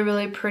really,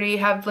 really pretty. You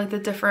have like the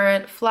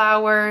different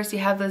flowers. You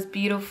have this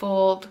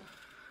beautiful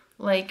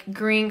like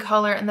green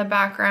color in the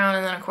background.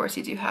 And then of course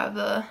you do have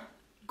the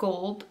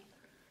gold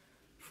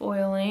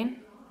foiling.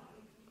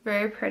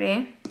 Very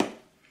pretty.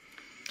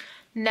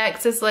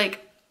 Next is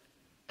like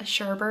a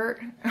sherbet.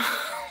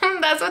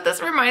 That's what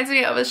this reminds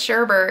me of, a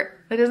sherbet.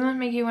 It doesn't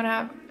make you want to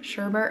have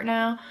sherbet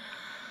now.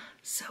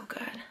 So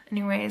good.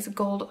 Anyways,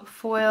 gold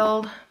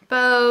foiled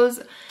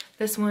bows.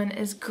 This one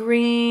is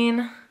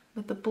green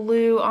with the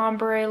blue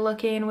ombre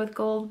looking with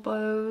gold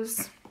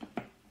bows.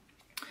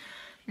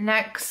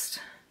 Next,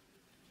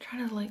 I'm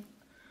trying to like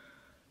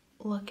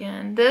look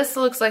in. This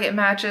looks like it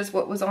matches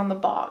what was on the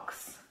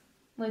box.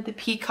 Like the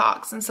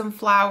peacocks and some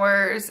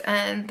flowers,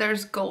 and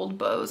there's gold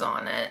bows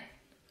on it.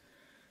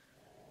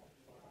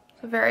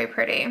 So very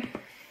pretty.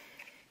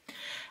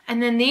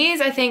 And then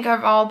these I think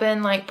have all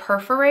been like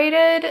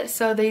perforated.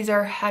 So these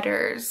are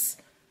headers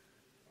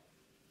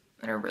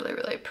that are really,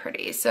 really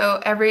pretty.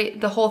 So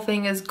the whole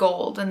thing is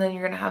gold, and then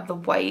you're gonna have the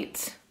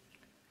white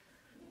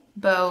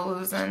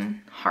bows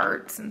and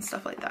hearts and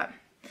stuff like that.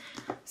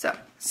 So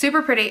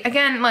super pretty.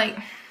 Again, like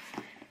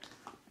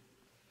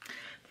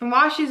the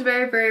washi is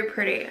very, very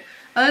pretty.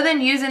 Other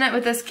than using it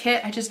with this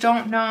kit, I just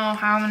don't know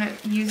how I'm gonna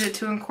use it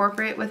to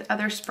incorporate with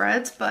other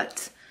spreads,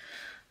 but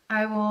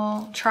I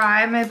will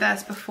try my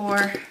best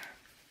before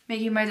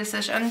making my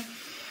decision.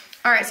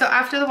 All right, so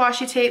after the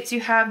washi tapes,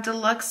 you have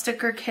deluxe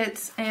sticker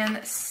kits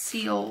and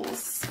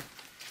seals,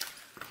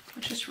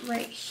 which is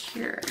right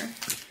here.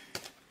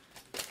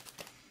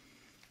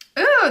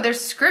 Ooh, there's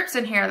scripts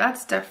in here.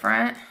 That's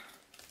different.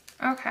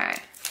 Okay.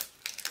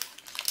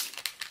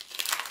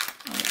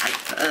 I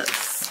like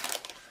this.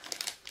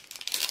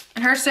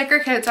 And her sticker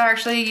kits I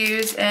actually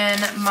use in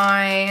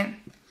my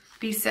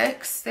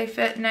B6. They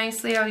fit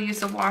nicely. I'll use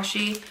the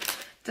washi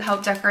to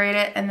help decorate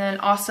it. And then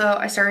also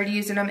I started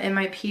using them in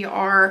my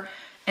PR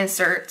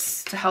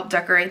inserts to help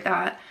decorate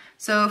that.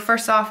 So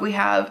first off, we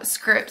have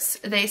scripts.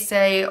 They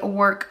say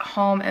work,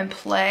 home, and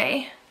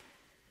play.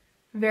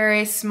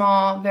 Very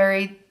small,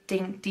 very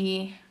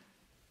dainty,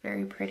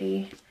 very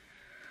pretty.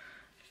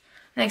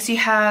 Next you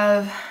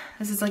have,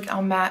 this is like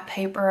on matte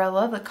paper. I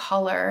love the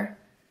color.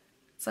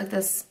 It's like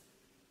this,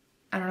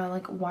 I don't know,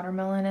 like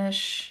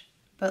watermelon-ish,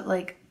 but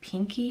like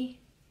pinky.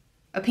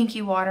 A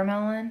pinky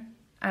watermelon.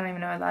 I don't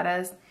even know what that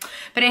is.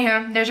 But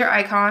anywho, there's your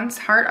icons,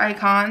 heart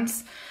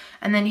icons.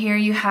 And then here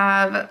you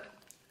have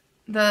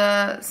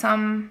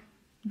some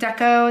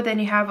deco, then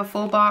you have a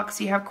full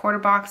box, you have quarter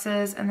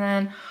boxes, and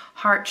then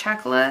heart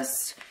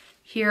checklist.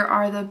 Here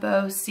are the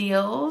bow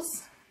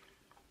seals.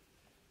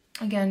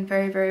 Again,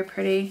 very, very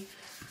pretty.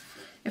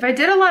 If I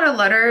did a lot of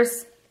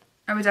letters,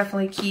 I would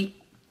definitely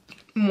keep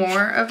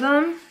more of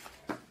them.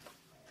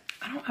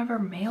 I don't ever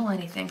mail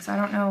anything, so I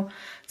don't know.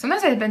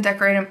 Sometimes I've been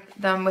decorating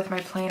them with my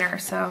planner,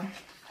 so.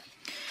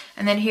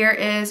 And then here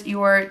is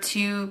your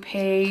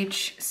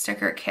 2-page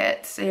sticker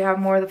kit. So you have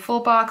more of the full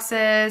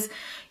boxes,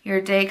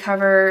 your day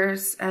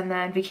covers, and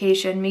then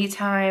vacation, me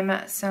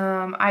time,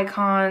 some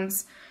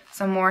icons,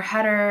 some more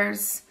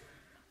headers,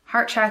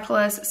 heart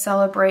checklist,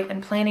 celebrate,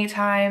 and planning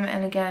time,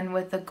 and again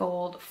with the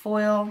gold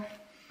foil.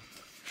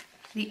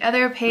 The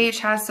other page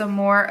has some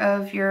more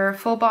of your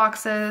full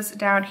boxes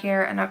down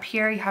here, and up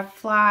here you have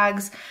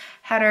flags,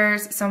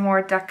 headers, some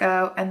more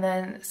deco, and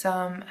then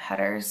some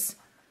headers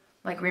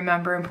like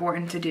remember,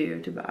 important to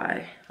do, to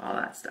buy, all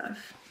that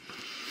stuff.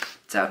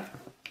 So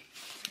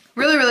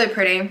really, really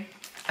pretty.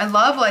 I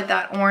love like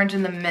that orange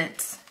and the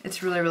mint.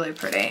 It's really, really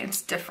pretty.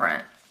 It's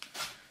different.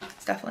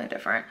 It's definitely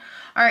different.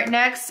 All right,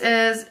 next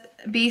is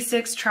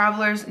B6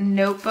 Traveler's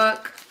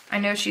Notebook. I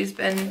know she's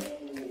been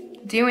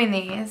doing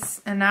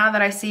these, and now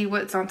that I see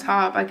what's on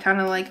top, I kind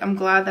of like, I'm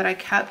glad that I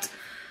kept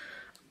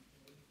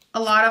a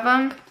lot of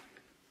them,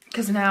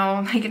 because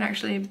now they can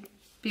actually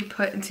be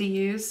put into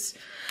use.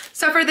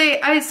 So for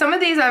some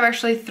of these I've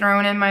actually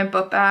thrown in my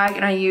book bag,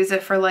 and I use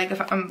it for like if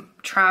I'm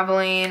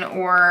traveling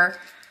or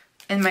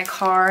in my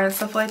car and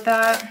stuff like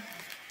that.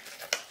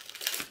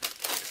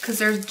 Because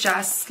they're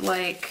just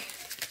like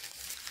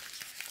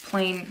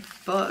plain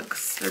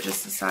books. They're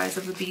just the size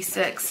of a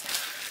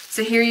B6.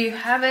 So here you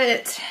have it.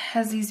 It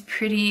has these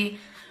pretty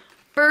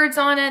birds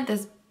on it.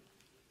 This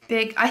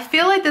big, I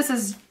feel like this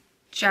is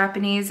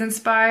Japanese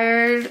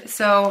inspired,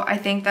 so I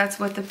think that's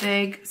what the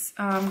big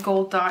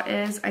gold dot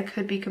is. I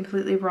could be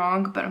completely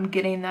wrong, but I'm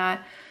getting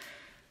that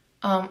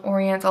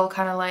oriental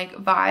kind of like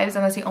vibes,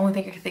 and that's the only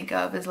thing I can think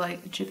of is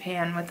like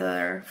Japan with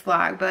their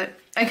flag, but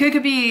I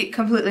could be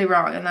completely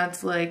wrong, and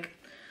that's like,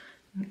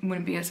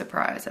 wouldn't be a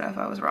surprise if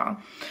I was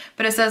wrong.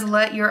 But it says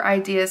let your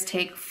ideas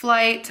take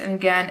flight, and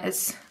again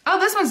it's, oh,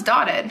 this one's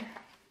dotted.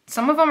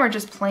 Some of them are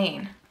just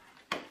plain.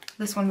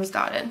 This one was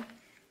dotted.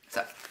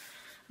 So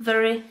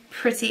very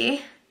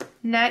pretty.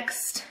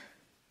 next,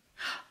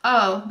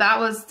 oh, that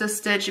was the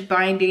Stitch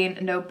binding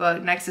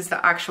notebook. Next is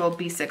the actual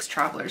B6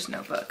 Traveler's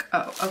notebook.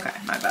 Oh, okay,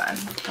 my bad.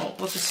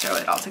 We'll just show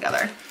it all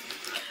together.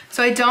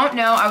 So I don't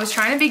know, I was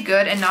trying to be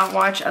good and not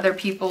watch other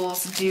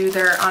people's do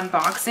their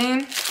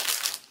unboxing.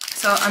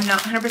 So I'm not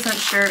 100%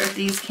 sure if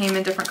these came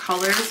in different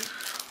colors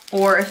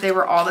or if they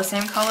were all the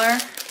same color.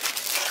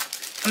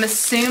 I'm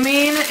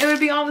assuming it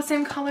would be all the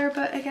same color,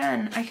 but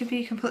again, I could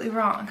be completely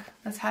wrong.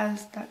 That's how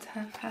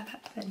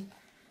happened.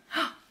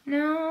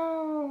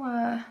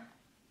 No.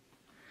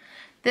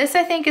 This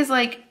I think is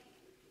like,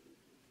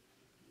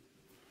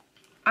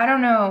 I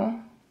don't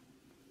know,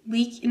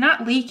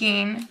 not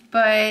leaking,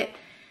 but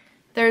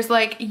there's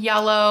like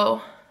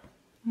yellow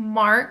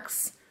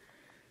marks.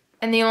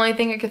 And the only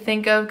thing I could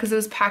think of, because it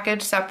was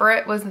packaged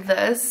separate, was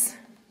this.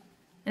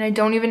 And I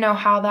don't even know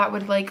how that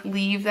would like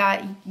leave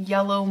that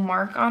yellow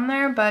mark on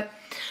there, but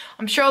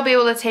I'm sure I'll be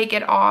able to take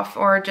it off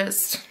or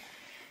just,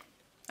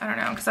 I don't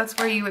know, because that's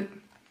where you would,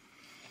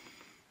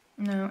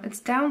 no, it's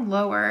down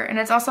lower. And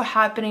it's also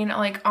happening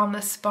like on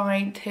the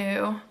spine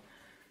too,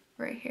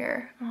 right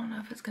here. I don't know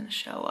if it's gonna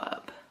show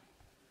up,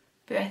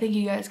 but I think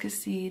you guys could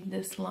see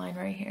this line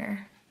right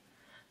here.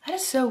 That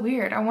is so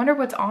weird. I wonder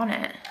what's on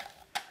it.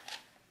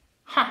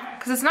 Huh,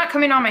 because it's not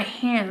coming on my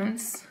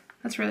hands.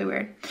 That's really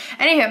weird.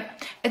 Anywho,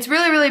 it's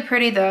really, really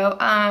pretty though.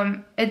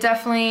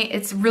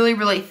 It's really,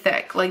 really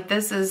thick. Like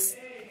this is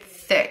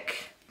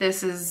thick.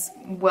 This is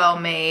well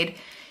made.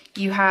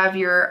 You have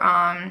your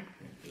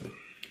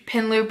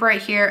pin loop right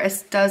here. It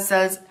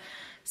says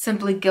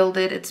Simply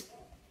Gilded. It's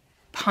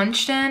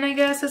punched in, I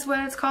guess is what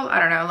it's called. I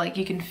don't know, like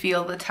you can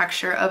feel the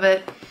texture of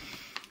it.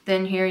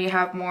 Then here you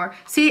have more.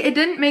 See, it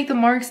didn't make the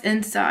marks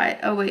inside.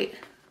 Oh wait,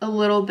 a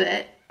little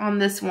bit. On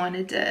this one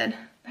it did.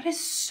 That is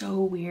so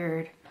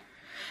weird.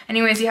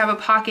 Anyways, you have a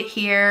pocket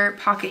here,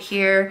 pockets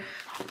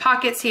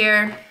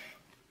here.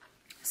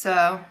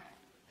 So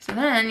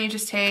then you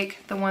just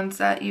take the ones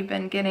that you've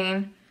been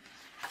getting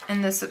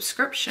in the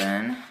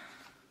subscription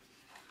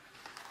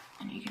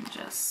and you can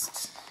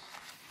just,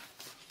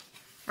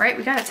 right?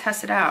 We gotta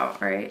test it out,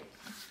 right?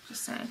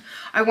 Just saying.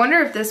 I wonder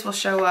if this will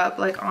show up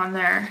like on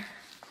there.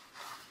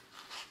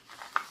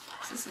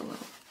 This is a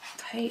little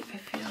tight, I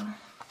feel.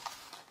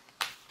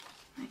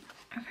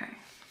 Okay.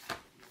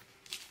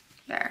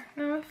 There.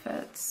 No, it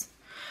fits.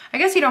 I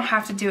guess you don't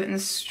have to do it in the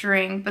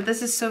string, but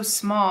this is so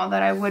small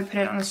that I would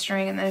put it on the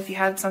string, and then if you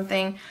had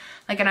something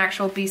like an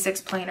actual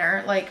B6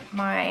 planner, like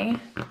my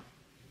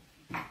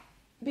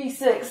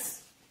B6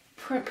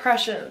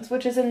 Impressions,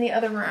 which is in the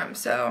other room.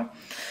 So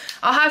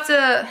I'll have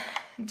to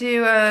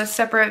do a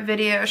separate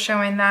video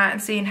showing that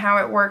and seeing how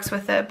it works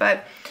with it,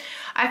 but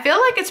I feel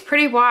like it's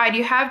pretty wide.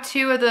 You have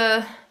two of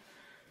the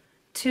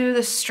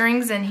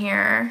strings in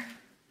here.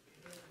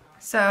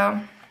 So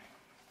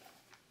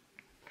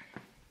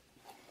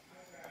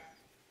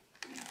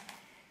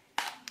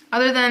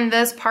other than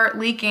this part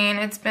leaking,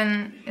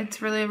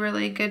 it's really,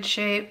 really good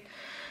shape.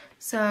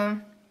 So,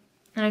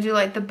 and I do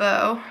like the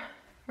bow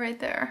right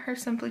there, her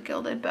Simply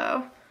Gilded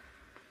bow.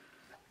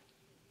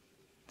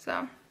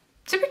 So,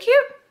 super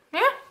cute.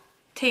 Yeah.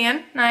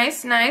 Tan,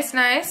 nice, nice,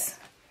 nice.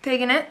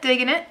 Digging it,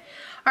 digging it.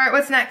 All right,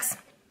 what's next?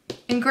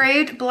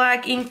 Engraved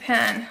black ink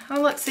pen.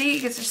 Oh, let's see,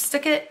 you get to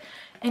stick it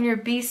in your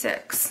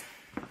B6.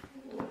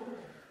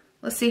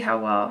 Let's see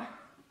how well.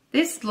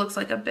 This looks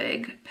like a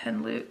big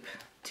pen loop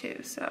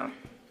too, so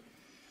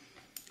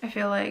I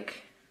feel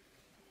like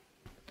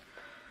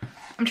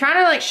I'm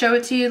trying to like show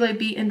it to you, like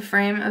be in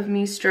frame of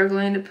me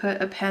struggling to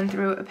put a pen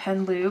through a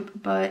pen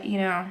loop, but you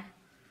know,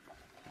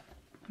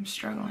 I'm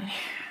struggling.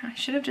 I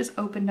should have just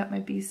opened up my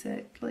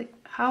B6. Like,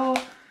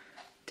 how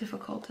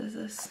difficult is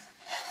this?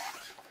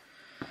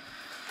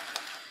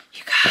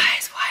 You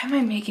guys, why am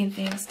I making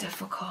things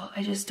difficult?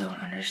 I just don't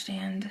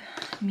understand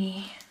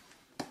me,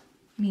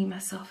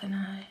 myself, and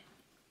I.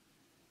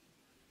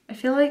 I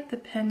feel like the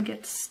pen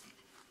gets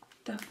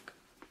stuck.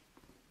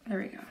 There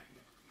we go.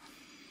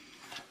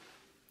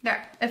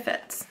 There, it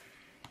fits.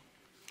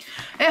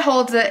 It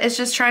holds it. It's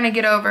just trying to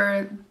get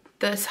over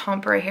this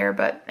hump right here,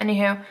 but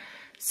anywho,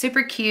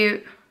 super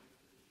cute.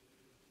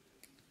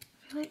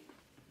 I feel like,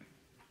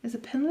 is the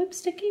pen loop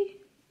sticky?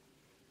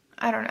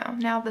 I don't know.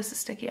 Now this is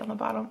sticky on the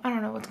bottom. I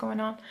don't know what's going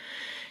on.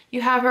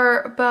 You have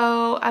her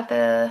bow at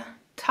the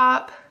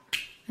top,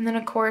 and then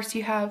of course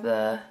you have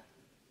the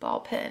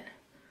ball pin.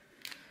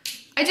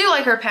 I do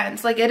like her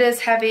pens. Like, it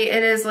is heavy.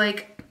 It is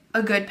like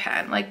a good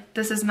pen. Like,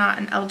 this is not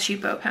an El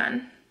Cheapo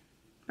pen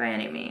by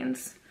any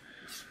means.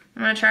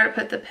 I'm gonna try to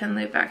put the pin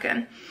loop back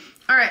in.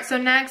 All right, so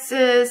next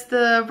is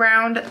the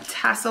round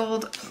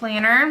tasseled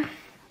planner.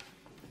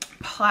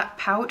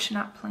 Pouch,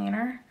 not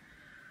planner.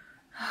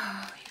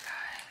 Oh, you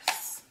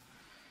guys.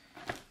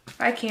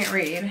 I can't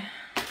read.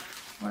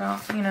 What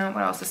else? You know,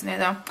 what else is new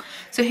though?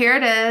 So here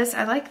it is.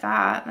 I like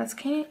that. That's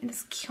cute.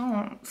 It's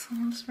cute.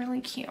 It's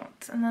really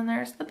cute. And then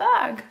there's the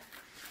bag.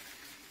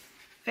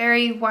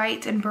 Very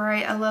white and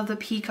bright. I love the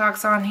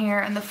peacocks on here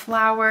and the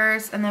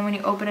flowers. And then when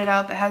you open it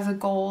up, it has a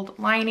gold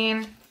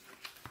lining.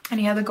 And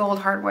you have the gold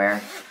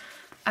hardware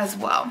as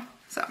well.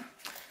 So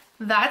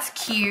That's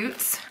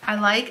cute. I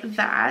like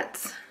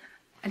that.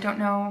 I don't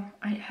know.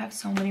 I have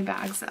so many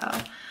bags though.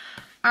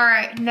 All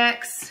right,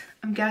 next,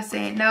 I'm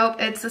guessing. Nope,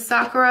 it's the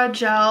Sakura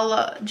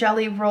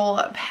Jelly Roll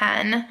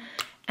Pen.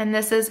 And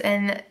this is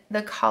in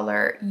the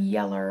color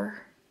yellow.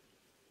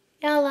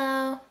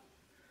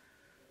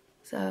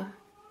 So,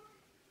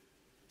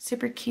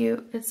 super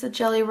cute. It's a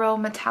Jelly Roll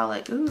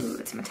metallic. Ooh,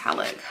 it's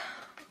metallic.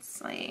 Let's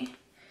see.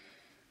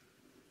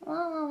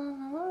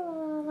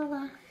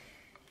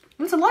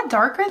 It's a lot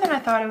darker than I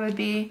thought it would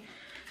be.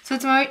 So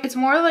it's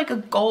more like a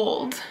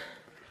gold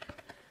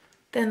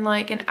than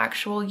like an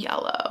actual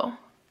yellow.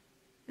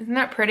 Isn't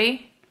that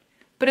pretty?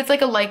 But it's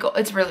like a light gold.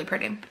 It's really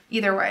pretty.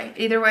 Either way,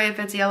 if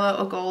it's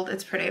yellow or gold,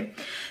 it's pretty.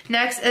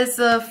 Next is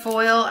the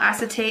foil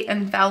acetate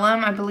and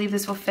vellum. I believe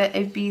this will fit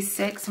a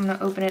B6. I'm gonna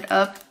open it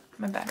up.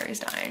 My battery's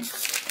dying.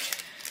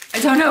 I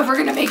don't know if we're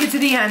gonna make it to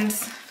the end.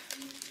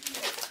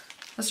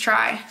 Let's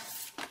try.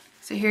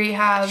 So here you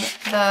have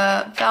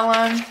the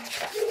vellum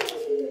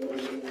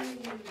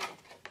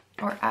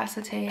or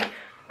acetate.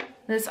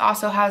 This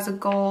also has a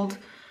gold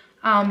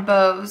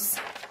bows.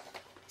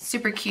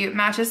 Super cute,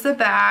 matches the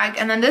bag.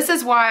 And then this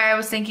is why I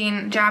was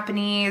thinking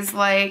Japanese,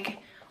 like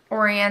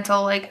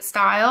oriental like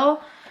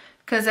style,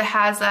 because it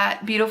has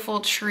that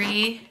beautiful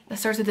tree that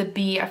starts with a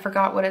B. I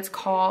forgot what it's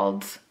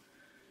called.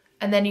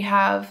 And then you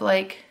have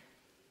like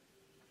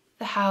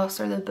the house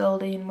or the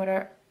building,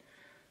 whatever,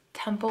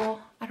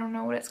 temple. I don't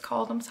know what it's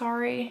called, I'm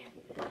sorry.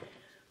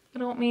 I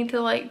don't mean to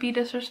like be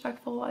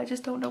disrespectful, I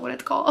just don't know what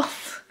it's called.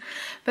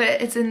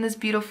 But it's in this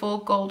beautiful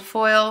gold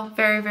foil,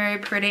 very, very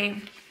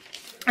pretty.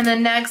 And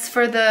then next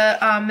for the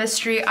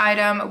mystery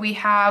item, we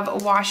have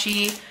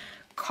washi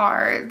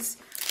cards.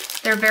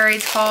 They're very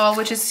tall,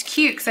 which is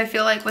cute because I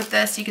feel like with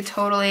this, you could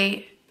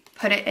totally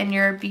put it in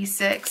your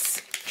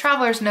B6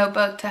 traveler's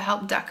notebook to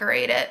help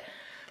decorate it.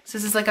 So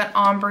this is like an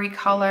ombre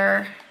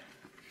color,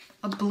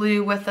 a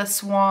blue with a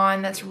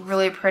swan that's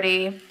really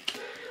pretty.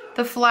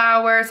 The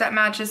flowers that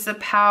matches the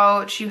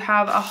pouch. You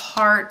have a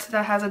heart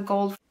that has a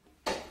gold.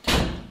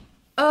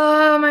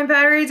 Oh, my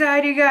battery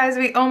died, you guys.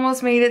 We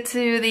almost made it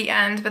to the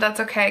end, but that's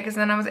okay because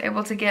then I was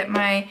able to get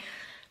my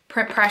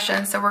print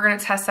impressions. So we're going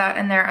to test that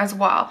in there as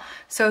well.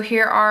 So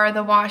here are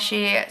the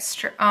washi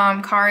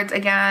cards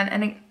again,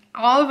 and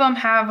all of them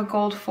have a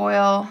gold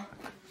foil.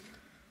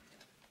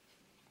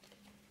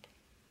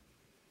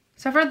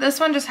 So for this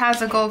one just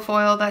has a gold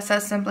foil that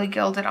says Simply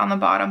Gilded on the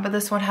bottom, but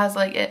this one has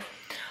like it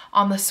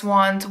on the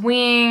swan's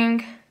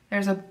wing.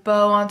 There's a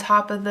bow on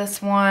top of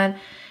this one,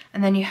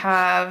 and then you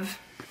have,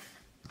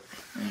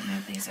 let me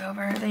move these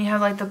over. Then you have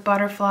like the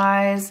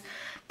butterflies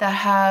that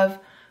have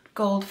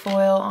gold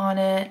foil on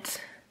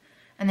it.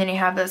 And then you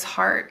have this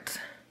heart.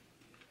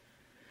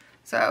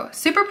 So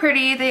super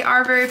pretty. They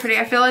are very pretty.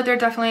 I feel like they're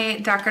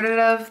definitely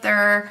decorative.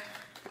 They're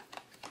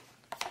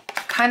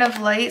kind of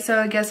light, so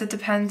I guess it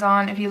depends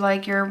on if you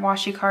like your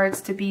washi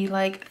cards to be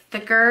like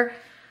thicker.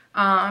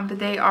 But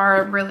they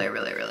are really,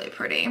 really, really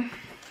pretty.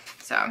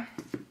 So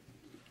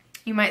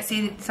you might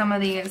see some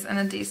of these in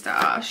a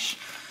de-stash.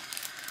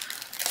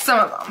 Some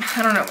of them.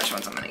 I don't know which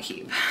ones I'm gonna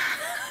keep.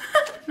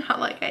 Not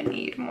like I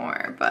need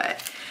more,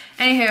 but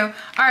anywho.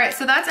 All right,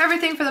 so that's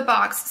everything for the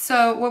box.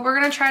 So what we're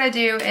gonna try to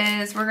do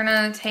is we're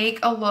gonna take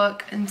a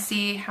look and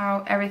see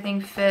how everything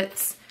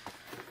fits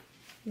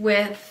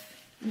with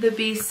the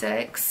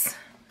B6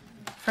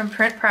 from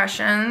Print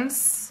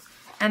Impressions.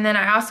 And then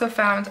I also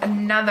found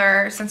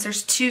another, since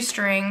there's 2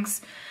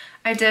 strings,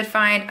 I did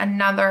find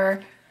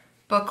another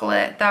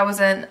booklet that was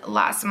in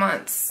last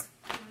month's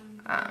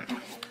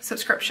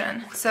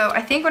subscription. So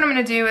I think what I'm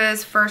gonna do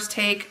is first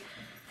take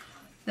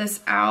this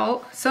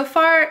out. So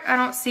far, I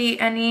don't see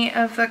any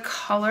of the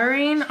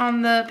coloring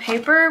on the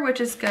paper,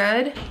 which is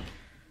good,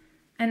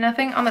 and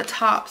nothing on the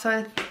top.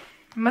 So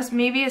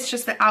maybe it's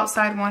just the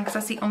outside one because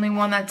that's the only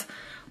one that's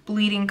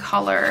bleeding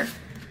color.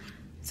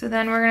 So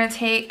then we're gonna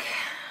take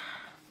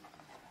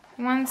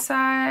one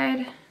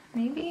side,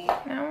 maybe,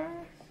 no?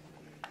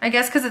 I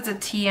guess because it's a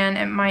TN,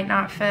 it might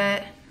not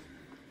fit.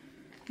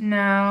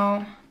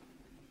 No.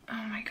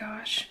 Oh my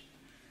gosh.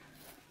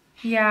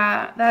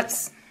 Yeah,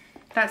 that's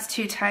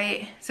too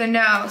tight. So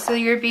no, so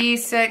your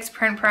B6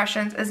 Print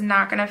Impressions is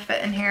not gonna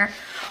fit in here,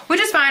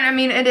 which is fine. I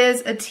mean, it is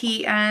a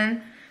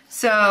TN,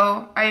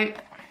 so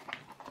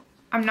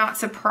I'm not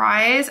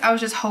surprised. I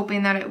was just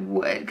hoping that it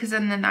would, because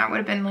then that would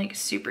have been like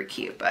super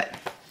cute, but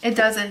it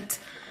doesn't.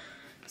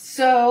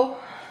 So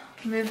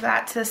move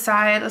that to the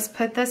side. Let's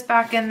put this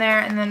back in there,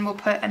 and then we'll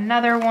put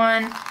another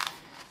one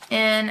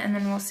in, and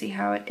then we'll see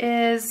how it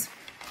is.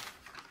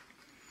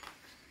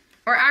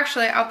 Or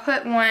actually, I'll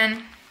put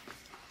one,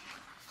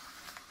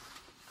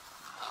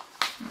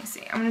 let me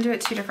see, I'm gonna do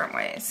it 2 different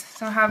ways.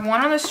 So I'll have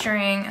one on the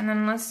string, and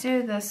then let's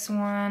do this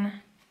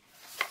one,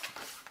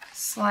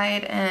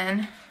 slide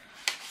in,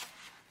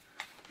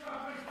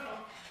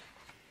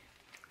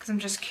 because I'm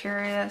just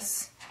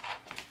curious.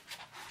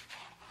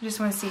 I just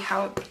wanna see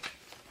how,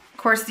 of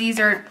course these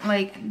are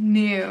like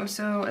new,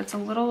 so it's a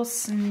little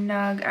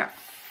snug at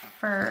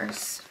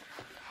first.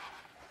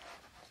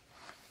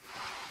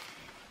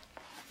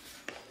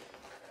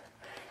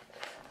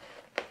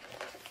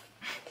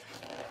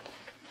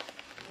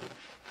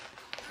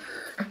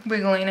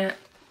 wiggling it.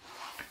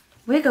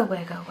 Wiggle,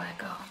 wiggle,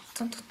 wiggle.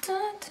 Dun, dun,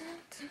 dun, dun,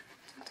 dun,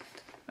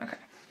 dun. Okay.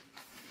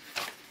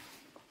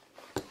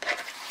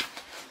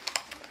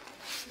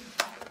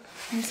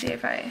 Let me see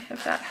if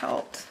that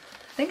helped.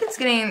 I think it's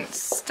getting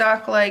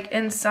stuck like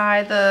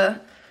inside the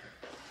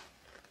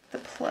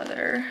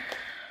pleather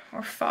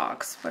or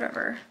fox,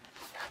 whatever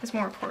is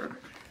more important.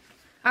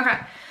 Okay.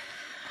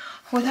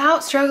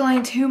 Without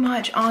struggling too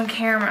much on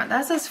camera,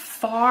 that's as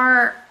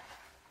far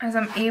as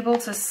I'm able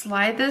to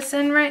slide this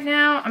in right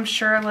now. I'm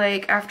sure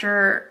like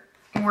after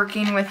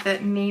working with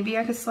it, maybe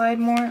I could slide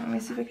more. Let me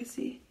see if I can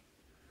see.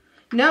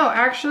 No,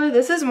 actually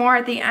this is more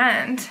at the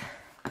end.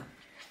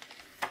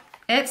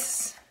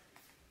 It's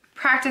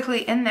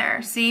practically in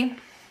there. See,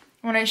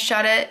 when I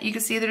shut it, you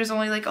can see there's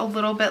only like a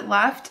little bit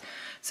left.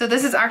 So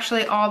this is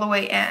actually all the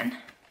way in.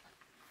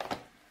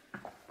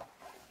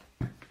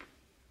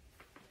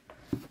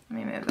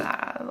 Let me move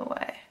that out of the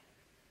way.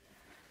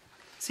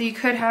 So you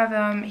could have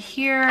them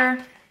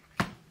here,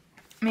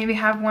 maybe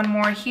have one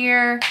more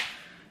here,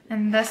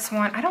 and this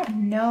one. I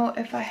don't know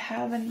if I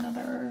have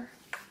another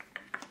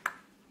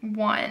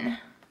one.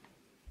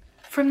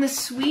 From the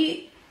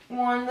sweet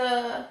one,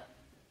 I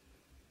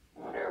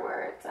wonder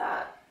where it's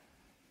at.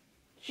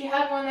 She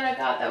had one that I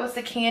got that was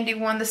the candy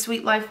one, the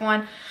Sweet Life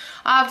one.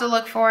 I'll have to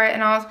look for it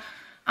and I'll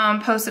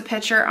post a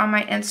picture on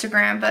my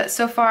Instagram. But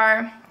so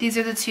far, these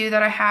are the two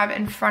that I have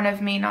in front of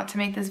me, not to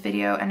make this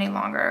video any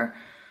longer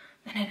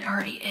than it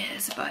already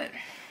is, but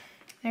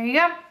there you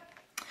go.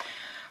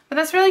 But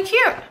that's really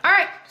cute. All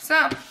right,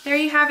 so there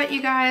you have it,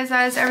 you guys.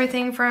 That is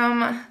everything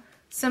from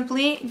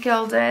Simply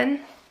Gilded.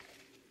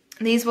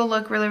 These will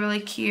look really, really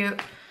cute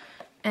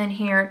in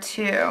here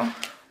too.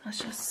 Let's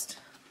just,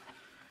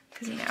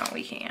 because you know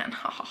we can.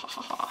 Ha ha ha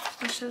ha ha.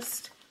 Let's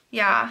just,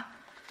 yeah,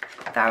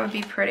 that would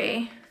be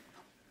pretty.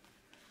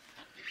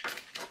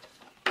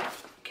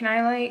 Can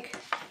I like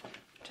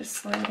just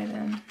slide it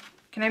in?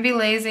 Can I be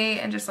lazy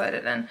and just slide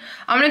it in?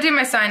 I'm gonna do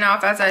my sign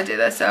off as I do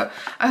this. So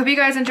I hope you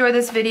guys enjoyed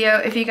this video.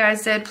 If you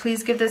guys did,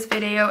 please give this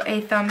video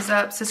a thumbs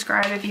up.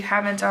 Subscribe if you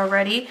haven't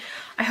already.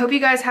 I hope you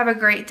guys have a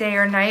great day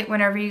or night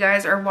whenever you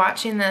guys are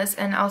watching this,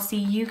 and I'll see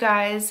you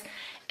guys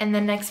in the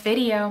next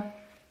video.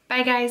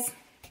 Bye guys.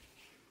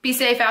 Be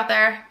safe out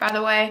there, by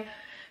the way.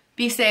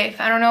 Be safe.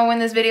 I don't know when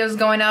this video is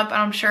going up, and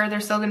I'm sure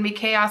there's still gonna be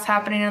chaos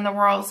happening in the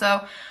world,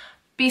 so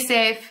be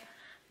safe.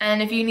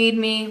 And if you need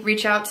me,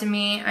 reach out to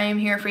me. I am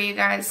here for you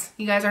guys.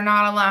 You guys are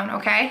not alone,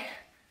 okay?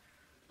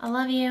 I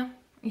love you.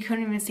 You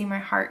couldn't even see my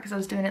heart because I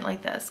was doing it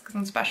like this because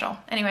I'm special.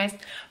 Anyways,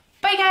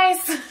 bye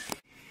guys.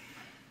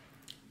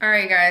 All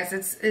right guys,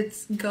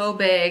 it's go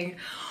big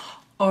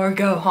or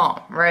go home,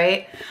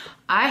 right?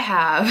 I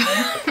have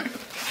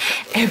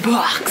a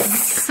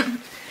box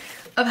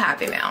of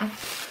Happy Mail.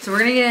 So we're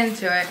gonna get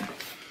into it.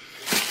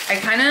 I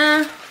kind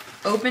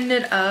of opened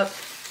it up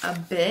a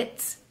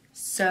bit,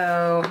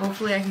 so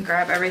hopefully I can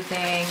grab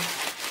everything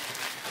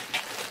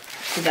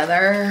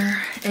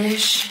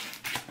together-ish,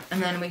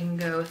 and then we can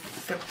go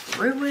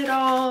through it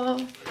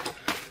all.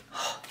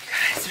 Oh, you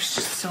guys, there's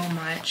just so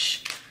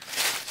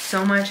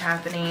much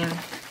happening.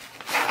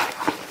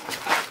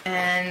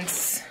 And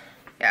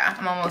yeah,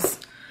 I've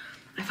almost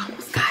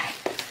got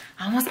it.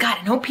 I almost got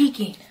it. No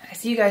peeking. I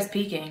see you guys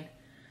peeking.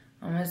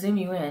 I'm gonna zoom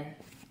you in,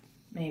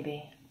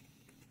 maybe.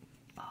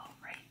 Oh,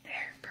 right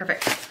there.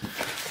 Perfect.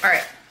 All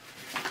right.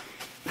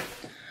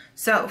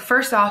 So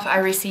first off, I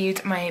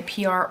received my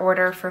PR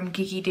order from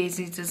Geeky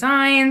Daisy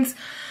Designs.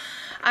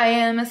 I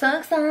am so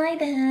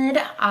excited.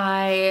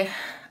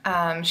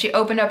 She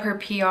opened up her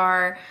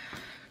PR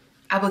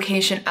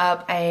application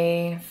up,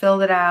 I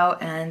filled it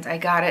out, and I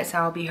got it, so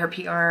I'll be her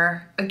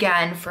PR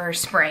again for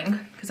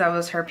spring, because I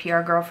was her PR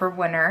girl for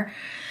winter.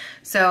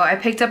 So I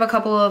picked up a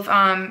couple of,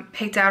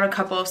 picked out a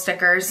couple of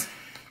stickers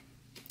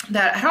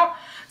that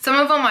some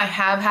of them I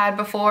have had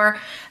before,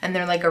 and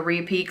they're like a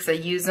repeat because I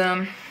use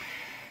them.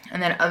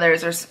 And then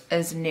others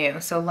is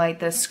new. So like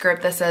this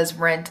script that says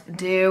rent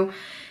due.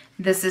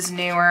 This is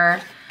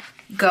newer.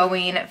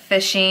 Going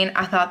fishing.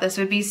 I thought this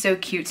would be so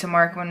cute to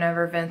mark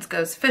whenever Vince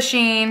goes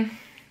fishing.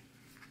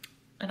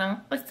 You know,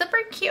 it's super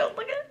cute.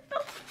 Look at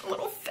the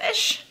little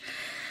fish.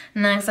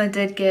 Next I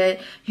did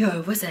get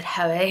Yo Wizard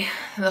Harry.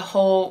 The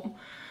whole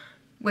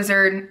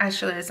wizard,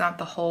 actually it's not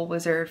the whole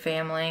wizard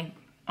family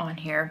on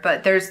here,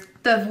 but there's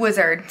the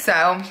wizard.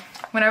 So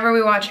whenever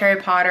we watch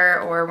Harry Potter,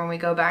 or when we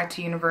go back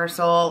to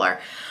Universal, or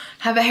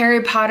have a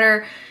Harry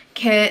Potter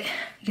kit,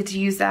 you get to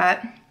use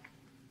that.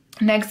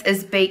 Next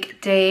is Bake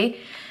Day.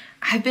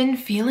 I've been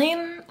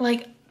feeling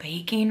like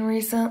baking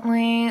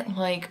recently,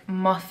 like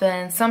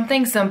muffins,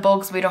 something simple,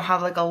 because we don't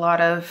have like a lot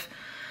of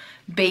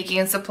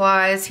baking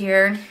supplies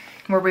here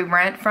where we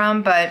rent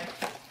from, but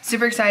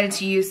super excited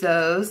to use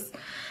those.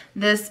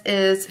 This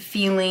is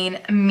Feeling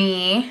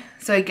Me.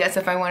 So I guess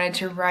if I wanted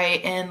to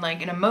write in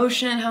like an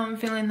emotion, how I'm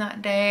feeling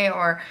that day,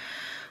 or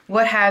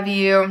what have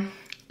you,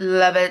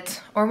 love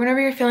it. Or whenever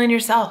you're feeling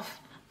yourself.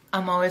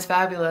 I'm always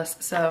fabulous.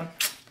 So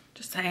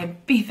just saying,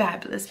 be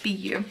fabulous, be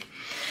you.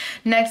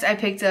 Next, I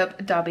picked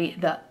up Dobby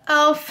the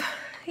Elf.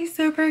 He's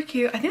super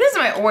cute. I think this is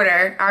my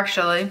order,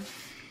 actually.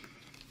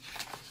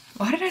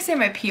 Why did I say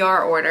my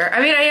PR order?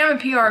 I mean, I am a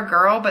PR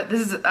girl, but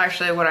this is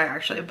actually what I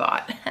actually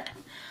bought.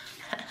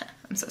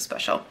 I'm so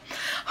special.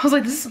 I was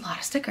like, this is a lot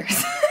of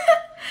stickers.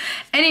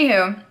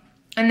 Anywho,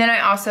 and then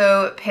I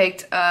also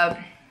picked up,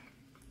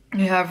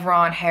 you have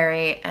Ron,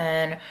 Harry,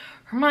 and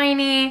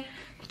Hermione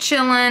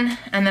chilling,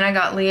 and then I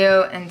got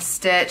Leo and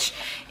Stitch.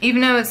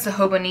 Even though it's the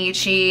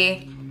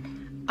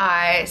Hobonichi,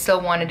 I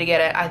still wanted to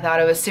get it. I thought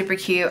it was super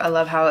cute. I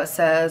love how it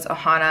says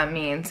Ohana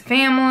means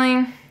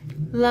family.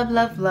 Love,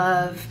 love,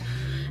 love.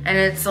 And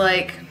it's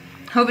like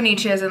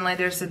Hobonichi as in like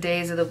there's the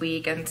days of the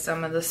week and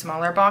some of the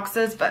smaller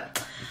boxes,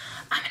 but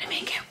I'm gonna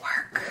make it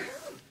work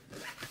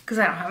because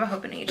I don't have a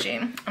Hobonichi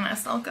and I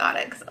still got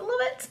it because I love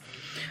it.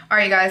 All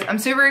right, you guys, I'm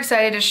super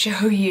excited to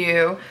show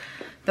you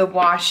the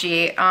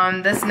washi.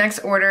 This next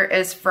order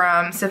is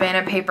from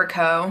Savannah Paper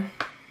Co.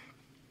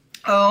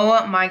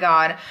 Oh my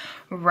God.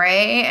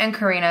 Ray and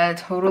Karina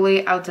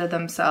totally outdid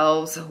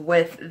themselves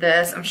with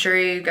this. I'm sure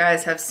you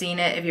guys have seen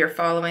it if you're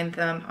following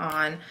them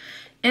on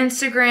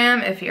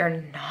Instagram. If you're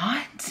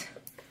not,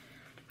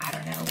 I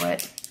don't know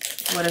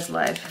what is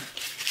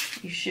life.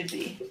 You should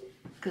be,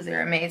 because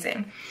they're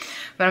amazing.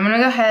 But I'm gonna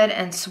go ahead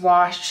and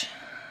swatch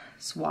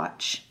the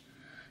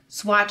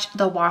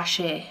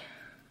washi.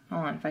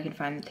 Hold on, if I can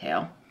find the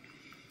tail.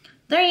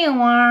 There you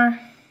are.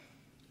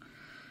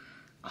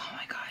 Oh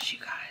my gosh, you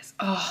guys.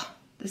 Oh,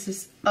 this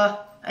is,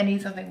 I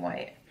need something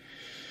white.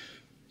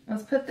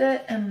 Let's put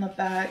that in the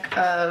back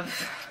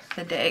of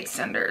the day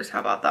extenders. How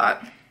about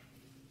that?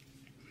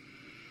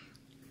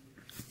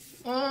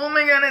 Oh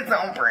my God, it's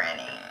so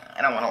pretty.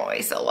 I don't want to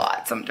waste a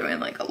lot, so I'm doing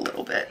like a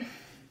little bit.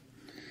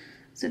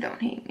 So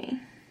don't hate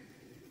me.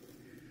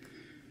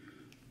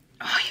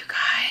 Oh, you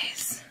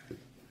guys.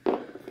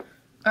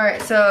 All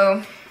right,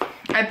 so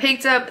I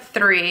picked up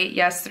 3,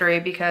 yes 3,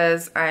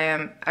 because I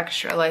am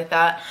extra like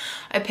that.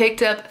 I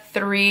picked up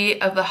 3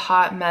 of the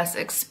Hot Mess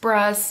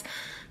Express.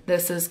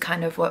 This is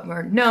kind of what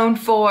we're known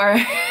for.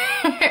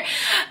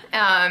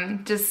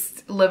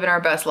 Just living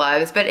our best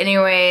lives. But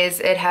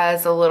anyways, it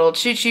has a little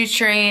choo-choo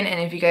train,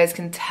 and if you guys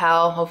can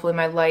tell, hopefully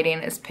my lighting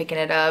is picking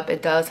it up,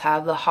 it does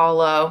have the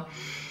hollow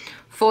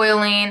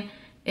foiling.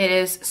 It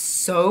is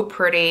so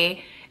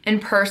pretty. In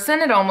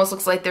person, it almost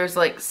looks like there's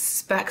like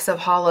specks of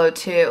hollow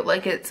too.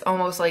 Like it's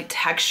almost like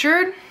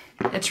textured.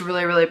 It's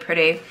really, really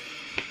pretty.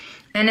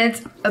 And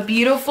it's a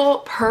beautiful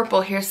purple.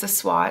 Here's the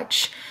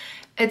swatch.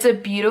 It's a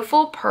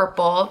beautiful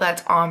purple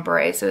that's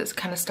ombre. So it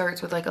kind of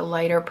starts with like a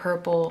lighter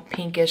purple,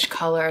 pinkish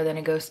color, then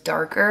it goes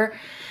darker.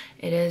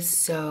 It is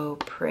so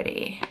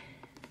pretty.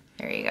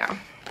 There you go.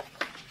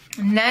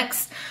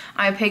 Next,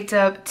 I picked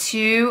up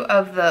 2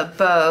 of the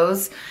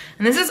bows.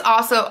 And this is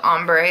also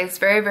ombre. It's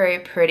very, very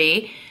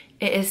pretty.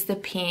 It is the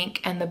pink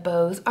and the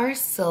bows are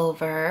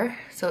silver.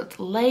 So it's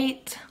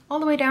light all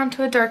the way down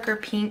to a darker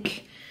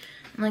pink.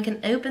 And I can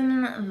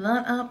open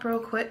that up real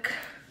quick.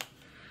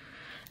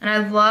 And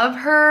I love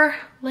her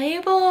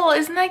label.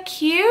 Isn't that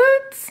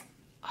cute?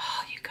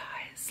 Oh, you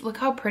guys, look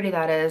how pretty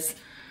that is.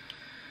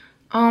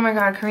 Oh my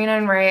God, Karina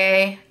and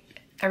Ray,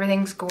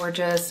 everything's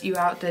gorgeous. You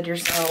outdid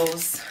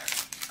yourselves.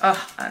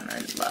 Oh, and I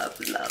love,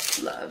 love,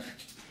 love.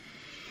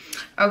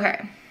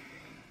 Okay.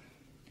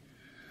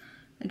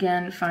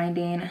 Again,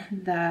 finding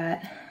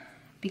that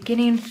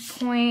beginning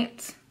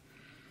point.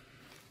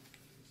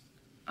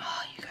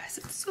 Oh, you guys,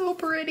 it's so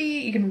pretty.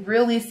 You can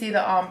really see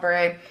the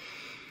ombre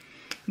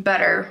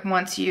better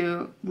once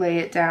you lay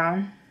it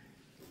down.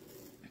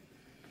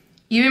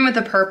 Even with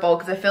the purple,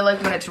 because I feel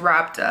like when it's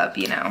wrapped up,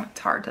 you know, it's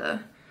hard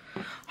to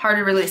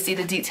really see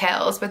the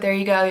details. But there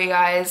you go, you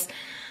guys.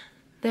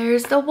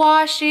 There's the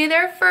washi,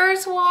 their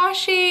first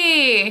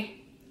washi.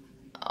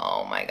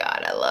 Oh my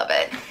God, I love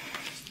it.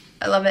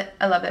 I love it,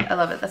 I love it, I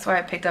love it. That's why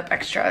I picked up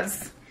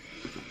extras.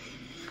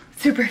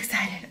 Super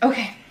excited.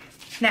 Okay,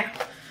 now,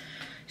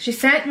 she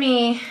sent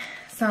me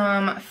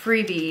some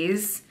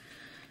freebies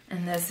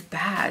in this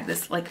bag,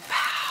 this like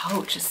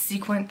pouch, a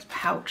sequined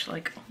pouch.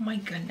 Like, oh my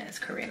goodness,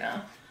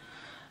 Karina.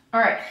 All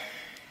right.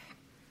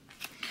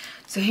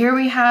 So here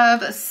we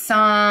have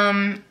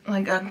some,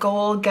 like a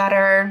goal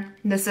getter.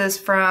 This is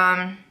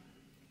from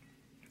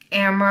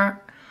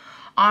Armor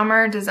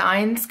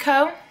Designs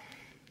Co.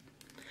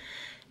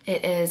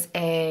 It is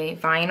a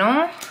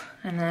vinyl,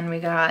 and then we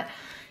got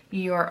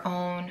Your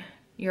Own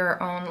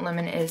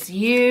Lemon Is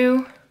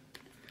You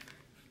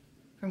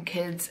from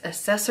Kids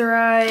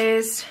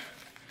Accessorized.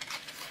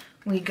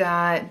 We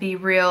got Be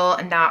Real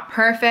and Not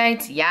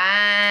Perfect.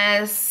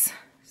 Yes,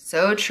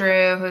 so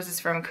true. Who's this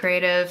from?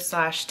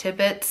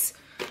 Creative/Tibbets.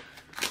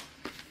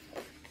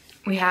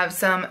 We have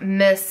some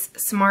Miss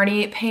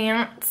Smarty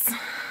pants.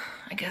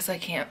 I guess I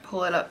can't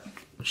pull it up,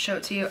 show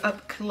it to you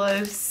up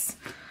close.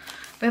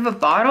 We have a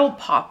bottle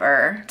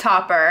topper,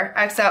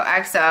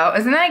 XOXO.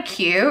 Isn't that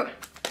cute?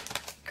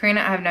 Karina,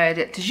 I have no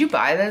idea. Did you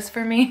buy this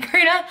for me,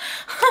 Karina?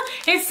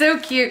 It's so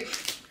cute.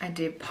 I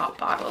do pop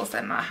bottles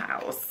at my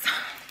house.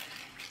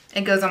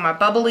 It goes on my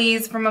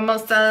bubblies for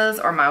mimosas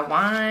or my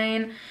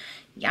wine.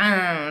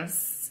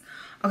 Yes.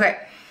 Okay.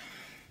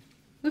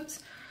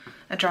 Oops.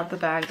 I dropped the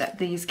bag that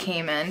these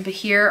came in. But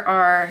here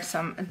are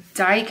some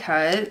die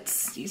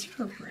cuts. These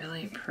are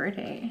really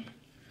pretty.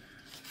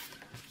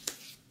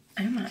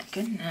 Oh my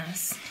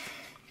goodness.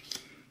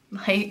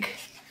 Like,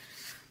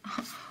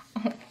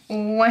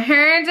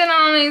 where did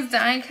all these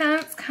die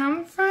cuts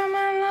come from?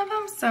 I love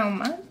them so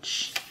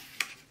much.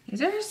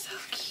 These are so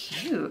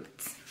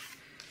cute.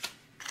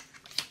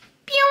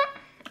 Pew!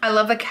 I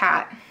love the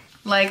cat.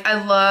 Like,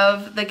 I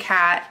love the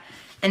cat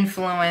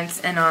influence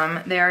in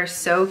them. They are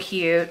so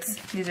cute.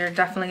 These are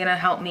definitely gonna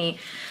help me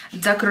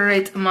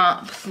decorate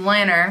my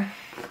planner.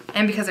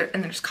 And because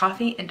there's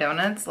coffee and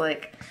donuts,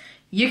 like,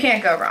 you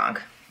can't go wrong.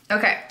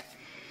 Okay.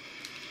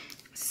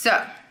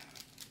 So,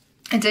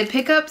 I did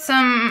pick up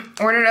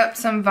ordered up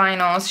some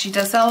vinyls. She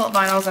does sell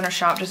vinyls in her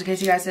shop, just in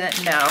case you guys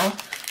didn't know.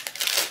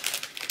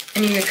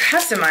 And you can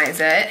customize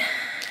it.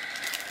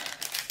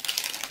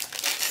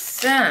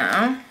 So,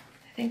 I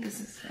think this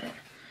is it.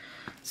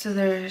 So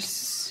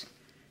there's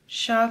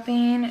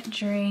shopping,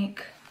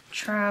 drink,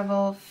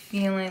 travel,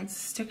 feelings,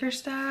 sticker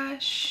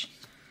stash,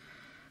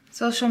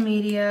 social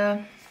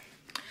media,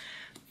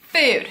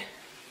 food.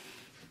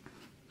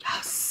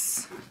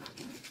 Yes.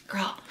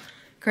 Girl.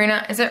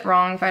 Karina, is it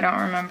wrong if I don't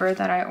remember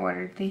that I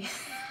ordered these?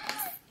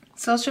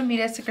 Social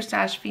media, sticker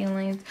stash,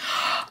 feelings.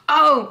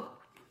 Oh,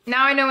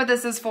 now I know what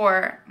this is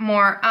for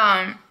more.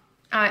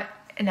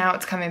 Now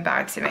it's coming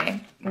back to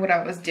me, what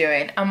I was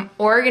doing. I'm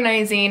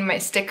organizing my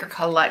sticker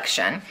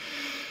collection.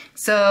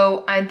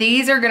 So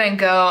these are gonna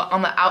go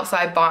on the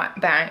outside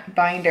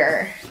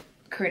binder.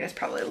 Karina's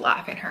probably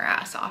laughing her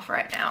ass off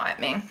right now at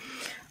me.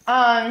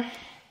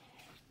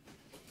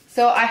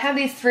 So I have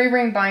these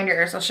 3-ring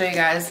binders. I'll show you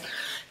guys.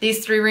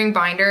 These 3-ring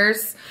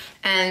binders,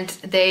 and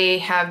they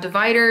have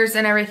dividers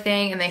and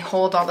everything, and they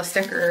hold all the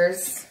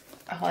stickers,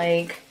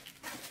 like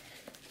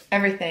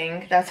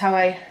everything. That's how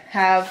I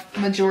have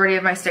majority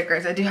of my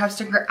stickers. I do have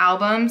sticker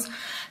albums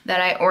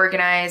that I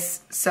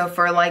organize. So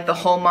for like the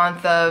whole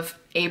month of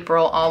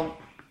April, I'll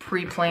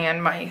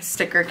pre-plan my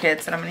sticker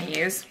kits that I'm gonna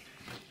use.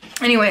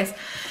 Anyways,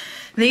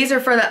 these are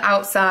for the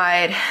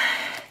outside,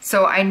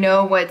 so I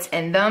know what's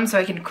in them, so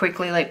I can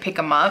quickly like pick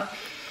them up.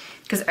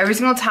 Because every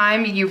single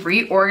time you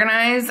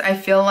reorganize, I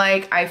feel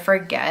like I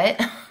forget.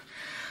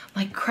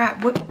 Like,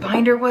 crap, what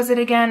binder was it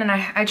again? And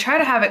I try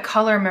to have it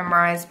color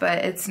memorized,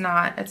 but it's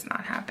not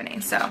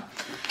happening. So,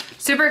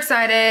 super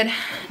excited.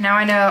 Now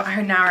I know,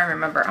 now I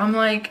remember. I'm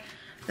like,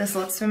 this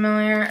looks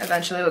familiar.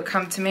 Eventually it would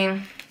come to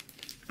me.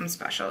 I'm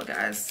special,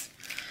 guys.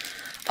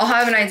 I'll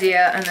have an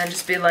idea and then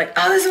just be like,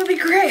 oh, this will be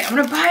great. I'm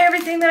gonna buy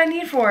everything that I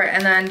need for it.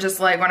 And then just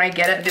like, when I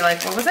get it, be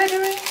like, what was I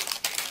doing?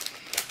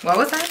 What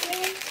was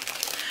happening?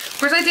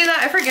 Of course I do that,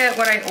 I forget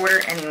what I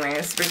order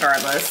anyways,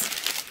 regardless.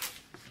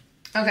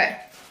 Okay,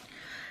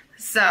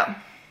 so,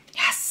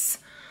 yes,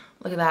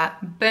 look at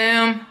that,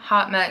 boom,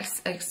 Hot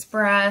Mess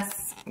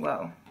Express.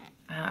 Whoa,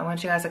 I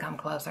want you guys to come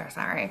closer,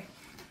 sorry. I'm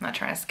not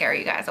trying to scare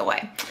you guys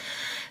away.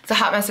 It's a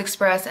Hot Mess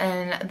Express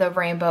in the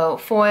rainbow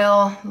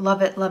foil.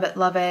 Love it, love it,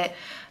 love it.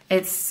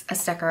 It's a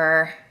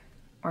sticker,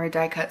 or a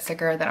die cut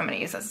sticker that I'm gonna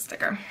use as a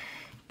sticker.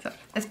 So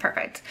it's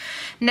perfect.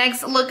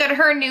 Next, look at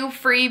her new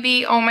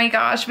freebie. Oh my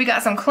gosh, we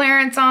got some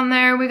clearance on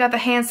there. We got the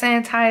hand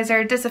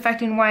sanitizer,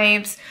 disinfecting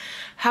wipes.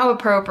 How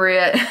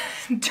appropriate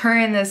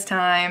during this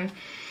time.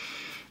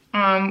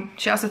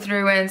 She also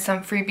threw in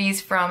some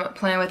freebies from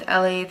Plan with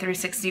Ellie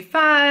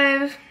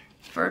 365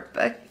 for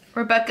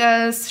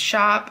Rebecca's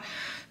shop,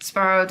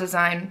 Sparrow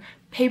Design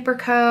Paper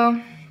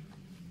Co.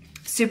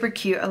 Super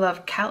cute. I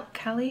love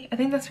Callie. I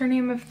think that's her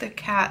name of the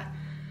cat.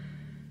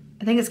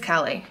 I think it's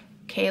Callie.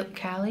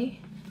 Callie?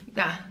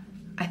 Yeah,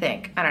 I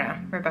think. I don't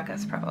know.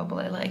 Rebecca's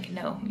probably like,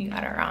 no, you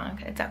got it wrong.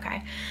 It's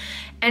okay.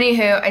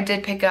 Anywho, I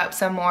did pick up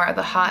some more of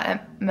the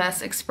Hot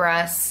Mess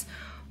Express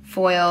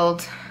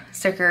foiled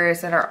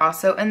stickers that are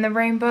also in the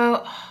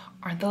rainbow. Oh,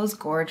 aren't those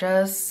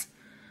gorgeous?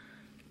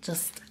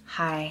 Just,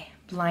 hi,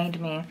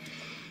 blind me.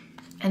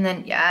 And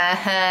then,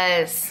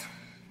 yes,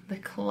 the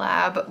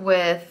collab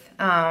with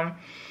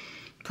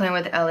Plan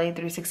with Ellie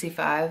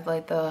 365.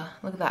 Like look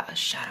at that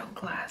shadow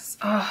glass.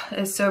 Oh,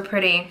 it's so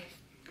pretty.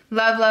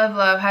 Love, love,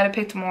 love. Had to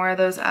pick more of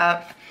those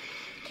up.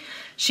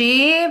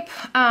 She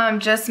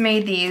just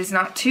made these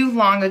not too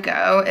long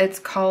ago.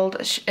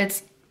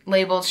 It's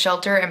labeled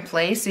Shelter in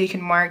Place, so you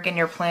can mark in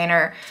your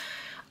planner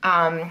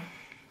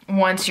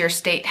once your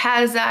state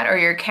has that, or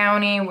your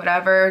county,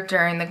 whatever,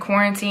 during the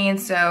quarantine.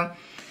 So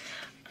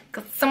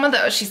some of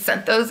those, she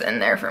sent those in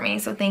there for me,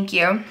 so thank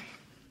you.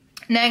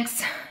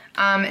 Next,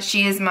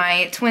 she is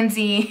my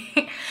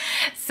twinsy.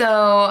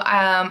 So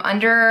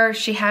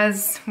she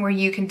has where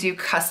you can do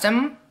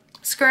custom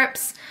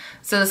scripts.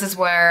 So this is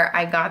where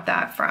I got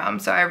that from.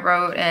 So I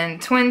wrote in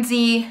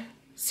twinsy,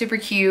 super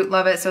cute,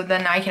 love it. So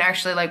then I can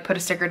actually like put a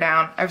sticker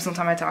down every single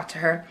time I talk to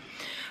her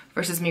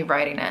versus me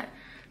writing it.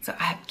 So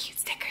I have cute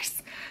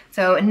stickers.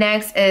 So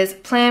next is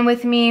Plan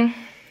With Me,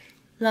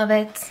 love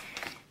it.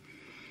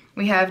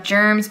 We have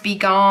Germs Be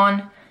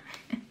Gone.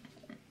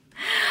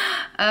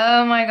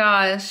 Oh my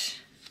gosh.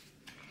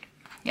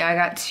 Yeah, I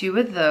got 2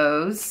 of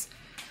those.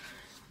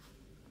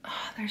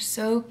 Oh, they're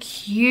so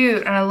cute.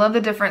 And I love the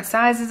different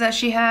sizes that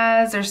she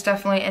has. There's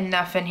definitely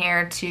enough in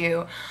here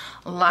to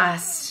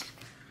last,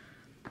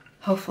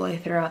 hopefully,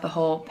 throughout the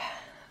whole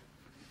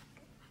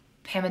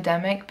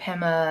epidemic,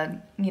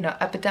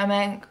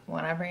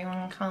 whatever you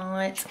want to call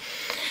it.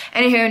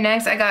 Anywho,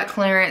 next I got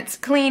Clarence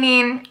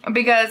cleaning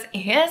because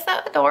he is so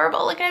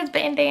adorable. Look at his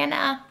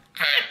bandana.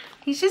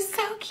 He's just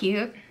so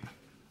cute.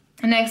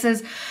 Next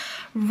is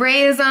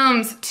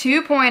Raisms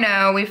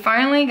 2.0. We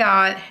finally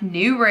got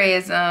new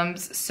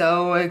Raisms.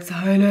 So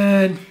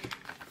excited. I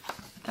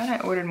thought I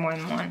ordered more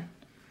than one.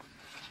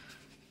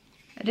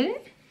 I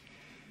didn't?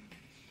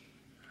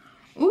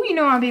 Ooh, you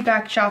know, I'll be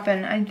back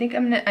shopping. I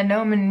know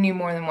I'm gonna need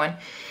more than one.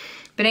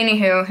 But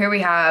anywho, here we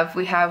have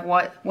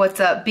what's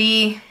up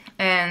B,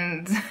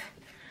 and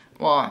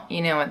well,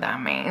 you know what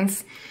that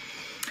means.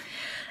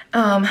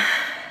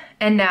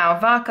 And now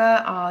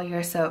Vaca, oh,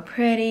 you're so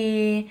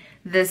pretty.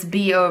 This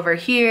B over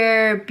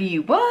here, B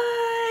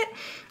what?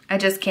 I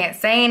just can't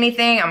say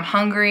anything. I'm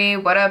hungry.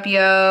 What up,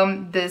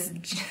 yo?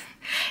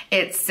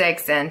 It's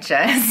 6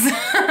 inches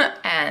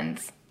and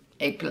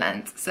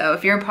eggplant. So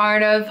if you're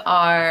part of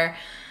our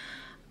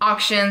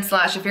auction /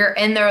 if you're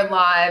in their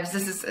lives,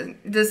 this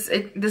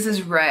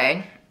is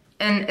Ray.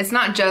 And it's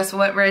not just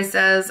what Ray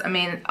says. I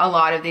mean, a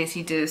lot of these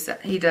he does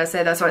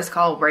say. That's why it's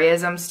called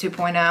Raisms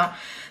 2.0.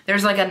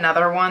 There's like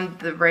another one,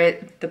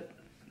 the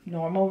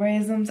normal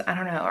Raisms. I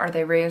don't know. Are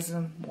they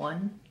Raism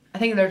 1? I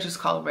think they're just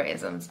called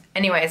Raisms.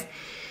 Anyways,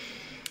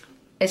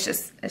 it's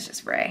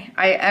just Ray.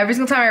 Every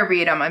single time I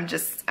read them,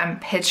 I'm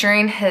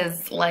picturing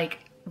his like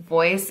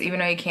voice, even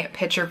though you can't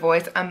picture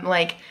voice. I'm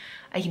like,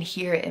 I can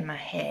hear it in my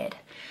head,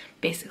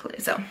 basically.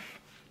 So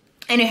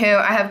anywho,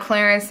 I have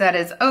Clarence that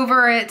is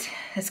over it,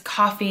 his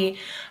coffee,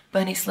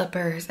 bunny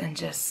slippers, and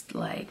just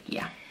like,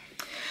 yeah.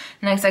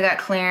 Next I got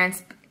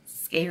Clarence,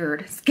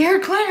 scared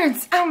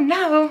Clarence, oh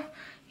no.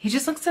 He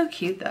just looks so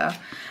cute though.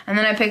 And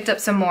then I picked up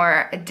some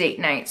more date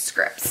night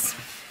scripts.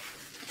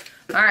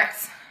 All right,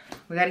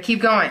 we gotta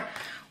keep going.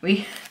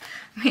 We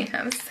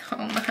have so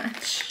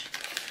much.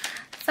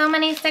 So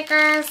many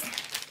stickers.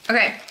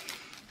 Okay,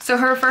 so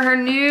for her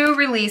new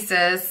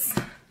releases,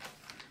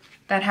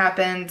 that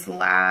happened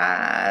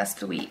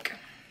last week.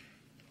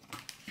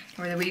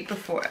 Or the week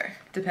before,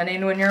 depending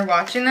on when you're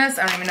watching this.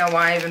 I don't even know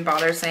why I even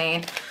bother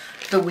saying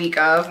the week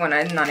of when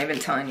I'm not even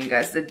telling you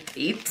guys the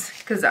date,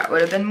 because that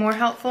would have been more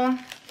helpful.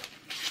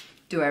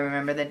 Do I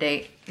remember the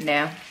date?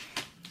 No.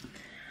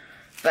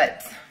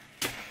 But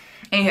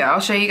anyhow, I'll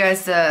show you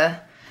guys the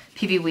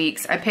PB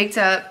Weeks. I picked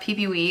up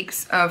PB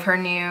Weeks of her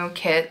new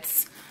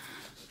kits.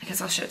 I guess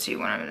I'll show it to you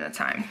one at a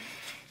time.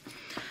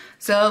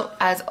 So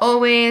as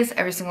always,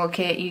 every single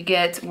kit you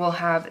get will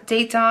have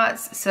date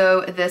dots.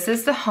 So this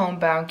is the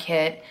homebound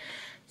kit.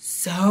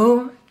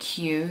 So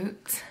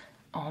cute.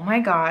 Oh my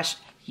gosh.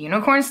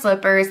 Unicorn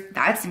slippers.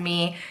 That's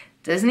me.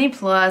 Disney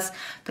Plus,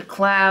 the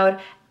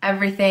cloud,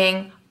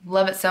 everything.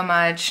 Love it so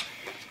much.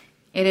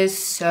 It is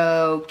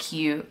so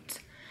cute.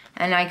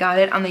 And I got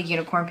it on the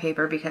unicorn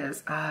paper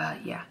because,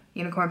 yeah,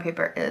 unicorn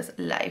paper is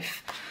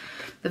life.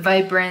 The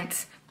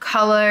vibrant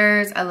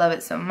colors. I love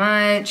it so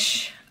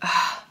much.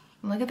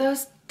 Look at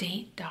those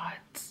date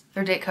dots.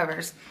 They're date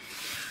covers.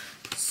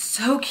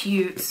 So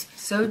cute.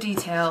 So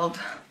detailed.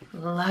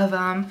 Love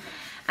them.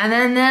 And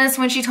then this,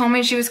 when she told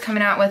me she was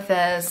coming out with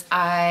this,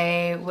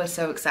 I was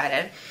so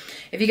excited.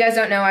 If you guys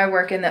don't know, I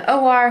work in the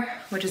OR,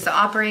 which is the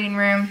operating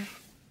room.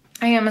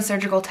 I am a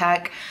surgical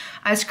tech.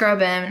 I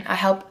scrub in. I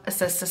help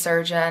assist the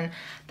surgeon.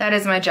 That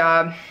is my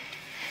job.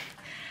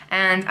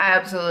 And I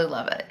absolutely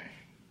love it.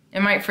 It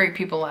might freak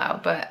people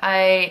out, but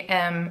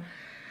I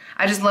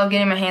just love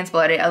getting my hands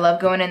bloody. I love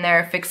going in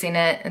there, fixing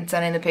it, and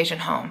sending the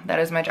patient home. That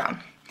is my job.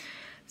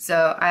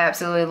 So I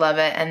absolutely love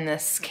it, and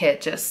this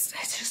kit it just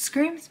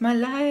screams my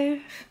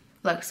life.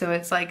 Look, so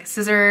it's like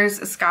scissors,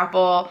 a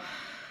scalpel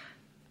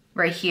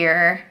right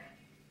here,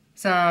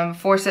 some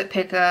forceps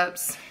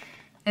pickups.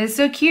 It's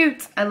so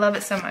cute. I love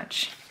it so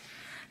much.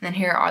 And then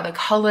here are the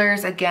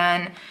colors.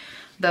 Again,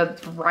 the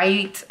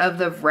bright of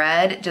the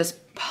red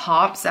just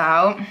pops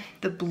out.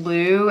 The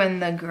blue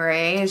and the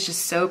gray is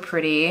just so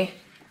pretty.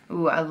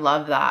 Ooh, I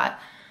love that.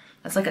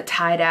 That's like a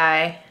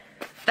tie-dye.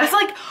 That's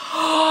like,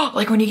 oh,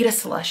 like when you get a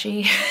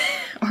slushie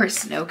or a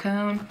snow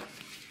cone.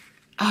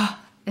 Oh,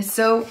 it's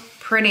so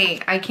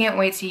pretty. I can't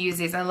wait to use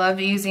these. I love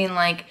using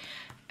like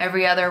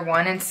every other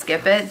one and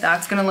skip it.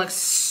 That's gonna look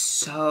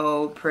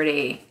so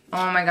pretty.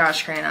 Oh my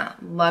gosh, Karina.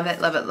 Love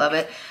it, love it, love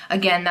it.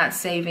 Again, that's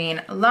saving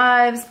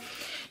lives.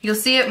 You'll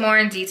see it more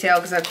in detail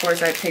because of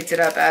course I picked it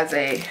up as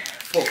a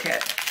full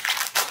kit,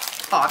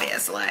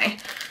 obviously.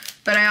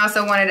 But I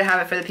also wanted to have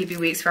it for the PP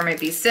Weeks for my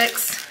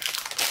B6.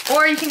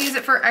 Or you can use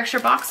it for extra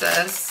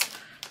boxes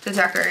to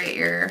decorate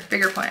your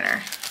bigger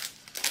planner.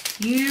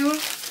 You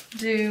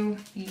do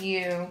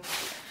you.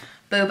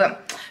 Boom, boom.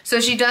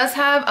 So she does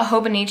have a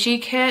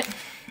Hobonichi kit.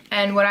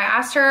 And what I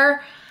asked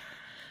her,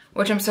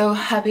 which I'm so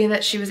happy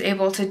that she was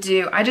able to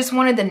do, I just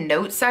wanted the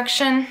note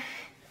section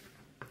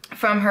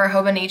from her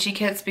Hobonichi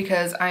kits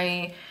because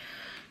I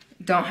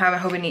don't have a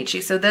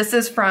Hobonichi. So this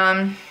is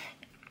from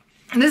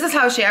This is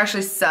how she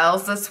actually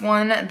sells this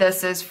one.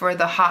 This is for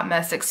the Hot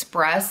Mess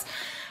Express.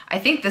 I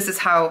think this is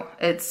how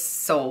it's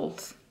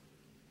sold.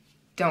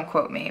 Don't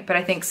quote me, but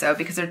I think so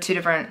because they're two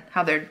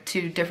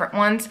different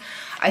ones.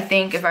 I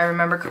think if I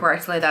remember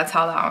correctly, that's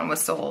how that one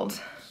was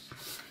sold.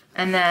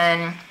 And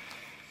then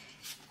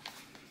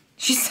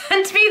she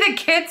sent me the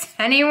kits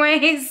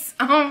anyways.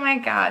 Oh my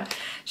God,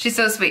 she's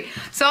so sweet.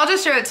 So I'll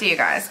just show it to you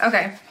guys.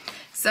 Okay,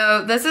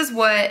 so this is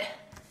what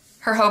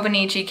her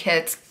Hobonichi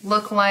kits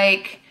look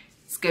like.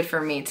 It's good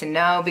for me to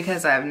know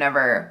because I've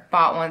never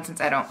bought one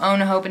since I don't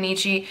own a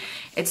Hobonichi.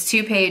 It's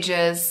 2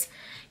 pages.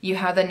 You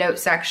have the note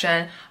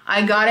section.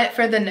 I got it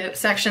for the note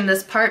section,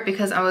 this part,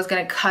 because I was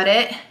gonna cut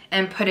it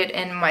and put it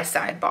in my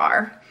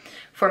sidebar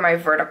for my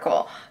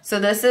vertical. So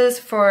this is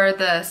for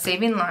the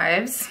Saving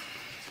Lives.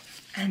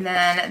 And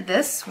then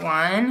this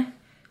one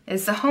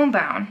is the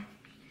Homebound.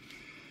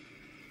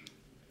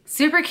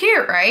 Super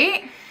cute,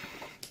 right?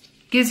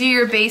 Gives you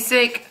your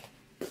basic,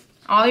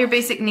 all your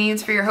basic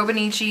needs for your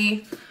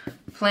Hobonichi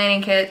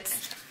planning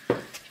kits.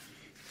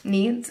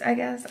 Needs, I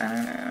guess, I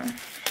don't know.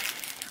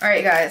 All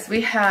right, guys,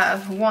 we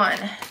have 1,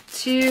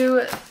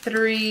 2,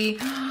 3,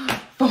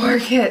 4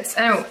 kits.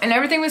 Oh, and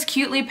everything was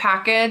cutely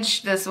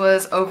packaged. This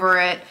was over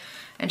it.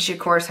 And she, of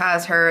course,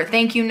 has her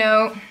thank you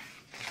note.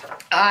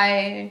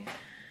 I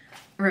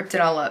ripped it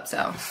all up,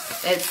 so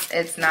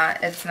it's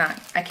not,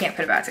 I can't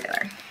put it back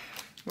together.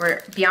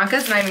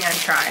 Bianca's not even gonna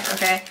try,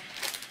 okay?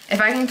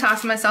 If I can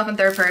toss myself in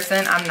third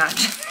person, I'm not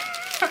just,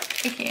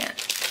 I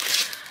can't.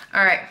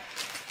 All right,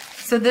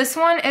 so this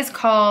one is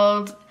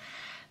called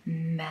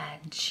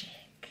Magic.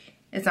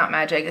 It's not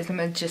Magic, it's the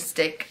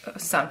Majestic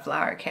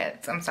Sunflower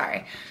Kits. I'm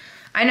sorry.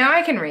 I know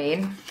I can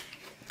read,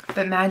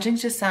 but Magic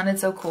just sounded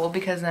so cool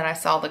because then I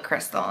saw the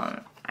crystal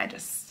and I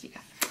just,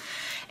 yeah.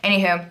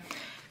 Anywho,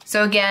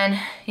 so again,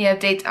 you have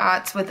date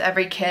dots with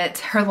every kit.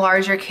 Her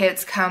larger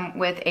kits come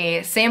with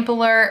a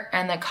sampler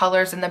and the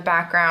colors in the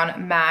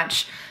background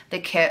match the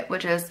kit,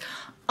 which is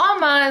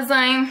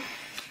amazing.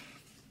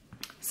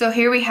 So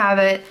here we have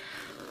it.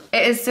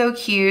 It is so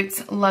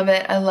cute. Love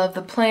it. I love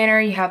the planner.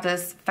 You have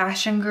this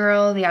fashion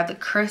girl. You have the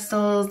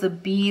crystals, the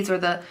beads, or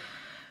the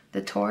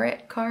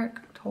Torrit card.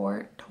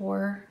 Torrit.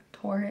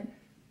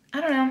 I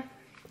don't know.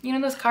 You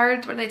know those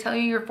cards where they tell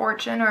you your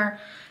fortune or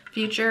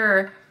future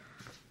or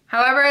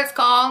however it's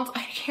called.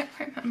 I can't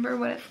remember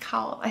what it's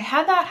called. I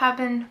had that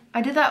happen.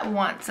 I did that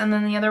once, and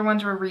then the other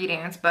ones were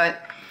readings,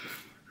 but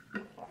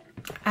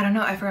I don't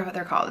know. I forgot what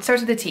they're called. It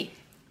starts with a T.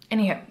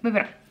 Anywho,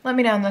 moving on. Let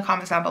me know in the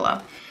comments down below.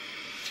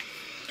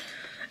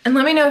 And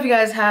let me know if you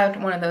guys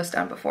had one of those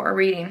done before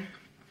reading.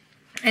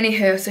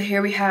 Anywho, so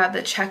here we have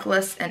the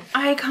checklist and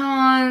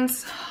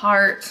icons,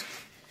 heart,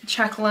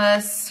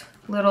 checklist,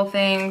 little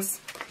things,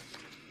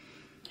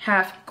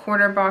 half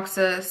quarter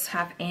boxes,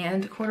 half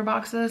and quarter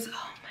boxes.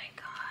 Oh my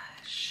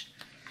gosh.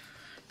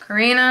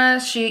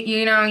 Karina,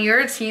 you know, you're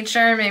a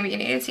teacher. Maybe you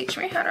need to teach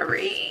me how to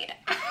read.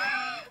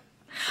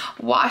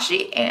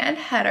 Washi and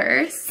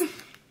headers.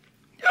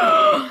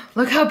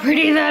 Look how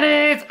pretty that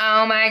is.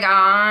 Oh my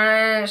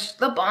gosh.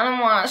 The bottom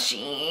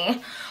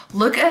washi.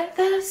 Look at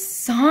the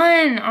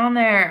sun on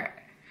there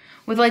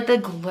with like the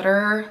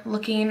glitter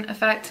looking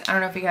effect. I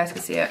don't know if you guys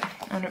can see it.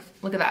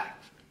 Look at that.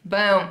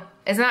 Boom.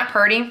 Isn't that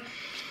pretty? And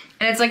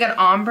it's like an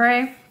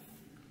ombre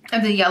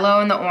of the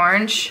yellow and the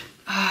orange.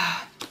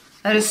 Oh,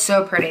 that is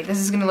so pretty. This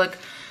is gonna look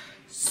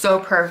so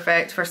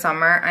perfect for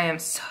summer. I am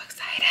so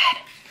excited.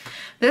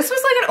 This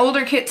was like an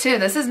older kit too.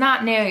 This is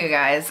not new, you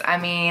guys. I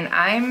mean,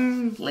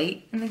 I'm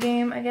late in the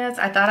game, I guess.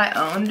 I thought I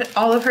owned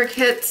all of her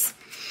kits.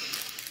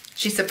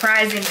 She's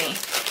surprising me.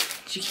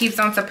 She keeps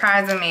on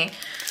surprising me.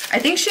 I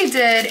think she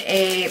did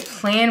a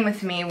plan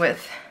with me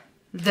with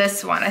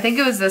this one. I think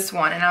it was this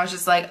one. And I was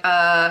just like,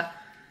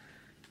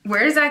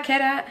 where's that kit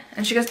at?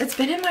 And she goes, it's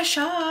been in my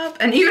shop.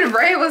 And even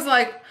Ray was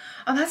like,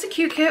 oh, that's a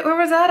cute kit. Where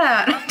was that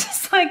at? I'm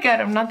just like, good,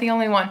 I'm not the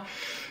only one.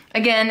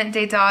 Again,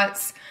 date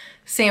dots.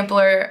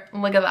 Sampler,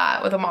 look at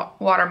that with a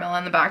watermelon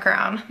in the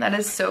background. That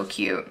is so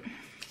cute.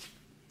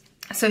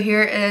 So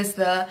here is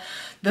the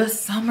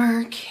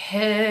summer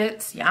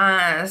kits.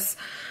 Yes,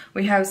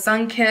 we have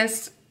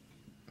Sunkissed.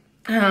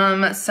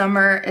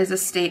 Summer is a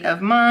state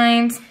of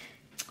mind.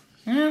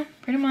 Yeah,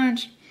 pretty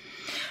much.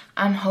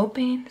 I'm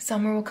hoping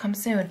summer will come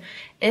soon.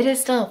 It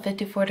is still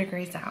 54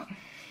 degrees out.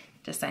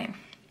 Just saying.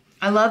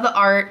 I love the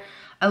art.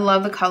 I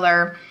love the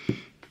color.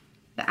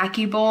 The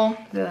Aki bowl.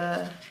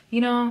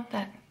 You know,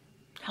 that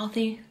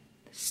healthy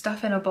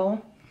stuff in a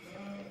bowl.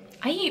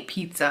 I eat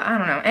pizza. I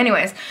don't know.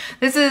 Anyways,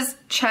 this is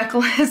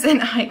checklist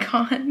and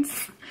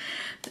icons.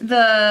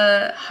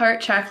 The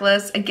heart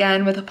checklist,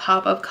 again, with a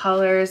pop of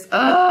colors.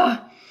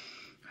 Ugh!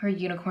 Her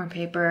unicorn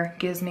paper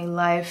gives me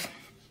life.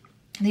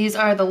 These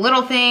are the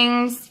little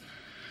things.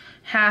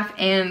 Half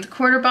and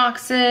quarter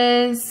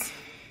boxes.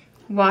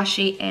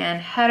 Washi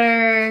and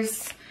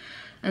headers.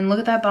 And look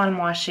at that bottom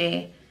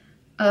washi.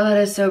 Oh,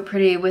 that is so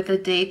pretty with the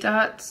date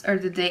dots, or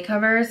the date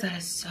covers. That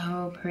is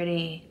so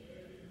pretty.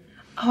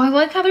 Oh, I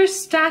like how they're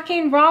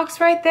stacking rocks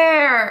right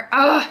there.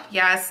 Oh,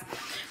 yes.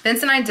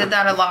 Vince and I did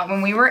that a lot.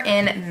 When we were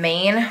in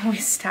Maine, we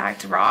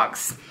stacked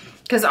rocks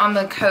Because on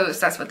the coast,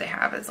 that's what they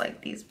have, is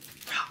like these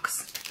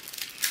rocks.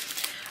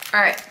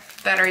 All right,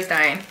 battery's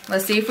dying.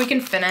 Let's see if we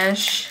can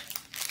finish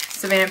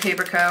Savannah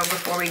Paper Co.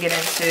 before we get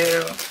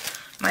into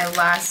my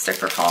last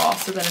sticker haul,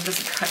 so then it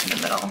doesn't cut in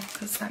the middle,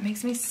 because that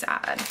makes me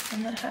sad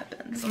when that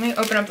happens. Let me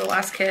open up the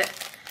last kit.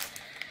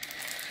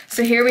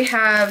 So here we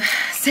have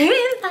Saving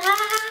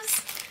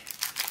Lives.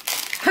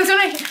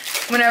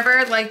 That's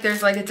whenever like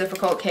there's like a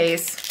difficult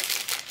case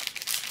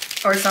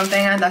or something,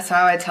 and that's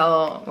how I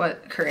tell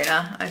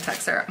Karina. I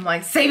text her. I'm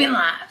like, saving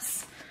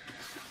lives.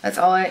 That's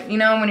all you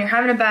know, when you're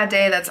having a bad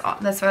day, that's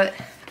what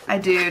I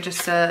do,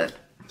 just to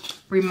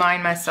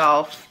remind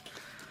myself,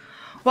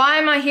 why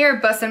am I here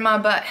busting my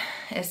butt?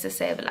 Is to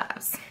save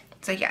lives.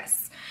 So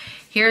yes,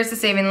 here's the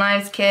Saving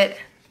Lives kit.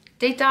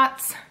 Date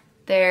dots.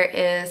 There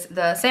is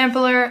the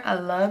sampler. I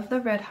love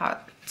the red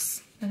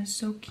hearts. That is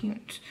so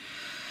cute.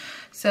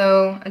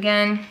 So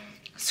again,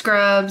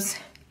 scrubs,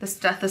 the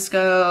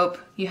stethoscope,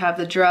 you have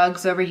the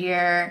drugs over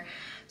here.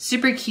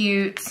 Super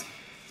cute.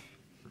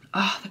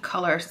 Oh, the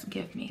colors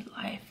give me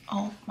life.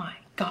 Oh my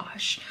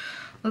gosh.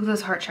 Look at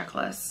those heart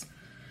checklists.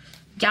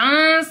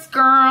 Yes,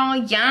 girl,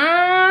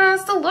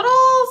 yes, the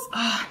littles.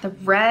 Oh, the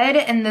red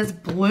and this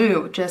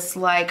blue just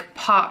like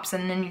pops,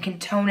 and then you can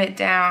tone it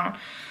down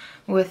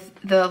with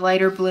the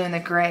lighter blue and the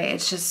gray.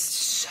 It's just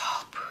so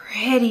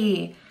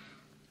pretty.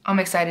 I'm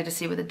excited to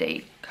see what the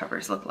date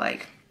covers look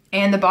like.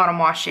 And the bottom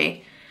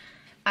washi.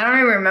 I don't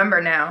even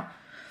remember now.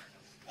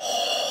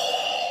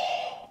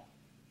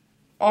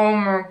 Oh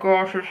my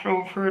gosh, it's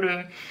so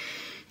pretty.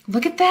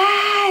 Look at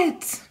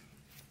that.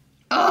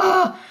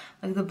 Oh,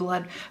 like the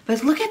blood.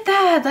 But look at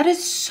that. That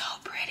is so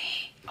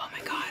pretty. Oh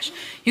my gosh.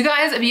 You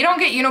guys, if you don't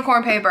get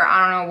unicorn paper,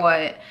 I don't know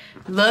what.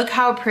 Look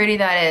how pretty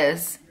that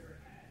is.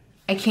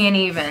 I can't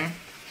even.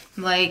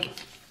 Like,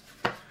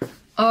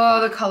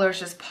 oh, the colors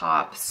just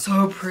pop.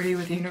 So pretty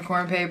with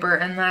unicorn paper.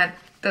 And that,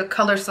 the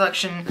color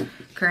selection,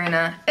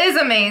 Karina, is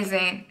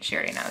amazing. She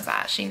already knows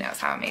that. She knows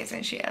how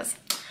amazing she is.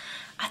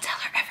 I tell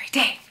her every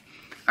day.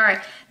 All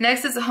right,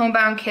 next is the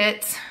homebound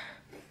kit.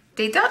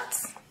 Date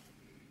dots,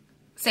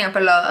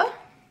 sampler,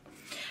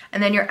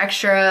 and then your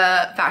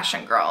extra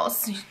fashion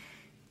girls.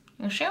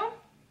 You show?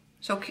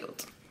 So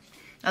cute.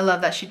 I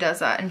love that she does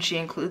that and she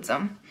includes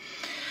them.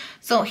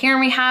 So here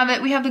we have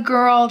it. We have the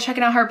girl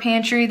checking out her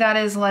pantry. That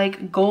is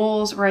like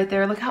goals right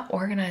there. Look how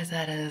organized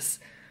that is.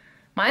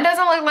 Mine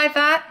doesn't look like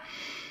that.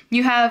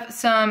 You have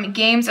some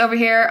games over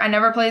here. I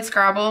never played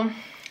Scrabble. I'm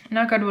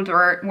not good with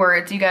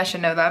words. You guys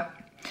should know that.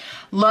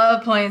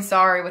 Love playing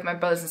Sorry with my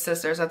brothers and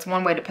sisters. That's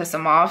one way to piss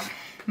them off.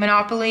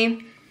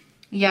 Monopoly,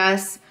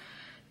 yes.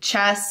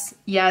 Chess,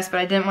 yes, but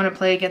I didn't want to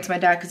play against my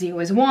dad because he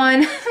always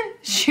won.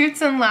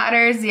 Chutes and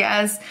Ladders,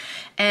 yes.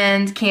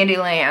 And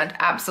Candyland,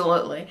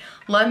 absolutely.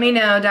 Let me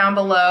know down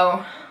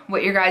below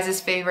what your guys'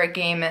 favorite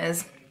game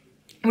is.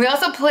 We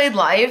also played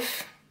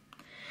Life.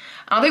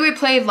 I don't think we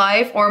played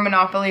Life or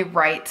Monopoly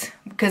right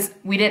because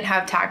we didn't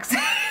have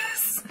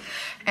taxes.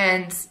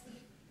 And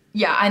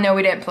yeah, I know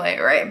we didn't play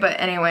it right, but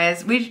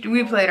anyways,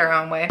 we played our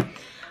own way.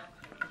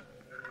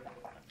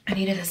 I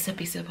needed a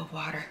sippy sip of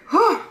water.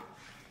 Whew.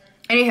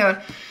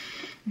 Anywho,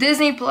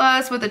 Disney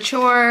Plus with the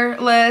chore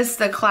list,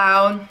 the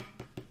cloud,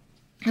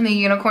 and the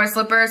unicorn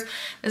slippers.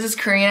 This is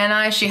Karina and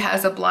I. She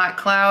has a black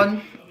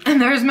cloud,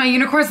 and there's my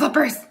unicorn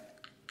slippers.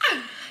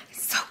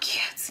 It's so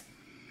cute.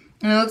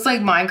 And it looks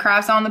like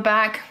Minecraft's on the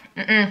back.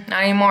 Not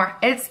anymore.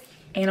 It's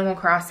Animal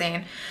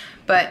Crossing,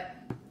 but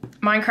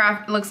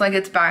Minecraft looks like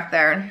it's back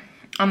there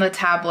on the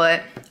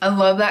tablet. I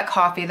love that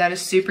coffee. That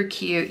is super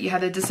cute. You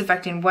have the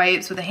disinfecting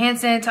wipes with a hand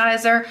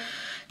sanitizer,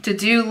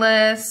 to-do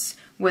list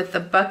with the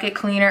bucket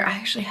cleaner. I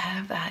actually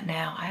have that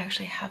now. I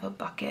actually have a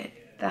bucket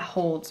that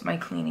holds my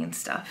cleaning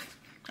stuff.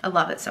 I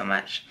love it so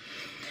much.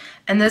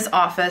 And this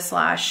office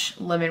slash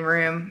living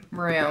room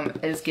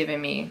is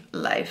giving me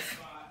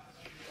life.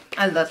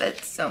 I love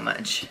it so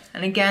much.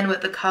 And again, with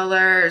the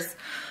colors,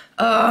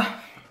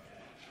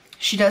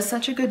 she does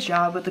such a good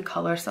job with the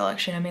color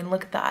selection. I mean,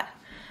 look at that.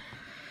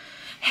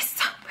 It's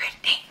so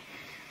pretty.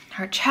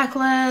 Her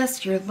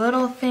checklist, your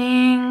little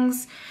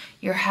things,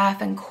 your half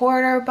and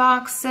quarter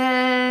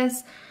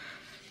boxes,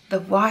 the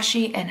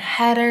washi and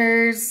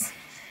headers.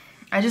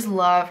 I just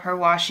love her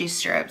washi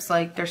strips.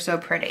 Like, they're so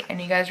pretty. And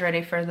you guys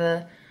ready for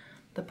the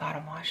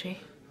bottom washi?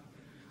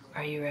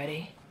 Are you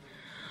ready?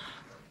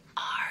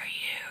 Are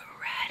you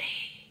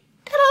ready?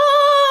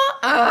 Ta-da!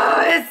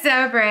 Oh, it's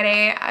so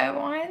pretty.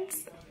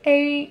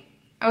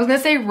 I was gonna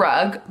say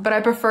rug, but I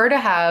prefer to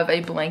have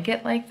a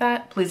blanket like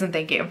that. Please and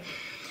thank you.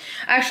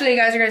 Actually, you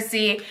guys are gonna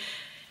see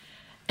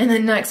in the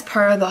next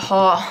part of the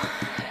haul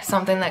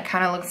something that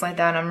kind of looks like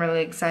that I'm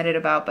really excited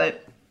about.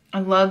 But I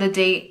love the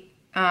date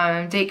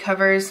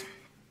covers.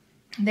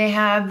 They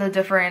have the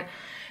different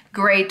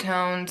gray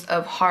tones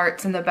of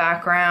hearts in the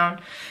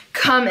background.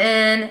 Come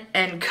in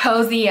and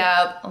cozy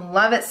up.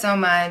 Love it so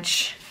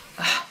much.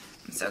 Ugh,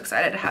 I'm so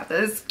excited to have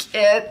this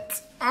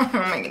kit. Oh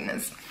my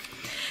goodness.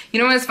 You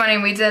know what's funny?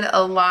 We did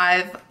a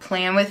live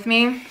plan with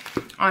me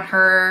on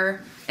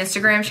her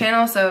Instagram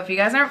channel. So if you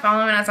guys aren't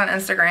following us on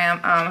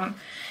Instagram,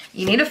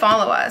 you need to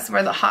follow us.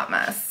 We're the Hot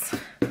Mess.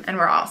 and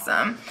we're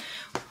awesome.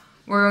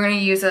 We're gonna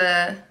use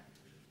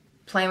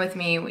Playing With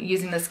Me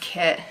using this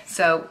kit.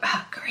 So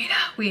Karina,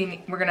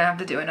 we're gonna have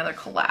to do another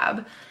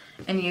collab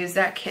and use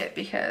that kit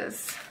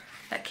because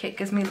that kit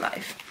gives me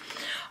life.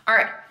 All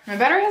right, my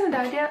battery hasn't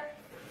died yet.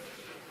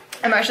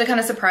 I'm actually kind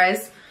of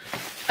surprised.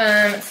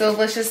 So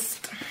let's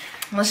just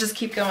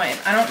keep going.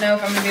 I don't know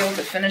if I'm gonna be able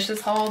to finish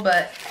this haul,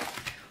 but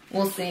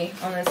we'll see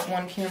on this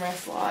one camera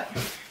slot.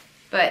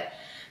 But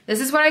this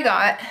is what I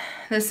got.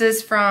 This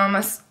is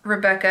from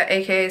Rebecca,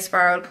 aka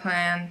Sparrow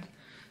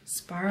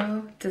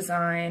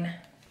Design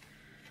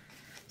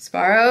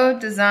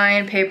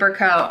Paper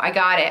Co. I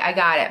got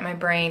it. My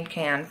brain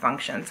can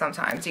function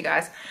sometimes, you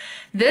guys.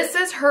 This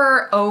is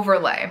her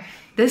overlay.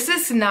 This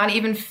is not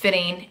even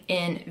fitting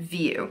in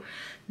view.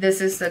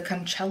 This is the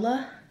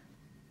Chinchilla.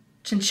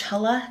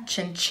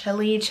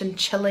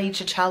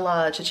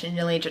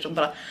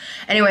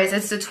 Anyways,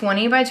 it's the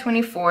 20 by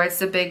 24. It's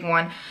the big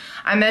one.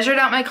 I measured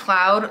out my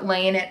cloud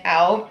laying it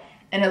out,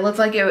 and it looked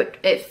like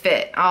it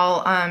fit.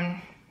 I'll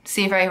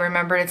see if I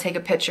remember to take a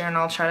picture, and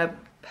I'll try to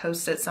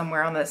post it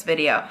somewhere on this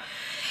video.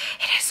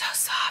 It is so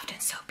soft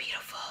and so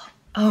beautiful.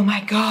 Oh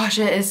my gosh,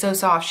 it is so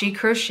soft. She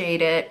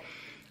crocheted it.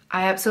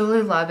 I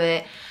absolutely love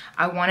it.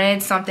 I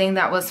wanted something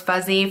that was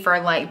fuzzy for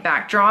like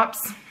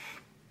backdrops.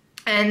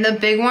 And the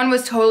big one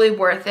was totally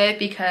worth it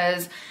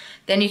because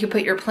then you could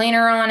put your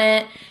planner on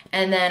it,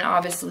 and then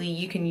obviously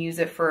you can use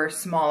it for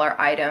smaller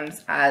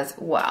items as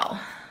well.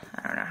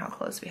 I don't know how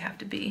close we have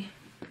to be.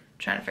 I'm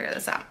trying to figure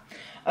this out.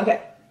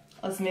 Okay,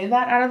 let's move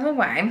that out of the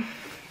way.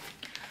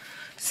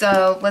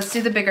 So let's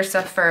do the bigger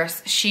stuff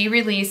first. She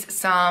released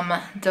some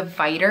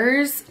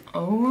dividers.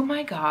 Oh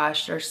my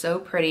gosh, they're so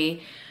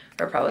pretty.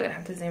 We're probably gonna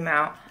have to zoom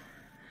out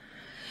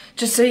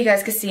just so you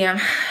guys can see them.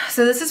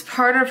 So this is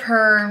part of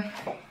her,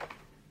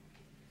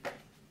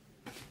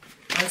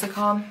 what's it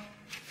called?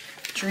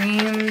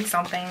 Dream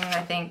something,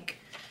 I think.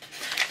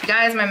 You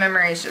guys, my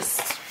memory is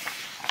just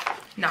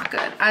not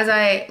good. As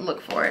I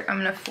look for it, I'm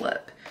gonna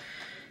flip.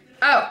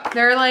 Oh,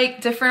 they're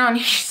like different on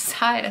each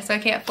side, so I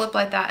can't flip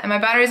like that. And my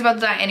battery's about to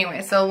die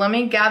anyway, so let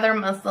me gather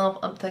myself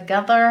up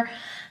together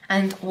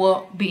and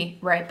we'll be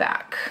right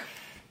back.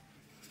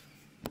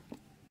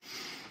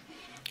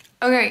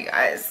 Okay,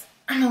 guys,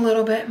 I'm a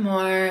little bit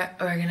more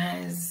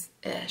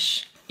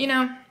organized-ish. You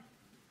know,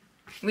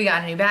 we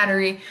got a new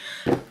battery.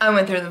 I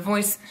went through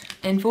the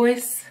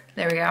invoice.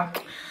 There we go.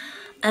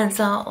 And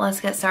so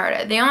let's get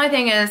started. The only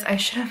thing is I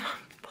should have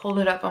pulled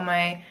it up on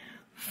my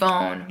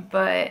phone,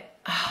 but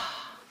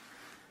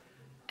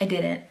I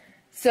didn't.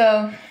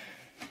 So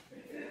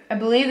I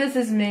believe this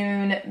is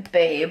Moon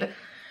Babe.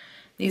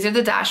 These are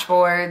the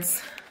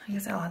dashboards. I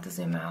guess I'll have to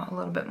zoom out a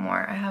little bit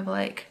more. I have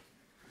like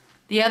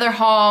the other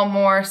haul,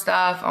 more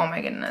stuff. Oh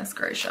my goodness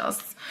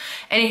gracious.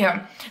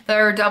 Anywho,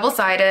 they're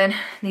double-sided.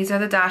 These are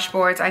the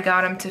dashboards. I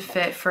got them to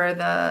fit for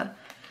the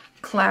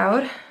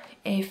Cloud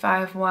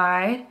A5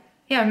 wide.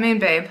 Yeah, Moon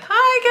Babe.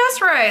 I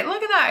guess right.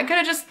 Look at that. I could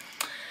have just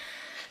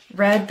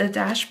read the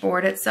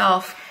dashboard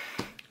itself.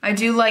 I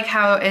do like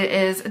how it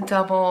is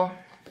double-sided.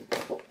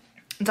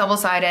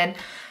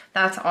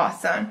 That's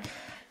awesome.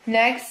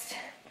 Next,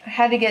 I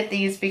had to get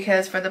these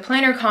because for the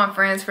planner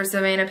conference for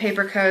Savannah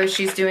Paper Co.,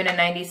 she's doing a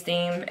 90s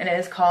theme, and it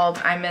is called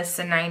I Miss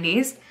the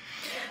 90s.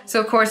 So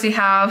of course you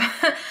have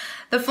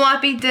the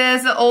floppy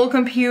disk, the old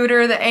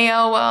computer, the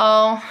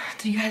AOL.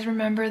 Do you guys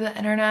remember the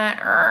internet?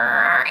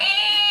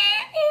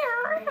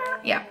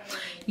 Yeah.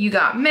 You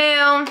got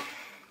mail.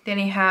 Then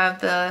you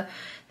have the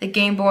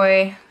Game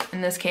Boy,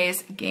 in this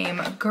case,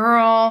 Game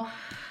Girl.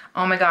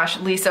 Oh my gosh,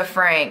 Lisa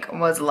Frank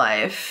was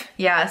life.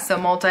 Yeah, so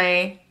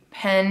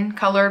multi-pen,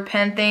 color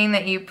pen thing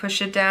that you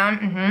push it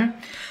down.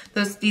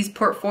 These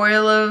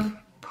portfolio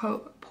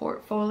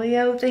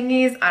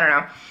thingies, I don't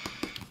know.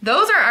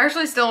 Those are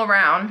actually still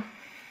around.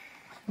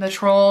 The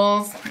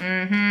trolls, what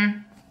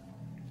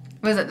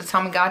is it, the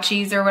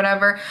Tamagotchis or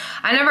whatever?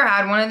 I never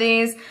had one of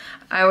these.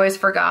 I always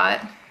forgot,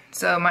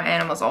 so my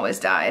animals always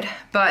died.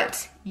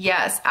 But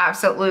yes,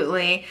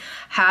 absolutely.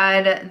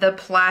 Had the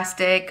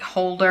plastic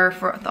holder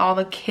for all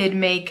the kid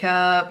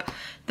makeup,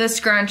 the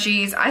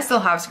scrunchies. I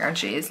still have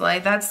scrunchies,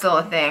 like that's still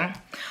a thing.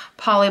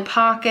 Polly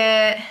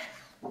Pocket,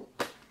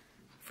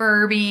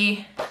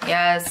 Furby,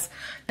 yes.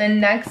 The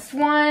next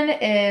one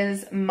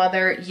is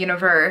Mother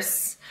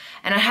Universe.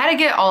 And I had to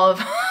get all of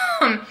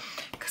them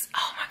because,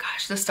 oh my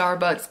gosh, the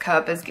Starbucks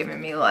cup is giving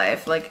me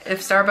life. Like,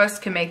 if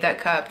Starbucks can make that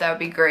cup, that would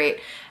be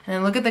great. And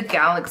then look at the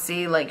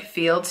galaxy, like,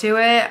 feel to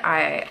it.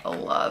 I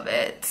love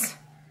it.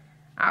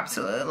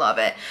 Absolutely love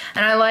it.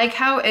 And I like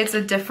how it's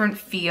a different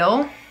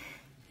feel.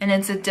 And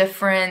it's a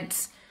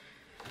different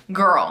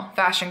girl,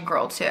 fashion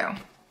girl, too.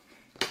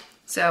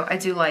 So I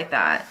do like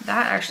that.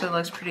 That actually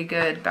looks pretty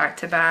good back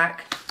to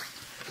back.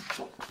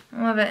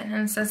 I love it. And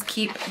it says,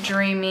 keep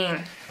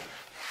dreaming.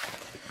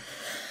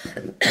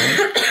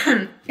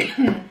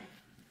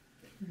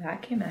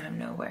 That came out of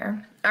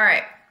nowhere. All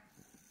right.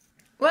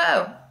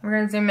 Whoa. We're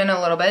going to zoom in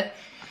a little bit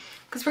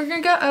because we're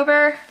going to go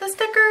over the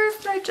stickers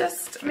that I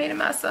just made a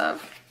mess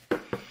of.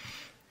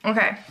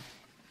 Okay.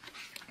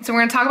 So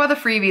we're gonna talk about the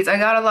freebies. I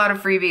got a lot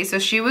of freebies. So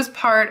she was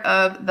part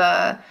of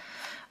a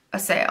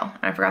sale.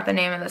 I forgot the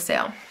name of the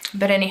sale.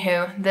 But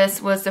anywho,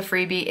 this was the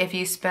freebie if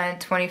you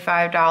spent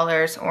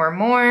 $25 or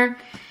more.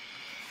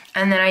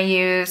 And then I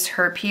used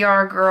her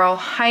PR girl,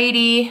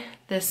 Heidi.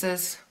 This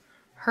is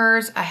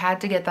hers. I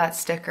had to get that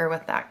sticker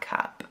with that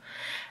cup.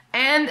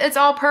 And it's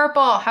all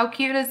purple. How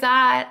cute is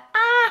that?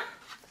 Ah,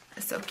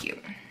 it's so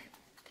cute.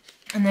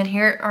 And then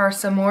here are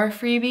some more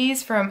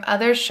freebies from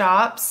other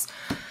shops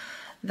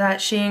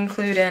that she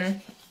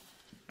included.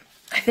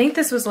 I think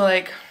this was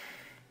like,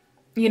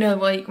 you know,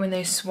 like when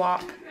they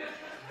swap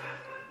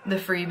the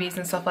freebies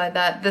and stuff like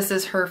that. This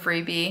is her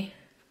freebie.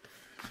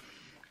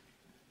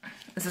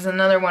 This is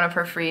another one of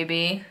her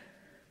freebie.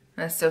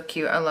 That's so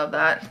cute. I love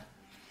that.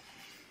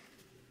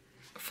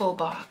 Full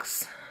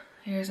box.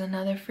 Here's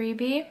another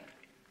freebie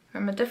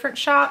from a different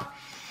shop.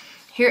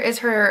 Here is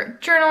her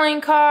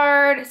journaling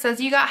card. It says,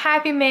 you got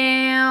happy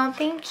mail.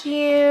 Thank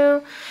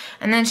you.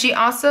 And then she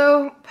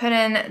also put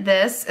in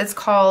this. It's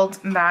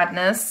called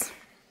Madness.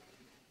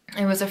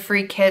 It was a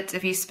free kit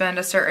if you spend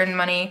a certain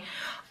money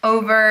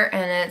over,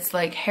 and it's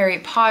like Harry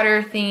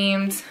Potter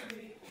themed,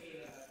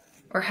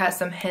 or has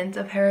some hint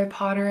of Harry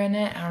Potter in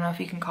it. I don't know if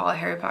you can call it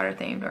Harry Potter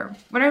themed or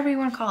whatever you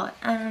want to call it.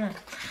 I don't know.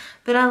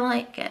 But I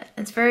like it.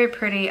 It's very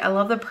pretty. I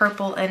love the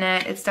purple in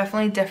it. It's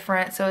definitely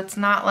different. So it's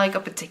not like a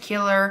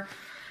particular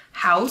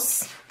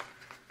house,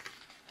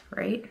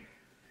 right?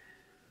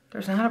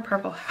 There's not a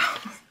purple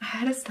house. I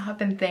had to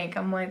stop and think.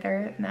 I'm like,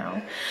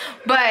 no.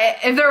 But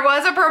if there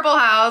was a purple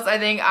house, I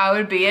think I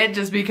would be it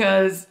just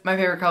because my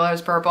favorite color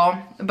is purple.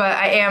 But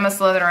I am a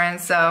Slytherin,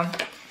 so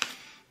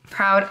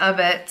proud of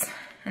it.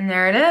 And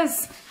there it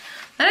is.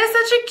 That is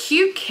such a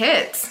cute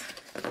kit.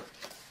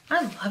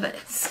 I love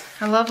it.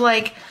 I love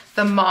like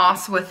the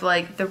moss with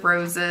like the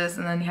roses,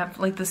 and then you have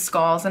like the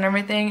skulls and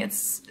everything.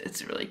 It's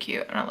really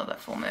cute, and I love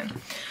that full moon.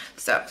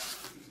 So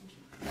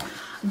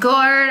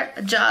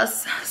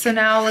gorgeous. So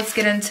now let's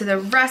get into the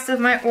rest of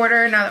my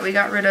order now that we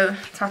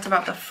talked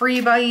about the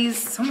freebies.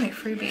 So many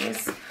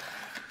freebies.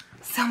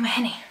 So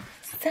many.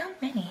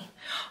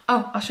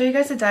 Oh, I'll show you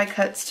guys the die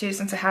cuts too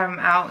since I have them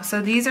out.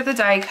 So these are the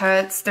die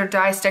cuts. They're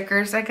die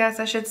stickers, I guess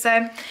I should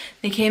say.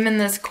 They came in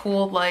this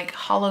cool like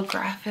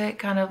holographic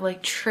kind of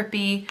like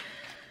trippy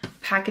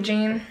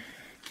packaging.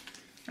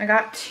 I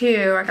got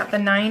two. I got the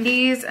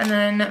 90s and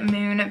then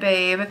Moon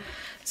Babe.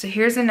 So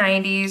here's the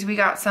 90s. We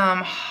got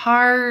some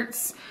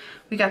hearts.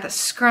 We got the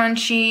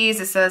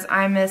scrunchies. It says,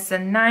 I miss the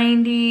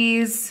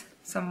 90s.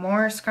 Some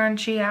more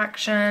scrunchie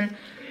action.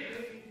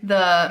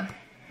 The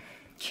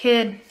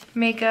kid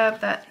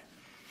makeup that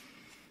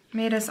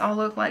made us all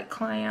look like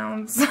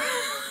clowns.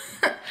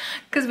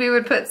 Because we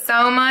would put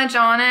so much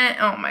on it.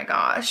 Oh my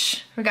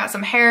gosh. We got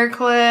some hair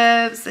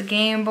clips, the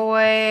Game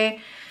Boy.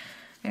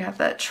 We got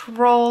that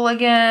troll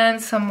again,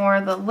 some more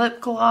of the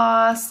lip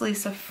gloss,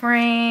 Lisa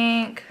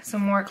Frank, some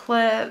more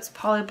clips,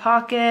 Polly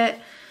Pocket,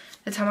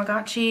 the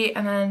Tamagotchi,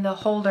 and then the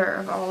holder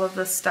of all of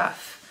the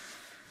stuff.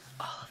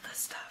 All of the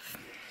stuff.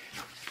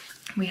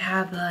 We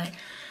have the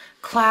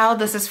cloud.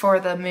 This is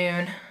for the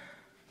moon.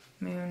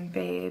 Moon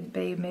Babe,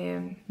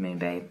 Moon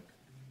Babe.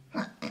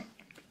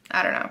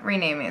 I don't know,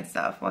 renaming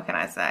stuff. What can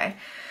I say?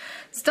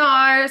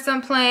 Stars,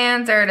 some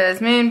plans. There it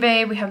is, Moon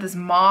Babe. We have this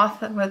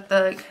moth with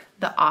the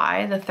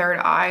eye, the third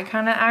eye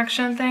kind of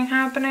action thing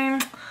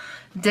happening.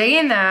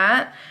 Digging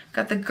that.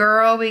 Got the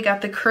girl, we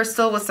got the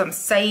crystal with some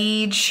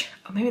sage.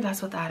 Oh, maybe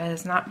that's what that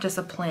is, not just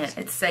a plant,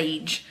 it's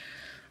sage.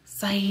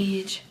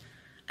 Sage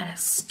and a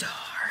star.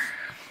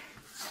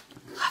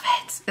 Love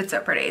it. It's so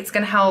pretty. It's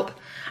gonna help.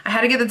 I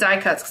had to get the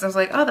die cuts because I was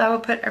like, oh, that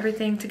would put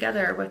everything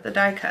together with the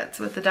die cuts,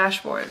 with the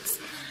dashboards.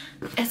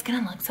 It's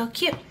gonna look so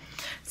cute.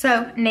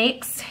 So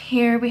next,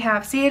 here we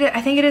have, see it,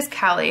 I think it is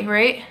Callie,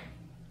 right?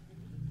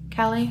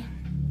 Callie?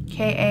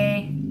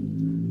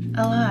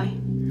 K-A-L-I.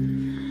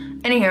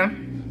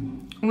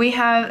 Anywho, we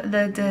have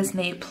the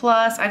Disney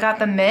Plus. I got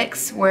the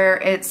mix where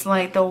it's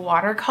like the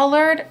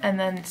watercolored and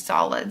then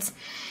solids.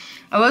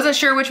 I wasn't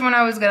sure which one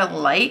I was gonna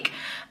like,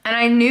 and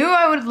I knew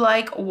I would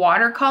like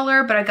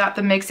watercolor, but I got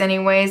the mix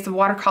anyways. The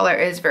watercolor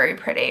is very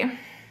pretty.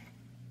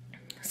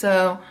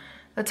 So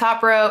the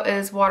top row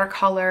is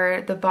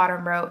watercolor, the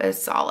bottom row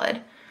is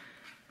solid.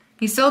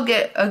 You still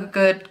get a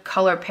good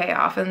color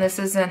payoff, and this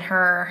is in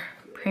her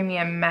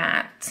premium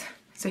matte.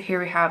 So here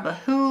we have the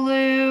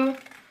Hulu,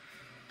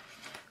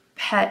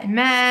 Pet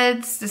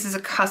Meds. This is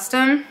a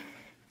custom.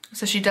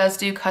 So she does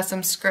do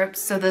custom scripts.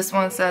 So this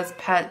one says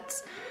Pet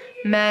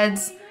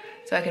Meds.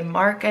 So I can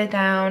mark it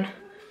down.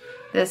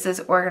 This is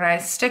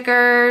organized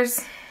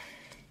stickers.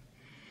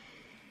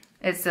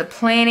 It's the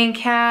planning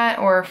cat,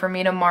 or for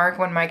me to mark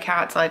when my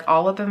cat's like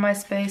all up in my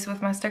space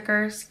with my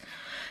stickers.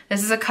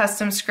 This is a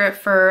custom script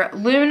for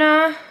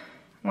Luna,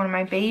 one of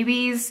my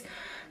babies.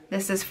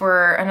 This is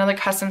for another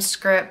custom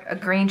script, a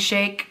green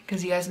shake,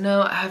 because you guys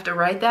know I have to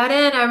write that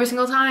in every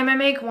single time I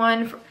make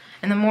one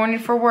in the morning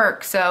for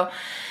work. So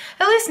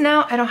at least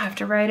now I don't have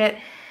to write it.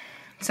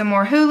 Some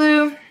more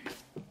Hulu,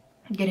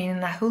 getting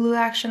in that Hulu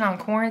action on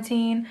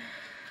quarantine.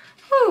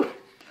 Whew.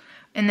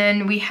 And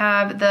then we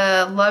have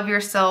the Love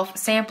Yourself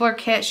sampler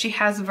kit. She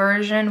has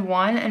version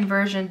 1 and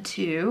version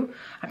 2.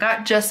 I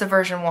got just the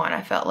version 1.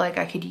 I felt like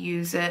I could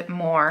use it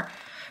more.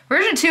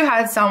 Version 2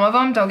 had some of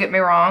them, don't get me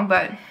wrong,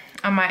 but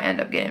I might end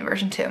up getting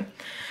version 2.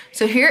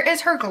 So here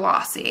is her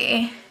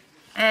glossy.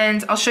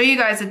 And I'll show you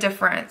guys the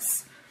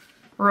difference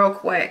real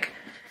quick.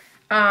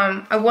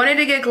 I wanted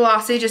to get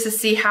glossy just to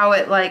see how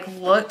it like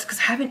looked, because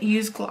I haven't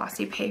used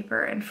glossy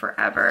paper in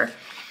forever.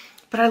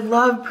 But I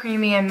love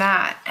Premium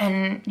Matte,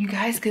 and you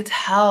guys could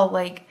tell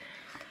like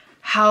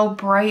how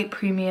bright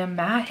Premium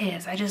Matte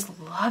is. I just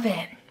love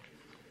it.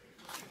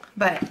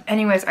 But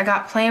anyways, I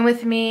got Playing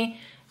With Me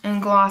and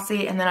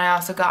Glossy, and then I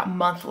also got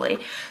Monthly.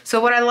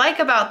 So what I like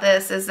about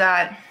this is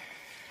that,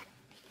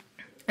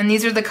 and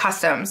these are the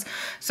customs,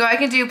 so I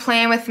can do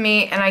Playing With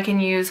Me and I can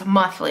use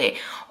Monthly,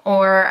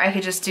 or I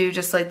could just do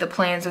just like the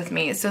Plans With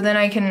Me. So then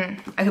I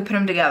could put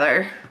them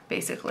together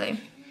basically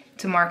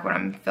to mark what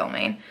I'm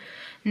filming.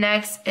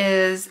 Next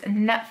is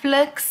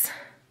Netflix.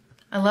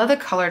 I love the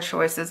color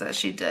choices that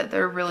she did.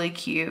 They're really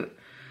cute.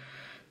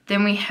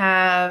 Then we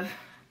have,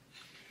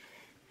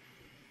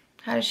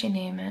 how does she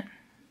name it?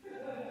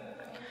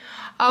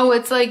 Oh,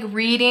 it's like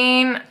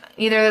reading,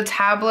 either the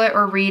tablet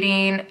or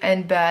reading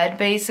in bed,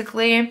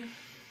 basically.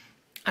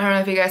 I don't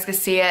know if you guys can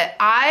see it.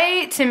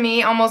 To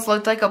me, almost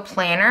looked like a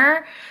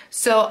planner.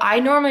 So I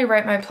normally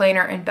write my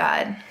planner in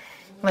bed,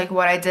 like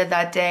what I did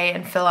that day,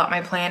 and fill out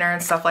my planner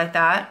and stuff like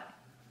that.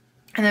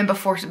 And then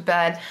before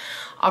bed,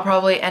 I'll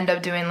probably end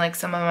up doing like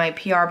some of my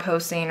PR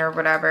posting or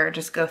whatever,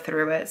 just go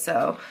through it.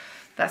 So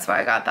that's why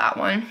I got that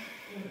one.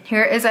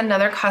 Here is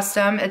another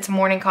custom. It's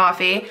morning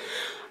coffee.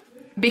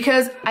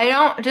 Because I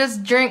don't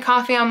just drink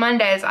coffee on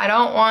Mondays. I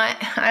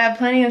have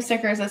plenty of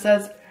stickers that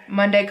says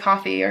Monday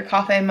coffee or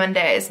coffee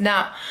Mondays.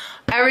 No,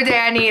 every day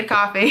I need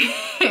coffee.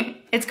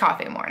 It's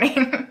coffee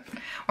morning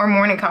or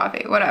morning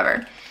coffee,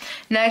 whatever.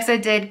 Next, I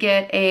did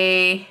get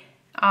a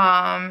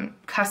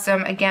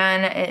custom.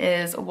 Again, it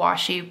is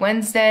Washi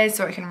Wednesday,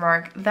 so I can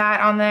mark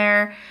that on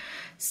there.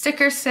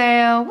 Sticker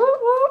sale, woo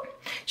woo.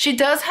 She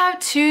does have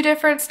 2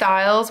 different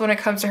styles when it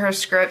comes to her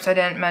scripts. I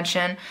didn't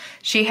mention.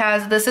 She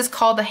has, this is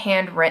called the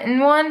handwritten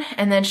one,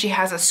 and then she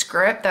has a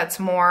script that's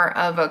more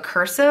of a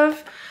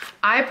cursive.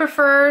 I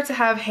prefer to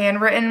have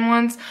handwritten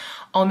ones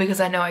only because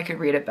I know I could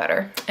read it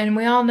better. And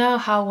we all know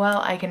how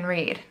well I can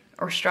read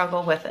or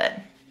struggle with it.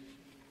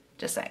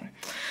 Just saying.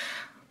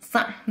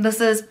 So, this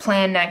is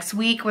Plan Next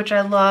Week, which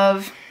I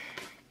love.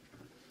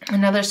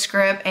 Another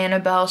script,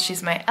 Annabelle,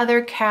 she's my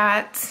other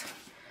cat.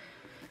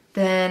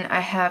 Then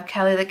I have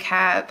Kelly the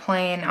cat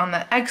playing on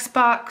the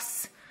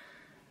Xbox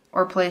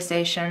or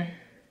PlayStation.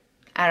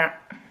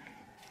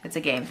 It's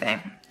a game thing.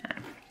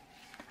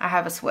 I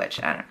have a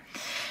Switch, I don't know.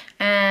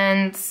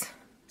 And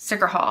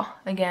sticker haul,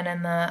 again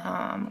in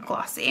the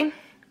glossy.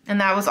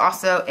 And that was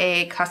also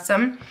a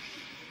custom.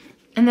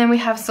 And then we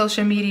have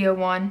social media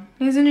one.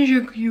 Isn't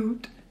she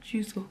cute?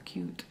 She's so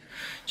cute.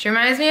 She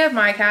reminds me of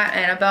my cat,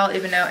 Annabelle,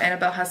 even though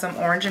Annabelle has some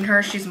orange in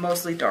her. She's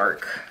mostly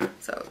dark.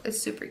 So it's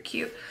super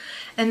cute.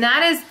 And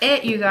that is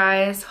it, you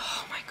guys.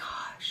 Oh my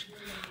gosh.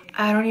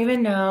 I don't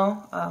even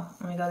know. Oh,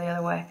 let me go the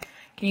other way.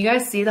 Can you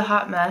guys see the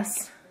hot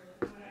mess?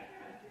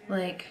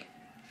 Like,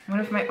 what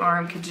if my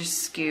arm could just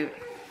scoot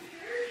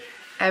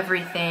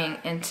everything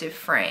into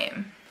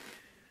frame?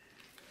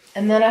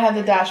 And then I have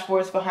the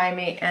dashboards behind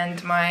me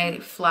and my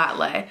flat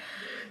lay.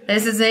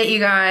 This is it, you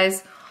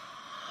guys.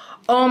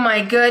 Oh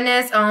my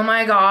goodness, oh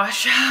my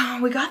gosh.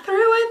 We got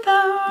through it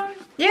though.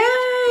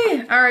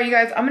 Yay! Alright, you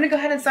guys, I'm gonna go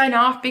ahead and sign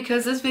off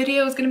because this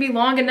video is gonna be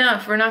long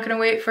enough. We're not gonna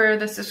wait for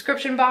the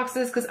subscription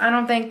boxes because I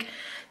don't think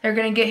they're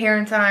gonna get here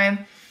in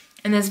time.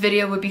 And this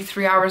video would be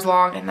 3 hours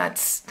long, and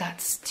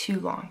that's too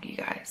long, you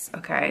guys.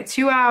 Okay,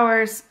 2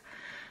 hours.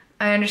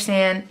 I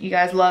understand. You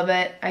guys love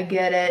it. I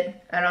get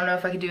it. I don't know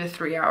if I could do a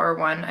 3-hour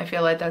one. I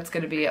feel like that's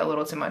gonna be a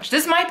little too much.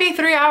 This might be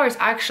 3 hours,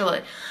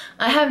 actually.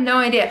 I have no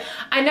idea.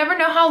 I never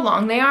know how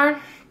long they are.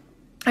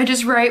 I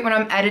just write when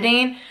I'm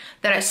editing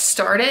that I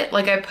start it,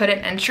 like I put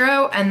an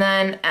intro and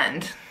then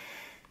end.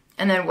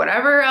 And then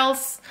whatever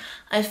else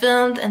I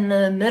filmed in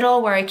the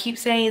middle where I keep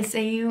saying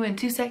 "see you in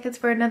 2 seconds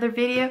for another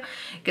video"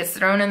 gets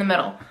thrown in the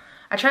middle.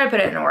 I try to put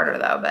it in order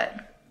though,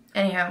 but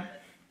anyhow.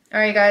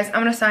 Alright guys, I'm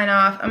gonna sign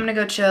off. I'm gonna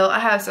go chill. I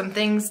have some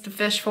things to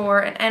fish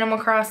for in Animal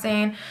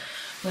Crossing.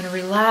 I'm gonna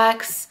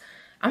relax.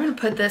 I'm gonna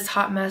put this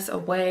hot mess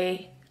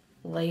away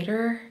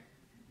later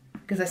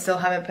because I still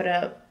haven't put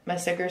up my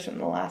stickers from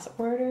the last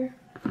order.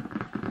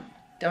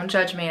 Don't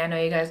judge me, I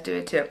know you guys do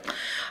it too.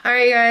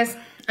 Alright guys,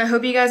 I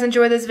hope you guys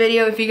enjoyed this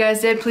video. If you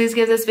guys did, please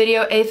give this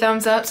video a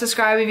thumbs up.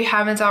 Subscribe if you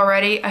haven't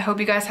already. I hope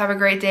you guys have a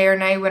great day or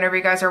night whenever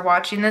you guys are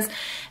watching this.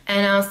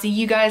 And I'll see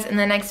you guys in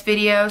the next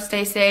video.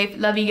 Stay safe.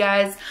 Love you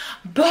guys.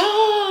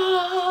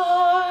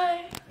 Bye!